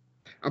 son.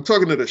 I'm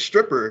talking to the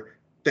stripper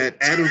that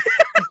Adam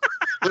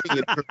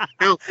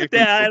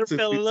Adam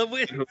fell in love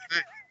with.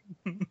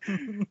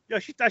 Yo,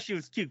 she thought she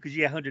was cute because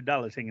you had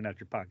 $100 hanging out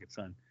your pocket,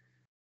 son.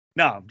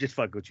 No, I'm just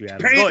fucking with you,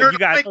 Adam. You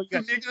got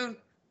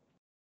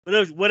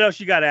what else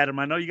you got, Adam?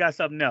 I know you got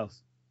something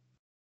else.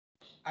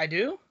 I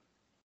do?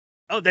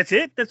 Oh, that's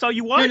it? That's all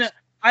you watch? No,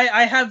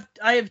 I have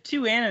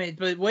 2 animes,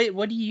 but wait,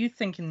 what are you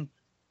thinking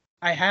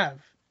I have?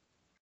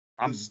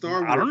 I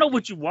don't know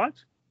what you watch.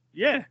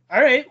 Yeah.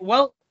 All right.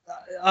 Well,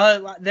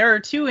 there are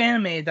 2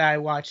 anime that I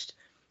watched.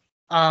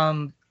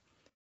 The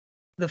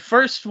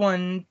first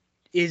one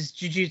is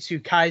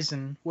Jujutsu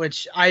Kaisen,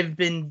 which I've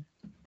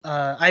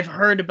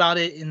heard about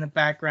it in the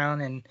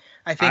background, and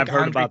I think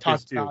Andre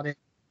talked about it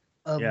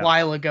a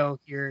while ago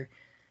here.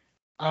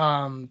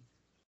 But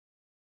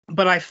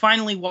I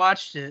finally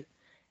watched it,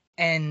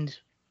 and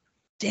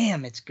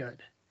damn, it's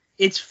good.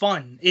 It's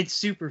fun. It's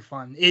super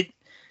fun.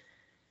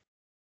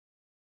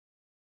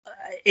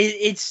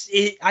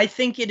 I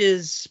think it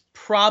is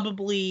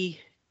probably,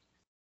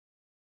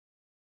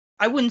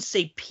 I wouldn't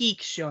say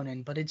peak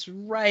shonen, but it's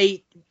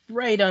right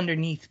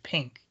underneath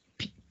peak,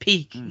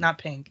 not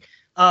pink.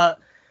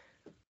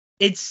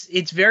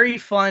 It's very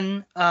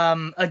fun.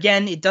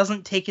 Again, it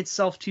doesn't take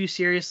itself too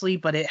seriously,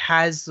 but it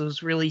has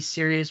those really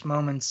serious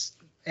moments,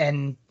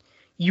 and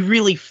you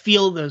really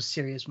feel those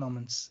serious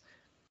moments.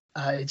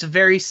 It's a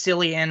very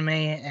silly anime,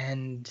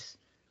 and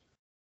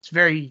it's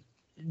very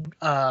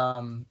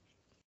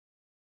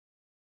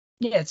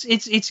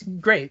it's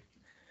great.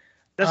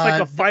 That's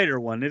like a fighter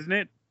one, isn't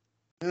it?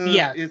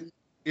 Yeah.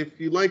 if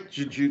you like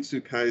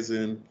Jujutsu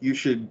Kaisen, you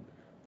should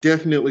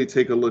definitely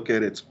take a look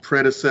at its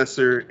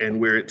predecessor and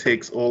where it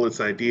takes all its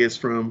ideas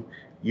from,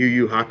 Yu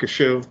Yu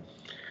Hakusho.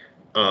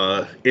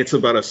 It's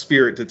about a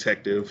spirit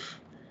detective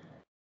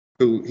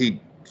who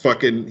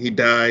he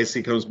dies,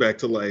 he comes back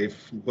to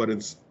life, but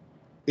it's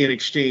in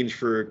exchange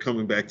for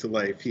coming back to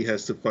life, he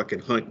has to fucking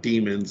hunt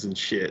demons and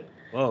shit.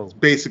 Whoa. It's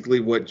basically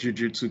what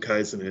Jujutsu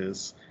Kaisen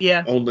is.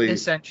 Yeah. Only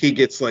essentially. he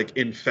gets like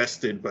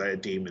infested by a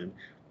demon.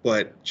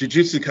 But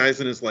Jujutsu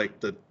Kaisen is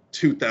like the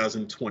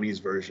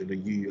 2020s version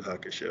of Yu Yu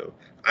Hakusho.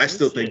 I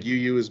still think Yu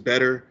Yu is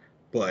better,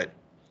 but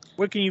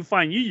where can you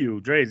find Yu Yu,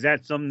 Dre? Is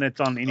that something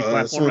that's on any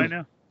platform right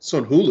now? It's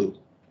on Hulu.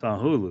 It's on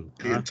Hulu.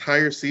 The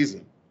entire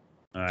season.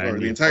 All right, or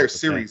the entire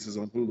series is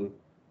on Hulu.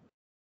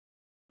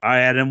 All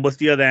right, Adam, what's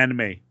the other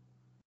anime?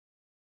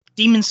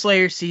 Demon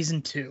Slayer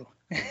Season 2.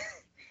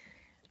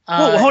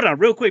 Well, hold on,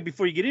 real quick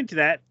before you get into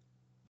that.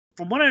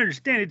 From what I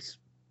understand, it's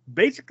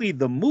basically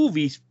the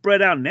movie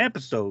spread out in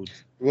episodes.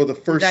 Well, the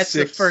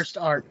first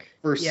arc.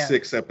 First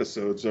 6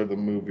 episodes are the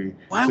movie.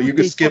 Why so would you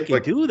could they skip fucking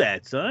like do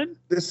that, son?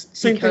 This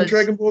same thing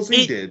Dragon Ball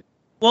Z did.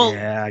 Well,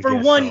 yeah,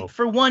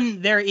 for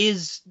one, there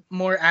is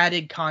more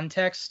added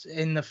context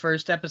in the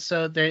first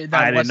episode. I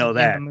didn't know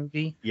that in the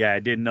movie. Yeah, I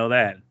didn't know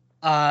that.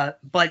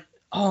 But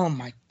oh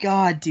my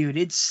god, dude,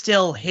 it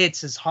still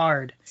hits as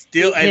hard.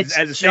 Still as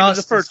the same as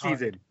the first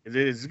season.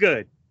 It's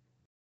good.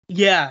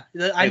 Yeah,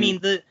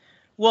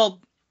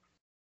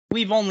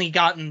 we've only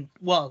gotten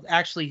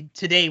actually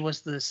today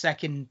was the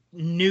second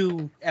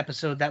new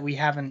episode that we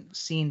haven't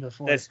seen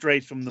before. That's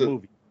straight from the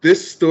movie.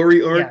 This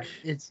story arc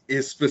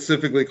is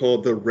specifically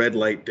called the Red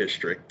Light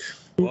District.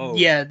 Whoa.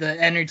 Yeah,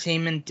 the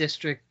Entertainment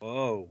District.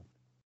 Whoa.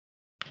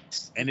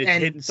 And it's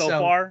hitting so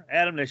far,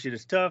 Adam. That shit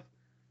is tough.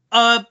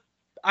 I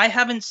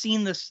haven't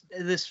seen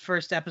this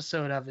first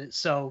episode of it,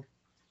 so.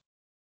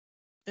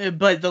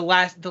 But the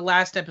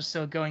last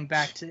episode, going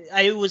back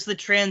to it was the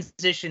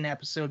transition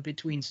episode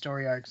between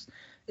story arcs.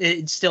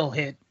 It still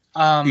hit.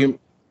 The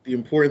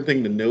important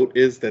thing to note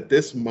is that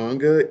this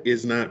manga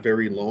is not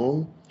very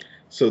long.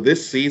 So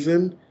this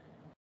season,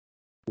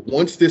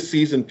 once this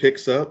season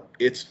picks up,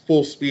 it's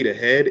full speed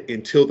ahead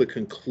until the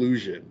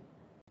conclusion.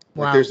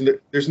 Wow.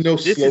 Like there's no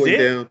slowing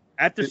down.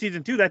 After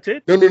season 2, that's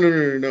it?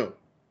 No.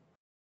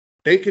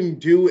 They can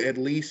do at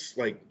least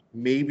like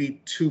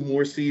maybe 2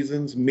 more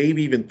seasons,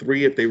 maybe even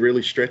 3 if they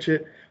really stretch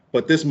it.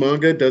 But this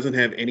manga doesn't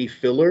have any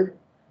filler.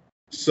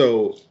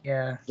 So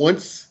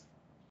once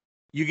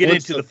you get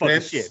into the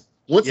fucking shit.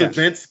 Once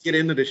events get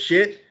into the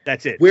shit,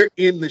 that's it. We're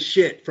in the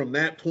shit from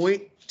that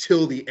point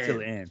till the end. Till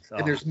the end.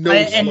 And there's no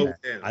slowdown.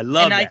 I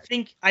love that.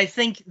 And I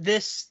think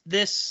this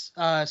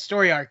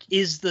story arc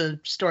is the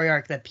story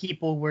arc that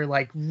people were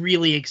like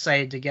really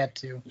excited to get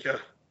to. Yeah,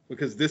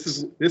 because this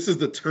is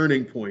the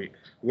turning point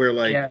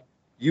where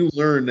you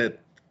learn the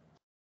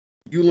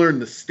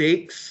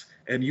stakes,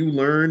 and you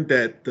learn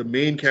that the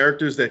main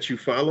characters that you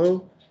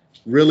follow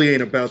really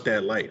ain't about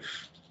that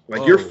life.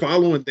 Like you're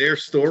following their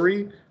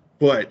story,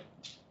 but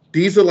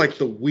these are like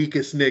the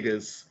weakest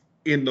niggas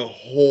in the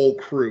whole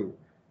crew.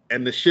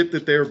 And the shit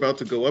that they're about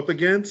to go up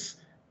against,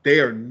 they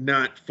are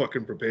not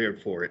fucking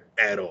prepared for it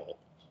at all.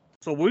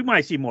 So we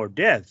might see more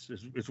deaths,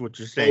 is what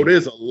you're saying. Oh,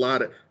 there's a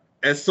lot of...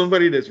 As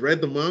somebody that's read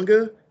the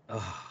manga,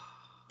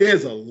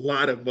 there's a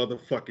lot of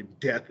motherfucking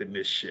death in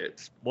this shit.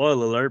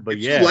 Spoiler alert, but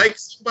if you like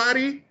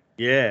somebody...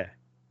 Yeah.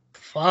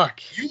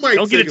 Fuck. You might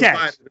don't get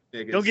attached.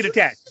 Don't get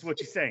attached, is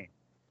what you're saying.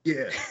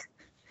 Yeah.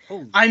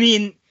 I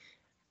mean,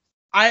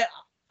 I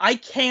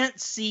can't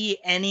see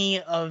any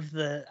of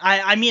the.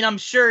 I mean, I'm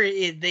sure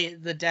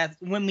the death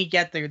when we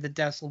get there, the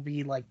deaths will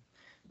be like,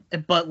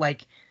 but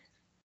like,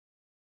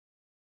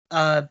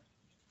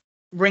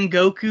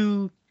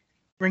 Rengoku's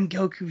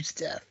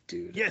death,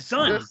 dude. Yeah,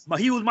 son.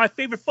 He was my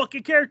favorite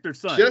fucking character,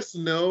 son. Just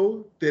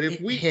know that if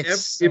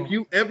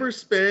you ever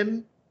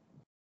spend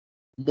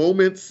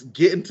moments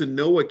getting to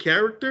know a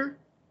character,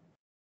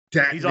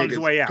 he's on his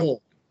way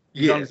out.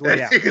 He's on his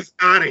way out. Nigga's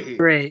out of here.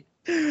 Great.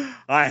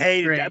 I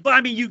hated that, but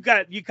I mean, you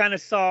kind of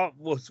saw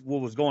what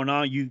was going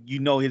on. You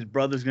know his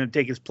brother's gonna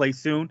take his place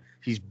soon.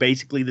 He's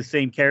basically the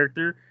same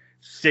character.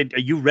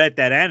 You read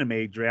that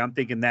anime, Dre. I'm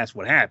thinking that's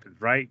what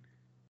happens, right?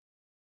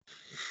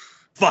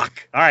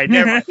 Fuck. All right,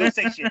 never mind. Don't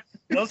say shit.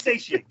 Don't say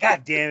shit.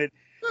 God damn it.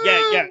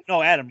 Yeah.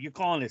 No, Adam, you're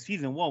calling it.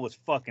 Season 1 was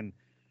fucking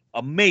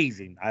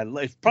amazing.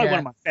 It's probably one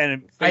of my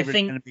favorite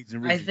animes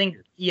in recent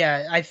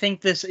years. I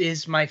think this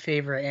is my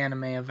favorite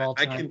anime of all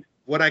time.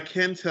 What I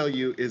can tell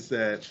you is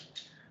that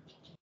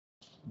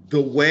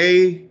the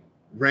way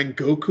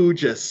Rengoku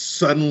just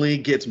suddenly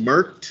gets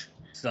murked,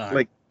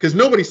 like, because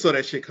nobody saw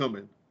that shit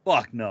coming.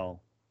 Fuck no.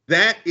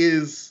 That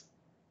is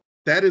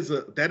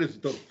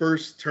the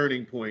first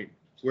turning point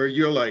where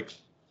you're like,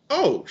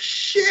 oh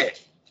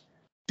shit,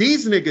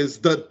 these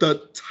niggas,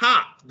 the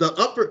top, the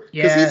upper,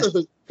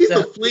 because he's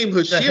the flame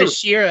Hashira. The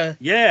Hashira.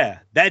 Yeah,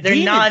 they're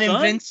not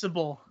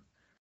invincible.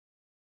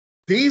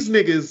 These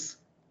niggas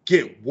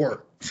get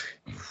worked.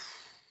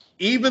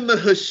 Even the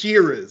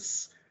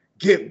Hashiras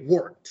get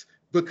worked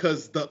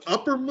because the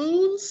upper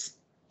moons,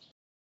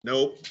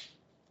 nope.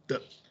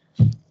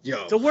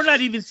 Yo. So we're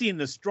not even seeing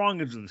the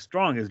strongest of the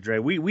strongest, Dre.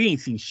 We ain't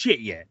seen shit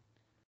yet.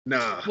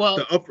 Nah. Well,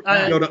 the upper,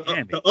 damn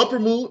the upper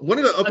moon. One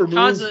of the upper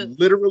Akaza- moons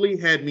literally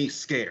had me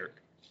scared.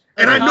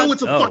 And I know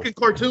it's a Oh. fucking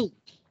cartoon.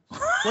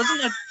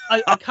 Wasn't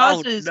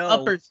Akaza is no.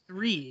 upper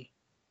 3?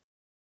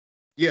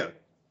 Yeah.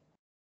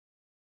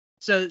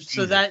 So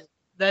Jesus.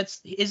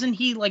 that's isn't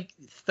he like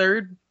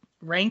 3rd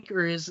rank,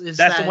 or is That's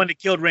that the one that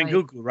killed like-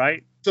 Rengoku,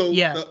 right? So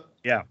Yeah.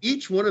 Yeah.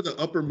 each one of the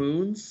upper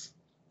moons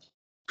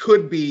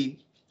could be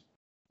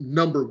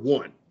number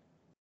 1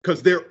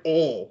 because they're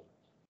all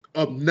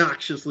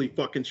obnoxiously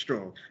fucking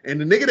strong. And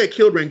the nigga that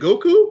killed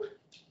Rengoku,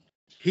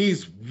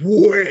 he's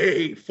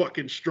way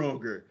fucking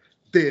stronger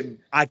than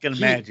I can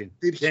imagine.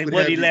 than Then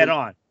what he led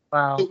on.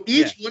 Wow. So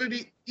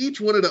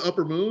each one of the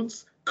upper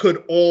moons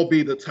could all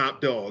be the top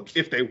dog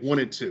if they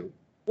wanted to.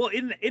 Well,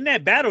 in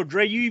that battle,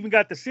 Dre, you even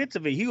got the sense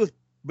of it. He was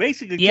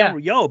basically Yeah.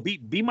 telling, yo,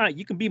 be my,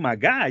 you can be my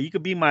guy. You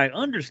can be my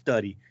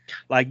understudy.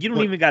 Like, you don't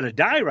But- even got to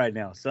die right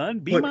now, son.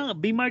 Be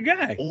my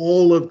guy.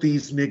 All of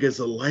these niggas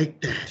are like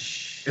that.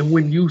 And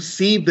when you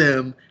see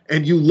them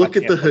and you look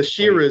at the can't fucking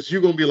Hashiras, you're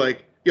gonna be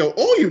like, yo,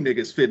 all you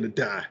niggas finna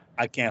die.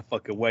 I can't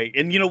fucking wait.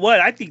 And you know what?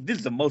 I think this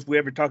is the most we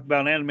ever talked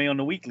about anime on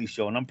the weekly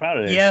show, and I'm proud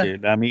of that Yeah.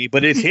 shit. I mean,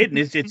 but it's hitting.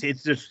 It's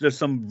just there's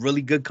some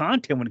really good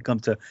content when it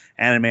comes to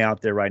anime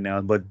out there right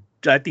now. But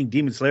I think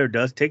Demon Slayer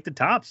does take the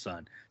top,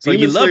 son. So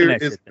Demon you're loving Slayer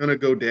that is shit. gonna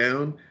go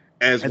down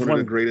as one of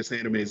the greatest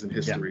animes in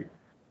history.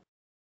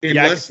 Yeah, I can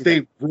Unless see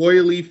they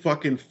royally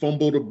fucking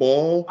fumble the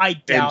ball I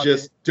and doubt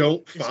just it,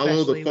 don't follow the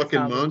especially with fucking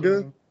how they're manga.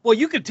 doing. Well,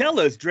 you could tell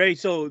us, Dre.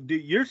 So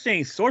you're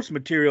saying source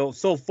material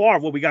so far,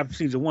 what we got from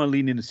season 1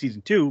 leading into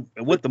season 2,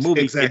 and what the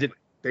movie Exactly. is.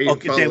 They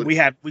Okay, then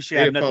followed- we should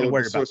they have nothing to followed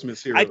worry the about. source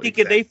material. I think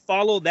if they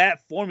follow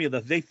that formula,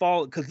 if they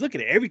follow, because look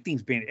at it,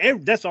 everything's been,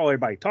 that's all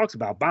everybody talks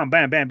about. Bam,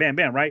 bam, bam, bam,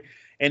 bam, right?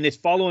 And it's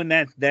following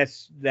that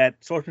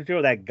source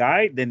material, that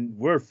guide, then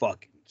we're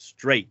fucking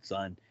straight,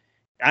 son.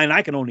 And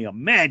I can only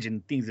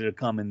imagine things that are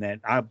coming that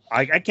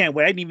I can't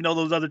wait. I didn't even know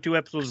those other 2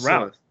 episodes were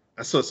out.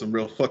 I saw some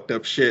real fucked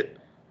up shit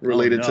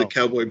related to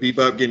Cowboy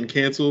Bebop getting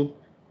canceled.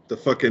 The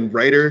fucking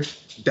writer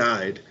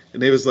died.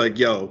 And they was like,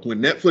 yo, when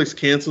Netflix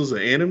cancels an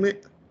anime,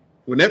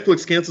 when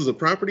Netflix cancels a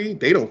property,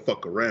 they don't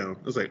fuck around.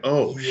 I was like,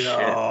 oh,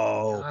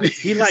 Yo, shit.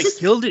 he like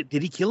killed it.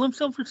 Did he kill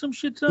himself or some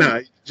shit, son? Nah,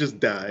 he just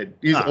died.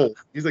 He's old.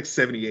 He's like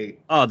 78.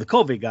 Oh, the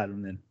COVID got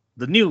him then.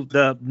 The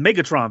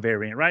Megatron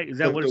variant, right? Is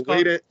that what it's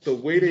called? The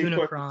way they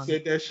Unicron. fucking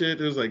said that shit,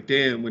 it was like,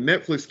 damn, when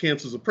Netflix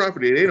cancels a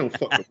property, they don't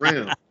fuck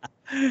around.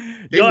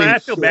 Yo, made I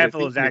feel sure bad that for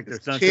those these actors,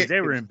 niggas son, because can't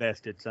they were get-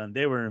 invested, son.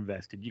 They were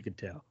invested. You can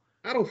tell.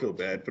 I don't feel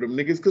bad for them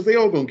niggas because they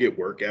all gonna get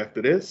work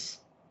after this.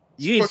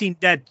 You ain't Fuck- seen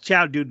that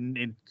child dude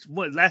in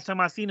what? Last time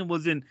I seen him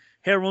was in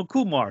Harold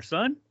Kumar,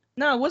 son.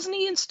 No, wasn't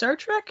he in Star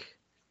Trek?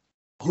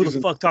 Who was the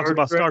in fuck talks Star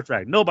about Trek. Star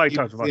Trek? Nobody He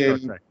talks was about Star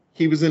in- Trek.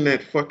 He was in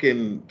that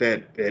fucking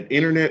that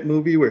internet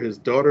movie where his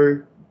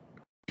daughter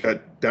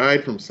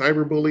died from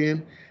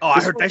cyberbullying. Oh, I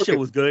this heard that shit motherfucker-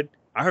 was good.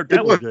 I heard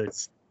that was good.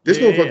 This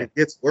Yeah. motherfucker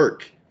gets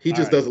work. He just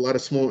Alright. does a lot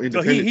of small So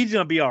independent. he's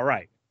gonna be all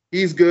right.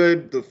 He's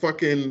good. The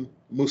fucking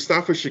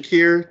Mustafa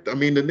Shakir. I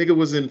mean, the nigga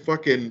was in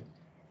fucking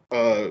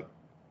the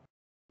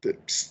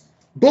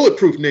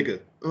Bulletproof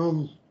nigga.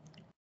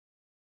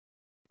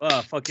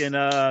 Fucking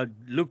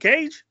Luke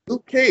Cage.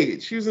 Luke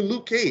Cage. He was in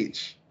Luke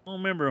Cage. I don't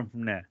remember him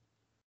from that.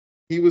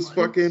 He was What?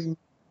 fucking.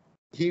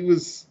 He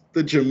was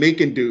the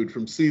Jamaican dude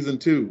from season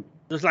 2.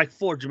 There's like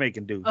 4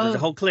 Jamaican dudes. There's a Oh.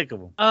 whole clique of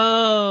them.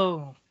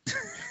 Oh,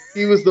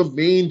 He was the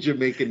main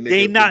Jamaican nigga.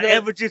 They not The-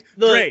 ever just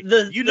the- Dre,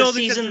 the- you the know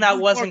season the that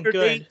New wasn't Yorker, they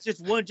good. ain't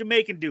just one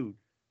Jamaican dude.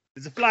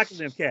 There's a flock of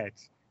them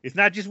cats. It's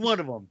not just one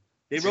of them.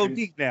 They roll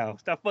deep now.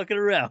 Stop fucking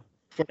around.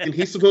 Fucking,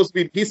 he's supposed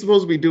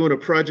to be doing a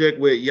project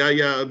with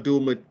Yahya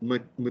Abdul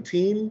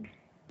Mateen,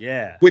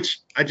 Yeah. which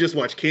I just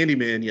watched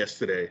Candyman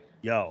yesterday.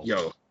 Yo,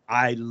 Yo,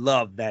 I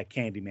love that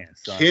Candyman,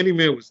 son.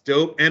 Candyman was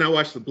dope, and I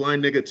watched The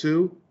Blind Nigga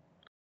too.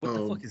 What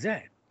the fuck is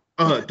that?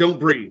 Don't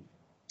Breathe.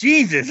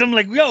 Jesus. I'm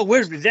like, yo,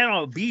 is that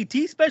on a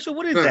BET special?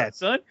 What is Huh. that,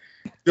 son?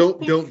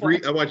 Don't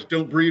Breathe. I watched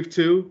Don't Breathe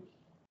too.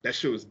 That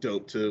shit was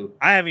dope too.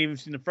 I haven't even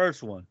seen the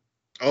first one.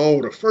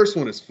 Oh, the first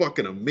one is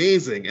fucking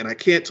amazing, and I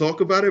can't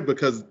talk about it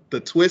because the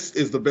twist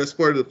is the best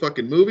part of the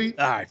fucking movie.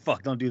 All right,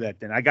 fuck, don't do that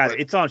then. I got it.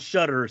 It's on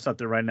Shudder or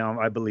something right now,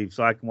 I believe,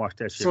 so I can watch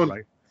that shit. on-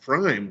 Right?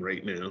 Prime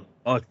right now.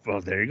 Oh, well,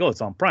 there you go.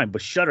 It's on Prime,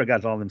 but Shudder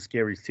got all them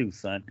scaries too,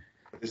 son.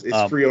 It's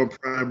free on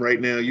Prime right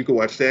now. You can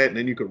watch that, and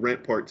then you can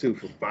rent part 2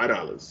 for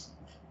 $5.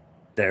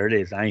 There it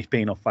is. I ain't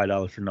paying no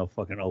 $5 for no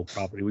fucking old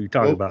property. What are you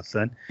talking Oh, about,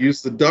 son?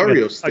 Use the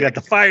Dario I stick. got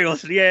the Fire.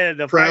 Yeah,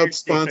 the Fire Proud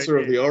stick right sponsor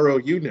of there. the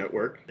ROU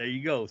network. There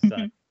you go,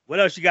 son. What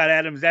else you got,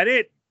 Adam? Is that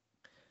it?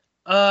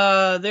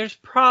 there's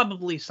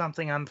probably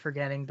something I'm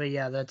forgetting, but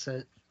yeah, that's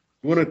it.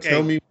 You want to Okay.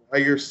 tell me why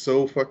you're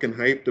so fucking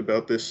hyped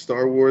about this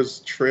Star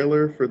Wars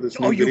trailer for this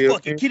new Oh, you video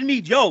fucking game? kidding me?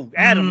 Yo,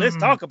 Adam, let's Mm.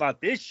 talk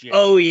about this shit.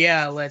 Oh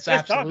yeah, let's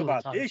let's talk absolutely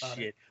about talk this about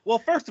shit. it. Well,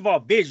 first of all,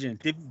 Visions.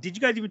 Did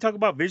you guys even talk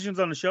about Visions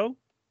on the show?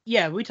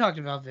 Yeah, we talked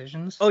about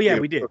Visions. Oh, yeah, Yeah.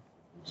 we did.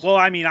 Well,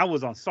 I mean, I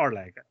was on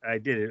Sarlacc. I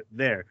did it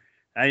there.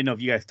 I didn't know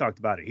if you guys talked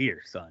about it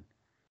here, son.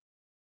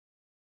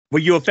 Were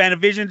you a fan of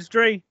Visions,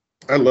 Dre?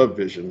 I love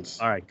Visions.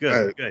 All right,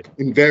 good, good.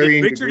 In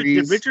varying Did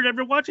degrees. Richard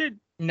ever watch it?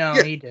 No,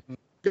 Yeah. he didn't.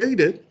 Yeah, he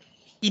did.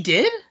 He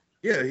did?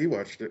 Yeah, he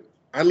watched it.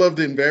 I loved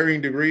it in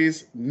varying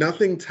degrees.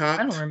 Nothing topped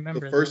I don't remember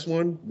the first that.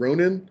 one,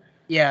 Ronin.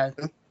 Yeah.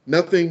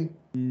 Nothing.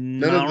 I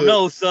None of don't the-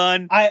 know,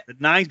 son. I- The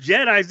Ninth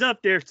Jedi's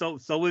up there. So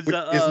is Is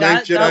uh, Ninth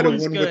that Jedi the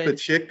one's one with the good.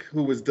 chick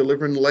who was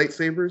delivering the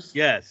lightsabers?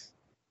 yes,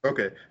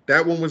 Okay,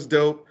 that one was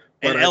dope,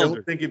 but And I Elder.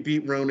 don't think it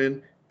beat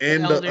Ronin.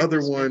 And Elder the other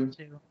was good, one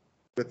too.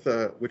 with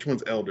which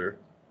one's Elder?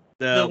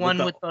 The one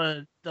with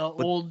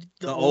the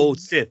old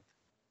Sith,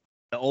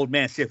 the old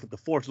man Sith with the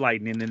Force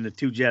lightning, and then the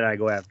two Jedi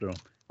go after him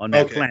on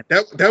that Okay, planet.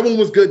 that one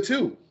was good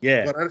too.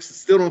 Yeah, But I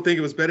still don't think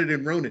it was better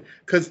than Ronin.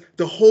 Because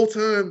the whole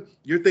time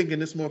you're thinking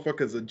this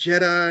motherfucker's a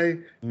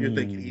Jedi. You're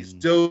thinking he's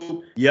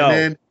dope. Yo, And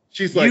then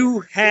she's like,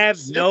 you have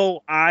Sith.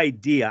 no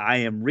idea. I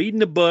am reading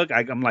the book.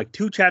 I'm like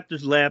 2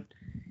 chapters left.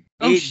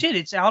 Oh shit!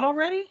 It's out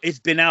already. It's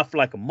been out for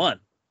like a month,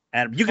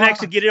 and you can Fuck,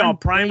 actually get it on I'm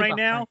Prime way right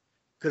now.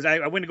 Because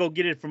I went to go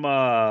get it from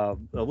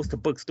what's the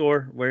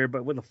bookstore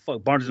but what the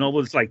fuck, Barnes and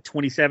Noble. It's like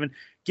 $27.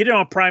 Get it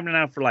on Prime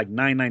now for like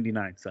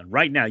 $9.99, son.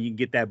 Right now you can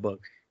get that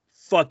book.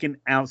 Fucking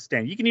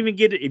outstanding. You can even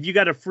get it if you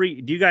got a free.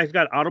 Do you guys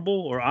got Audible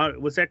or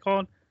what's that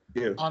called?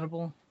 Yeah.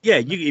 Audible. Yeah,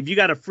 if you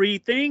got a free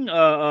thing,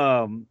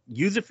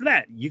 use it for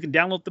that. You can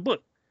download the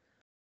book.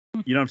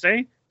 You know what I'm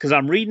saying? Because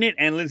I'm reading it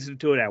and listening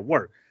to it at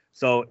work.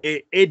 So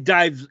it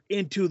dives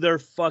into their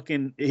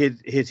fucking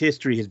his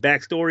history, his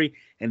backstory,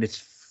 and it's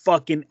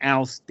fucking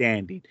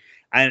outstanding.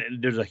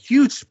 There's a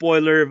huge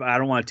spoiler. I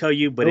don't want to tell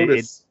you, but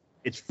it's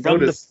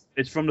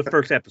from the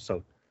first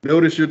episode.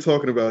 Notice you're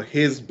talking about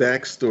his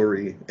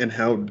backstory and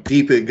how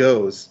deep it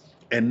goes,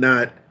 and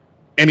not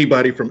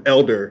anybody from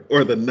Elder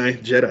or the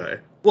Ninth Jedi.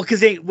 Well,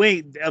 because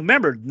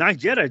remember, Ninth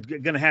Jedi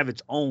is gonna have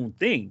its own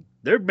thing.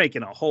 They're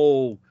making a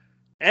whole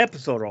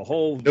episode or a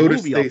whole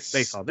Notice movie they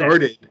based on that.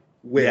 started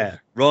with. Yeah,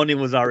 Ronin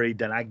was already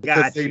done. I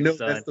Because got they you, know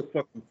son. that's the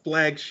fucking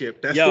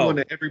flagship. That's Yo. the one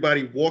that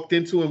everybody walked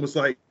into and was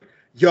like,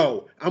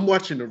 yo, I'm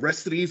watching the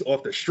rest of these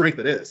off the strength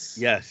of this.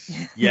 Yes,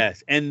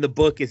 yes. And the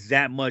book is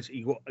that much.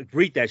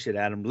 Read that shit,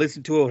 Adam.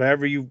 Listen to it,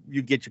 whatever you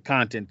get your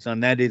content,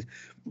 son. That is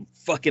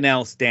fucking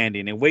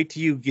outstanding. And wait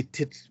till you get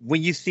to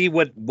when you see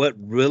what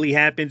really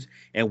happens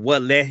and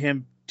what led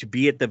him to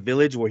be at the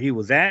village where he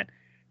was at.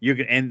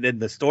 And then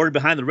the story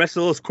behind the rest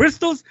of those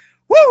crystals.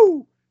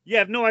 Woo! You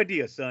have no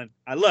idea, son.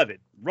 I love it,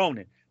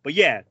 Ronin. But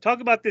yeah,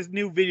 talk about this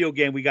new video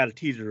game we got a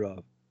teaser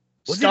of.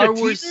 Was Star it a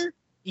Wars. teaser?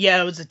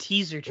 Yeah, it was a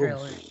teaser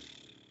trailer.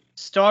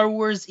 Star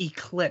Wars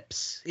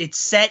Eclipse. It's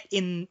set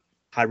in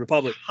High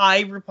Republic.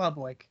 High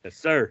Republic, Yes,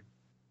 sir.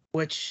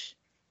 which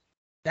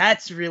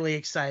that's really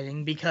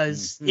exciting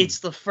because Mhm. it's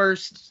the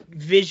first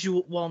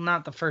visual. Well,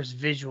 not the first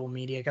visual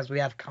media because we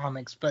have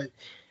comics, but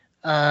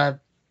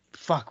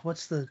fuck,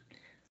 what's the?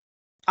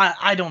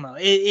 I don't know.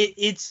 It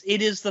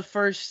is the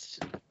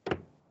first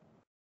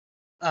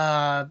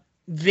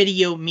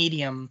video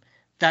medium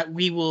that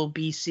we will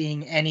be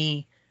seeing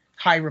any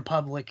High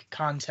Republic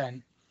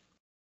content.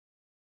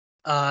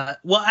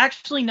 Well,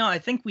 actually, no. I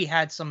think we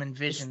had some in What's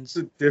Visions.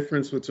 the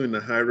difference between the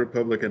High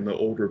Republic and the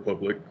Old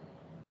Republic?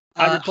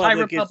 High High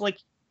Republic is- Republic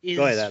is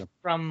Go ahead, Adam.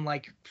 from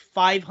like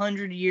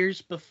 500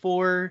 years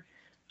before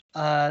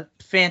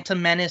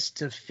Phantom Menace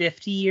to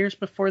 50 years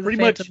before the Pretty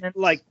Phantom much Menace.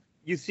 like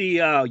you see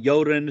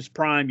Yoda in his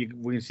prime.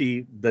 We can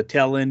see the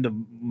tail end of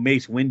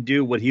Mace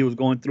Windu, what he was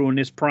going through in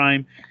his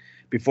prime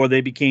before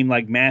they became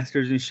like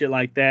masters and shit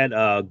like that.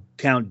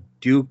 Count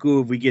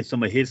Dooku, if we get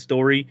some of his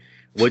story.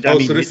 Which, So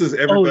this is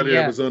everybody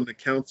yeah. that was on the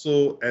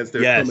council as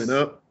they're Yes. coming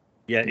up.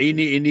 yeah, and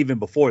even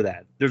before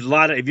that. There's a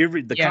lot of, if you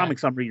read the Yeah.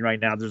 comics I'm reading right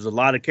now, there's a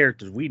lot of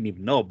characters we didn't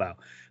even know about,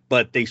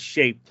 but they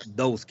shaped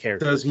those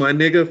characters. Does my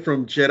nigga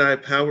from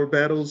Jedi Power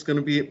Battles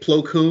gonna be at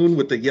Plo Koon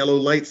with the yellow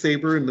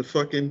lightsaber and the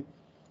fucking?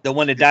 The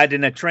one that died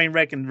in that train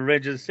wreck in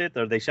Revenge of the Sith,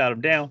 or they shot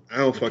him down? I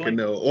don't fucking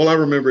know. All I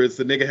remember is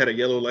the nigga had a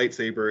yellow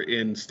lightsaber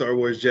in Star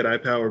Wars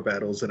Jedi Power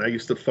Battles, and I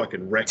used to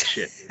fucking wreck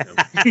shit. You know?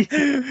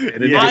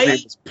 And then Yeah. his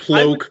name was I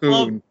Plo would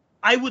love- Koon.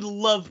 I would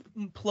love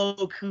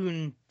Plo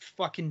Koon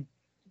fucking.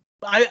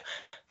 I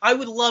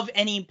would love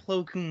any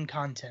Plo Koon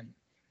content.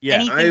 Yeah,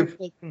 Anything I've-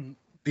 Plo Koon.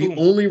 The Boom.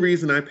 only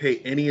reason I pay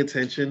any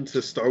attention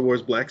to Star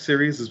Wars Black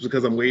Series is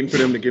because I'm waiting for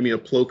them to give me a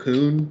Plo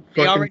Koon.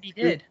 They fucking- already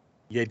did.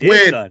 you did,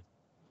 When? son.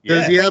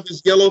 Does Yeah. he have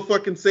his yellow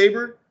fucking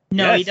saber?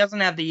 No, he Yes.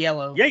 doesn't have the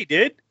yellow. Yeah, he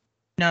did.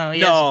 No,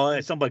 he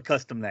No, somebody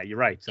custom that. You're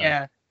right, son.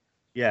 Yeah.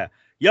 Yeah.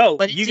 Yo,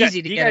 But it's you guys,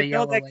 easy to you get a guys know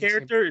yellow that lightsaber.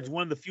 character is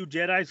one of the few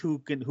Jedis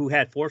who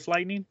had Force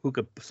lightning, who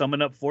could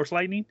summon up Force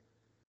lightning.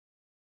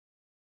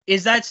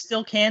 Is that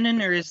still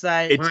canon or is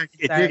that It's My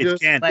that-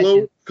 it's canon.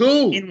 Plo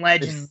Koon. in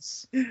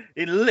Legends?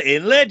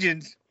 In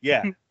Legends.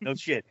 Yeah, no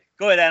shit.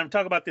 Go ahead, Adam.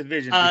 Talk about this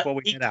vision before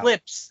we get out.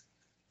 Eclipse.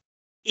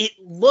 It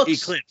looks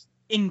Eclipse.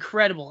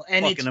 incredible,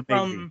 and Fucking it's amazing.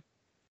 from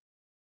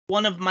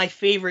one of my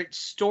favorite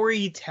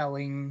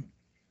storytelling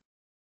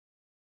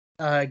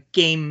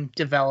game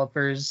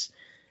developers.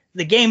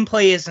 The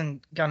gameplay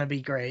isn't gonna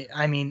be great.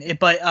 I mean,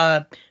 but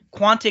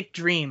Quantic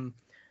Dream,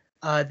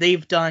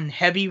 they've done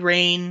Heavy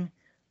Rain,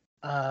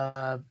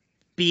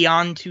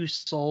 Beyond Two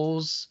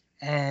Souls,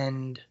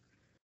 and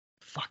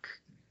fuck.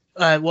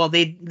 Well,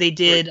 they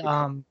did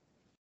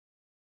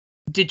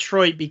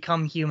Detroit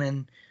Become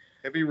Human.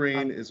 Heavy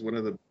Rain is one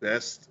of the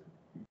best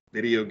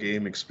video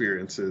game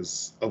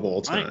experiences of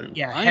all time.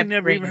 I ain't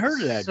never even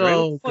heard of that.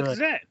 So what the fuck is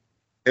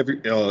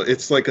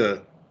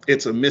that?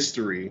 It's a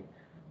mystery.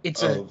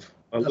 It's of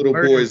a little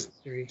murder boy's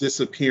mystery.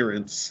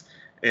 disappearance,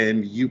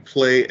 and you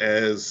play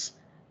as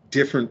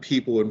different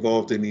people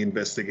involved in the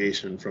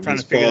investigation, from Trying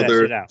his to figure that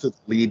father shit out. to the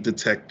lead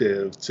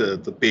detective to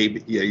the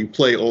baby. Yeah, you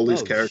play all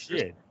these Oh, characters,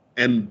 shit.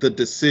 and the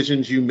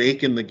decisions you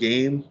make in the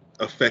game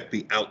affect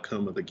the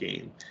outcome of the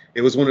game.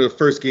 It was one of the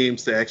first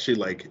games to actually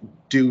like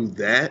do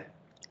that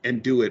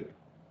and do it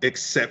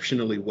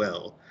exceptionally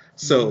well.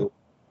 So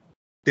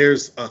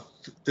there's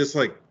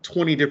like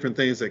 20 different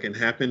things that can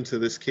happen to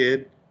this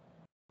kid,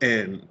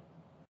 and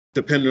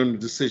depending on the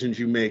decisions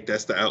you make,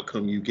 that's the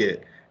outcome you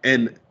get.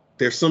 And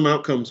there's some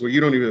outcomes where you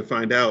don't even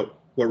find out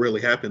what really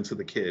happened to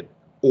the kid,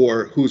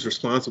 or who's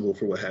responsible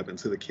for what happened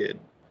to the kid,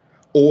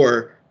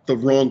 or the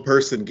wrong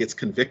person gets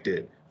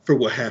convicted for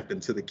what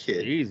happened to the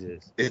kid.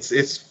 Jesus.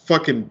 It's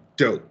fucking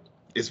dope.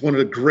 It's one of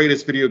the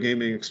greatest video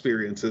gaming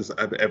experiences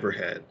I've ever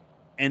had.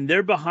 And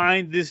they're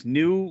behind this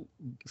new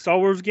Star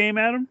Wars game,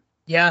 Adam?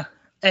 Yeah.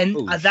 And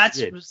Oh, that's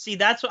shit.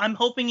 that's what I'm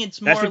hoping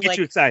it's more That's what gets like.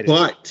 you excited.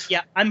 But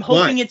Yeah, I'm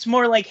hoping it's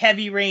more like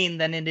Heavy Rain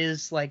than it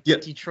is like Yeah,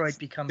 Detroit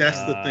Become that's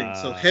Human. the thing.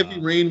 So Heavy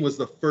Rain was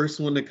the first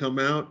one to come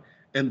out,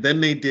 and then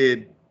they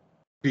did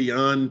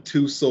Beyond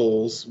Two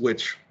Souls,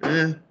 which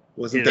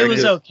wasn't that It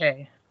was good.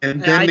 okay. And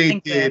And then I they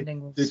think the did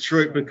ending was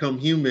Detroit fine. Become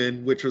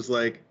Human, which was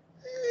like,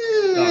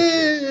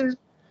 shit.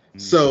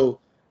 So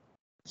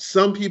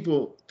some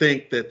people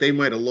think that they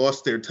might have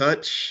lost their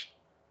touch,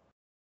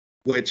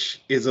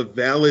 which is a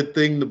valid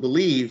thing to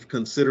believe,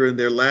 considering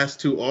their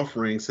last two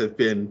offerings have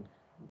been,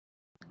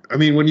 I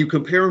mean, when you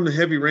compare them to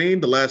Heavy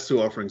Rain, the last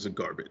two offerings are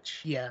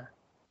garbage. Yeah.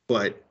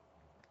 But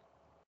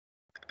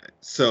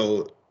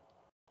so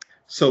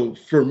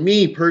for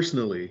me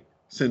personally,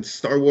 since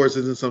Star Wars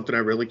isn't something I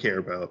really care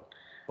about,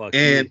 Fuck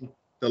and you.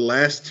 the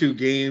last two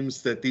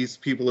games that these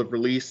people have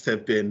released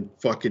have been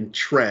fucking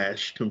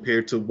trash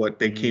compared to what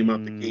they came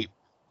out the gate,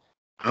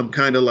 I'm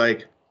kind of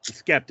like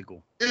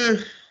skeptical. eh.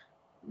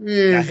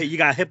 You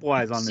got hip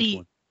wise on this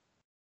one.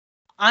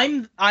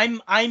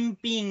 I'm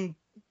being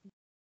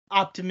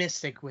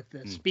optimistic with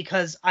this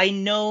because I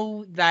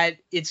know that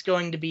it's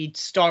going to be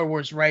Star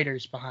Wars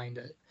writers behind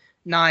it,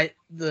 not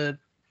the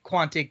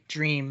Quantic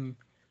Dream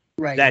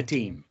writing That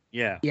team.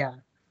 Yeah. Yeah.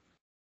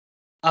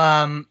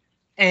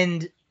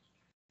 And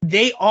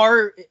they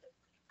are,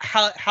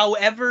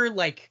 however,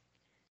 like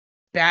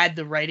bad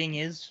the writing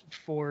is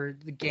for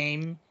the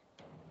game,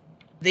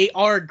 they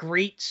are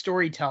great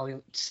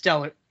storytellers.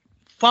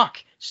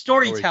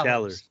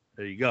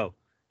 There you go.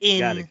 In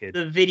Got it, kid.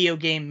 the video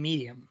game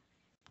medium.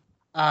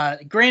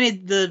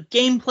 Granted, the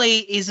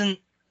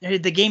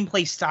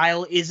gameplay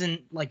style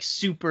isn't like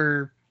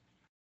super.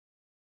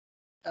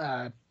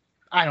 I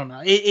don't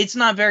know. It's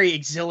not very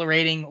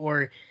exhilarating,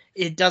 or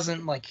it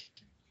doesn't like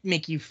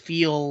make you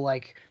feel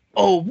like,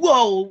 oh,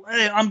 whoa,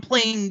 I'm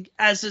playing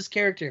as this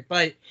character.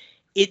 But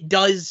it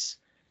does.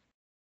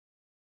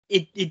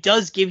 It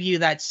does give you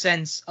that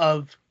sense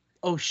of,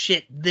 oh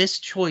shit, this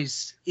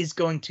choice is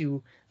going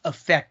to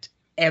affect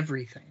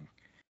everything.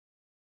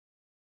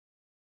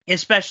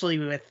 Especially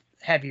with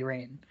Heavy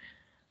Rain.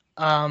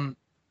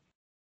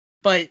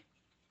 But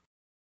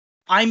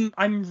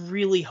I'm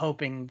really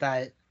hoping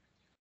that.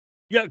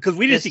 Yeah, because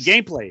we didn't see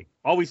gameplay.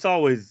 All we saw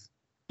was.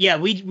 Yeah,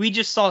 we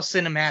just saw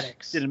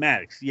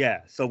cinematics.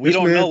 Yeah. So we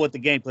don't know what the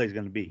gameplay is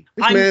going to be.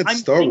 There's mad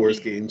Star Wars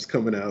games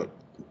coming out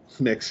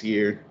next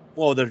year.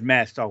 Well, there's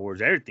mad Star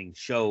Wars everything,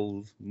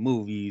 shows,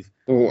 movies.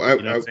 Oh,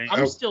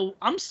 I'm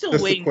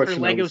still waiting for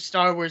Lego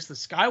Star Wars: The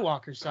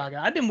Skywalker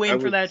Saga. I've been waiting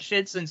for that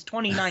shit since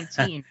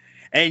 2019.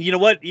 And you know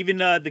what? Even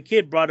the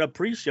kid brought up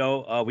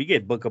pre-show. We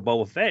get Book of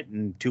Boba Fett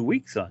in 2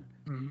 weeks, son.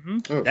 Mm-hmm.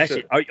 Oh, that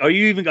shit. Are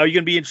you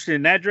gonna be interested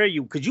in that, Dre?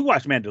 Because you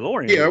watch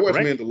Mandalorian. Yeah, I watch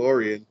correct?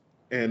 Mandalorian,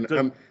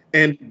 and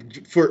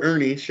and for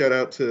Ernie, shout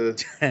out to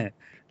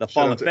the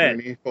Fallen Fett,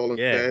 Ernie, Fallen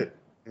Fett,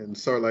 and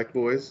Sarlacc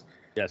boys.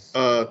 Yes.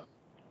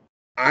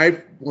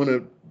 I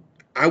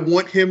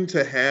want him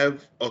to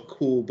have a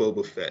cool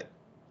Boba Fett.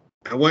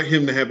 I want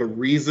him to have a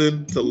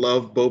reason to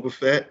love Boba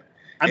Fett.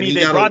 I mean,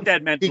 they brought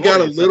that Mandalorian. He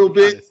got a little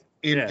bit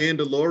in Yeah.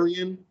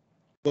 Mandalorian,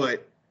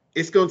 but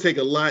it's gonna take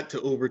a lot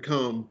to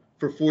overcome.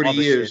 For 40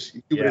 years,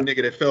 you were a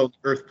nigga that fell in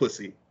earth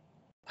pussy.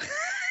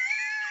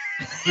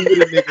 You were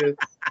the nigga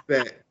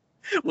that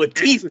with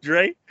teeth,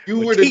 Dre. You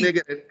were the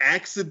nigga that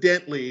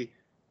accidentally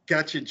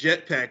got your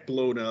jetpack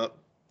blown up,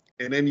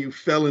 and then you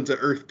fell into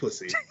earth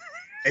pussy,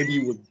 and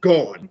you were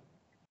gone.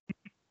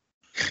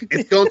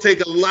 It's gonna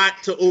take a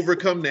lot to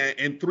overcome that,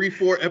 and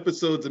 3-4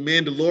 episodes of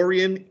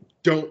Mandalorian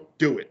don't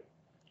do it.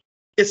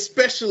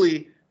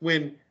 Especially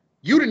when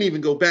you didn't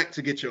even go back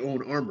to get your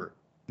own armor.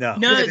 No,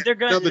 they're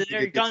gonna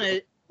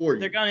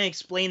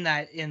explain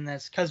that in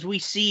this, because we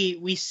see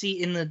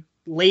in the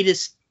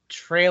latest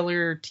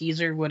trailer,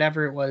 teaser,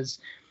 whatever it was,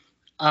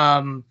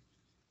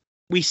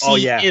 we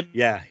see him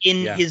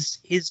in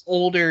his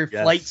older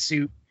flight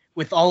suit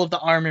with all of the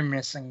armor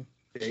missing.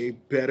 They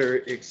better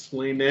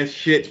explain that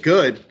shit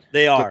good.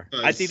 They are. I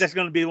Because- think that's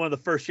going to be one of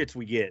the first shits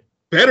we get.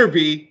 Better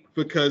be,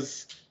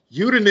 because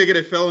you the nigga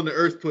that fell in the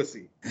earth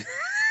pussy.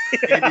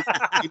 And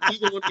if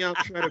either one of y'all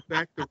try to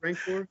back the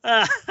Rancor,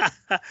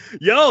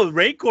 Yo,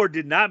 Rancor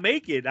did not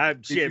make it.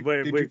 did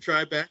you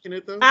try backing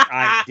it though?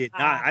 I did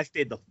not. I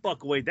stayed the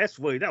fuck away. That was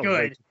way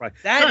Good. too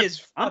pricey. That Son,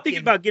 is I'm thinking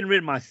fucking- about getting rid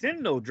of my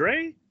Sin though,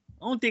 Dre.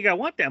 I don't think I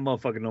want that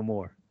motherfucker no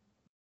more.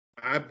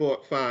 I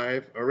bought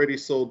 5, already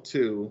sold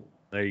 2.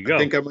 There you I go.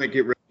 think I might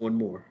get rid of 1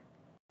 more.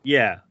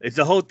 Yeah, it's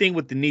the whole thing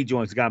with the knee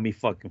joints got me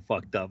fucking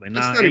fucked up. And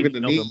It's I not ain't even the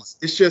no- knees.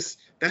 It's just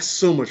that's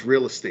so much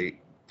real estate.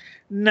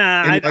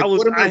 Nah, And, like,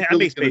 what am I I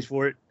really made space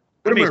for it.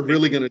 What am made I space.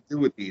 really gonna do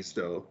with these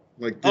though?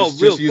 Like, Oh,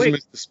 just real use them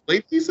quick. as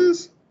display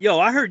pieces? Yo,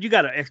 I heard you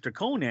got an extra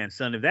Conan,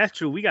 son. If that's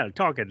true, we got to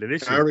talk after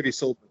this I shit. already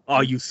sold them. Oh,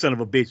 you son of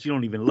a bitch! You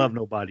don't even love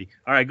nobody.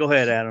 All right, go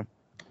ahead, Adam.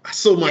 I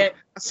sold my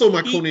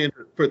He- Conan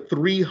for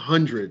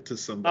 300 to Oh,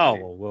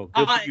 somebody. well,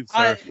 good for you,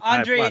 sir. I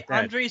Andre applaud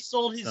that. Andre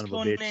sold his son of a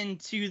bitch. Conan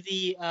to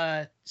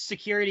the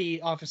security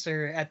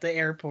officer at the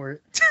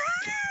airport.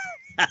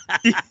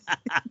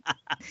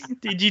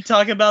 Did you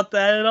talk about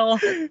that at all?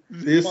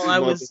 This While I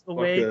was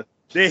away. motherfucker.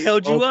 They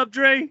held you up,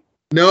 Dre.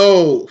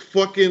 No,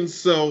 fucking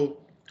so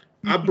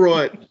I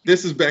brought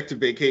this is back to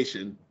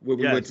vacation when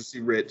we Yes. went to see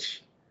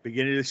Rich.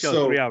 Beginning of the show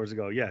So- 3 hours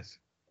ago. Yes.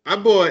 I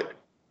bought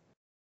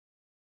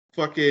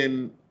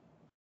fucking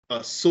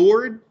a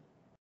sword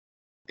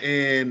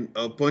and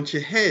a bunch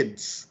of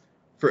heads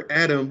for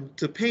Adam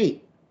to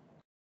paint.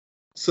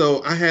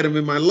 So I had them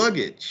in my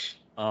luggage.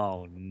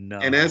 Oh no.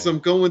 And as I'm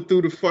going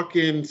through the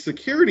fucking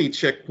security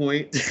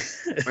checkpoint,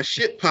 my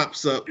shit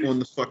pops up on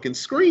the fucking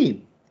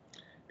screen.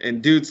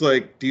 And dude's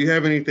like, "Do you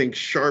have anything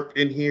sharp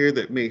in here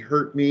that may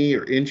hurt me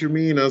or injure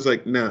me?" And I was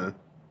like, "Nah."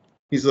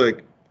 He's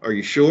like, "Are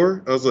you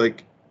sure?" I was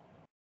like,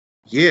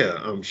 "Yeah,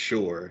 I'm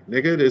sure.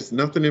 Nigga, there's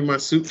nothing in my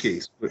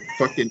suitcase but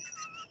fucking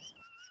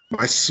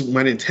my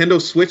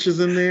Nintendo Switch is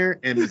in there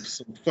and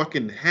some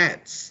fucking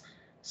hats."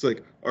 It's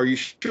like, "Are you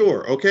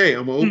sure?" "Okay,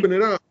 I'm gonna open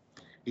it up."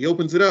 He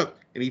opens it up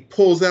and he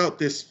pulls out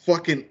this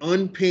fucking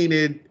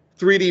unpainted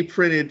 3D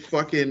printed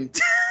fucking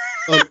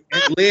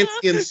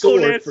Atlantean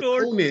sword Conan for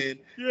sword. Conan.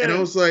 Yeah. And I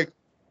was like,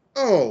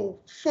 "Oh,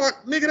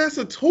 fuck, nigga, that's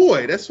a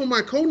toy. That's for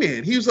my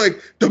Conan." He was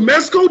like, "The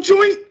Mezco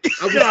joint?"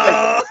 I was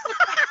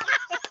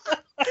like,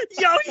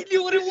 Yo, he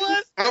knew what it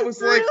was. I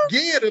was like,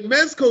 "Yeah, the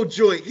Mezco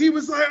joint." He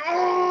was like,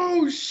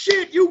 "Oh,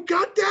 shit, you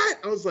got that?"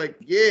 I was like,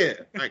 "Yeah,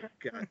 I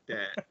got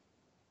that."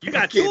 You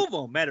got Fucking- two of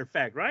them. Matter of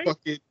fact, right?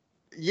 Fucking,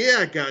 yeah,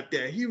 I got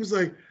that. He was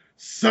like,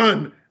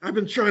 "Son, I've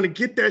been trying to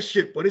get that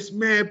shit, but it's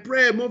mad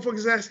bread.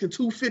 Motherfuckers asking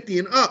 $250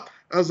 and up."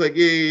 I was like,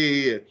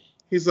 yeah.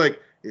 He's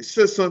like, "It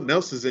says something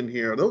else is in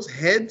here. Are those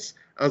heads?"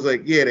 I was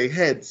like, "Yeah, they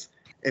heads."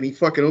 And he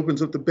fucking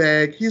opens up the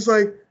bag. He's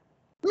like,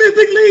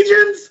 "Mythic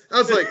Legions." I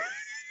was like,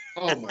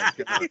 "Oh my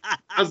God."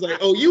 I was like,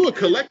 "Oh, you a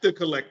collector."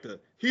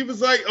 He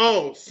was like,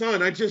 "Oh,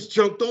 son, I just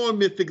jumped on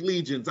Mythic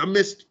Legions. I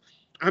missed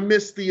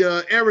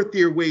the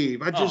Arethyr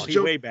wave. I just he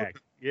jumped way back.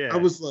 Yeah. I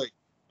was like,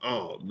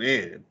 "Oh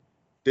man,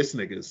 this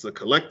nigga's a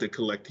collector."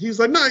 He was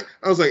like, "Nah."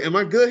 I was like, "Am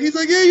I good?" He's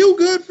like, "Yeah, you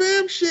good,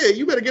 fam. Shit,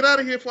 you better get out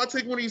of here before I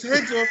take one of these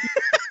heads off."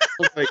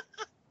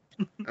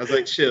 I was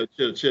like, chill.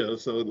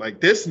 So like,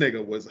 this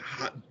nigga was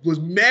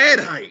mad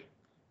hype.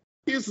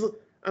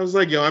 I was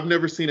like, "Yo, I've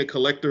never seen a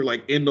collector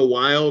like in the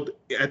wild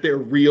at their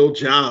real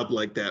job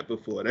like that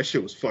before. That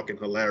shit was fucking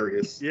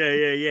hilarious."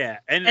 Yeah.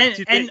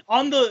 And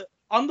on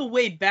the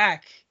way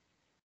back,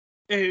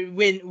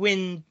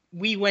 when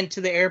we went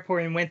to the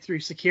airport and went through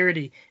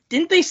security,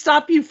 didn't they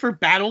stop you for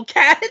battle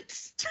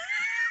cats?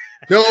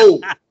 No,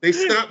 they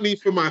stopped me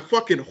for my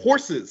fucking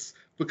horses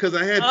because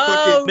I had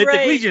fucking.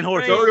 Mythic Legion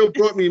horses. Dario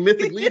brought me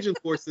Mythic Legion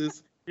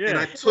horses, and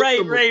I yeah. took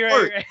them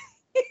apart Right.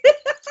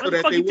 How the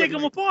that fuck they you take wouldn't,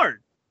 them like,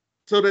 apart?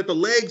 so that the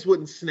legs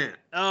wouldn't snap.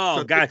 Oh,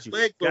 So I got took you. the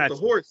legs off Got the you.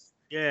 horse,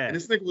 Yeah. and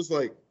this nigga was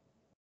like,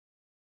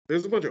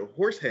 "There's a bunch of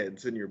horse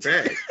heads in your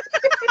bag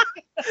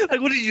Like,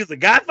 what did you use? The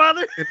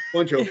Godfather? and a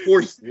bunch of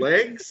horse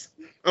legs."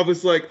 I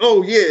was like,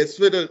 "Oh yeah, it's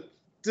for the."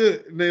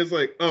 And they was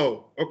like,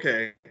 "Oh,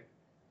 okay.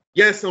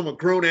 Yes, I'm a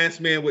grown ass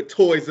man with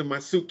toys in my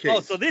suitcase." Oh,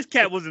 so this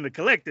cat wasn't a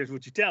collector, is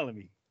what you're telling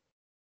me.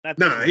 Not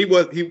Nah, the- he I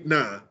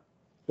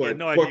But had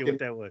no idea fucking- what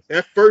that was.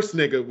 that first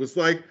nigga was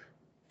like,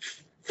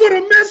 "For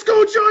the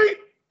Mezco joint."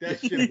 That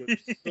shit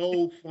was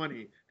so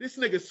funny. This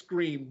nigga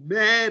screamed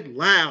mad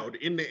loud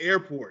in the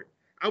airport.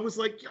 I was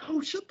like,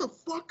 "Yo, shut the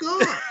fuck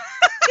up."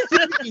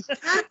 He's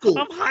tackled.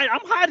 I'm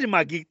hiding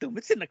my geekdom.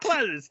 It's in the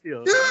closet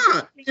still.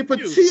 Yeah, if a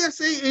You.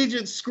 TSA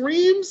agent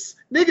screams,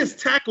 niggas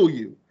tackle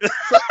you.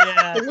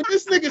 Yeah. So when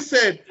this nigga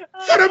said,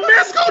 "For the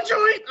Mezco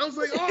joint," I was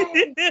like,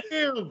 "Oh,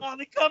 damn. Oh,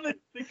 they coming.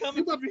 They You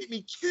coming. about to get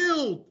me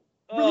killed."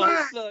 Oh,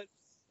 Relax. son.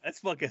 That's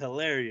fucking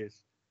hilarious.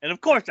 And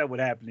of course that would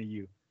happen to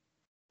you.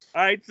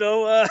 All right,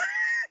 so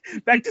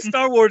back to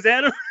Star Wars,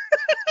 Adam.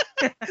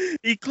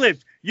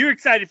 Eclipse. You're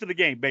excited for the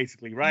game,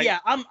 basically, right? Yeah,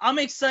 I'm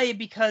excited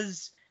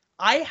because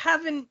I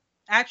haven't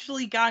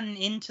actually gotten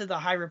into the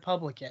High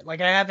Republic yet. Like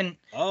I haven't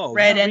Oh,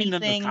 read you're not reading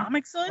anything the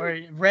comics, son? or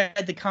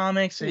read the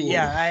comics. Or, Ooh.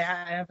 yeah,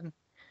 I haven't.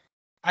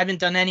 I haven't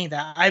done any of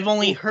that. I've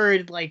only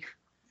heard like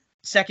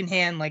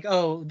secondhand, like,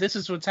 oh, this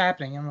is what's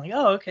happening. I'm like,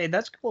 oh, okay,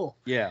 that's cool.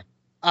 Yeah.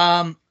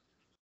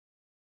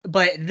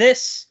 But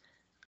this,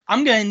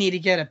 I'm gonna need to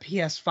get a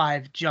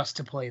PS5 just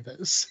to play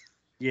this.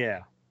 Yeah,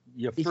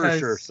 for Because-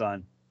 sure,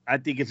 son. I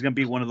think it's gonna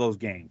be one of those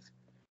games.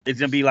 It's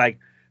gonna be like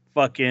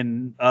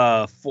fucking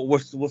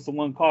what's the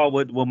one called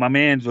with my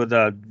man's with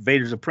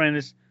Vader's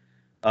Apprentice,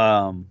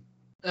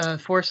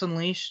 Force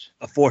Unleashed.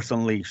 A Force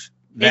Unleashed.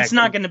 It's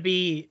not gonna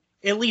be,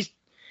 at least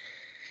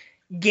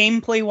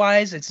gameplay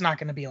wise, it's not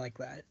gonna be like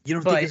that. You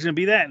don't but- think it's gonna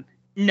be that?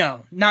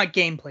 No, not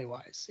gameplay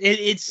wise.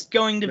 It's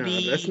going to Nah,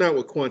 be. that's not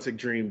what Quantic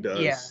Dream does.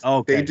 Yeah.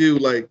 Okay. They do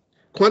like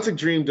Quantic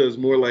Dream does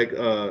more like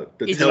the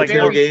It's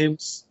Telltale very-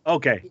 games.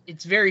 Okay.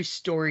 It's very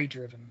story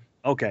driven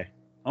Okay.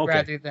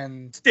 rather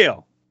than.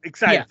 Still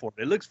excited Yeah. for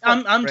it. It looks.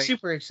 I'm fucking great.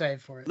 super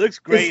excited for it. Looks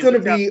great. It's gonna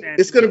Looks be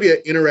outstanding.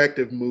 an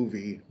interactive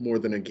movie more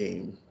than a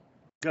game.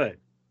 Good.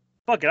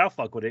 Fuck it, I'll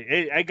fuck with it.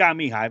 It got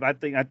me hype. I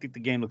think the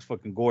game looks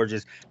fucking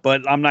gorgeous,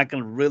 but I'm not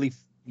gonna really,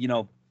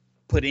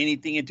 put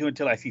anything into it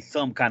until I see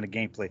some kind of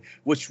gameplay,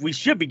 which we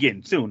should be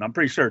getting soon. I'm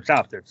pretty sure it's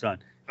out there, son.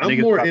 I'm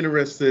Niggas more prob-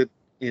 interested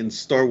in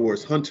Star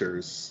Wars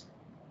Hunters,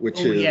 which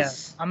Oh is yeah,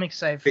 I'm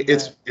excited for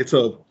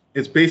that.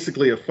 it's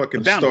basically a fucking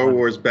The Bounty Star Hunter.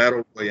 Wars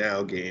battle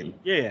royale game.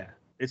 Yeah,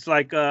 it's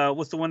like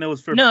what's the one that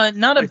was for? No,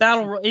 not a PlayStation?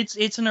 battle.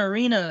 It's an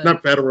arena.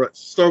 Not battle royale,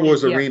 Star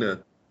Wars Yeah.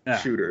 arena Yeah.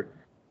 shooter,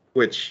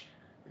 which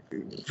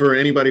for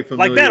anybody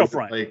familiar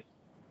Battlefront. with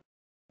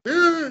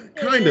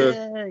kind of,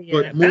 Yeah.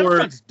 but more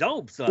Battlefront's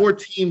dope, son. more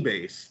team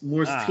based,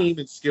 more Ah. team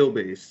and skill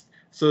based.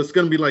 So it's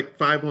going to be like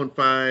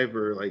 5-on-5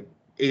 or like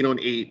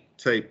 8-on-8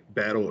 type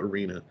battle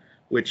arena,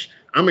 which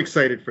I'm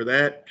excited for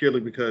that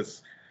purely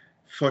because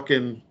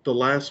fucking the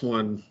last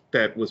one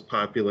that was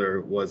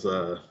popular was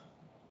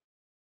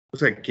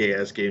what's that gay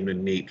ass game that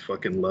Nate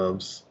fucking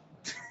loves?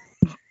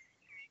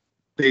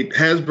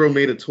 Hasbro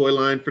made a toy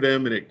line for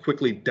them and it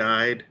quickly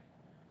died.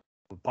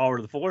 Power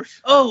of the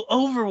Force. Oh,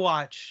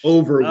 Overwatch.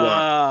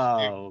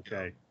 Overwatch. Oh,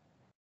 okay.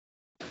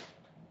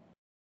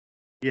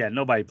 Yeah,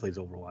 nobody plays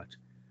Overwatch.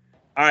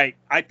 All right,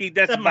 I think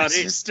that's That's my about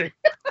it. sister.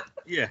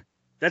 Yeah,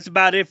 that's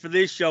about it for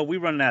this show. We're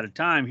running out of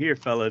time here,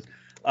 fellas.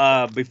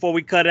 Before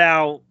we cut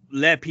out,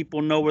 let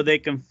people know where they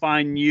can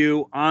find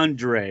you,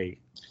 Andre.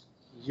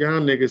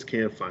 Y'all niggas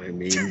can't find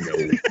me.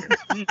 No.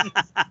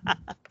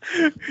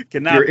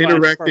 Cannot You're find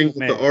interacting Perfect with the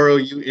Man.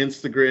 ROU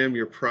Instagram.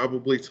 You're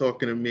probably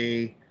talking to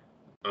me.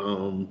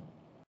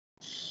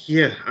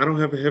 Yeah, I don't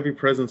have a heavy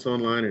presence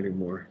online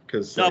anymore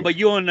because No, but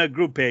you on the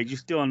group page. You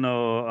still on the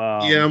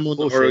yeah, I'm on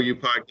bullshit. the ROU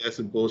podcast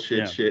and bullshit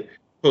Yeah. shit,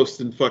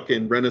 posting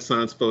fucking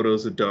Renaissance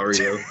photos of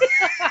Dario.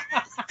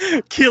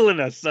 Killing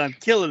us, son.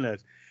 Killing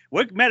us.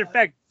 Matter of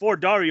fact, for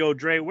Dario,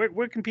 Dre,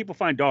 where can people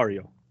find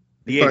Dario?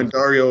 The You find 80s.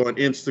 Dario on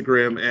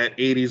Instagram at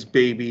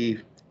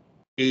 80sbaby,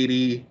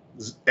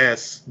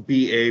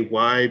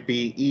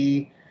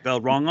 80sbaybe.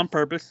 Spelled wrong on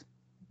purpose.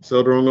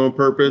 Spelled wrong on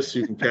purpose.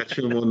 You can catch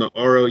him on the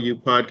ROU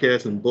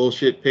podcast and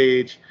bullshit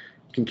page.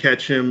 You can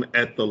catch him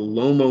at the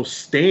Lomo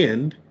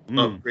stand,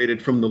 upgraded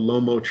from the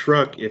Lomo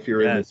truck. If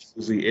you're in the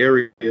Jersey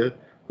area,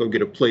 go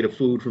get a plate of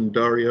food from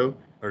Dario.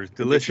 Or it's Make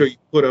delicious. sure you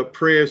put up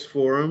prayers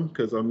for him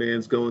because our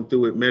man's going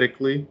through it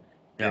medically.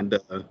 Yeah. And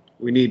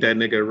we need that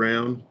nigga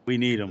around. We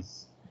need him.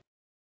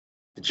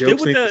 The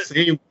jokes with ain't the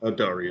same about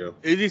Dario.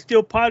 Is he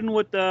still podding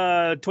with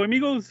Toy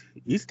Migos?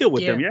 He's still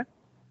with Yeah. them, yeah?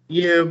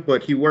 Yeah,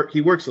 but he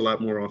works a lot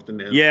more often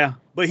now. Yeah,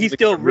 but he's He's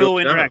still a real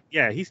real job. interactive.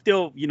 Yeah, he's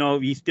still,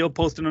 he's still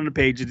posting on the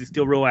pages. He's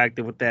still real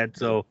active with that.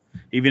 So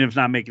even if it's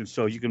not making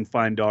shows, you can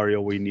find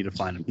Dario where you need to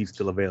find him. He's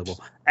still available.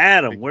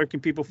 Adam, where can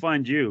people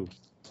find you?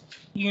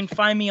 You can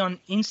find me on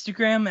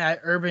Instagram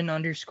at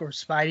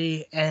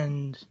urban_Spidey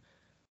and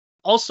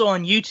also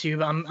on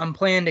YouTube. I'm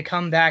planning to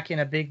come back in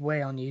a big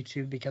way on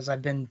YouTube because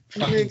I've been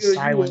fucking Nigga, you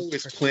silent.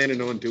 always for-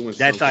 planning on doing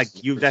That's something.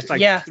 like you. That's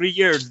like Yeah. 3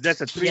 years.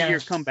 That's a 3 year Yeah.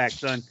 comeback,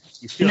 son.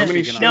 You still How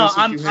many speaking shows on No, it. have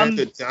I'm- you had I'm-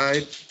 that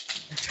died?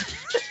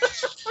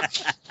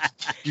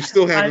 You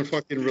still haven't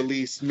fucking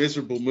released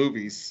miserable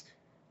movies.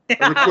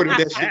 I recorded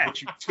that shit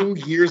with you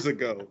 2 years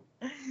ago.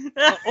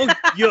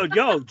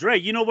 Yo, Dre,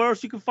 you know where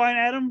else you can find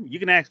Adam? You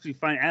can actually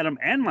find Adam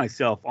and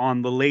myself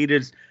on the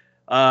latest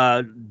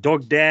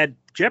Dork Dad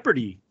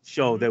Jeopardy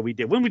show that we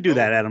did. When we do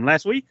that, Adam?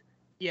 Last week?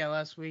 Yeah,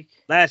 last week.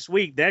 Last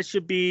week. That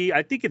should be,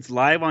 I think it's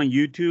live on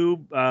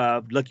YouTube.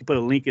 Lucky put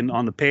a link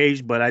on the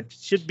page, but it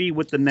should be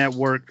with the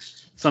network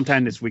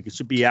sometime this week. It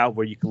should be out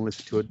where you can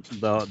listen to it,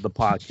 the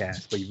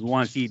podcast. But if you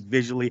want to see it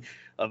visually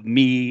of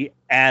me,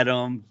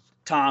 Adam,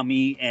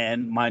 Tommy,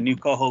 and my new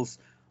co-host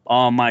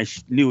on my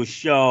newest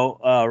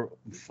show,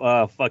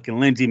 fucking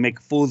Lindsay,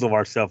 make fools of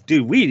ourselves.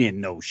 Dude, we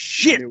didn't know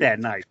shit that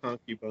night.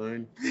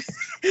 Concubine.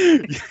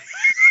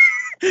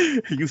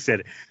 You said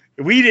it.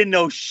 We didn't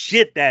know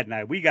shit that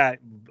night. We got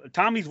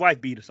Tommy's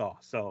wife beat us off.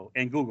 So,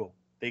 and Google,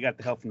 they got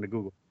the help from the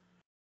Google.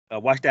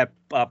 Watch that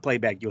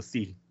playback. You'll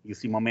see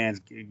my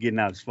man's getting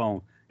out his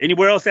phone.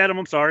 Anywhere else, Adam?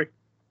 I'm sorry.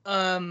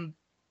 I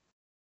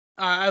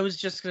was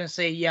just gonna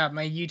say, yeah,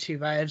 my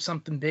YouTube. I have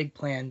something big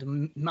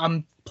planned.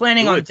 I'm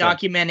planning Do on it, son.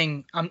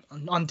 documenting.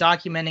 On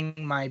documenting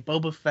my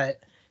Boba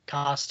Fett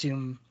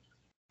costume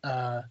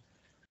I'm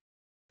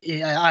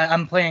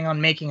planning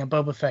on making a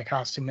Boba Fett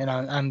costume, and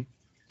I'm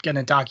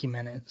gonna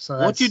document it. So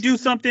won't you do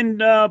something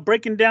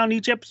breaking down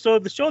each episode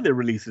of the show that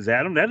releases,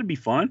 Adam? That'd be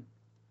fun.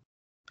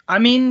 I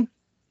mean,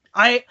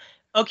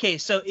 okay.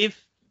 So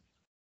if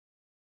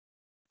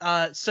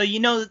so you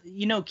know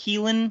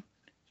Keelan,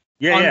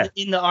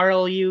 in the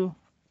RLU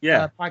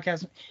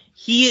podcast,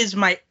 he is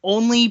my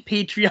only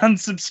Patreon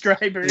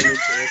subscriber,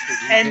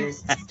 and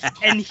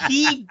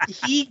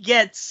he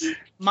gets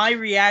my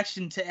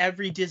reaction to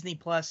every Disney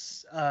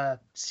Plus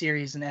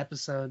series and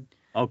episode.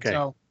 Okay.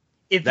 So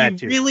if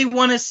you really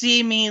want to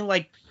see me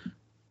like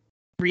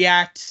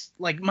react,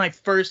 like my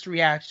first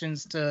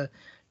reactions to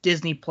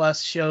Disney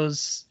Plus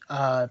shows,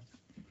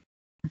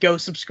 go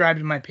subscribe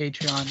to my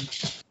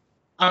Patreon.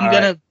 I'm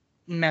gonna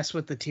mess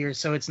with the tiers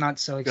so it's not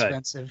so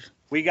expensive. Good.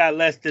 We got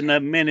less than a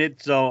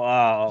minute,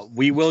 so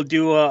we will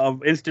do a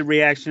instant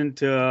reaction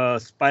to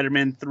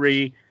Spider-Man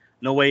 3,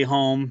 No Way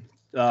Home.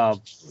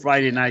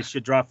 Friday night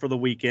should drop for the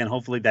weekend.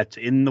 Hopefully that's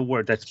in the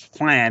work. That's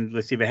planned.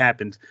 Let's see if it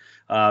happens.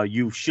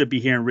 You should be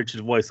hearing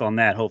Richard's voice on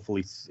that,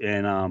 hopefully.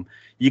 And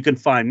you can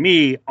find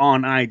me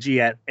on IG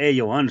at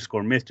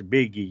 @Ayo_Mr.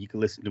 Biggie. You can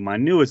listen to my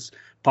newest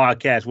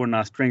podcast, We're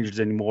Not Strangers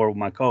Anymore, with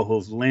my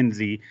co-host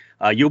Lindsay.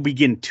 You'll be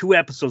getting 2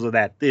 episodes of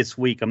that this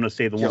week. I'm gonna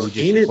say the one we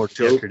just recorded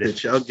yesterday.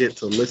 That y'all get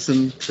to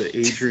listen to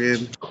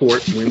Adrian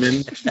court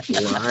women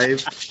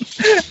live.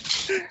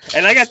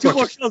 And I got 2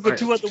 more shows with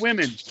 2 other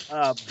women.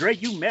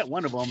 Drake, you met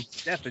one of them,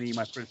 Stephanie,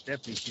 my friend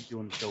Stephanie. She's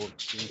doing the show with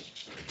me.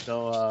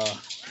 So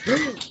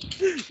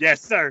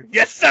yes, sir.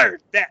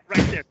 That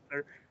right there,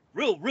 sir.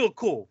 Real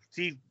cool.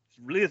 She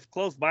lives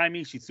close by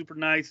me. She's super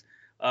nice.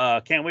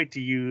 Can't wait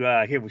till you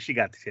hear what she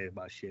got to say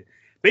about shit.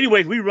 But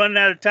anyways, we running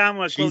out of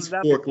time. She's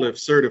forklift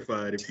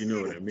certified, if you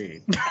know what I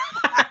mean.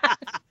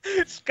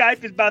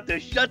 Skype is about to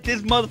shut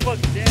this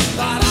motherfucker down.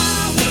 But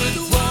I would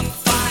walk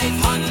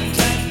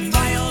 500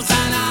 miles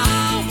and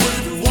I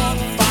would walk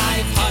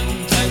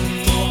 500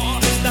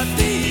 more just to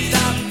be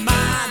the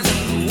man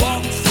who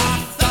walks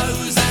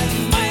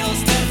 1,000 miles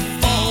to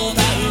fall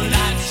down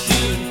at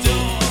your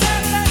door.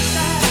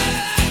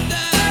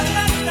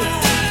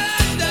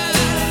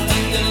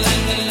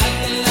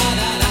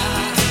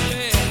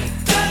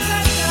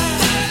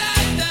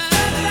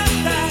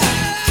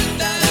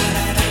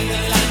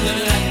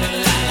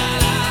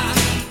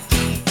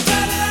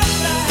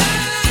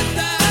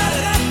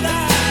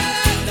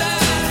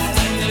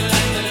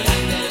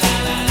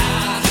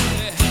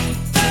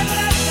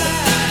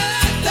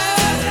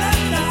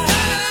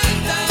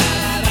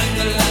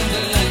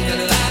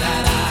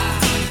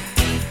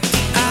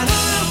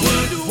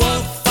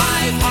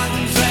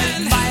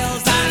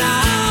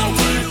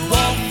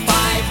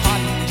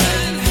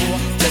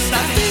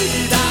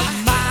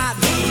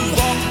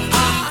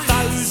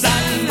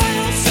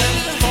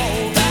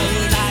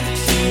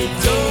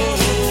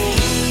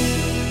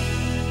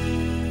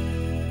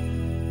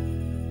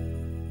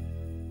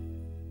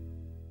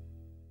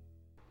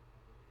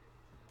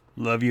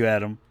 Love you,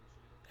 Adam.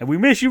 And we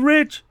miss you,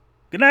 Rich.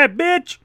 Good night, bitch.